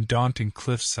beauty and daunting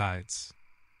cliff sides.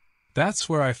 That's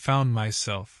where I found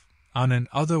myself, on an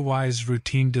otherwise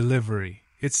routine delivery.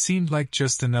 It seemed like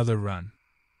just another run.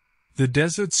 The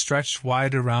desert stretched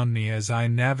wide around me as I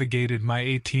navigated my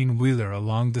 18-wheeler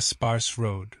along the sparse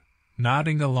road,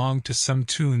 nodding along to some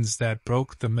tunes that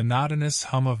broke the monotonous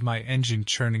hum of my engine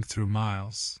churning through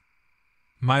miles.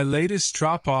 My latest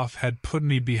drop-off had put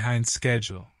me behind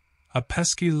schedule, a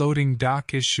pesky loading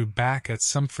dock issue back at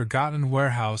some forgotten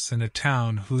warehouse in a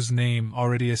town whose name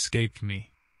already escaped me.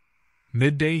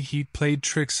 Midday heat played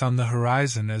tricks on the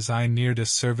horizon as I neared a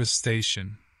service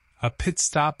station, a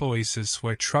pit-stop oasis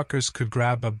where truckers could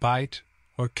grab a bite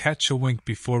or catch a wink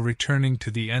before returning to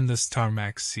the endless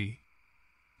tarmac sea.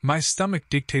 My stomach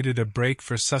dictated a break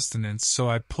for sustenance, so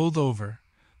I pulled over,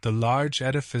 the large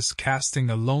edifice casting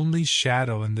a lonely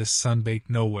shadow in this sun-baked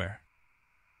nowhere.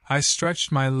 I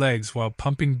stretched my legs while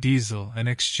pumping diesel and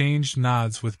exchanged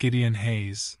nods with Gideon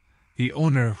Hayes, the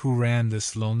owner who ran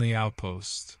this lonely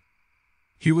outpost.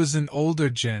 He was an older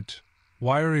gent,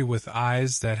 wiry with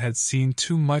eyes that had seen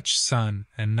too much sun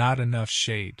and not enough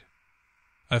shade.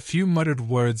 A few muttered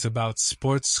words about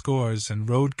sports scores and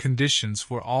road conditions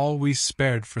were all we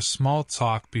spared for small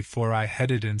talk before I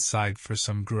headed inside for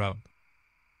some grub.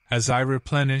 As I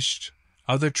replenished,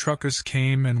 other truckers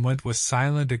came and went with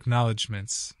silent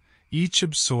acknowledgments, each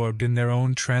absorbed in their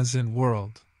own transient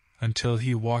world, until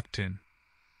he walked in.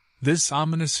 This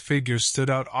ominous figure stood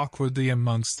out awkwardly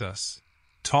amongst us,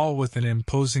 tall with an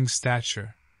imposing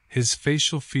stature, his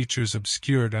facial features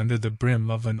obscured under the brim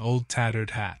of an old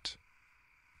tattered hat.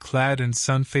 Clad in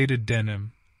sun-faded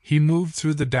denim, he moved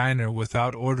through the diner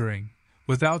without ordering,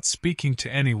 without speaking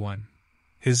to anyone.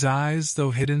 His eyes, though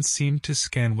hidden, seemed to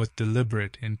scan with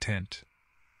deliberate intent.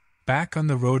 Back on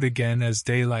the road again as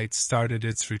daylight started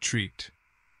its retreat.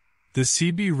 The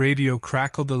CB radio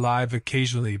crackled alive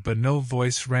occasionally, but no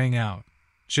voice rang out,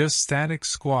 just static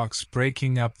squawks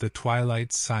breaking up the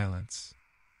twilight silence.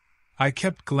 I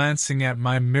kept glancing at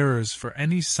my mirrors for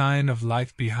any sign of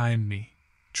life behind me.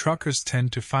 Truckers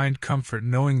tend to find comfort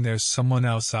knowing there's someone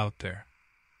else out there.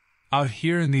 Out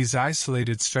here in these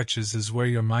isolated stretches is where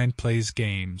your mind plays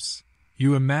games.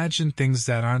 You imagine things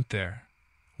that aren't there,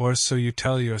 or so you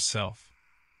tell yourself.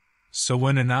 So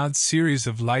when an odd series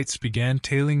of lights began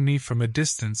tailing me from a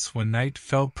distance, when night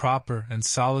fell proper and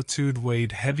solitude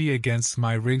weighed heavy against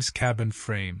my rig's cabin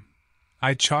frame,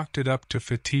 I chalked it up to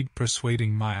fatigue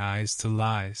persuading my eyes to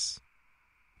lies.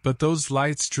 But those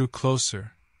lights drew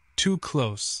closer, too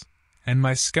close, and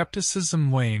my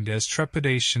skepticism waned as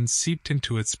trepidation seeped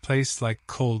into its place like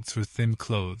cold through thin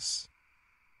clothes.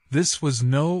 This was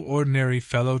no ordinary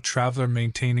fellow traveler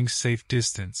maintaining safe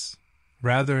distance.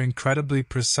 Rather incredibly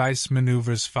precise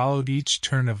maneuvers followed each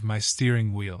turn of my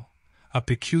steering wheel, a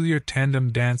peculiar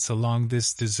tandem dance along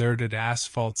this deserted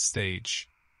asphalt stage.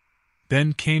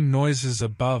 Then came noises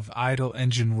above, idle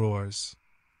engine roars.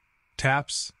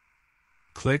 Taps.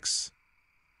 Clicks.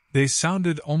 They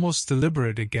sounded almost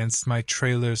deliberate against my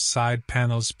trailer's side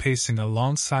panels, pacing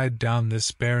alongside down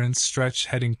this barren stretch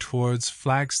heading towards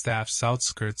Flagstaff's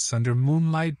outskirts under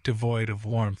moonlight devoid of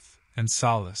warmth and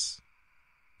solace.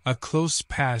 A close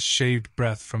pass shaved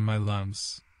breath from my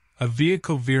lungs, a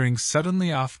vehicle veering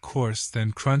suddenly off course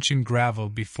then crunching gravel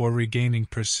before regaining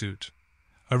pursuit,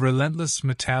 a relentless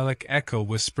metallic echo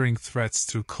whispering threats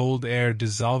through cold air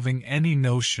dissolving any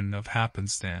notion of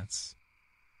happenstance.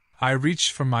 I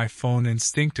reached for my phone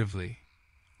instinctively,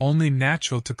 only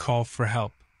natural to call for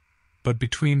help, but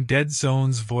between dead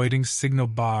zones voiding signal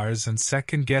bars and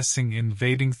second-guessing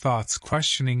invading thoughts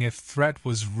questioning if threat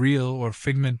was real or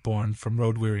figment born from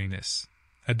road weariness,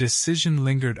 a decision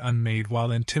lingered unmade while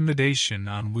intimidation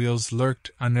on wheels lurked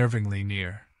unnervingly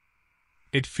near.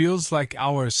 It feels like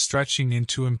hours stretching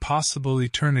into impossible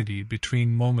eternity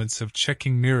between moments of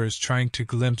checking mirrors trying to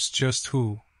glimpse just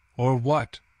who, or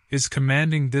what, is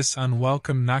commanding this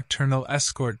unwelcome nocturnal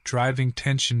escort, driving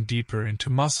tension deeper into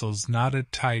muscles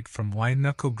knotted tight from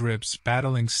white-knuckle grips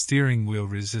battling steering wheel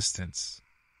resistance.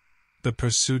 The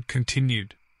pursuit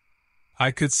continued.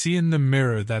 I could see in the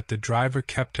mirror that the driver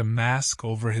kept a mask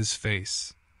over his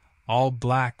face, all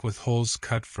black with holes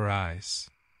cut for eyes.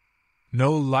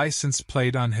 No license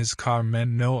plate on his car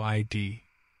meant no ID.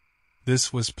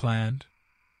 This was planned.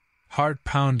 Heart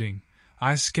pounding,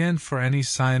 I scanned for any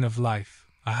sign of life.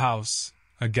 A house,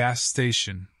 a gas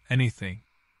station, anything.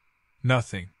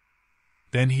 Nothing.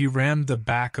 Then he rammed the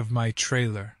back of my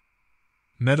trailer,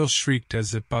 Metal shrieked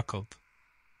as it buckled.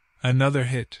 Another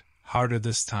hit, harder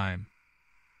this time.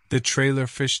 The trailer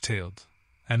fishtailed,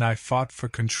 and I fought for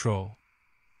control.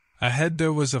 Ahead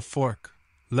there was a fork,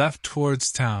 left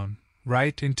towards town,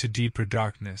 right into deeper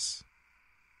darkness.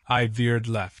 I veered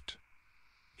left.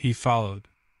 He followed.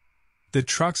 The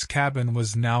truck's cabin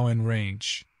was now in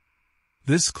range.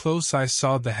 This close I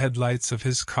saw the headlights of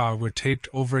his car were taped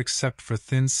over except for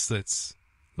thin slits,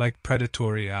 like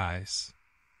predatory eyes.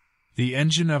 The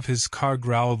engine of his car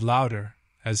growled louder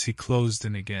as he closed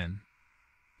in again.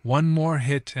 One more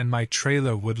hit and my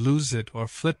trailer would lose it or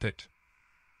flip it.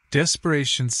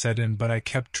 Desperation set in, but I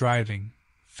kept driving,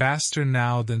 faster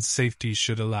now than safety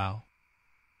should allow.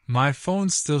 My phone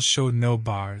still showed no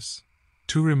bars,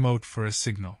 too remote for a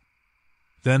signal.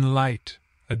 Then light,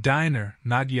 a diner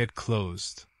not yet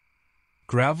closed.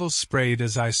 Gravel sprayed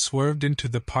as I swerved into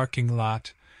the parking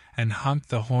lot and honked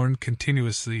the horn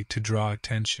continuously to draw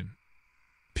attention.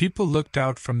 People looked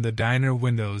out from the diner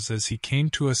windows as he came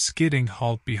to a skidding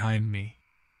halt behind me.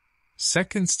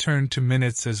 Seconds turned to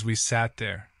minutes as we sat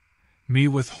there, me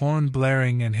with horn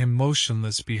blaring and him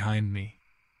motionless behind me.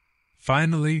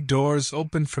 Finally, doors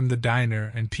opened from the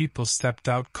diner and people stepped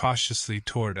out cautiously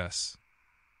toward us.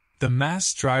 The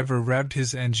masked driver revved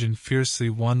his engine fiercely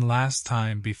one last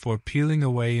time before peeling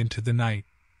away into the night,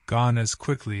 gone as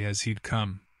quickly as he'd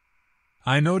come.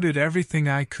 I noted everything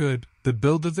I could, the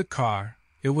build of the car.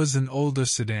 It was an older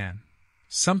sedan.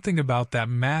 Something about that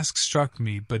mask struck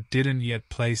me but didn't yet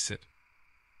place it.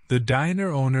 The diner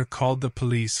owner called the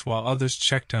police while others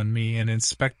checked on me and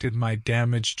inspected my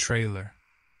damaged trailer.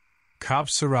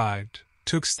 Cops arrived,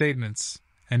 took statements,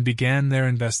 and began their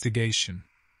investigation.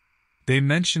 They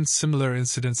mentioned similar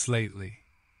incidents lately.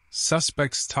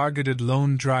 Suspects targeted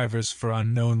lone drivers for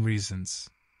unknown reasons.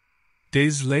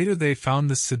 Days later they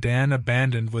found the sedan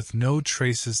abandoned with no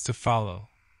traces to follow.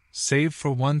 Save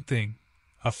for one thing,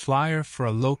 a flyer for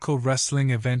a local wrestling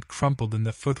event crumpled in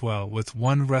the footwell with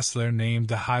one wrestler named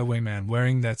the Highwayman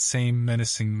wearing that same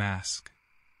menacing mask.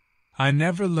 I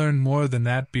never learned more than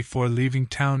that before leaving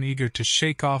town, eager to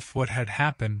shake off what had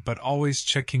happened but always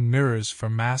checking mirrors for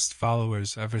masked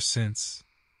followers ever since.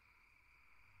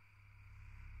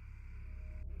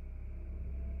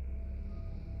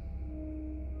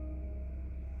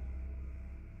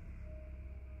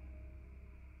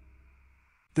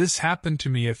 This happened to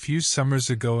me a few summers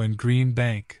ago in Green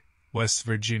Bank, West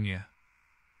Virginia.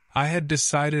 I had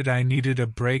decided I needed a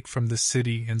break from the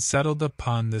city and settled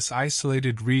upon this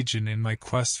isolated region in my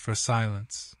quest for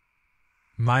silence.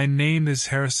 My name is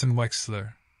Harrison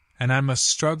Wexler, and I'm a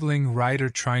struggling writer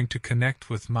trying to connect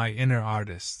with my inner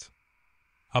artist.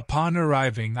 Upon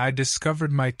arriving, I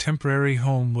discovered my temporary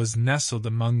home was nestled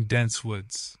among dense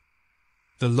woods.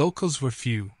 The locals were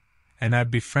few, and I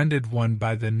befriended one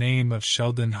by the name of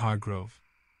Sheldon Hargrove.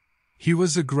 He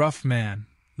was a gruff man,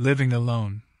 living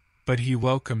alone, but he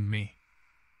welcomed me.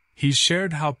 He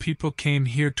shared how people came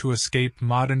here to escape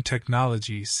modern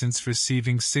technology since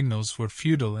receiving signals were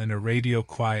futile in a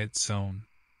radio-quiet zone.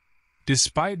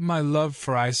 Despite my love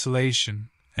for isolation,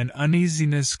 an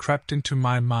uneasiness crept into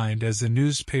my mind as a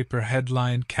newspaper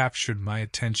headline captured my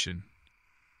attention.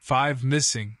 5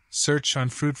 missing, search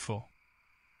unfruitful.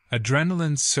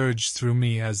 Adrenaline surged through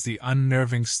me as the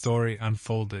unnerving story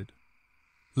unfolded.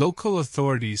 Local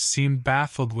authorities seemed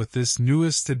baffled with this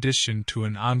newest addition to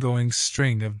an ongoing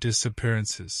string of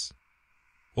disappearances.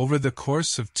 Over the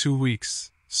course of 2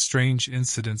 weeks, strange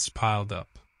incidents piled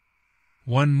up.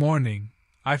 One morning,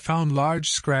 I found large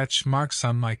scratch marks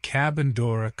on my cabin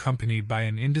door accompanied by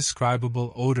an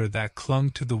indescribable odor that clung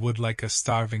to the wood like a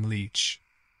starving leech.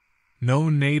 No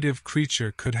native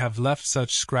creature could have left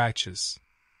such scratches.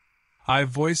 I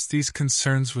voiced these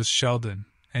concerns with Sheldon,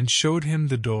 and showed him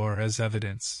the door as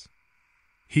evidence.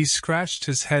 He scratched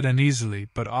his head uneasily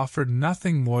but offered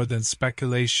nothing more than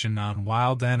speculation on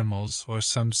wild animals or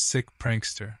some sick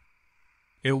prankster.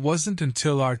 It wasn't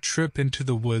until our trip into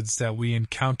the woods that we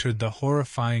encountered the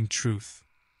horrifying truth.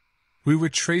 We were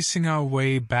tracing our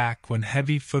way back when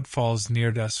heavy footfalls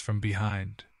neared us from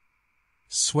behind.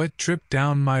 Sweat dripped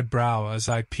down my brow as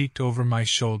I peeked over my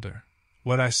shoulder.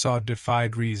 What I saw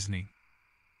defied reasoning.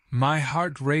 My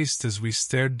heart raced as we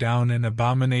stared down an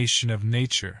abomination of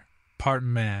nature, part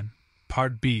man,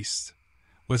 part beast,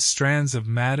 with strands of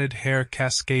matted hair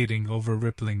cascading over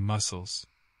rippling muscles.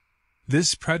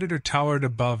 This predator towered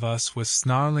above us with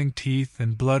snarling teeth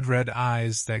and blood-red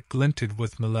eyes that glinted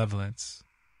with malevolence.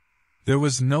 There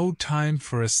was no time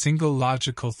for a single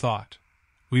logical thought.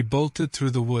 We bolted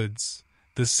through the woods,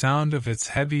 the sound of its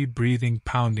heavy breathing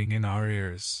pounding in our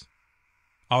ears.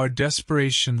 Our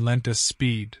desperation lent us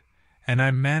speed, and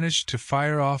I managed to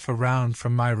fire off a round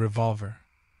from my revolver,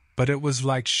 but it was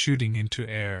like shooting into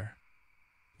air.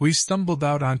 We stumbled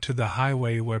out onto the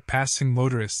highway where passing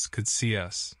motorists could see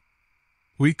us.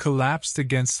 We collapsed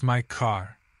against my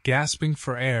car, gasping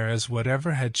for air as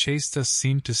whatever had chased us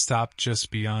seemed to stop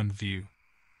just beyond view.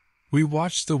 We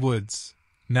watched the woods,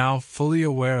 now fully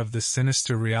aware of the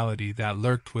sinister reality that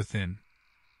lurked within.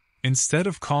 Instead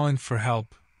of calling for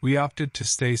help, we opted to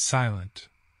stay silent.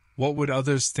 What would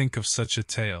others think of such a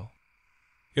tale?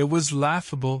 It was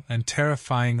laughable and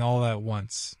terrifying all at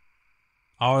once.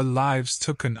 Our lives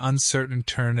took an uncertain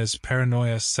turn as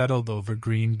paranoia settled over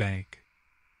Green Bank.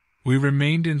 We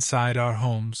remained inside our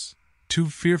homes, too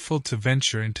fearful to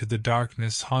venture into the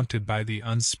darkness haunted by the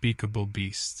unspeakable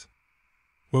beast.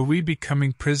 Were we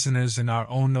becoming prisoners in our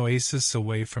own oasis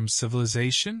away from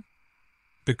civilization?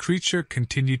 The creature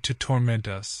continued to torment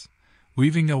us,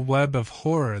 weaving a web of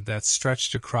horror that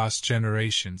stretched across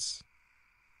generations.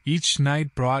 Each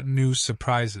night brought new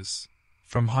surprises,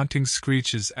 from haunting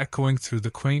screeches echoing through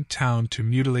the quaint town to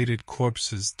mutilated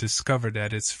corpses discovered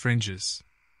at its fringes.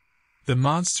 The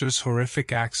monster's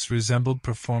horrific acts resembled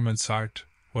performance art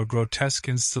or grotesque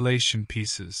installation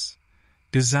pieces,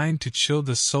 designed to chill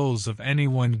the souls of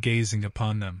anyone gazing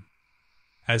upon them.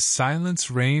 As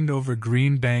silence reigned over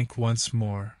Green Bank once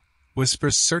more,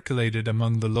 whispers circulated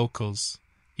among the locals,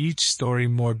 each story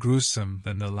more gruesome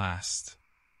than the last.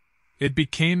 It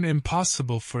became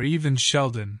impossible for even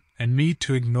Sheldon and me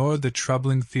to ignore the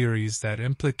troubling theories that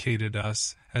implicated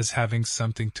us as having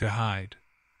something to hide.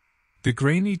 The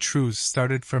grainy truths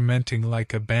started fermenting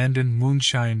like abandoned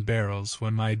moonshine barrels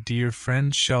when my dear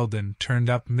friend Sheldon turned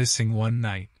up missing one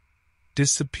night,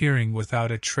 disappearing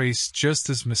without a trace just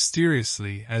as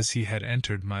mysteriously as he had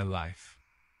entered my life.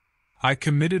 I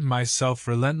committed myself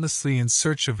relentlessly in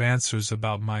search of answers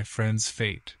about my friend's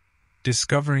fate,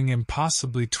 discovering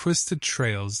impossibly twisted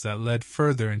trails that led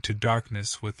further into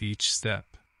darkness with each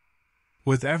step.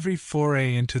 With every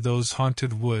foray into those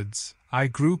haunted woods, I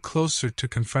grew closer to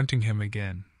confronting him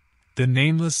again, the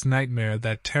nameless nightmare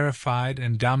that terrified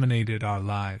and dominated our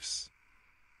lives.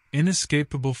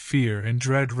 Inescapable fear and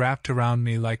dread wrapped around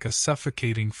me like a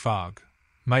suffocating fog,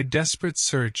 my desperate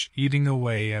search eating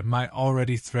away at my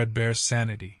already threadbare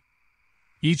sanity.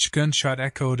 Each gunshot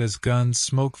echoed as gun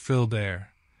smoke filled air,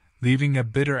 leaving a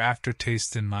bitter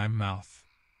aftertaste in my mouth.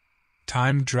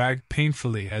 Time dragged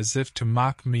painfully as if to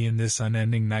mock me in this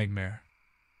unending nightmare.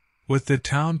 With the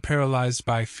town paralyzed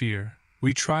by fear,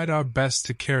 we tried our best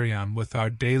to carry on with our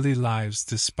daily lives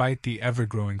despite the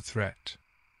ever-growing threat.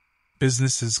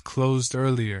 Businesses closed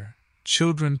earlier,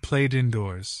 children played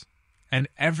indoors, and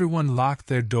everyone locked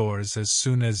their doors as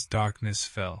soon as darkness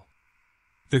fell.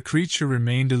 The creature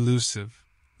remained elusive,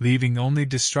 leaving only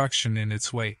destruction in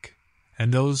its wake,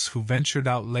 and those who ventured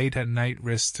out late at night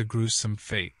risked a gruesome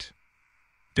fate.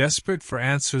 Desperate for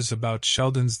answers about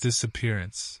Sheldon's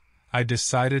disappearance, I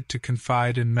decided to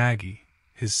confide in Maggie,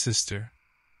 his sister.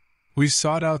 We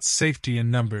sought out safety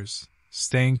in numbers,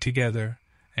 staying together,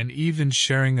 and even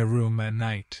sharing a room at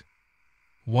night.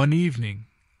 One evening,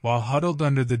 while huddled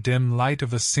under the dim light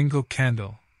of a single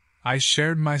candle, I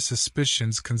shared my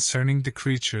suspicions concerning the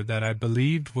creature that I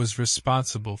believed was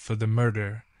responsible for the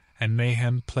murder and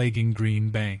mayhem plaguing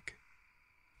Green Bank.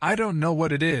 "I don't know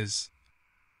what it is,"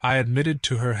 I admitted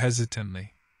to her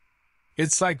hesitantly.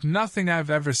 "It's like nothing I've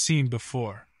ever seen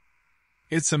before.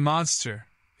 It's a monster.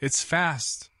 It's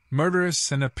fast,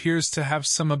 murderous, and appears to have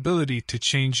some ability to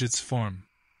change its form."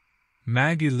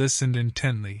 Maggie listened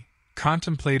intently,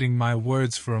 contemplating my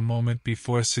words for a moment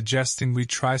before suggesting we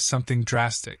try something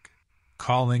drastic,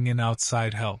 calling in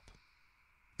outside help.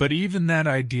 But even that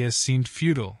idea seemed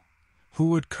futile. Who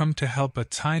would come to help a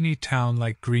tiny town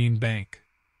like Green Bank?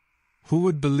 Who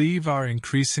would believe our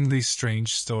increasingly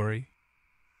strange story?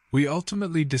 We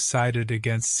ultimately decided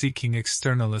against seeking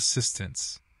external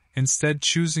assistance, instead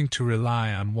choosing to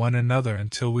rely on one another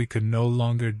until we could no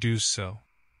longer do so.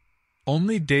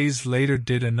 Only days later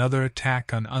did another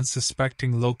attack on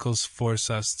unsuspecting locals force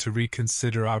us to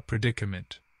reconsider our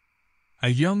predicament. A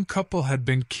young couple had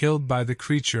been killed by the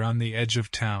creature on the edge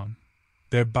of town,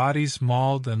 their bodies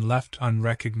mauled and left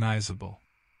unrecognizable.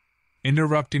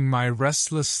 Interrupting my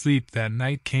restless sleep that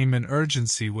night came an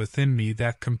urgency within me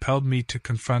that compelled me to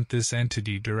confront this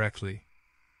entity directly.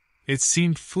 It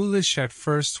seemed foolish at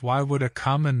first. Why would a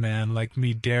common man like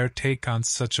me dare take on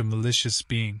such a malicious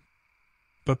being?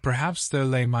 But perhaps there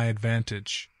lay my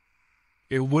advantage.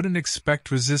 It wouldn't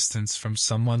expect resistance from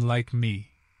someone like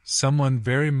me, someone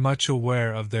very much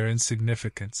aware of their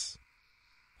insignificance.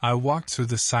 I walked through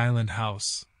the silent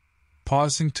house,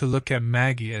 pausing to look at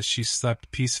Maggie as she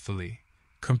slept peacefully,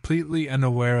 completely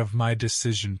unaware of my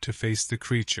decision to face the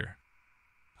creature.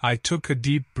 I took a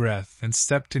deep breath and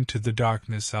stepped into the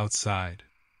darkness outside.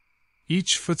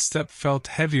 Each footstep felt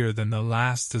heavier than the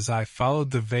last as I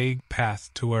followed the vague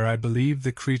path to where I believed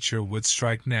the creature would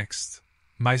strike next,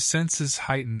 my senses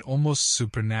heightened almost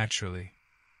supernaturally.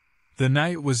 The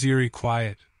night was eerie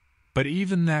quiet, but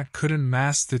even that couldn't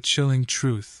mask the chilling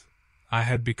truth: I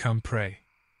had become prey.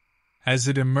 As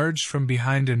it emerged from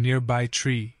behind a nearby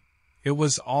tree, it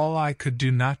was all I could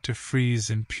do not to freeze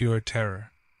in pure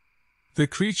terror. The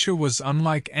creature was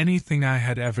unlike anything I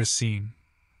had ever seen,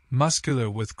 muscular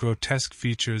with grotesque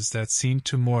features that seemed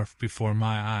to morph before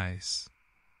my eyes.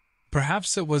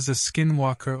 Perhaps it was a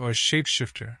skinwalker or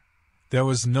shapeshifter. There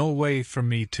was no way for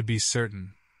me to be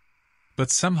certain.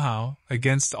 But somehow,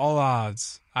 against all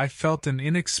odds, I felt an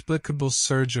inexplicable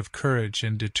surge of courage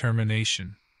and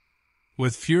determination.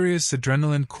 With furious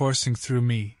adrenaline coursing through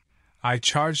me, I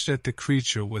charged at the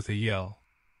creature with a yell.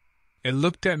 It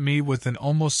looked at me with an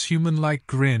almost human-like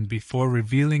grin before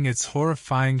revealing its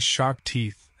horrifying sharp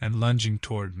teeth and lunging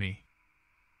toward me.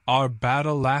 Our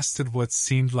battle lasted what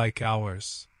seemed like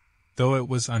hours, though it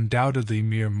was undoubtedly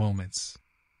mere moments.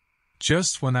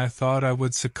 Just when I thought I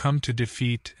would succumb to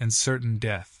defeat and certain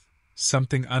death,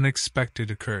 something unexpected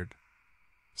occurred.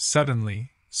 Suddenly,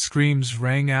 screams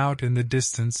rang out in the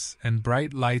distance and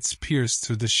bright lights pierced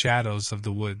through the shadows of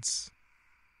the woods.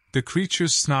 The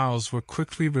creature's snarls were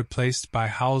quickly replaced by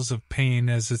howls of pain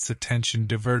as its attention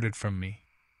diverted from me.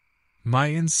 My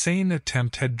insane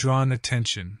attempt had drawn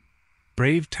attention.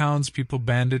 Brave townspeople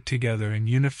banded together in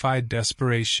unified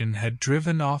desperation had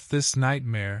driven off this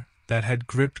nightmare that had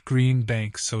gripped Green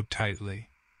Bank so tightly.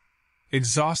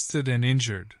 Exhausted and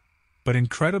injured, but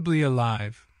incredibly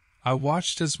alive, I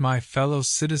watched as my fellow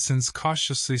citizens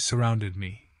cautiously surrounded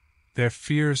me, their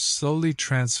fears slowly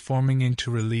transforming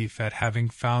into relief at having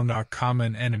found our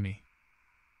common enemy.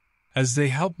 As they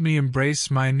helped me embrace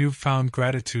my newfound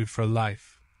gratitude for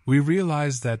life, we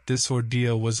realized that this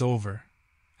ordeal was over,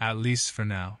 at least for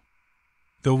now.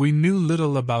 Though we knew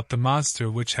little about the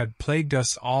monster which had plagued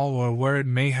us all or where it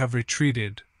may have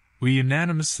retreated, we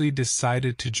unanimously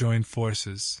decided to join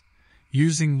forces,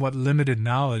 using what limited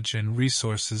knowledge and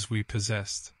resources we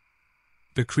possessed.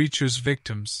 The creature's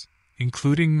victims,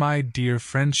 including my dear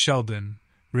friend Sheldon,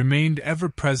 remained ever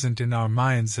present in our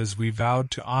minds as we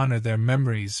vowed to honor their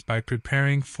memories by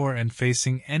preparing for and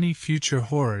facing any future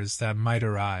horrors that might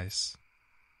arise.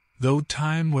 Though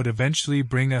time would eventually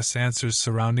bring us answers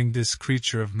surrounding this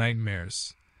creature of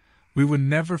nightmares, we would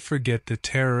never forget the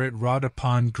terror it wrought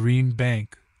upon Green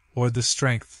Bank, or the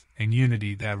strength and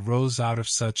unity that rose out of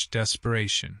such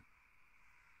desperation.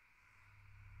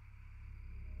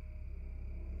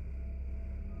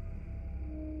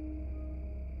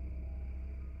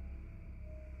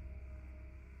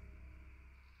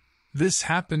 This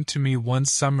happened to me one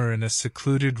summer in a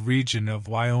secluded region of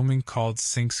Wyoming called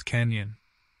Sinks Canyon.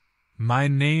 My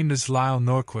name is Lyle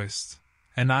Norquist,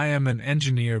 and I am an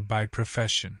engineer by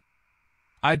profession.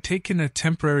 I'd taken a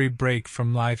temporary break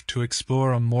from life to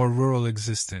explore a more rural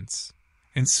existence,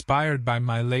 inspired by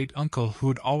my late uncle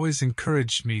who'd always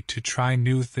encouraged me to try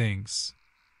new things.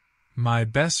 My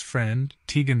best friend,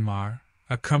 Teganmar,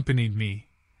 accompanied me,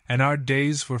 and our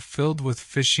days were filled with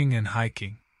fishing and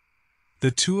hiking. The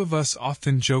two of us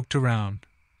often joked around,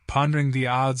 pondering the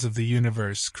odds of the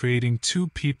universe creating two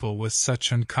people with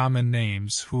such uncommon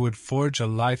names who would forge a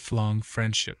lifelong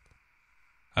friendship.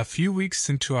 A few weeks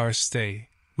into our stay,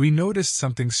 we noticed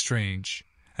something strange,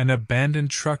 an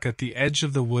abandoned truck at the edge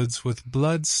of the woods with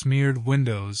blood-smeared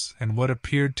windows and what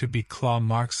appeared to be claw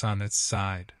marks on its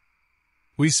side.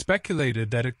 We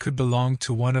speculated that it could belong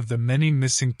to one of the many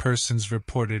missing persons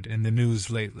reported in the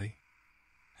news lately.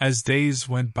 As days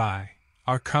went by,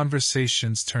 our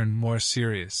conversations turned more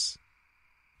serious.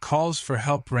 Calls for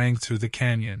help rang through the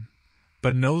canyon,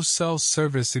 but no cell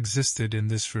service existed in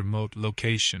this remote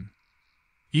location.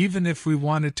 Even if we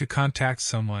wanted to contact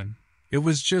someone, it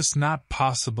was just not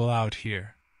possible out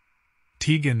here.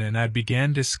 Tegan and I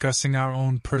began discussing our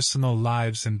own personal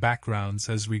lives and backgrounds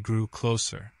as we grew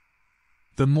closer.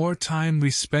 The more time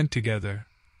we spent together,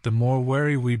 the more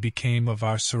wary we became of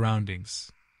our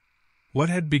surroundings. What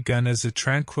had begun as a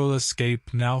tranquil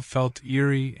escape now felt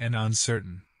eerie and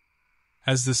uncertain.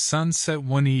 As the sun set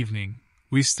one evening,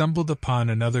 we stumbled upon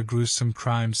another gruesome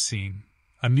crime scene,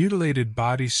 a mutilated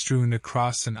body strewn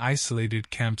across an isolated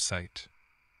campsite.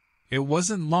 It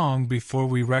wasn't long before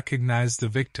we recognized the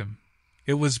victim.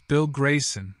 It was Bill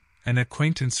Grayson, an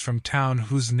acquaintance from town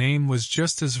whose name was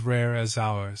just as rare as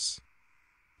ours.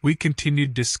 We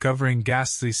continued discovering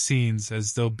ghastly scenes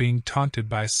as though being taunted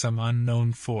by some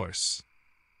unknown force.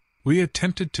 We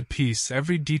attempted to piece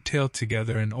every detail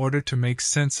together in order to make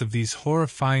sense of these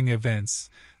horrifying events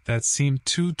that seemed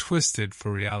too twisted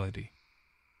for reality.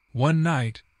 One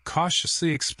night,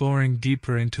 cautiously exploring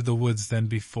deeper into the woods than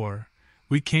before,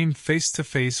 we came face to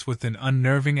face with an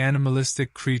unnerving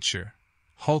animalistic creature,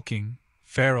 hulking,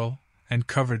 feral, and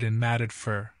covered in matted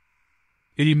fur.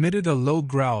 It emitted a low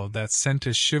growl that sent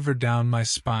a shiver down my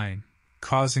spine,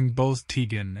 causing both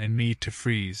Tegan and me to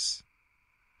freeze.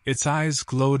 Its eyes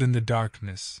glowed in the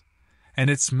darkness, and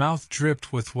its mouth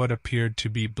dripped with what appeared to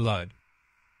be blood.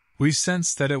 We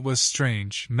sensed that it was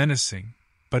strange, menacing,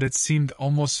 but it seemed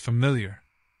almost familiar.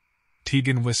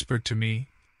 Tegan whispered to me,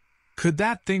 "Could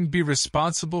that thing be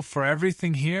responsible for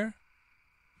everything here?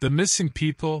 The missing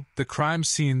people, the crime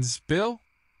scenes, Bill?"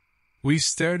 We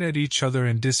stared at each other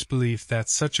in disbelief that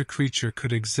such a creature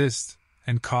could exist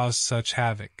and cause such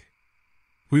havoc.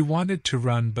 We wanted to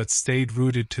run but stayed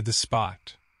rooted to the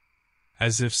spot.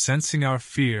 As if sensing our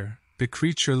fear, the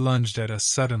creature lunged at us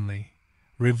suddenly,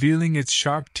 revealing its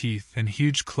sharp teeth and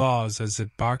huge claws as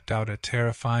it barked out a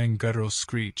terrifying guttural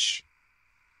screech.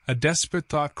 A desperate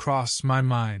thought crossed my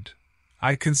mind.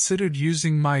 I considered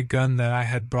using my gun that I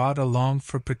had brought along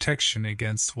for protection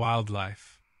against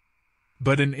wildlife.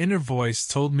 But an inner voice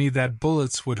told me that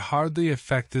bullets would hardly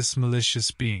affect this malicious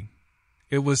being.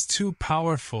 It was too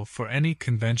powerful for any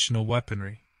conventional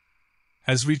weaponry.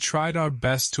 As we tried our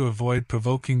best to avoid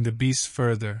provoking the beast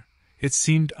further, it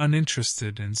seemed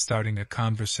uninterested in starting a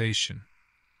conversation.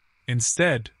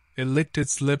 Instead, it licked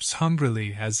its lips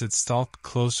hungrily as it stalked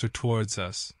closer towards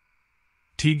us.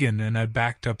 Tegan and I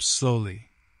backed up slowly,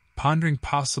 pondering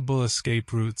possible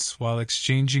escape routes while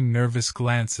exchanging nervous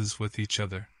glances with each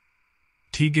other.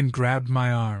 Tegan grabbed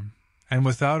my arm, and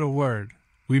without a word,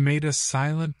 we made a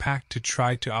silent pact to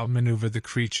try to outmaneuver the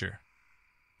creature.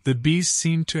 The beast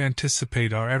seemed to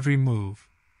anticipate our every move,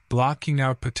 blocking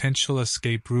our potential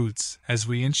escape routes as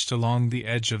we inched along the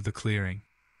edge of the clearing.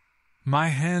 My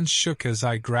hands shook as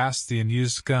I grasped the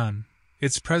unused gun,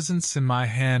 its presence in my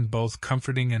hand both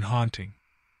comforting and haunting.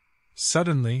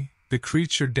 Suddenly, the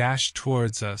creature dashed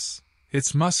towards us,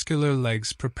 its muscular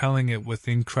legs propelling it with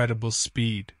incredible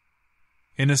speed.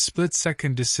 In a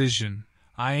split-second decision,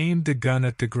 I aimed the gun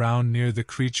at the ground near the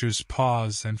creature's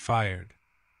paws and fired.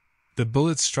 The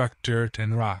bullet struck dirt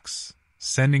and rocks,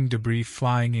 sending debris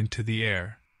flying into the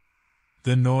air.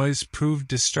 The noise proved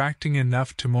distracting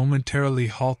enough to momentarily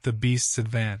halt the beast's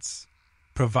advance,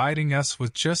 providing us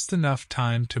with just enough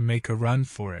time to make a run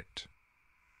for it.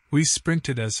 We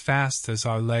sprinted as fast as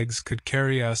our legs could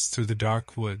carry us through the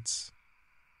dark woods.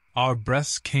 Our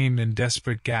breaths came in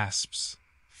desperate gasps.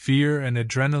 Fear and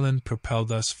adrenaline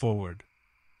propelled us forward.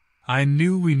 I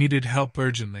knew we needed help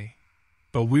urgently,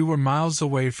 but we were miles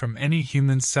away from any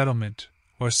human settlement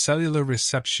or cellular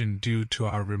reception due to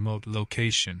our remote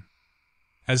location.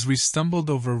 As we stumbled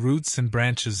over roots and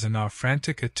branches in our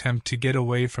frantic attempt to get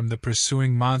away from the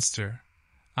pursuing monster,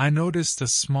 I noticed a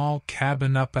small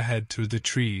cabin up ahead through the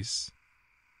trees.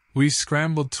 We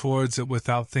scrambled towards it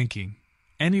without thinking.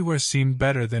 Anywhere seemed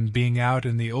better than being out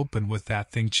in the open with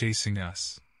that thing chasing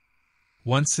us.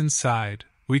 Once inside,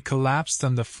 we collapsed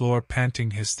on the floor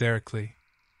panting hysterically.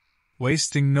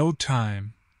 Wasting no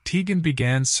time, Tegan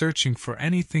began searching for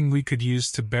anything we could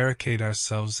use to barricade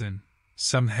ourselves in.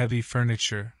 Some heavy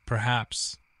furniture,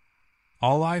 perhaps.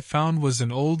 All I found was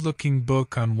an old-looking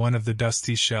book on one of the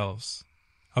dusty shelves.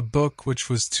 A book which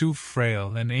was too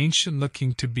frail and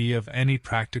ancient-looking to be of any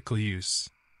practical use.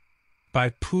 By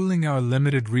pooling our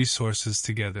limited resources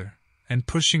together, and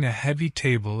pushing a heavy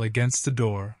table against the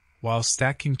door, while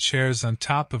stacking chairs on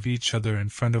top of each other in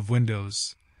front of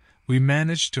windows, we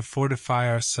managed to fortify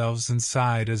ourselves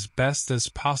inside as best as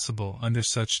possible under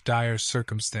such dire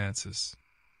circumstances.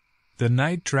 The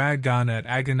night dragged on at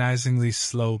agonizingly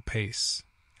slow pace.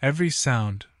 Every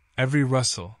sound, every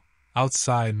rustle,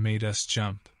 outside made us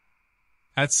jump.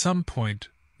 At some point,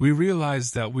 we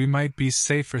realized that we might be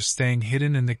safer staying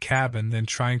hidden in the cabin than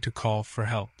trying to call for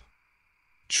help.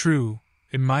 True,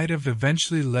 it might have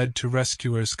eventually led to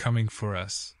rescuers coming for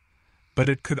us, but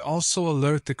it could also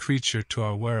alert the creature to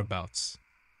our whereabouts.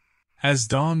 As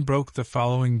dawn broke the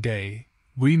following day,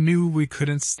 we knew we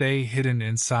couldn't stay hidden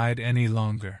inside any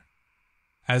longer.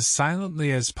 As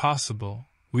silently as possible,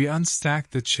 we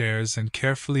unstacked the chairs and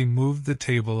carefully moved the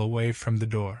table away from the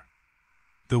door.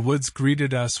 The woods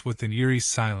greeted us with an eerie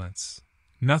silence.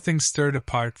 Nothing stirred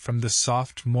apart from the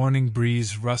soft morning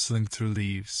breeze rustling through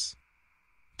leaves.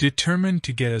 Determined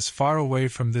to get as far away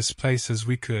from this place as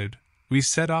we could, we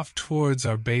set off towards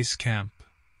our base camp,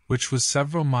 which was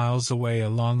several miles away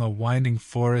along a winding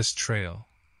forest trail,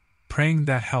 praying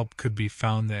that help could be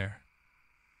found there.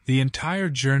 The entire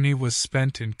journey was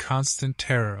spent in constant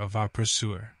terror of our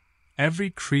pursuer.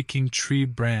 Every creaking tree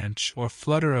branch or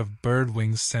flutter of bird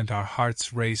wings sent our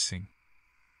hearts racing.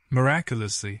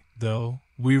 Miraculously, though,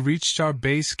 we reached our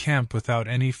base camp without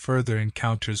any further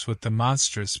encounters with the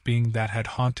monstrous being that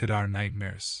had haunted our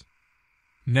nightmares.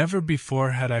 Never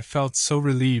before had I felt so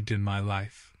relieved in my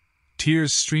life.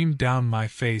 Tears streamed down my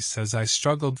face as I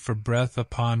struggled for breath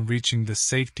upon reaching the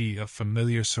safety of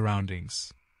familiar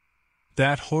surroundings.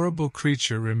 That horrible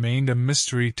creature remained a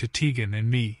mystery to Tegan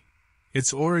and me,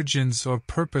 its origins or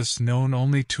purpose known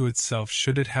only to itself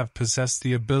should it have possessed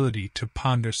the ability to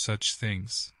ponder such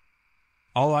things.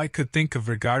 All I could think of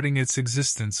regarding its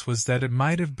existence was that it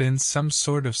might have been some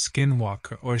sort of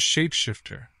skinwalker or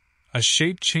shapeshifter, a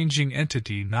shape-changing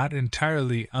entity not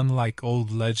entirely unlike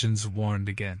old legends warned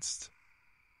against.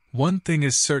 One thing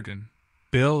is certain,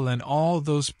 Bill and all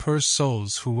those poor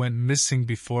souls who went missing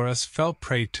before us fell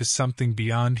prey to something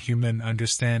beyond human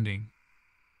understanding.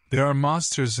 There are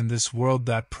monsters in this world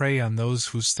that prey on those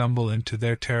who stumble into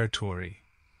their territory,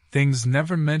 things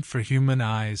never meant for human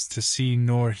eyes to see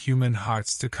nor human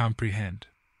hearts to comprehend.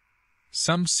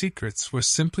 Some secrets were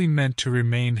simply meant to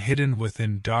remain hidden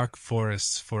within dark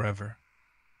forests forever.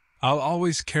 I'll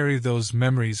always carry those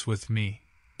memories with me,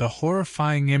 the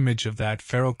horrifying image of that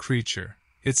feral creature,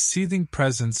 its seething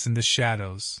presence in the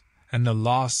shadows, and the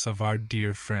loss of our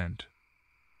dear friend.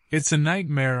 It's a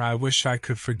nightmare I wish I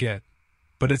could forget,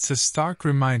 but it's a stark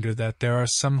reminder that there are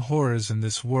some horrors in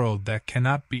this world that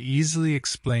cannot be easily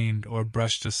explained or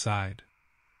brushed aside.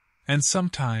 And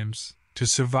sometimes, to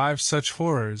survive such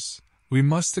horrors, we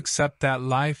must accept that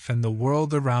life and the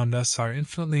world around us are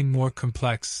infinitely more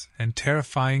complex and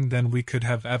terrifying than we could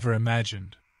have ever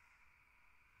imagined.